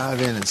 Let's dive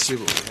in and see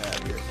what we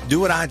have here. Do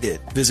what I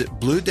did. Visit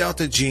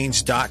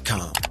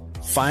BlueDeltaJeans.com.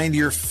 Find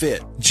your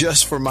fit.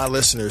 Just for my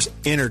listeners,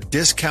 enter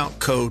discount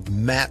code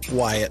Matt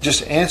Wyatt.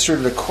 Just answer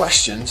the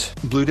questions.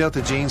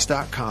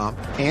 BlueDeltaJeans.com.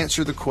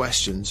 Answer the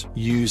questions.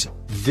 Use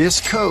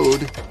this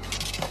code.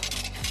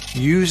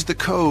 Use the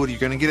code. You're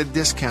going to get a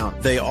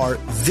discount. They are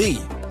the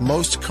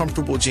most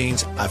comfortable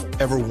jeans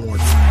I've ever worn.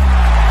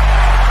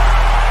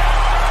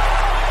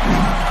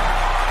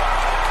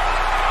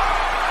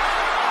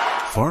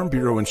 Farm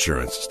Bureau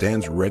Insurance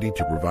stands ready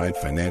to provide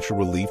financial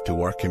relief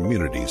to our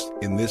communities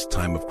in this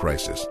time of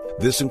crisis.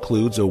 This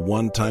includes a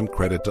one-time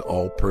credit to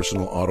all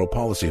personal auto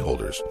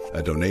policyholders,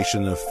 a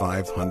donation of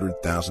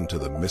 $500,000 to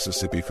the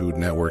Mississippi Food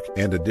Network,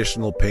 and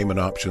additional payment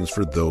options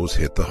for those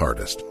hit the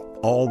hardest,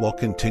 all while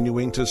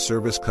continuing to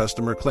service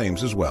customer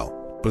claims as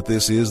well. But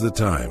this is the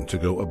time to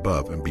go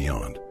above and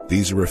beyond.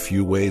 These are a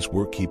few ways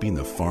we're keeping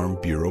the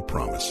Farm Bureau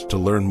promise. To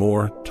learn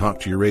more, talk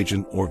to your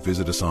agent or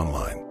visit us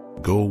online.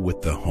 Go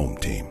with the home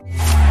team.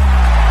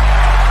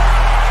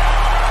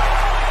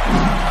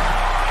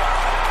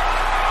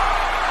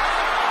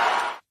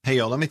 Hey,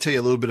 y'all, let me tell you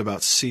a little bit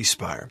about C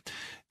Spire.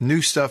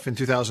 New stuff in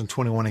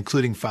 2021,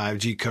 including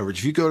 5G coverage.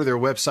 If you go to their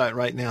website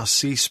right now,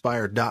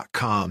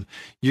 cspire.com,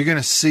 you're going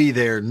to see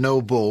their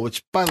no bull,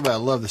 which, by the way, I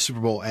love the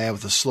Super Bowl ad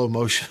with the slow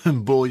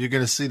motion bull. You're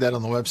going to see that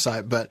on the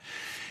website. But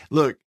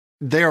look,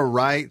 they're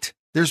right.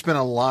 There's been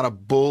a lot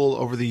of bull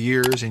over the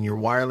years in your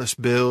wireless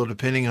bill,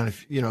 depending on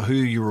if, who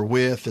you were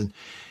with. And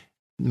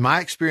my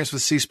experience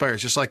with C Spire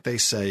is just like they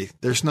say,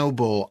 there's no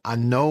bull. I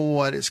know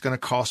what it's going to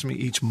cost me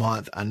each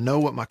month. I know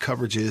what my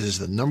coverage is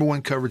the number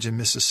one coverage in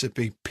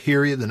Mississippi,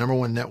 period, the number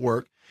one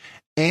network.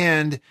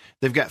 And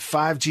they've got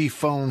 5G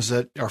phones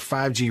that are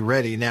 5G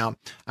ready. Now,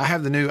 I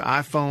have the new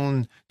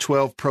iPhone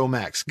 12 Pro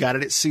Max, got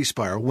it at C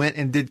Spire, went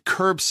and did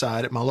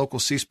curbside at my local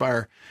C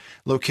Spire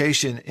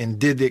location and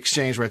did the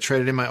exchange where I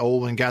traded in my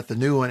old one, got the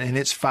new one, and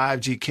it's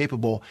 5G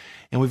capable.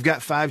 And we've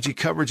got 5G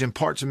coverage in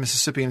parts of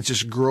Mississippi, and it's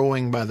just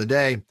growing by the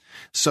day.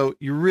 So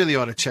you really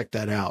ought to check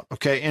that out,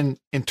 okay? And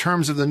in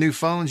terms of the new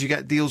phones, you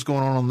got deals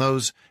going on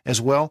those as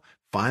well.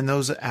 Find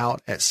those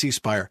out at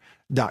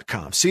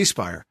cspire.com. C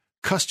Spire,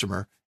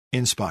 customer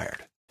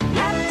inspired.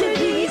 After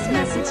these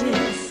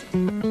messages,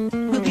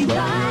 we'll be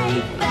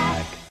right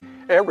back.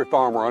 Every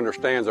farmer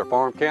understands their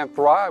farm can't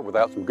thrive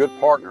without some good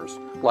partners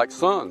like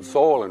sun,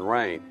 soil, and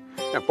rain.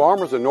 And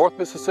farmers in North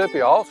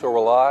Mississippi also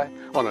rely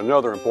on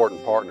another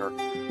important partner,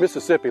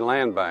 Mississippi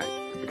Land Bank,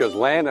 because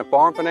land and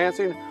farm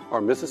financing are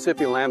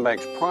Mississippi Land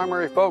Bank's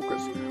primary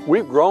focus.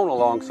 We've grown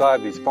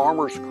alongside these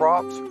farmers'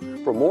 crops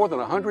for more than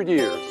 100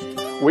 years.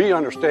 We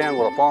understand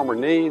what a farmer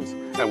needs,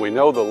 and we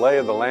know the lay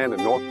of the land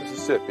in North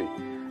Mississippi,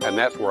 and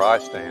that's where I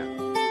stand.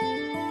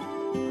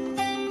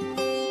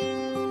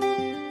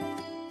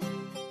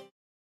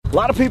 A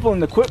lot of people in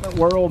the equipment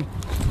world,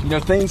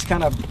 things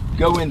kind of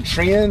go in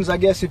trends, I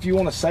guess, if you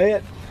want to say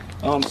it.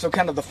 So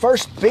kind of the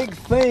first big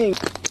thing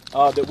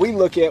that we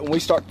look at when we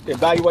start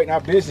evaluating our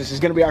business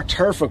is going to be our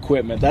turf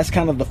equipment. That's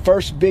kind of the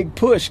first big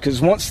push,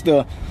 because once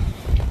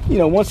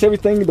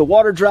everything, the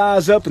water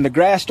dries up and the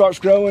grass starts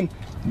growing,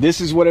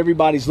 this is what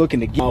everybody's looking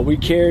to get. We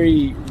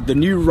carry the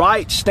new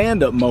Wright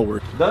stand-up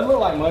mower. Doesn't look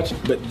like much,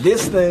 but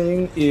this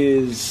thing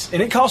is,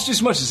 and it costs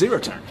just as much as zero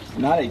turn.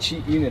 Not a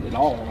cheap unit at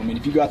all. I mean,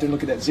 if you go out there and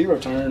look at that zero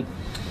turn,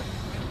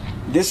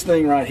 this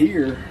thing right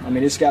here, I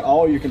mean, it's got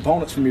all your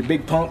components from your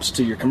big pumps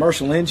to your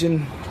commercial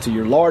engine to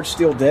your large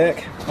steel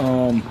deck.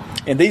 And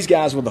these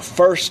guys were the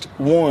first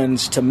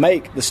ones to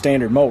make the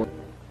standard mower.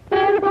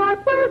 Better buy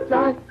Bird's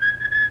Eye.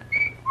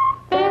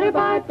 Better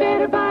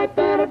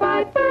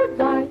buy Bird's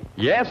Eye.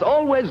 Yes,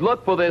 always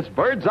look for this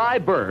Bird's Eye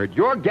Bird,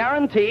 your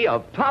guarantee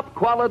of top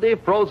quality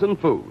frozen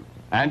food.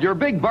 And your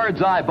big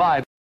Bird's Eye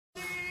buy.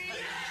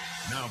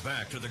 Now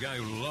back to the guy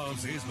who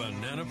loves his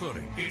banana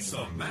pudding. It's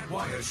the Matt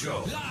Wyatt Show.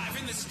 Live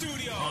in the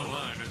studio.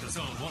 Online at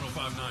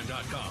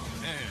thezone1059.com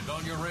and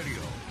on your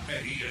radio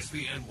at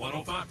ESPN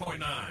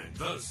 105.9.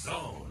 The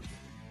Zone.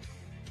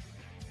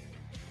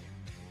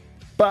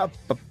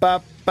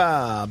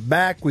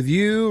 Back with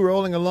you,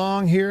 rolling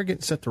along here,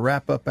 getting set to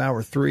wrap up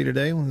hour 3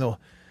 today when they'll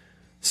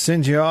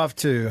send you off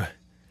to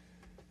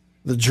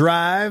the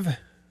drive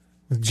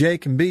with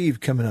Jake and Beeve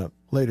coming up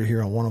later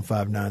here on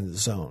 105.9 The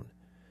Zone.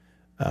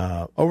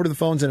 Over to the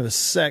phones in a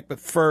sec,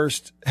 but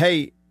first,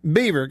 hey,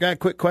 Beaver, got a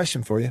quick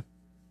question for you.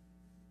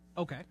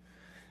 Okay.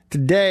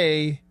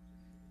 Today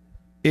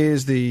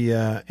is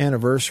the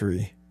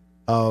anniversary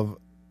of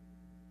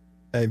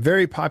a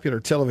very popular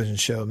television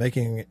show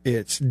making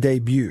its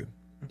debut.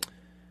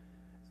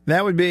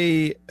 That would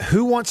be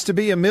Who Wants to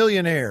Be a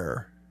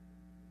Millionaire?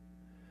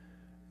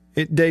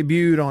 It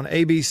debuted on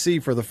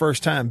ABC for the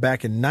first time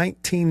back in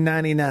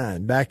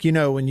 1999. Back,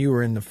 when you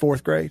were in the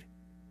 4th grade?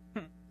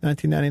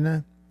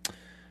 1999?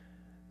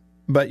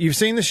 But you've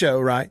seen the show,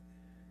 right?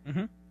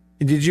 Mm-hmm.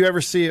 Did you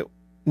ever see it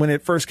when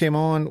it first came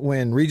on,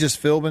 when Regis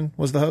Philbin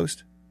was the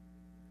host?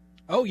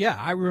 Oh, yeah.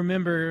 I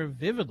remember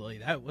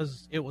vividly.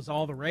 It was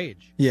all the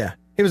rage. Yeah.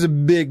 It was a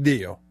big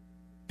deal.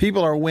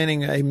 People are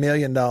winning $1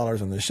 million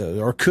on this show,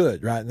 or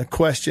could, right? And the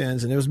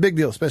questions, and it was a big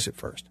deal, especially at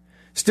first.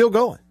 Still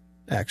going,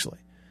 actually.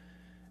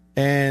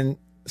 And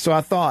so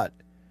I thought,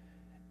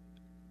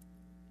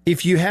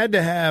 if you had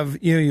to have,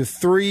 your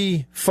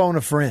 3 phone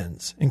a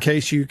friends, in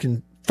case you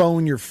can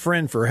phone your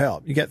friend for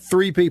help, you got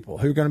 3 people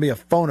who are going to be a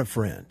phone a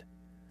friend,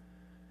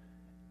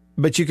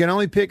 but you can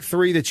only pick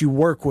 3 that you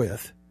work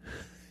with.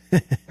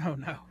 Oh,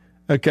 no.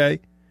 Okay.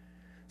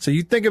 So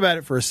you think about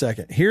it for a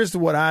second. Here's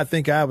what I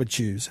think I would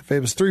choose. If it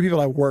was 3 people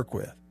I work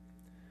with,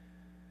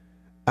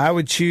 I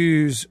would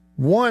choose,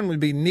 one would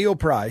be Neil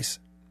Price.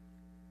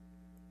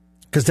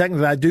 because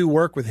technically I do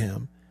work with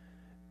him.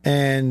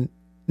 And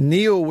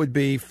Neil would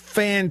be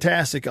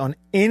fantastic on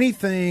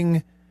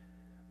anything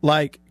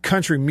like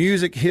country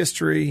music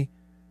history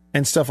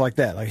and stuff like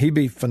that. Like, he'd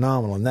be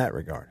phenomenal in that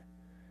regard.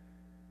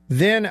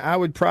 Then I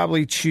would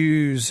probably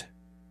choose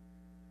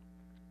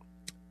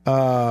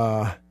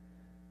Then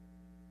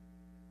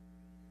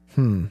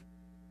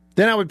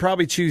I would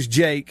probably choose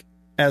Jake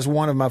as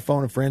one of my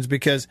phone of friends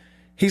because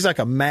he's like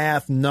a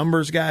math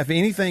numbers guy. If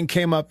anything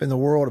came up in the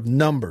world of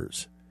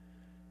numbers,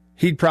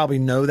 he'd probably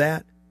know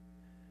that.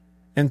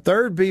 And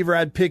third, Beaver,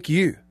 I'd pick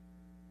you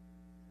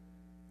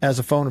as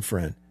a phone a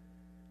friend.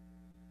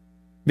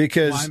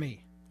 Because, why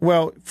me?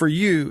 Well, for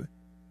you,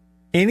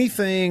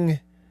 anything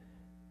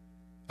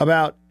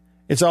about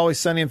It's Always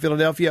Sunny in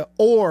Philadelphia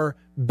or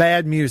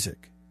bad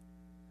music,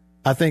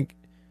 I think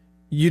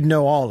you'd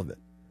know all of it.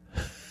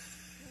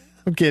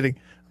 I'm kidding.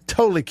 I'm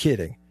totally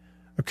kidding.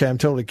 Okay, I'm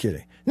totally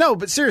kidding. No,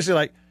 but seriously,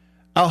 like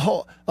a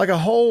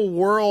whole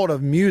world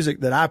of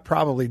music that I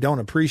probably don't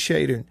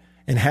appreciate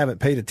and haven't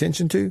paid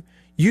attention to,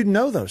 you'd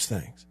know those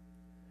things.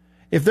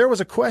 If there was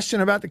a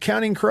question about the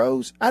Counting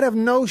Crows, I'd have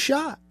no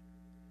shot.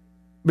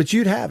 But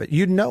you'd have it.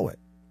 You'd know it.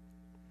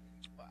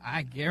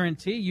 I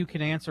guarantee you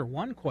can answer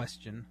one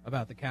question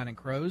about the Counting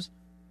Crows.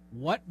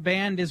 What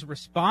band is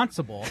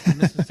responsible for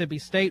Mississippi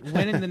State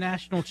winning the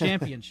national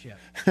championship?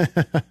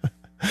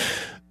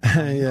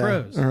 Yeah,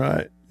 Crows. all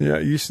right. Yeah,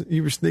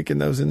 you were sneaking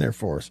those in there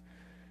for us.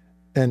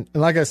 And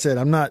like I said,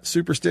 I'm not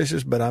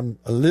superstitious, but I'm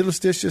a little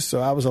stitious, so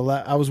I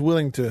was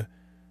willing to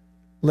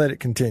let it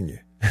continue.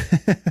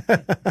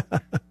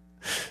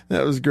 That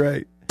was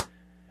great.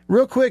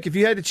 Real quick, if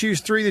you had to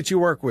choose three that you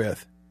work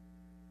with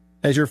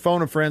as your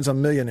phone of friends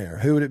on Millionaire,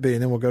 who would it be?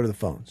 And then we'll go to the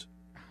phones.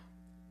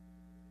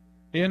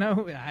 You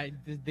know,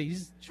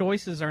 these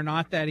choices are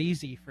not that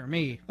easy for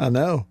me. I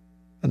know.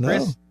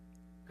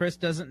 Chris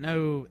doesn't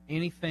know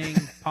anything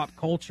pop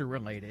culture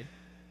related.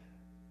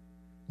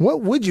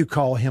 What would you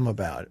call him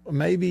about?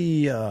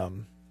 Maybe, I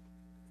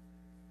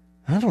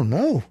don't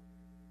know.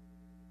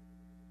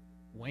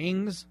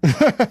 Wings?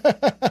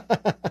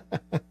 I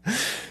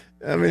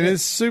mean,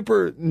 it's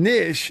super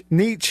niche,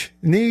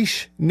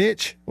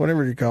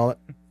 whatever you call it.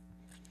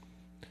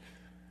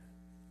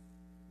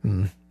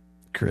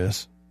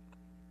 Chris.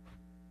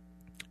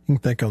 You can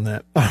think on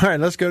that. All right,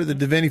 let's go to the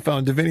Davini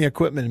phone. Davini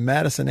Equipment in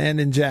Madison and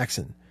in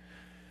Jackson.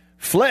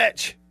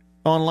 Fletch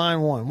on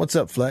line one. What's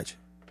up, Fletch?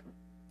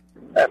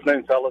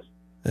 Afternoon, fellas.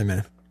 Hey,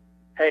 man.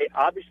 Hey,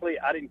 obviously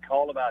I didn't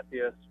call about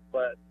this,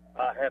 but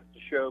I have to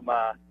show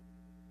my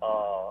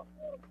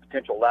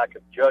potential lack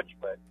of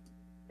judgment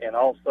and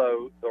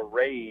also the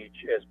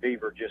rage, as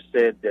Beaver just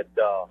said, that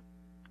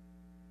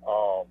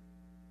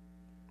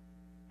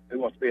Who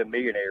Wants to Be a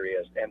Millionaire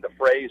is, and the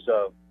phrase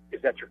of,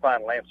 is that your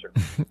final answer?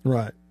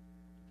 Right.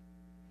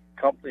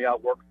 Company I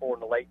worked for in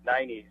the late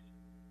 90s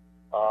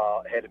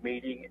had a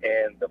meeting,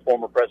 and the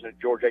former President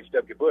George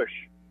H.W. Bush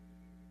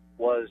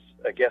was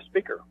a guest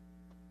speaker.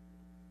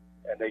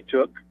 And they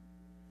took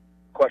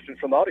questions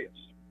from the audience.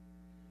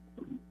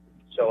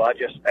 So I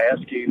just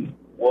asked him,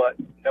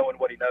 knowing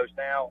what he knows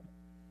now,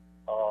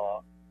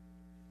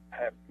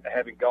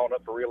 having gone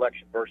up for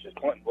re-election versus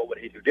Clinton, what would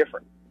he do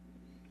different?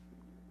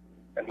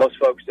 And most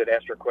folks that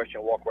answer a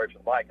question and walk away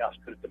from the mic, I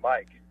stood at the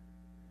mic.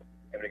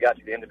 And when he got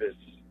to the end of his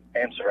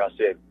answer, I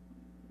said,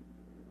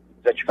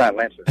 is that your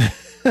final answer?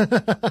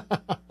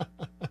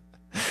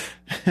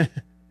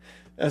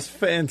 That's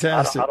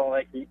fantastic. I don't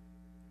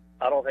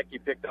think he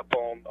picked up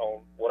on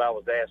what I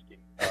was asking.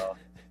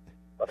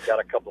 I've got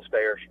a couple of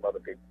stares from other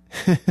people.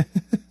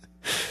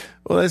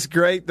 Well, that's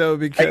great though,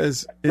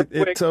 because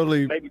it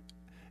totally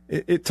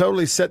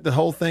set the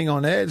whole thing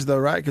on edge, though,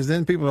 right? Because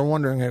then people are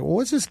wondering, hey, well,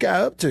 what's this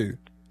guy up to?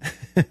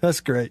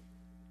 That's great.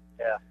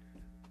 Yeah,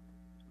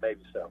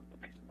 maybe so.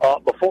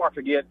 Before I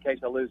forget, in case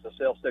I lose the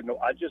cell signal,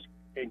 I just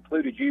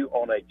included you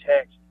on a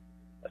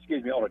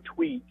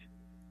tweet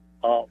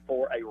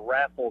for a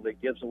raffle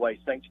that gives away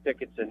Saints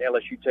tickets and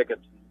LSU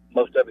tickets,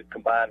 most of it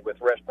combined with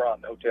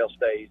restaurant and hotel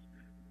stays,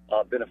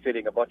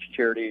 benefiting a bunch of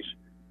charities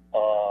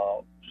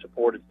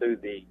supported through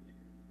the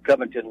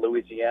Covington,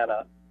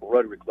 Louisiana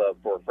Rotary Club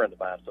for a friend of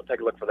mine. So take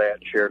a look for that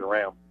and share it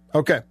around.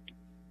 Okay.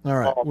 All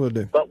right, we'll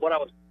do. But what I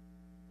was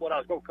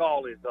going to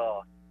call is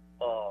I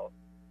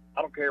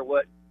don't care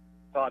what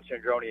Todd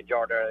Chandroni and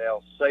John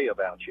Darnell say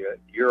about you.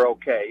 You're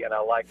okay, and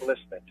I like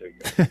listening to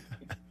you.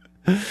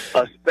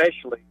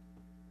 Especially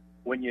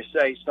when you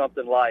say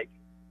something like,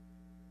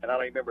 and I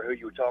don't even remember who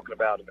you were talking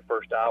about in the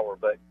first hour,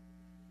 but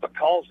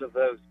because of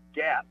those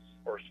gaps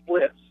or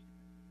splits,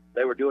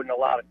 they were doing a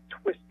lot of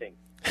twisting.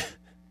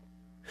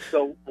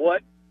 So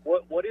what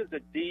is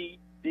the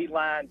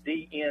D-line,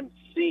 DN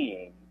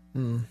seeing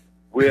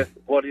with,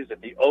 what is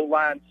it, the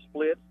O-line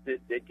splits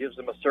that gives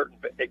them a certain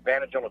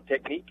advantage on a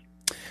technique?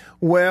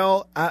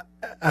 Well, I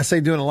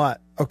say doing a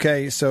lot.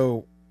 Okay,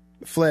 so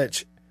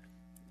Fletch,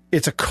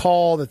 it's a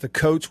call that the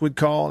coach would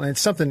call, and it's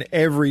something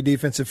every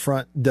defensive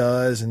front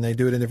does, and they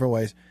do it in different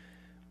ways.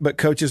 But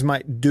coaches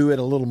might do it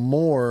a little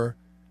more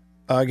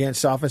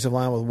against offensive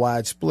line with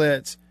wide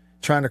splits,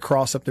 trying to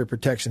cross up their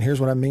protection. Here's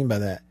what I mean by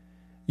that.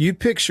 You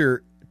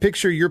picture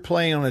you're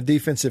playing on a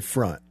defensive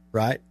front,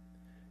 right?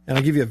 And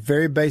I'll give you a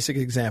very basic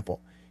example.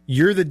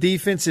 You're the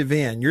defensive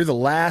end. You're the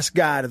last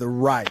guy to the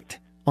right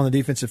on the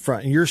defensive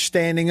front. And you're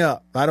standing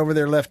up right over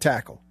their left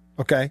tackle,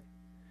 okay?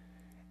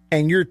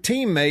 And your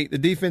teammate, the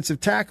defensive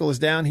tackle, is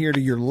down here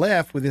to your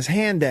left with his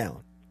hand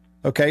down.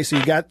 Okay, so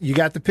you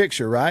got the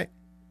picture, right?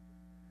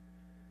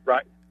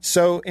 Right.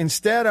 So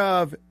instead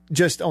of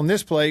just on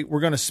this play,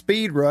 we're going to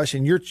speed rush,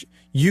 and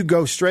you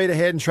go straight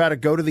ahead and try to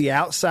go to the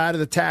outside of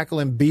the tackle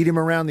and beat him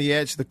around the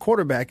edge of the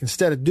quarterback.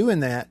 Instead of doing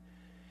that,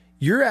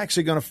 you're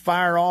actually going to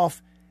fire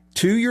off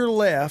to your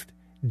left,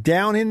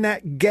 down in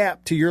that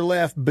gap to your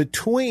left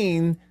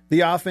between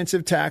the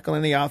offensive tackle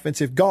and the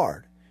offensive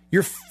guard.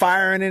 You're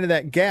firing into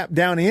that gap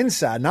down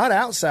inside, not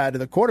outside to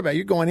the quarterback.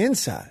 You're going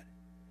inside,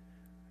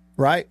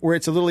 right? Where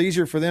it's a little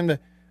easier for them to,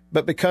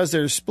 but because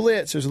there's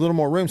splits, there's a little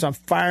more room. So I'm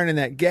firing in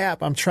that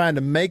gap. I'm trying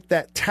to make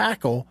that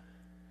tackle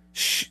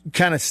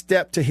kind of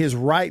step to his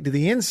right to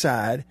the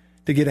inside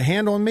to get a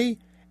hand on me.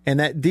 And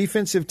that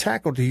defensive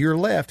tackle to your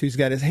left, who's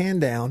got his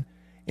hand down,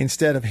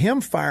 instead of him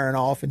firing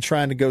off and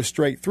trying to go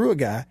straight through a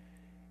guy,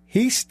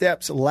 he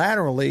steps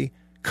laterally,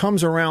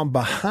 comes around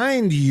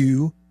behind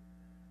you,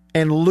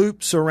 and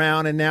loops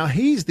around, and now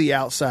he's the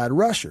outside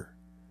rusher.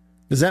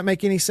 Does that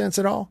make any sense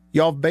at all?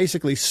 Y'all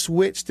basically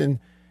switched and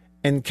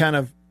kind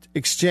of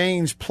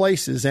exchanged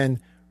places and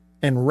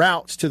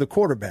routes to the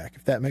quarterback,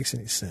 if that makes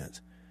any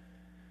sense.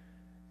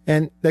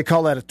 And they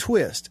call that a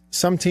twist.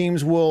 Some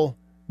teams will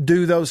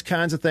do those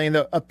kinds of things.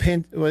 What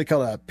they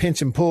call it, a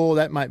pinch and pull.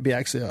 That might be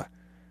actually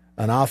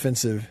an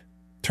offensive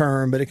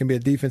term, but it can be a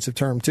defensive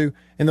term too.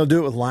 And they'll do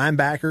it with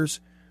linebackers.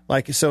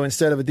 Like, so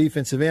instead of a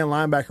defensive end,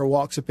 linebacker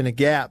walks up in a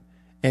gap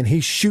and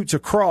he shoots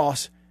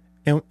across,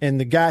 and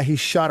the guy he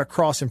shot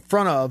across in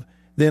front of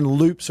then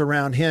loops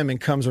around him and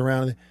comes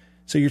around.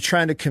 So you're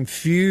trying to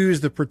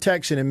confuse the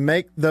protection and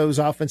make those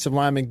offensive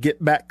linemen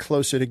get back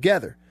closer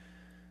together.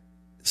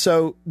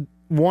 So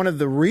one of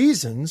the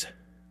reasons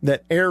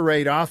that air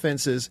raid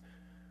offenses,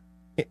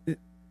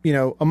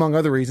 among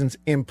other reasons,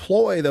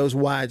 employ those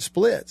wide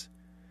splits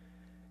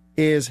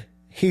is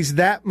he's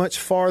that much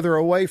farther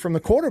away from the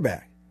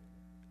quarterback.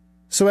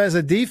 So as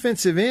a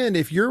defensive end,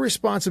 if your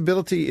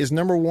responsibility is,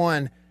 number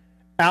one,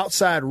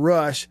 outside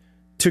rush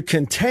to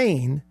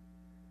contain,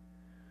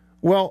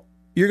 well,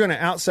 you're going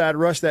to outside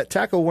rush that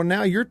tackle. Well,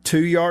 now you're 2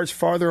 yards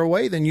farther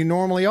away than you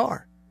normally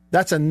are.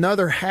 That's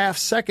another half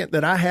second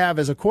that I have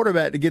as a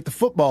quarterback to get the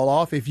football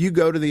off if you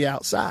go to the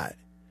outside.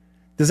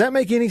 Does that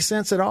make any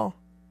sense at all?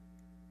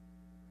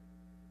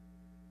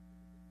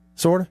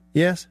 Sort of?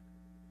 Yes?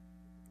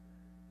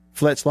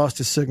 Fletch lost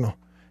his signal.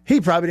 He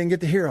probably didn't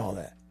get to hear all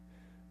that.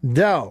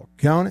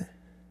 Doggone it.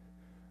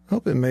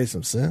 Hope it made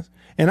some sense.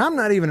 And I'm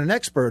not even an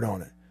expert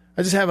on it.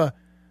 I just have a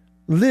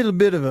little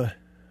bit of an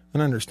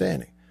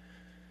understanding.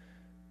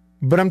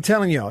 But I'm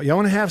telling y'all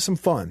want to have some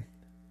fun.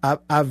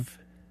 I've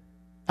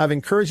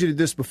encouraged you to do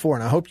this before,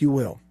 and I hope you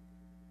will.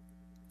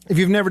 If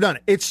you've never done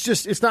it,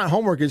 it's not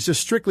homework. It's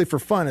just strictly for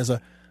fun. As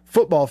a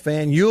football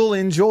fan, you'll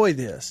enjoy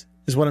this,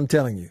 is what I'm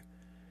telling you.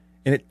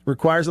 And it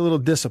requires a little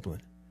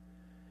discipline.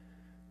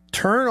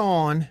 Turn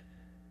on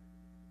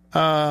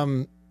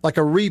like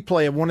a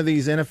replay of one of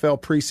these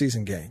NFL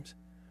preseason games.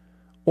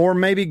 Or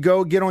maybe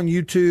go get on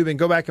YouTube and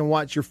go back and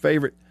watch your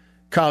favorite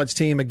college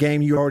team, a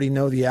game you already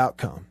know the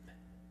outcome.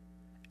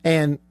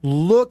 And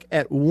look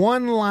at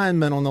one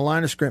lineman on the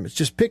line of scrimmage.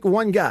 Just pick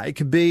one guy. It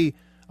could be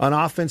an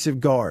offensive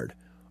guard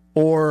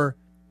or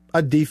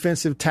a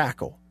defensive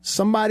tackle,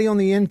 somebody on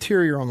the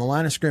interior on the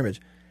line of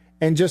scrimmage,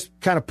 and just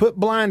kind of put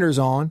blinders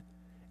on.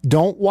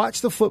 Don't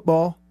watch the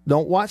football.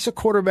 Don't watch the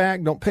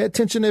quarterback. Don't pay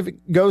attention if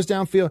it goes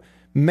downfield.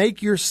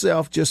 Make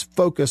yourself just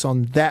focus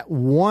on that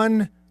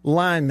one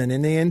lineman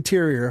in the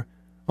interior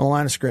on the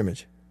line of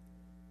scrimmage.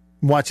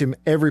 Watch him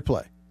every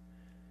play.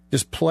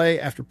 Just play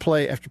after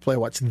play after play.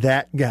 Watch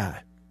that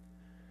guy.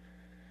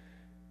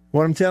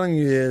 What I'm telling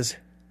you is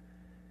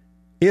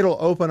it'll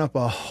open up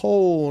a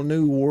whole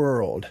new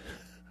world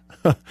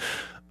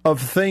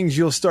of things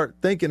you'll start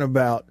thinking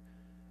about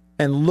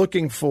and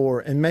looking for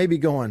and maybe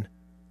going,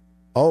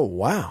 oh,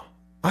 wow,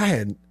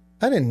 I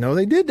didn't know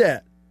they did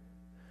that.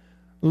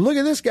 Look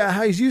at this guy,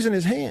 how he's using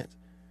his hands.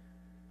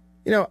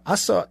 I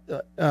saw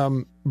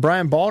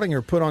Brian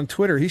Baldinger put on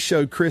Twitter, he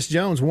showed Chris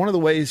Jones. One of the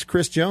ways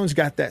Chris Jones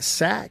got that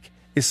sack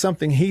is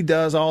something he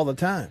does all the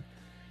time.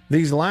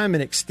 These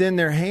linemen extend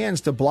their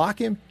hands to block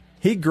him.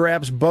 He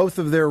grabs both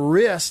of their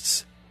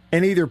wrists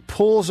and either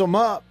pulls them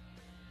up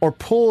or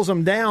pulls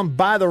them down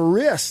by the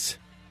wrists.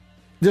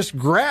 Just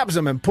grabs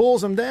them and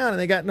pulls them down, and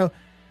they got no...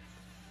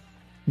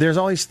 There's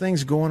all these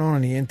things going on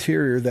in the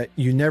interior that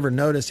you never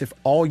notice if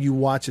all you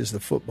watch is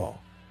the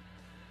football.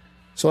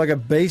 So like a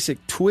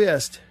basic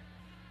twist,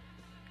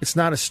 it's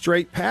not a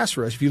straight pass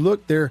rush. If you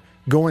look, they're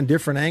going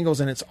different angles,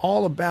 and it's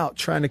all about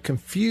trying to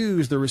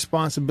confuse the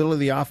responsibility of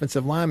the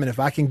offensive lineman. If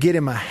I can get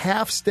him a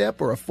half step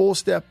or a full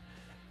step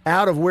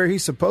out of where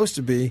he's supposed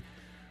to be,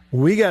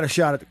 we got a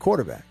shot at the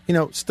quarterback.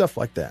 Stuff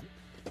like that.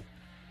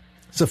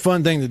 It's a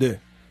fun thing to do.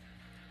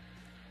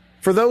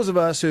 For those of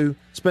us who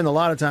spend a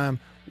lot of time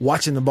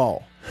watching the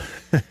ball.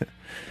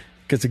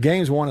 Because the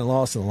game's won and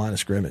lost in the line of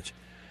scrimmage.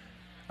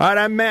 All right,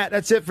 I'm Matt.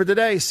 That's it for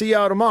today. See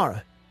y'all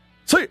tomorrow.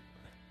 See you.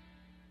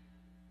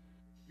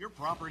 Your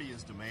property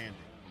is demanding.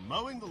 From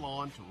mowing the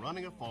lawn to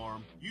running a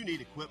farm, you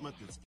need equipment that's